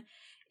home.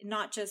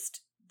 Not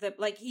just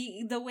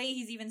the way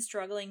he's even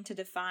struggling to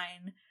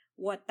define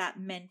what that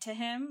meant to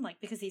him, like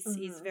because he's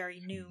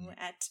very new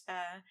at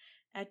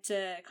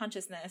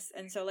consciousness.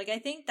 And so like I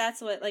think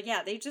that's what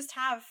they just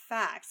have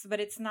facts, but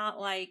it's not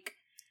like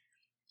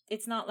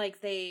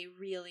they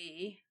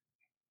really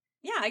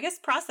I guess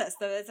process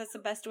though. That's the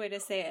best way to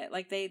say it.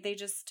 Like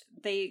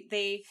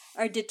they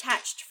are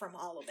detached from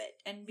all of it,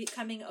 and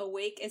becoming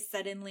awake is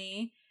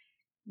suddenly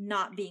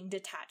not being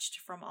detached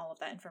from all of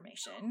that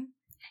information.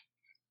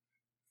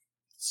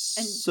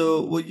 And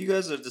so what you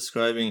guys are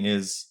describing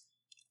is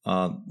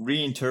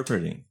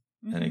reinterpreting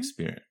an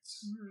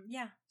experience.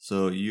 Yeah.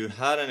 So you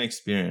had an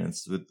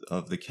experience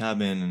of the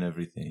cabin and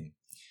everything.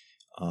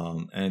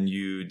 And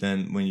you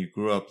then, when you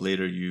grew up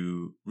later,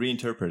 you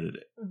reinterpreted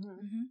it.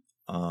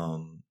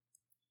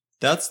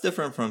 That's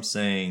different from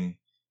saying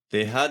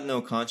they had no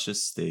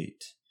conscious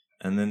state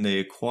and then they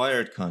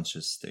acquired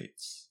conscious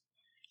states,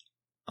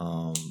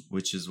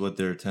 which is what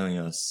they're telling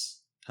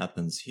us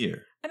happens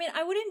here. I mean,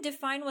 I wouldn't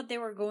define what they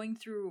were going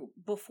through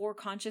before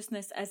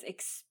consciousness as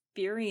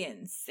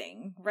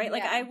experiencing, right?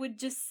 Like, I would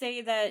just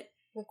say that...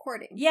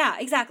 Recording. Yeah,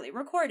 exactly.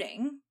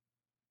 Recording.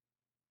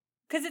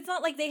 Because it's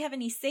not like they have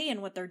any say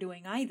in what they're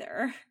doing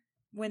either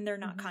when they're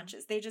not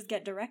conscious. They just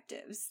get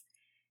directives.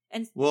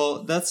 And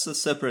well, that's a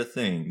separate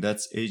thing.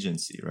 That's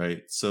agency,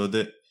 right? So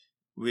that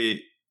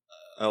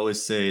I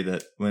always say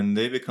that when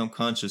they become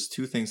conscious,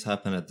 two things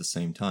happen at the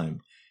same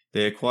time.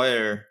 They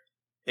acquire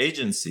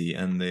agency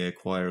and they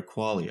acquire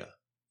qualia.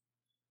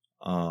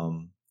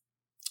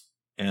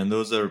 And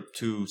those are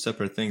two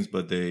separate things,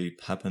 but they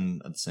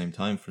happen at the same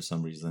time for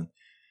some reason.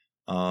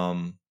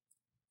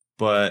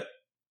 But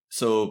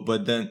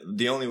then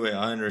the only way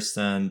I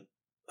understand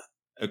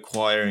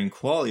acquiring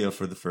qualia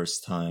for the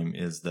first time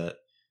is that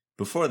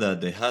before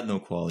that they had no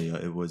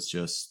qualia. It was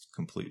just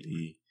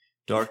completely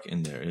dark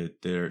in there.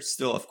 They're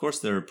still, of course,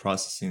 they're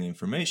processing the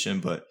information,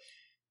 but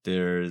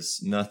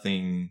there's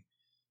nothing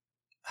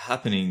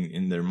happening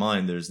in their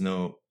mind. There's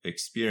no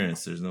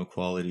experience. There's no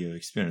quality of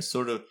experience.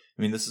 Sort of,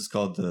 I mean, this is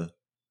called the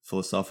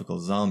philosophical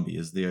zombie,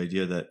 is the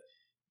idea that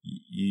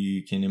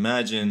you can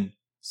imagine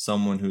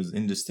someone who's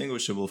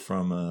indistinguishable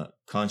from a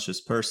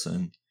conscious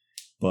person,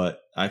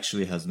 but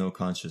actually has no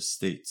conscious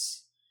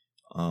states.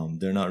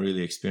 They're not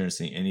really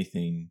experiencing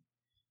anything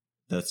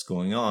that's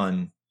going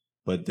on,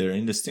 but they're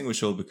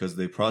indistinguishable because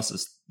they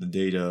process the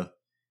data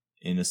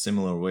in a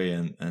similar way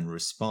and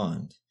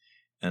respond.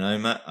 And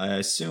I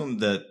assume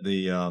that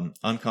the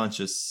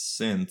unconscious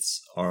synths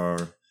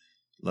are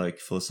like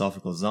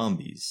philosophical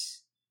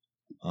zombies.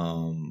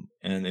 And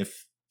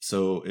if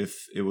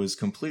it was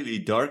completely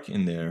dark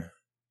in there,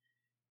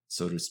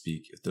 so to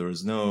speak, if there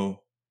was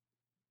no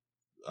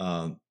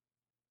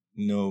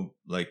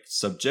like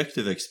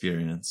subjective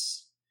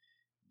experience,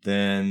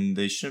 then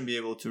they shouldn't be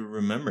able to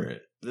remember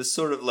it. This is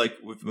sort of like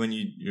when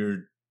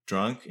you're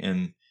drunk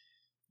and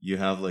you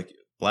have like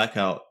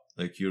blackout,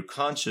 like you're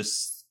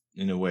conscious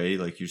in a way,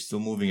 like you're still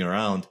moving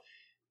around,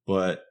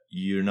 but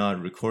you're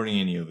not recording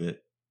any of it.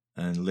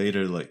 And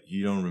later, like,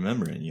 you don't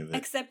remember any of it.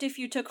 Except if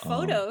you took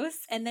photos,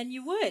 and then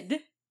you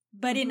would.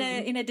 But in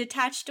a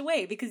detached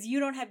way, because you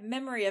don't have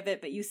memory of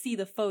it, but you see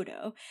the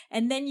photo.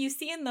 And then you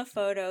see in the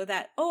photo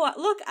that, oh,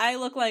 look, I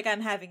look like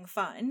I'm having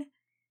fun.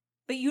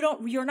 But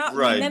you're not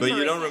right, remembering but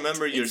you don't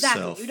remember it. yourself.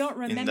 Exactly, you don't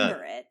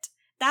remember it.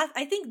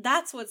 I think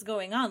that's what's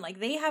going on. Like,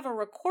 they have a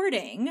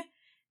recording.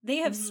 They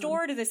have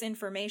stored this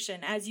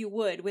information as you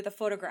would with a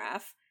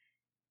photograph.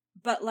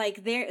 But,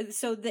 like, they're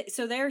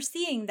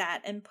seeing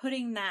that and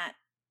putting that,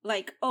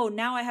 like, oh,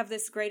 now I have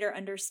this greater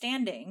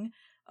understanding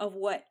of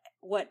what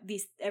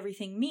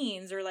everything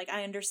means, or like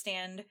I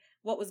understand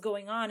what was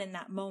going on in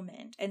that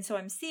moment, and so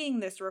I'm seeing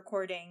this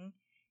recording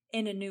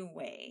in a new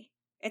way.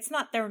 It's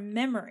not their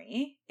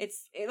memory.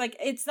 It's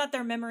not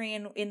their memory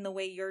in the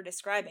way you're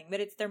describing, but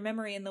it's their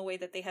memory in the way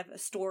that they have a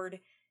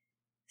stored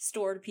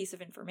piece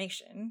of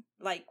information,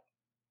 like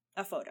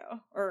a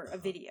photo or a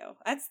video.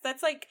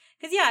 That's like,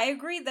 because I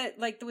agree that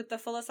like with the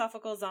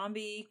philosophical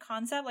zombie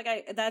concept,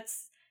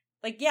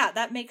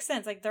 that makes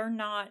sense. Like they're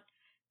not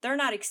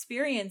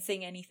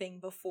experiencing anything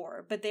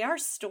before, but they are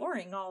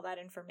storing all that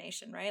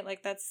information, right?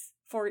 Like that's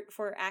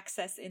for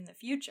access in the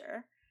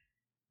future.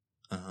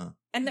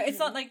 And it's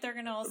not like they're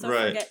gonna also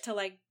forget to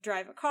like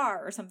drive a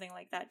car or something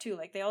like that too.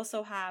 Like they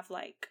also have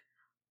like,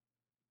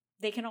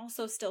 they can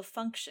also still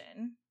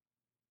function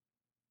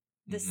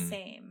the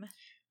same,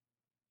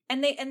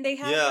 and they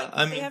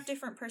have they have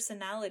different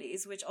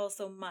personalities, which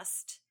also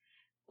must,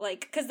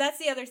 like, because that's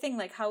the other thing.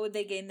 Like, how would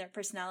they gain their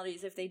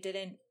personalities if they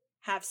didn't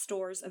have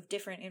stores of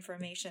different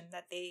information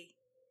that they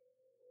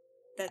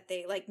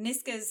like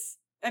Niska's.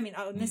 I mean,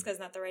 Niska's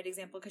not the right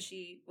example because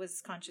she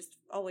was conscious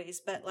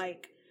always, but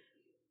like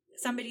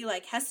somebody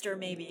like Hester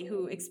maybe,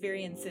 who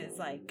experiences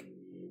like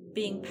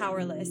being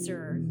powerless,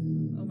 or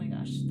oh my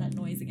gosh, that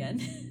noise again.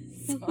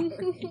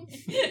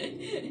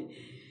 Sorry.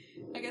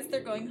 I guess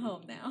they're going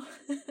home now.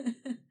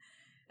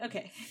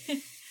 Okay.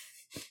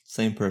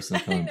 Same person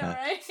coming I know, back.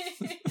 right?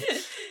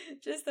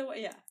 Just the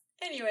way, yeah.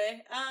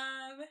 Anyway,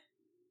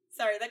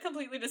 sorry, that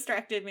completely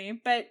distracted me.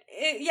 But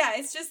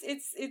it's just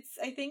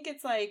I think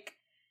it's like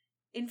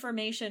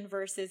information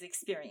versus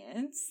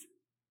experience.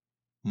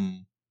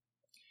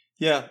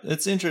 Yeah,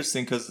 it's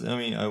interesting because I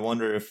mean, I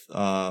wonder if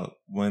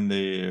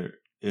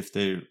if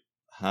they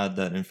had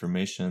that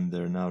information,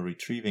 they're now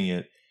retrieving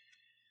it.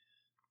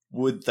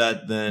 Would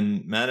that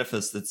then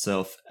manifest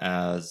itself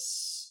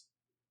as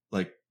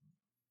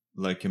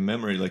like a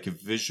memory, like a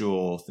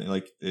visual thing?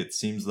 Like it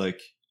seems like,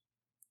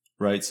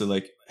 right? So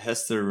like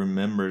Hester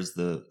remembers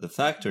the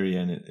factory,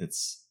 and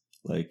it's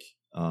like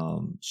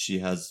she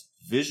has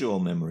visual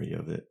memory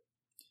of it,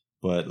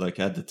 but like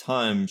at the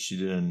time she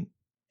didn't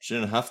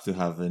have to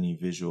have any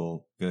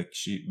visual, like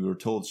we were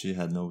told she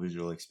had no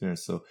visual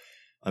experience. So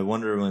I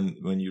wonder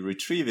when you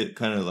retrieve it,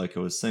 kind of like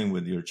I was saying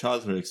with your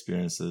childhood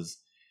experiences,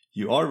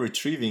 you are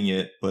retrieving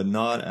it, but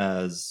not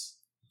as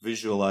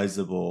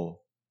visualizable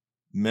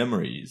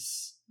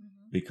memories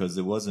because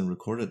it wasn't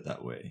recorded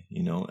that way,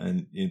 you know,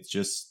 and it's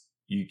just,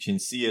 you can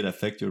see it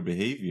affect your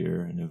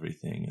behavior and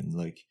everything. And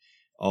like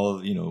all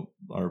of, you know,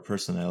 our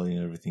personality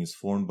and everything is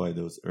formed by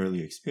those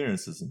early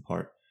experiences in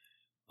part.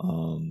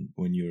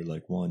 When you're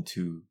like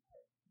 1-2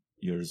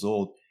 years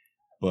old,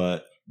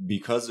 but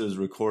because it was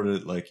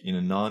recorded like in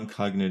a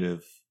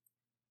non-cognitive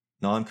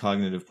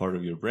part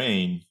of your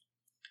brain,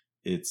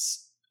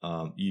 it's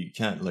you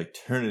can't like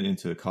turn it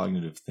into a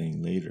cognitive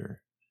thing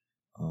later.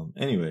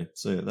 Anyway,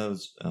 so yeah, that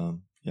was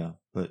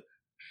but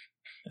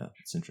yeah,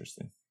 it's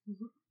interesting.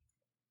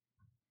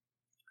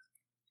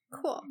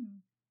 Cool.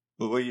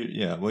 But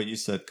what you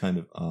said kind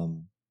of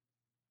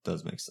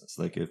does make sense.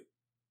 Like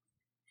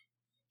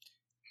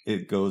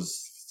it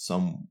goes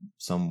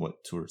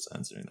somewhat towards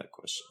answering that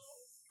question.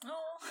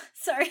 Oh,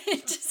 sorry,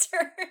 I just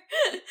heard.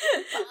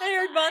 I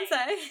heard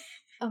bonsai.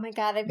 Oh my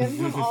god, I've given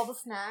him all the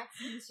snacks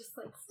and he's just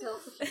like still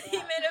such a He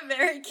made a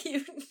very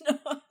cute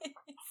noise.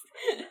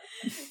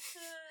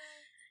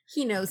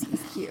 He knows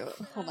he's cute.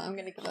 Hold on, I'm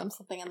gonna give him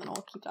something and then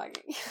we'll keep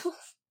talking.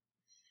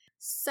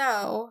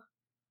 So,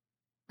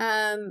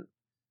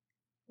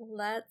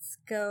 let's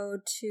go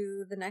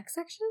to the next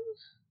section.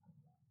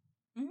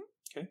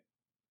 Okay.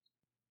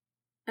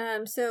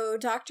 So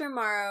Dr.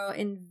 Morrow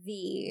and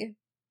V.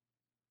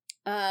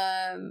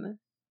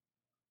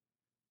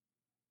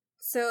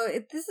 So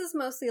this is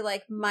mostly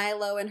like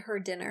Milo and her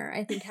dinner.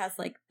 I think has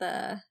like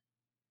the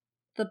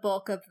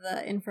bulk of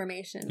the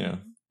information. Yeah.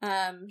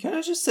 Can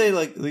I just say,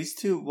 like, these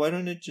two? Why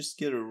don't they just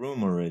get a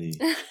room already?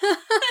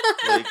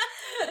 Like,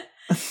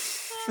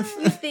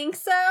 you think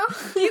so?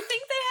 Do you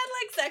think they had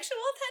like sexual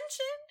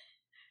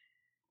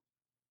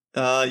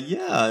tension?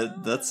 Yeah,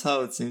 that's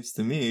how it seems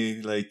to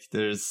me. Like,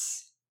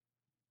 there's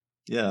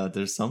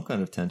some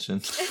kind of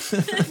tension.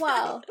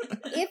 Well,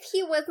 if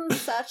he wasn't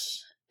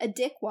such a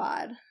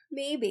dickwad,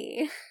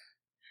 maybe.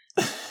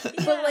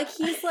 But like,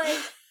 he's like,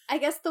 I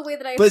guess the way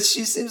that I. But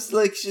she seems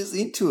like she's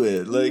into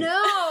it. Like, no.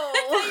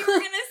 I thought you were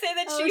gonna say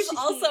that she's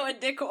also a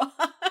dickwad.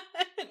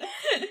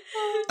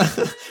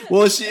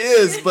 well, she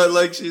is, but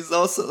like, she's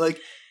also like.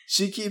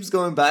 She keeps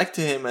going back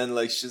to him, and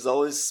like she's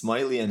always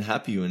smiley and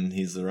happy when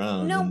he's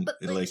around. No, and, but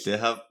like they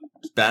have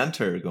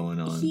banter going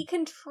on. He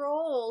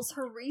controls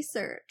her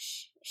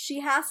research. She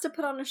has to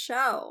put on a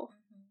show.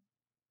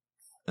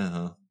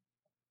 Oh,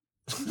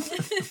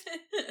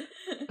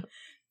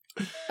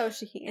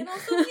 Shaheen. And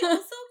also, he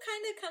also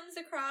kind of comes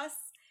across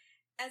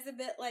as a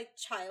bit like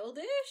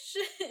childish.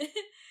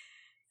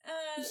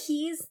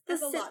 He's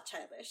a lot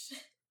childish.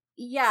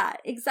 Yeah,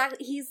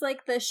 exactly. He's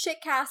like the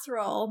shit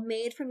casserole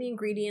made from the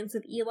ingredients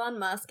of Elon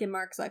Musk and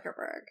Mark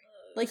Zuckerberg.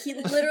 Like, he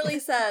literally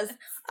says,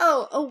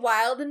 "Oh, a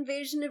wild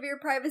invasion of your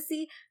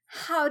privacy?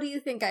 How do you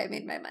think I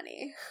made my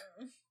money?"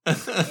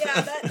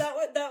 Yeah,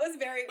 that was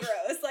very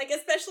gross. Like,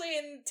 especially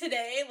in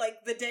today,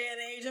 like the day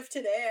and age of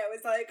today, I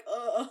was like,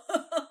 oh.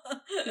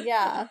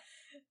 Yeah.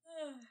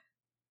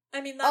 I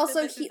mean, not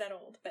also, that this is that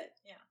old, but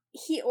yeah.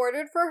 He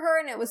ordered for her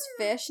and it was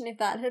fish, and if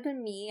that had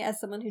been me,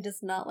 as someone who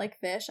does not like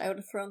fish, I would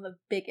have thrown the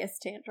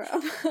biggest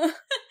tantrum.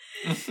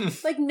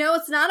 Like, no,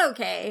 it's not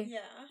okay.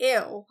 Yeah.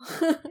 Ew.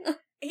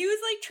 He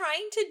was like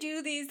trying to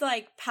do these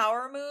like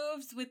power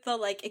moves with the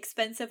like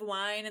expensive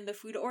wine and the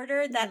food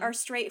order that are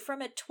straight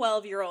from a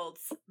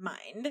 12-year-old's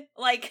mind.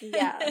 Like,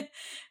 yeah.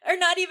 Or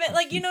not even,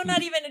 like,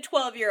 not even a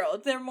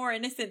 12-year-old. They're more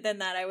innocent than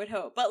that, I would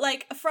hope. But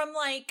like from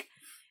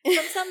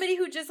somebody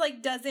who just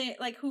like doesn't,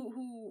 like,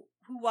 who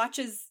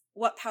watches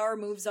what power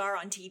moves are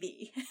on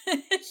TV.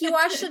 He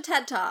watched a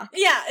TED Talk.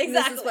 Yeah,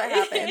 exactly. This is what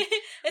happened.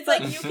 It's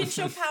like, you can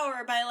show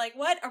power by like,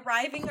 what?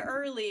 Arriving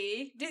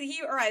early.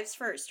 He arrives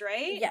first,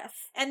 right? Yes.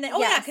 And then,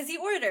 yeah, because he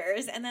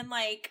orders. And then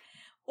like,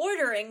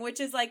 ordering, which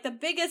is like the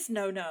biggest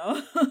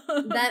no-no.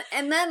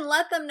 And then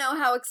let them know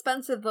how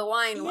expensive the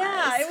wine was.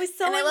 Yeah, it was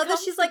so And I love that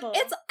she's like,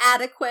 it's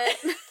adequate.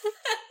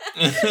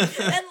 And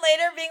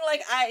later being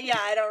like,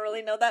 I don't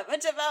really know that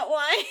much about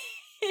wine.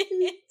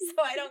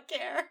 So I don't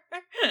care.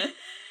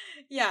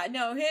 Yeah,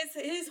 no,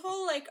 his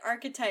whole like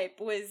archetype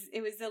was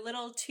a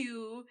little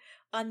too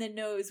on the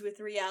nose with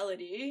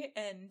reality,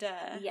 and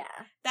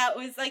yeah, that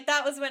was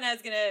when I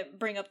was gonna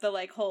bring up the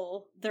like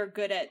whole they're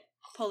good at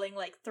pulling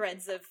like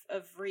threads of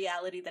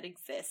reality that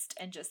exist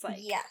and just like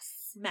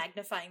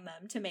magnifying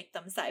them to make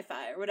them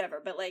sci-fi or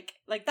whatever, but like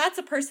that's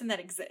a person that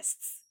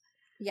exists.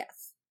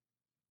 Yes,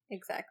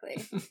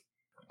 exactly.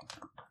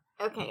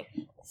 Okay,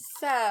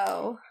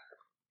 so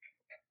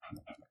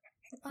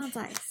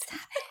bonsai,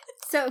 stop it.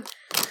 So,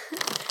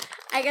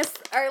 I guess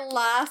our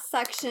last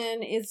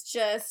section is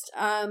just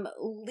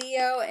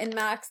Leo and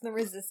Max and the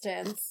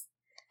Resistance.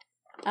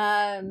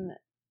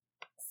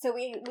 So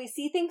we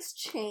see things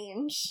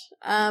change.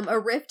 A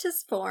rift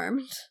has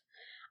formed.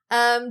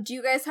 Do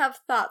you guys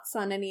have thoughts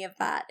on any of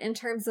that in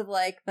terms of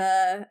like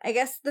the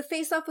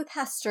face off with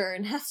Hester,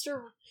 and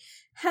Hester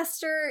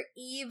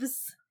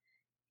Eve's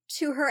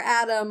to her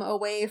Adam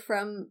away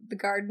from the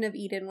Garden of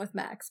Eden with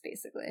Max,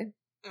 basically.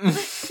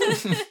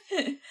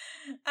 I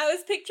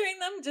was picturing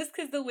them just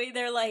because the way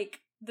they're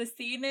like, the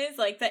scene is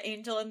like the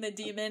angel and the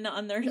demon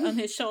on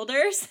his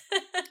shoulders.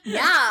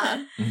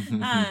 Yeah.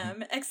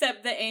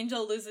 Except the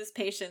angel loses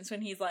patience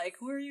when he's like,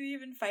 who are you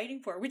even fighting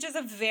for? Which is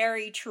a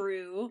very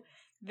true,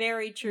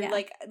 yeah.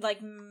 like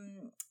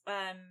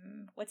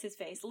what's his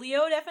face?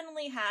 Leo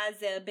definitely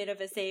has a bit of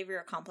a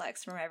savior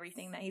complex from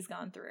everything that he's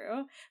gone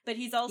through, but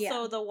he's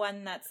also the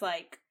one that's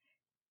like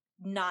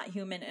not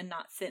human and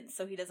not synth,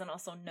 so he doesn't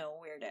also know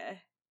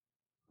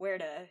where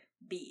to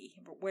be,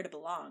 where to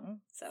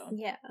belong. So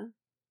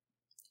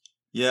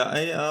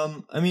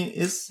I mean,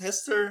 is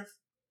Hester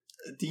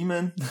a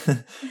demon?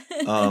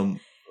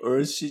 Or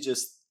is she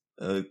just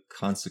a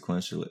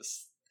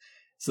consequentialist?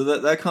 So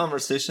that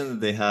conversation that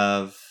they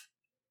have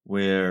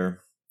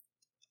where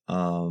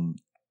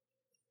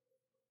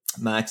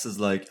Max is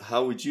like,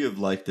 how would you have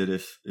liked it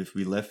if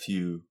we left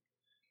you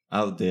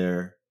out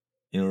there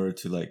in order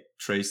to like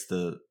trace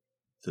the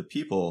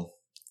people,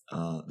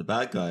 the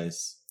bad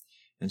guys?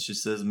 And she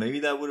says maybe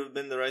that would have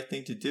been the right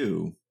thing to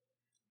do.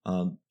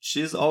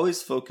 She's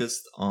always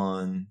focused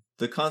on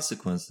the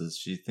consequences.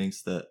 She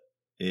thinks that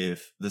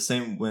if the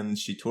same when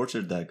she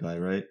tortured that guy,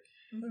 right?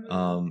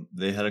 Mhm.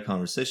 They had a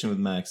conversation with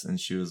Max, and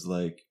she was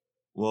like,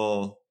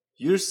 well,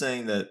 you're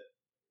saying that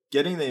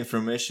getting the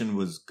information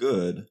was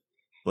good,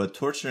 but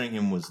torturing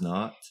him was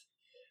not.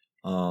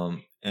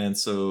 And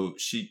so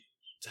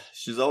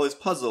she's always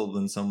puzzled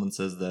when someone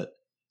says that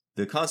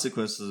the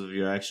consequences of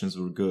your actions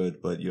were good,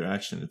 but your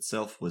action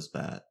itself was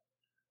bad.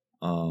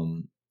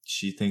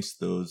 She thinks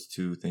those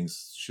two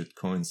things should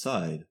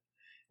coincide.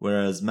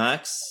 Whereas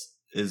Max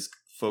is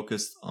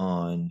focused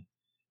on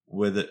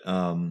whether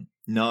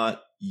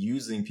not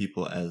using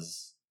people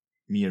as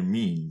mere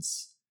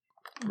means,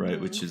 right?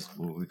 Mhm. Which is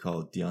what we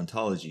call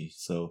deontology.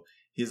 So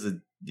he's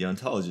a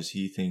deontologist.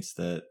 He thinks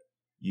that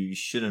you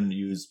shouldn't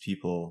use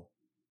people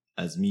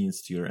as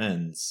means to your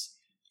ends,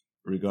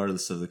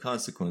 regardless of the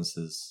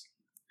consequences.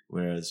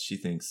 Whereas she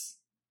thinks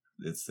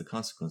it's the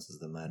consequences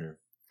that matter.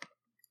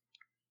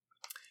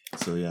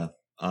 So yeah,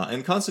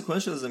 and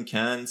consequentialism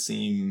can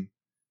seem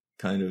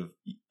kind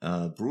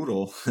of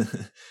brutal,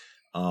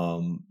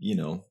 you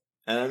know.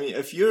 And I mean,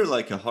 if you're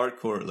like a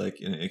hardcore, like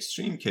an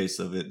extreme case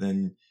of it,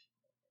 then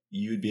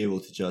you'd be able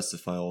to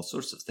justify all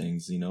sorts of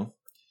things, you know.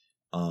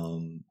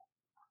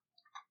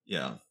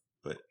 Yeah,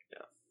 but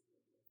yeah.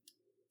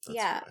 That's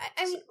Yeah, what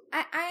I mean,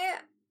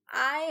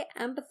 I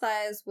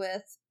empathize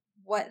with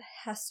what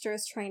Hester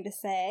is trying to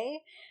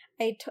say.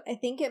 I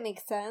think it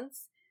makes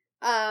sense.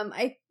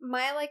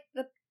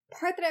 The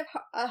part that I have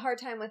a hard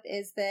time with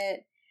is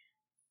that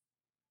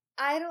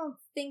I don't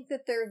think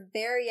that they're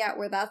there yet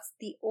where that's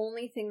the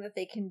only thing that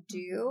they can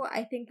do.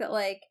 I think that,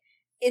 like,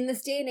 in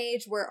this day and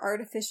age where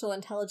artificial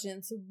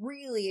intelligence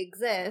really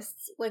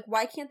exists, like,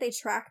 why can't they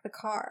track the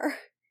car?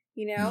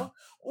 You know?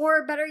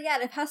 Or better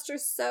yet, if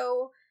Hester's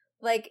so,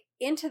 like,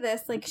 into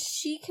this, like,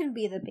 she can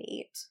be the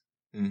bait.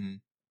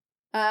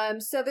 Mm-hmm.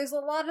 So there's a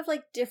lot of,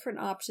 like, different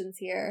options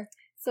here.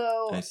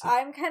 So I see.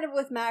 I'm kind of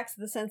with Max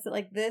in the sense that,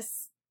 like,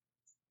 this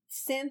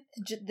synth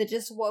that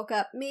just woke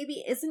up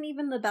maybe isn't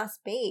even the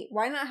best bait.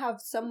 Why not have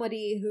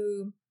somebody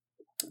who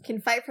can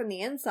fight from the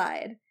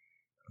inside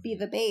be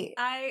the bait?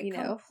 I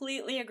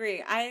completely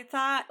agree. I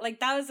thought,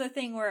 like, that was the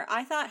thing where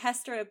I thought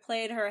Hester had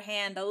played her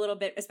hand a little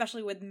bit,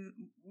 especially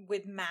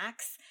with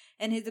Max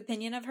and his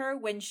opinion of her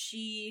when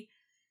she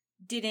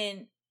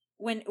didn't,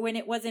 when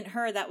it wasn't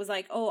her that was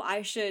like, oh,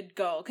 I should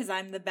go because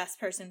I'm the best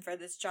person for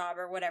this job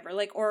or whatever.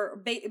 Like,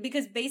 or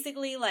because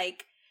basically,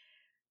 like,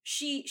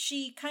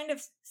 she kind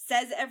of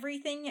says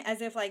everything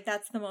as if like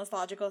that's the most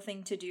logical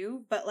thing to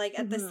do, but like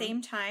at the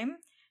same time,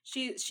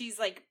 she's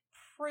like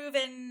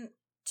proven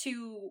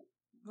to,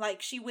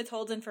 like, she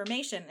withholds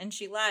information and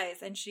she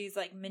lies and she's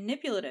like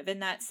manipulative in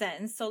that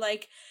sense. So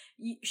like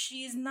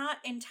she's not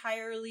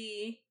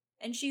entirely,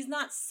 and she's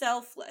not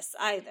selfless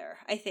either,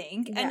 I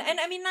think. Yeah. And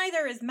I mean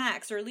neither is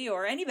Max or Leo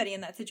or anybody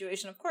in that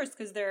situation, of course,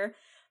 because they're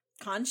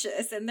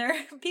conscious and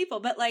they're people,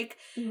 but like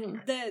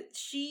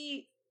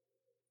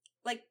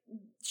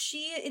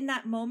she in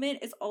that moment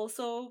is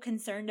also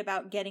concerned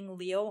about getting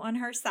Leo on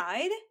her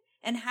side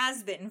and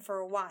has been for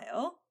a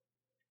while.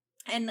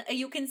 And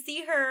you can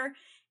see her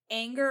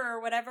anger or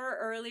whatever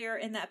earlier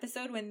in the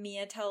episode when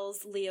Mia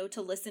tells Leo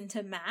to listen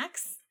to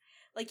Max.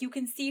 Like, you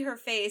can see her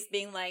face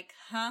being like,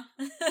 huh?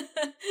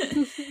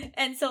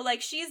 And so,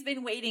 like, she's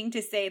been waiting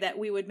to say that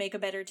we would make a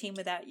better team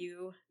without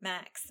you,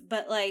 Max.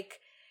 But, like,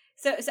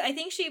 so I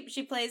think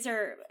she plays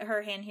her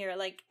hand here,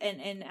 like,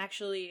 and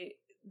actually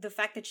the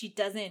fact that she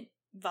doesn't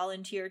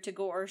volunteer to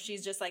go, or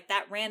she's just like,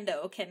 that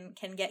rando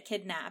can get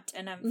kidnapped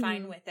and I'm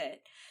fine with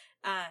it,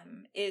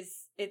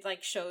 it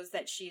like shows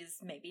that she's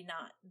maybe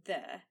not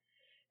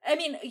I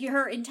mean,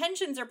 her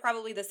intentions are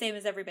probably the same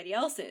as everybody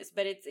else's,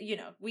 but it's, you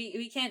know,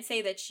 we can't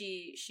say that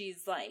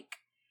she's like,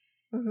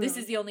 this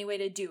is the only way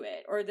to do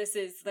it, or this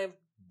is the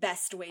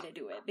best way to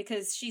do it,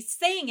 because she's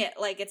saying it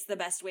like it's the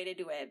best way to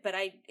do it, but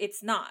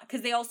it's not,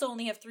 because they also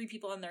only have 3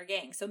 people on their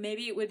gang. So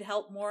maybe it would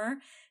help more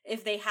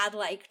if they had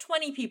like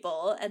 20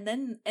 people, and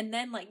then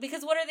like,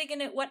 because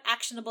what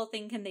actionable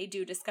thing can they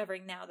do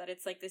discovering now that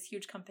it's like this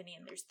huge company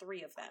and there's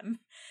 3 of them?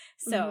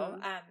 So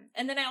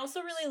and then I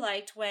also really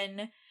liked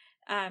when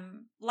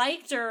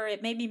or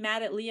it made me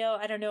mad at Leo,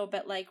 I don't know,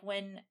 but like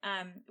when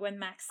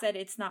Max said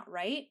it's not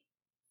right,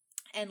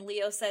 and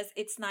Leo says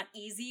it's not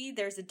easy,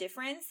 there's a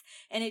difference,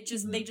 and it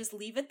just they just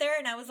leave it there,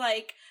 and I was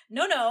like,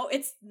 no,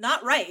 it's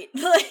not right.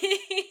 Like,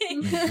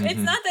 it's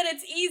not that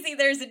it's easy,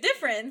 there's a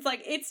difference,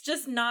 like, it's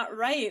just not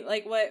right.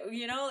 Like, what,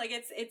 you know, like,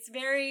 it's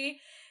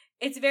very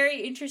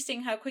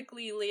interesting how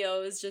quickly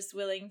Leo is just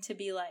willing to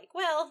be like,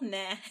 well,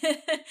 nah,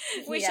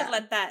 we should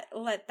let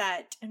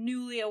that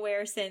newly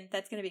aware synth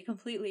that's going to be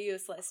completely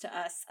useless to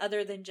us,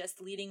 other than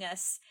just leading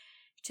us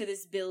to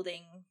this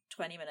building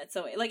 20 minutes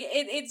away. Like,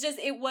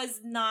 it was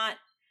not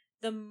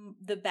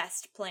the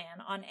best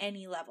plan on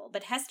any level.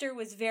 But Hester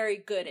was very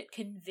good at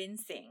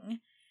convincing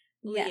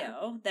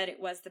Leo that it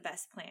was the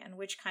best plan,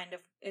 which kind of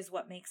is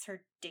what makes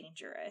her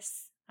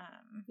dangerous.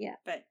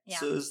 But yeah.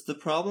 So is the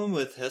problem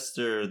with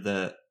Hester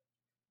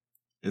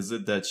is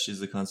it that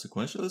she's a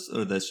consequentialist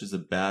or that she's a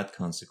bad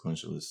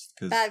consequentialist?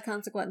 Bad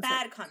consequential.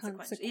 Bad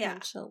consequential. Yeah.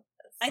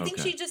 I think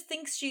she just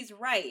thinks she's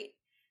right,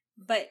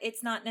 but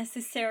it's not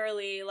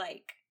necessarily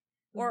like,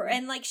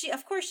 and like she,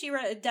 of course, she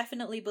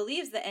definitely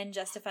believes the end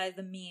justifies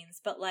the means,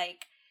 but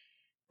like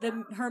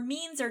her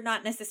means are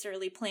not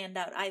necessarily planned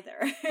out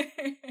either.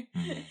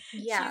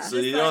 Yeah. So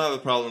you don't have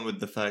a problem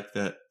with the fact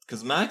that,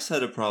 because Max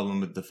had a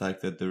problem with the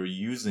fact that they were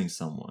using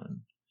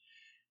someone.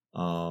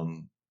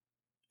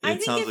 I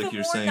think if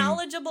a more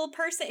knowledgeable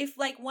person, if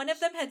like one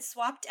of them had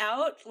swapped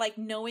out, like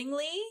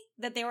knowingly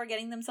that they were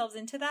getting themselves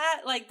into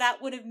that, like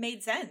that would have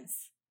made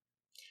sense.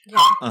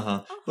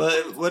 Yeah.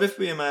 But what if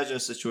we imagine a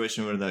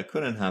situation where that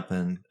couldn't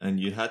happen and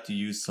you had to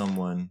use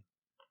someone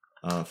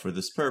for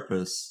this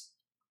purpose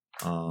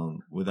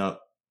without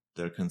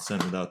their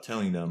consent, without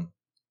telling them?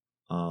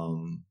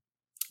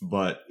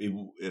 But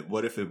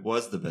what if it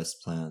was the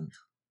best plan?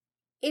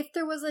 If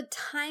there was a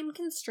time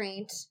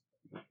constraint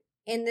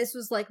and this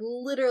was like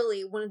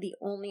literally one of the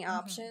only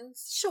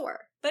options,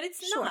 sure. But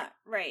it's not,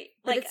 right?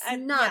 But like, it's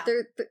not.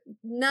 Yeah.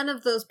 None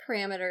of those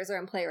parameters are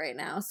in play right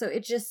now, so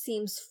it just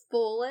seems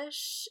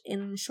foolish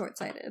and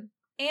short-sighted.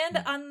 And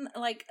on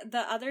like the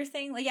other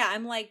thing, like,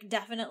 I'm like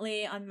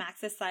definitely on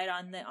Max's side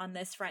on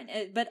this front,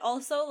 but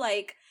also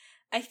like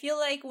I feel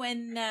like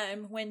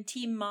when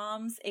Team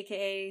Moms,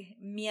 aka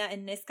Mia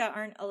and Niska,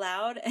 aren't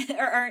allowed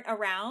or aren't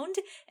around,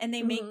 and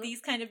they make these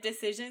kind of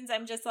decisions,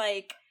 I'm just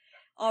like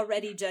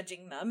already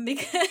judging them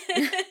because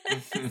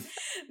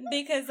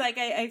like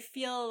I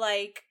feel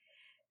like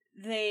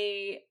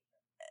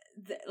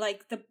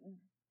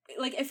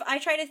like if I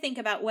try to think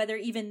about whether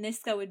even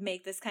Niska would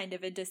make this kind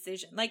of a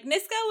decision, like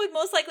Niska would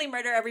most likely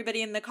murder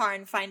everybody in the car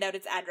and find out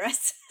its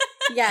address.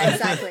 Yeah,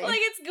 exactly. Like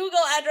its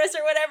Google address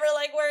or whatever,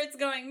 like where it's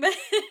going.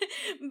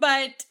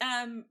 But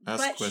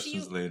ask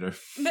questions later.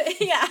 But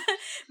yeah,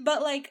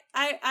 but like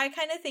I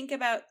kind of think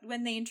about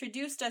when they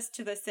introduced us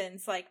to the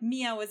Synths, like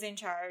Mia was in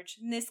charge,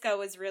 Niska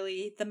was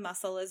really the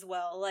muscle as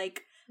well.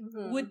 Like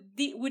would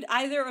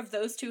either of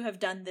those two have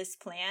done this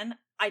plan?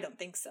 I don't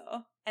think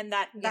so. And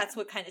that's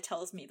what kind of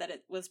tells me that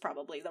it was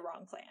probably the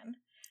wrong plan.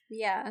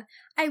 Yeah.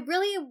 I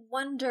really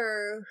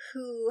wonder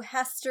who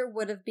Hester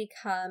would have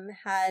become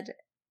had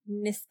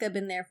Niska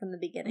been there from the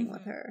beginning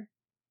with her.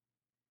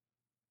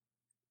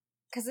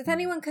 Because if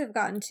anyone could have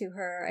gotten to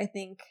her, I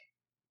think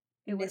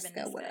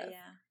Niska would have. Yeah.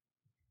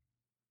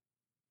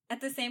 At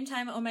the same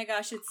time, oh my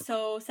gosh, it's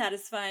so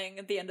satisfying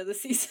at the end of the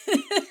season.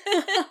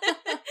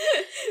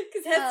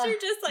 Because Hester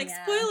just, like,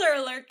 spoiler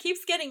alert,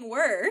 keeps getting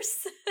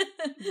worse.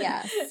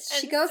 Yes.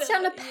 She goes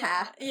down a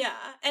path. Yeah.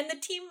 And the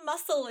team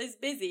muscle is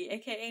busy,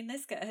 aka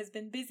Niska has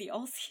been busy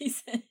all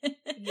season.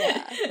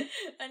 Yeah.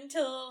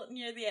 Until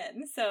near the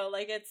end. So,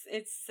 like, it's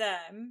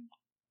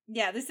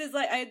this is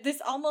like, this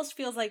almost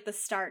feels like the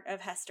start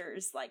of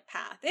Hester's, like,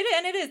 path.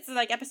 It is,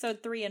 like,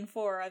 episode 3 and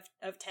 4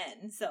 of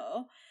 10,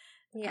 so...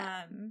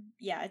 Yeah.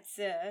 It's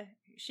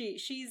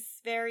she's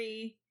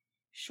very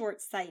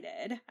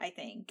short-sighted, I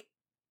think.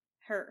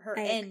 Her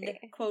end,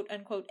 quote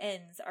unquote,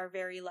 ends are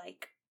very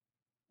like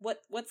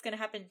what's going to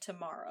happen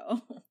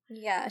tomorrow.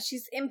 Yeah,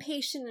 she's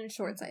impatient and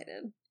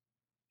short-sighted.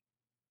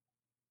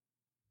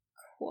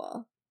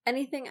 Cool.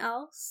 Anything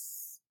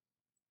else?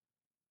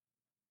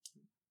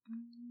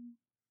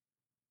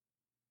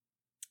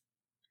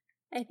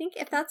 I think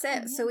if that's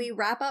it. So we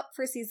wrap up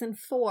for season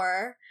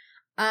 4.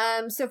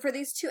 So for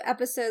these 2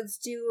 episodes,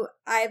 do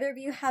either of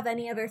you have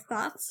any other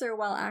thoughts or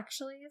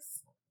actuallys?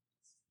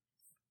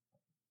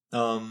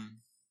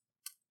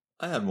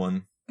 I had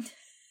one.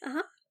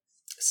 Uh-huh.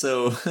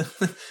 So,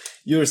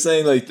 you were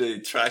saying, like,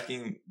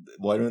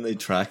 why don't they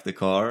track the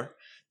car?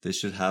 They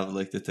should have,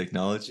 like, the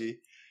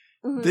technology.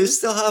 Mm-hmm. They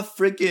still have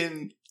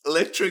freaking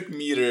electric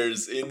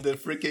meters in the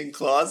freaking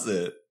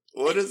closet.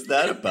 What is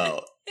that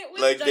about?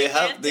 Like,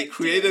 they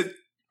created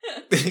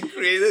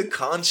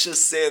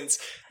conscious synths,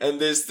 and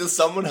there's still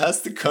someone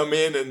has to come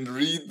in and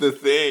read the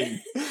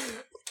thing.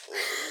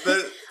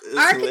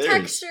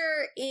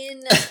 Architecture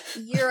in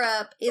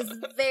Europe is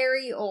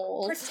very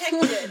old.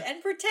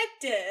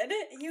 Protected.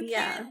 You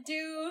can't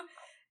do...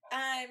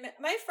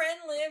 my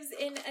friend lives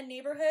in a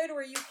neighborhood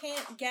where you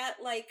can't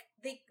get, like,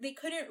 they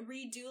couldn't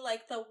redo,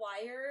 like, the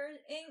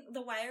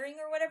wiring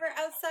or whatever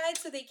outside,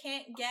 so they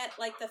can't get,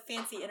 like, the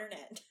fancy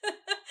internet.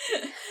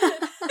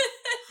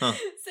 Huh.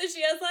 So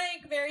she has,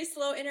 like, very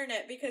slow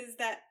internet because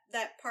that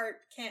part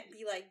can't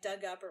be, like,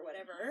 dug up or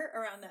whatever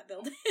around that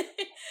building.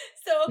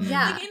 So,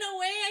 like, in a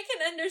way I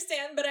can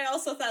understand, but I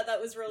also thought that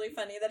was really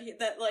funny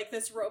that like,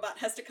 this robot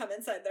has to come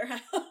inside their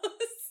house.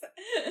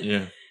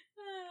 Yeah.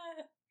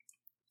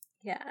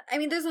 Yeah. I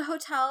mean, there's a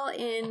hotel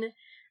in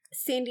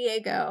San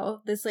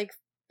Diego, this, like,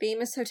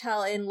 famous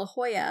hotel in La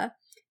Jolla,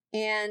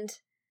 and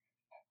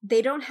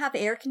they don't have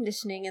air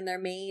conditioning in their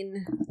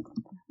main,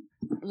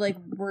 like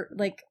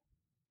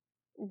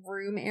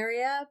room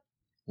area,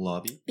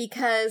 lobby?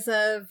 Because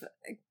of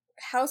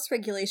house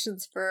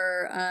regulations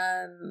for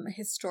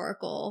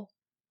historical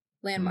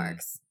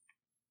landmarks.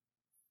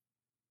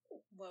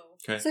 Whoa.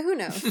 Okay. So who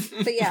knows?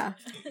 But yeah.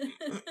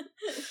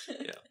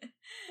 Yeah.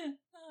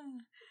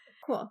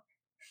 Cool.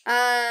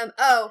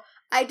 Oh,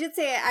 I did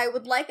say I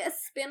would like a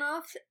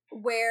spin-off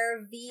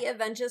where V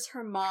avenges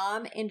her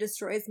mom and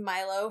destroys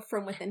Milo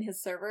from within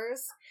his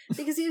servers.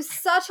 Because he was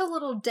such a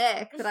little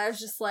dick that I was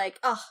just like,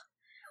 oh,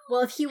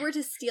 well, if he were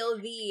to steal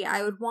V,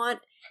 I would want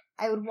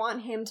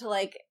him to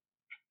like,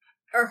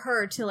 or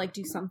her to like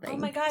do something. Oh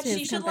my god, to his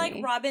she should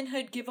company. like Robin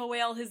Hood give away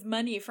all his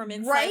money from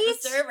inside Right?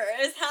 the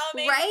servers. How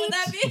amazing would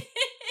that be?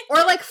 Or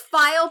like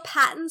file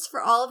patents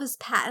for all of his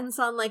patents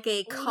on like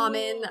a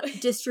common Ooh.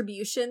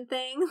 distribution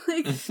thing.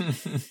 Like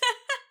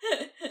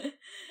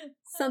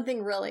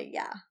something really,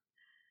 yeah.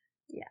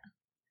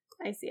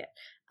 I see it.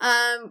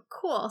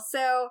 Cool.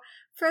 So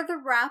for the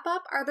wrap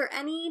up, are there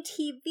any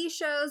TV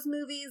shows,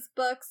 movies,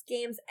 books,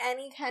 games,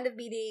 any kind of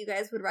media you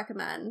guys would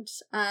recommend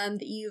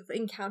that you've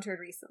encountered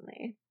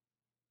recently?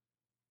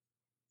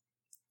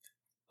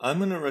 I'm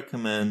gonna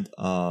recommend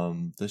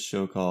the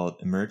show called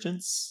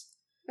Emergence.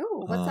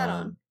 Oh, what's that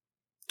on?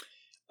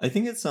 I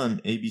think it's on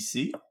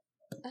ABC.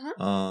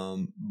 Uh-huh.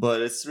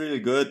 But it's really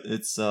good.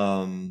 It's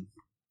so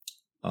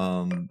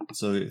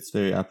it's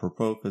very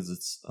apropos because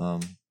it's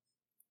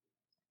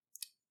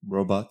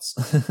robots,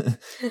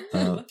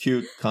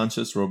 cute,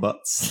 conscious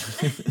robots,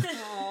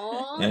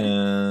 Aww.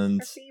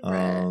 and Our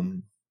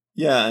favorite.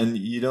 yeah, and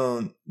you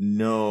don't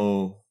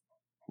know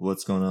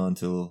what's going on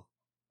until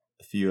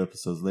a few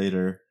episodes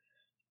later.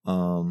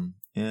 And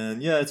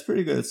yeah, it's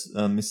pretty good. It's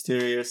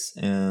mysterious,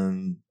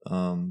 and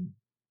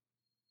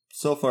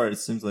so far it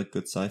seems like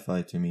good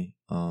sci-fi to me.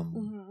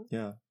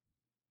 Yeah,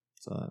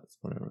 so that's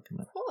what I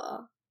recommend.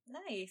 Cool.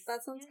 Nice.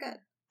 That sounds good.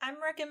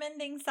 I'm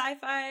recommending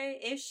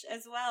sci-fi-ish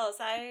as well.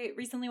 So I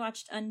recently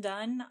watched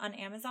Undone on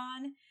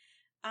Amazon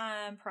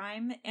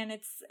Prime, and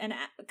it's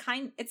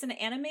an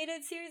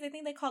animated series. I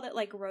think they called it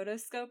like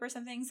rotoscope or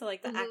something. So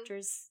like the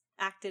actors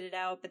acted it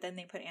out, but then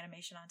they put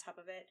animation on top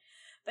of it.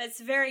 But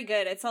it's very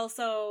good. It's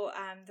also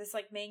this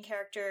like main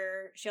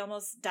character, she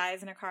almost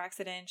dies in a car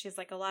accident. She has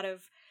like a lot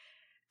of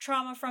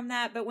trauma from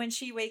that, but when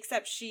she wakes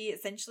up, she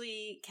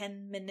essentially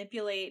can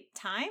manipulate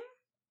time.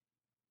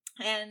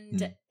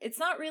 And it's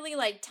not really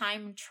like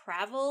time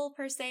travel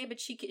per se, but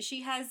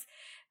she has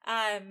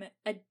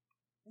a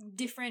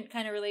different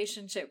kind of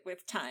relationship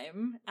with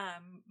time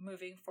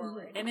moving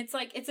forward. And it's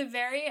like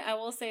I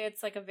will say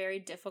it's like a very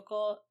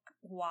difficult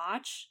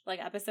watch, like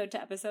episode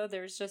to episode.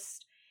 There's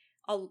just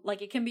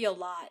it can be a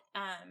lot.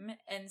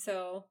 And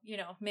so, you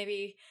know,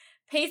 maybe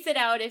pace it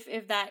out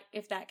if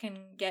that can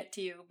get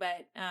to you,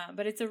 but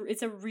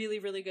it's a really,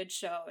 really good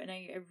show, and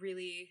I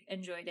really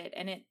enjoyed it.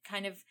 And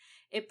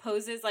it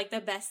poses, like the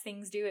best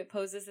things do, it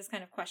poses this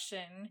kind of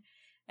question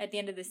at the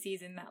end of the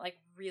season that like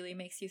really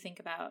makes you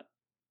think about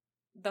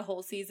the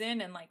whole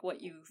season and like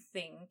what you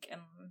think,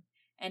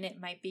 and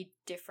it might be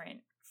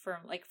different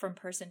from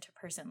person to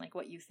person, like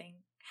what you think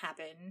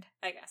happened,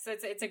 I guess. So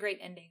it's a great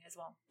ending as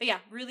well. But yeah,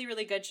 really,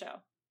 really good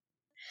show.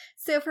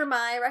 So for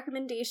my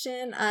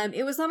recommendation,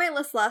 it was on my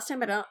list last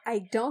time, but I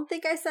don't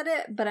think I said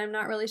it, but I'm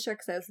not really sure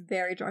because I was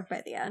very drunk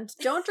by the end.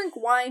 Don't drink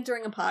wine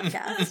during a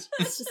podcast.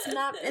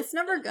 It's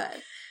never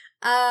good.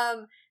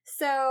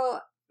 So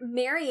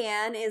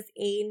Marianne is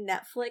a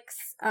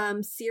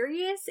Netflix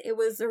series. It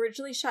was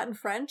originally shot in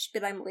French,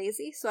 but I'm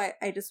lazy, so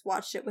I just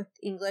watched it with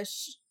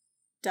English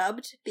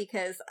dubbed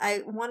because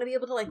I want to be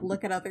able to like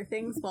look at other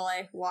things while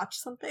I watch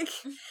something.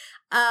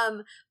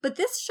 But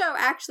this show,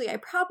 actually, I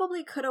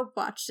probably could have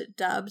watched it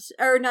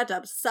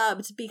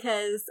subbed,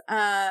 because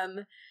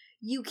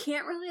you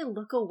can't really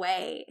look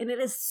away, and it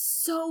is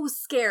so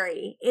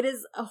scary. It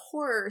is a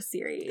horror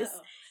series.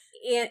 Uh-oh.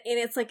 And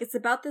it's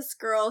about this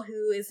girl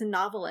who is a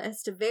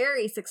novelist, a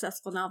very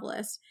successful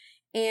novelist,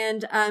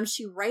 and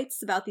she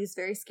writes about these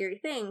very scary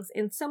things,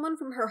 and someone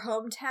from her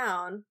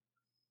hometown,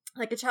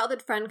 like a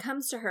childhood friend,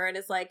 comes to her and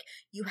is like,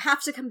 you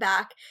have to come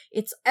back.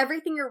 It's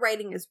everything you're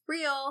writing is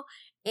real,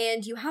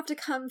 and you have to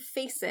come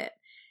face it.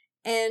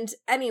 And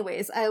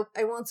anyways, I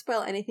won't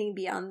spoil anything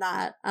beyond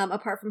that,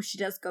 apart from she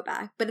does go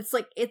back. But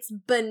it's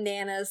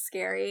bananas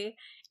scary.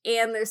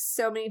 And there's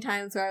so many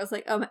times where I was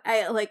like,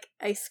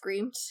 I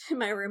screamed in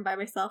my room by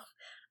myself.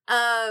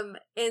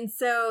 And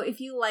so if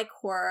you like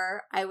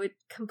horror, I would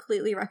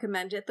completely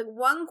recommend it. The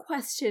one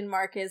question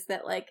mark is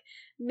that like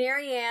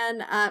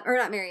the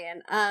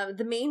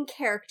main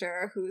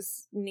character,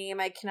 whose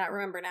name I cannot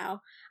remember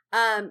now,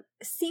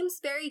 seems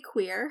very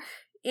queer.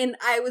 And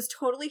I was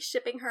totally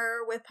shipping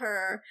her with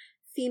her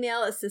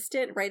female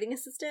writing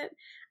assistant.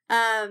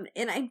 And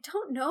I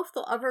don't know if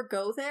they'll ever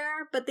go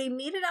there, but they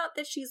made it out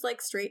that she's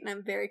like straight, and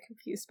I'm very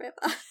confused by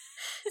that.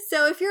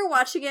 So if you're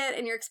watching it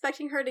and you're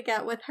expecting her to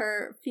get with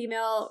her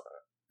female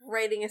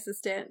writing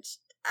assistant,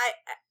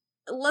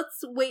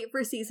 let's wait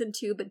for season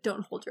 2, but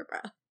don't hold your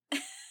breath.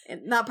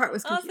 And that part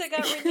was confusing.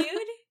 Oh, so it got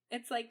renewed?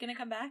 It's like gonna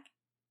come back?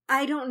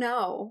 I don't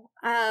know.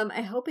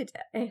 I hope it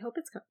did. I hope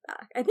it's coming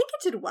back. I think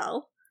it did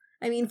well.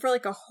 I mean, for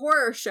like a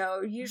horror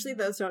show, usually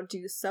those don't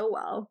do so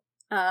well.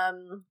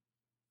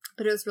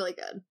 But it was really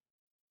good.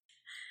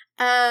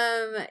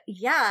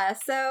 Yeah,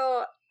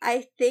 so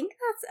I think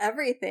that's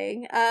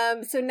everything.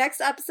 So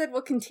next episode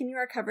we'll continue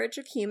our coverage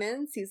of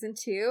Human season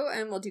 2,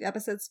 and we'll do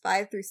episodes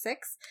 5 through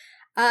 6.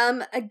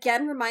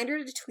 Again,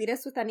 reminder to tweet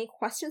us with any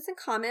questions and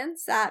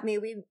comments at May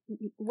We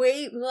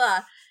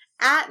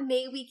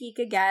Geek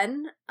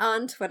Again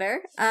on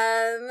Twitter.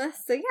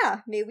 So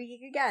yeah, May We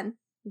Geek Again.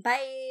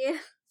 Bye.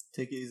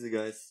 Take it easy,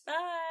 guys.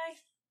 Bye.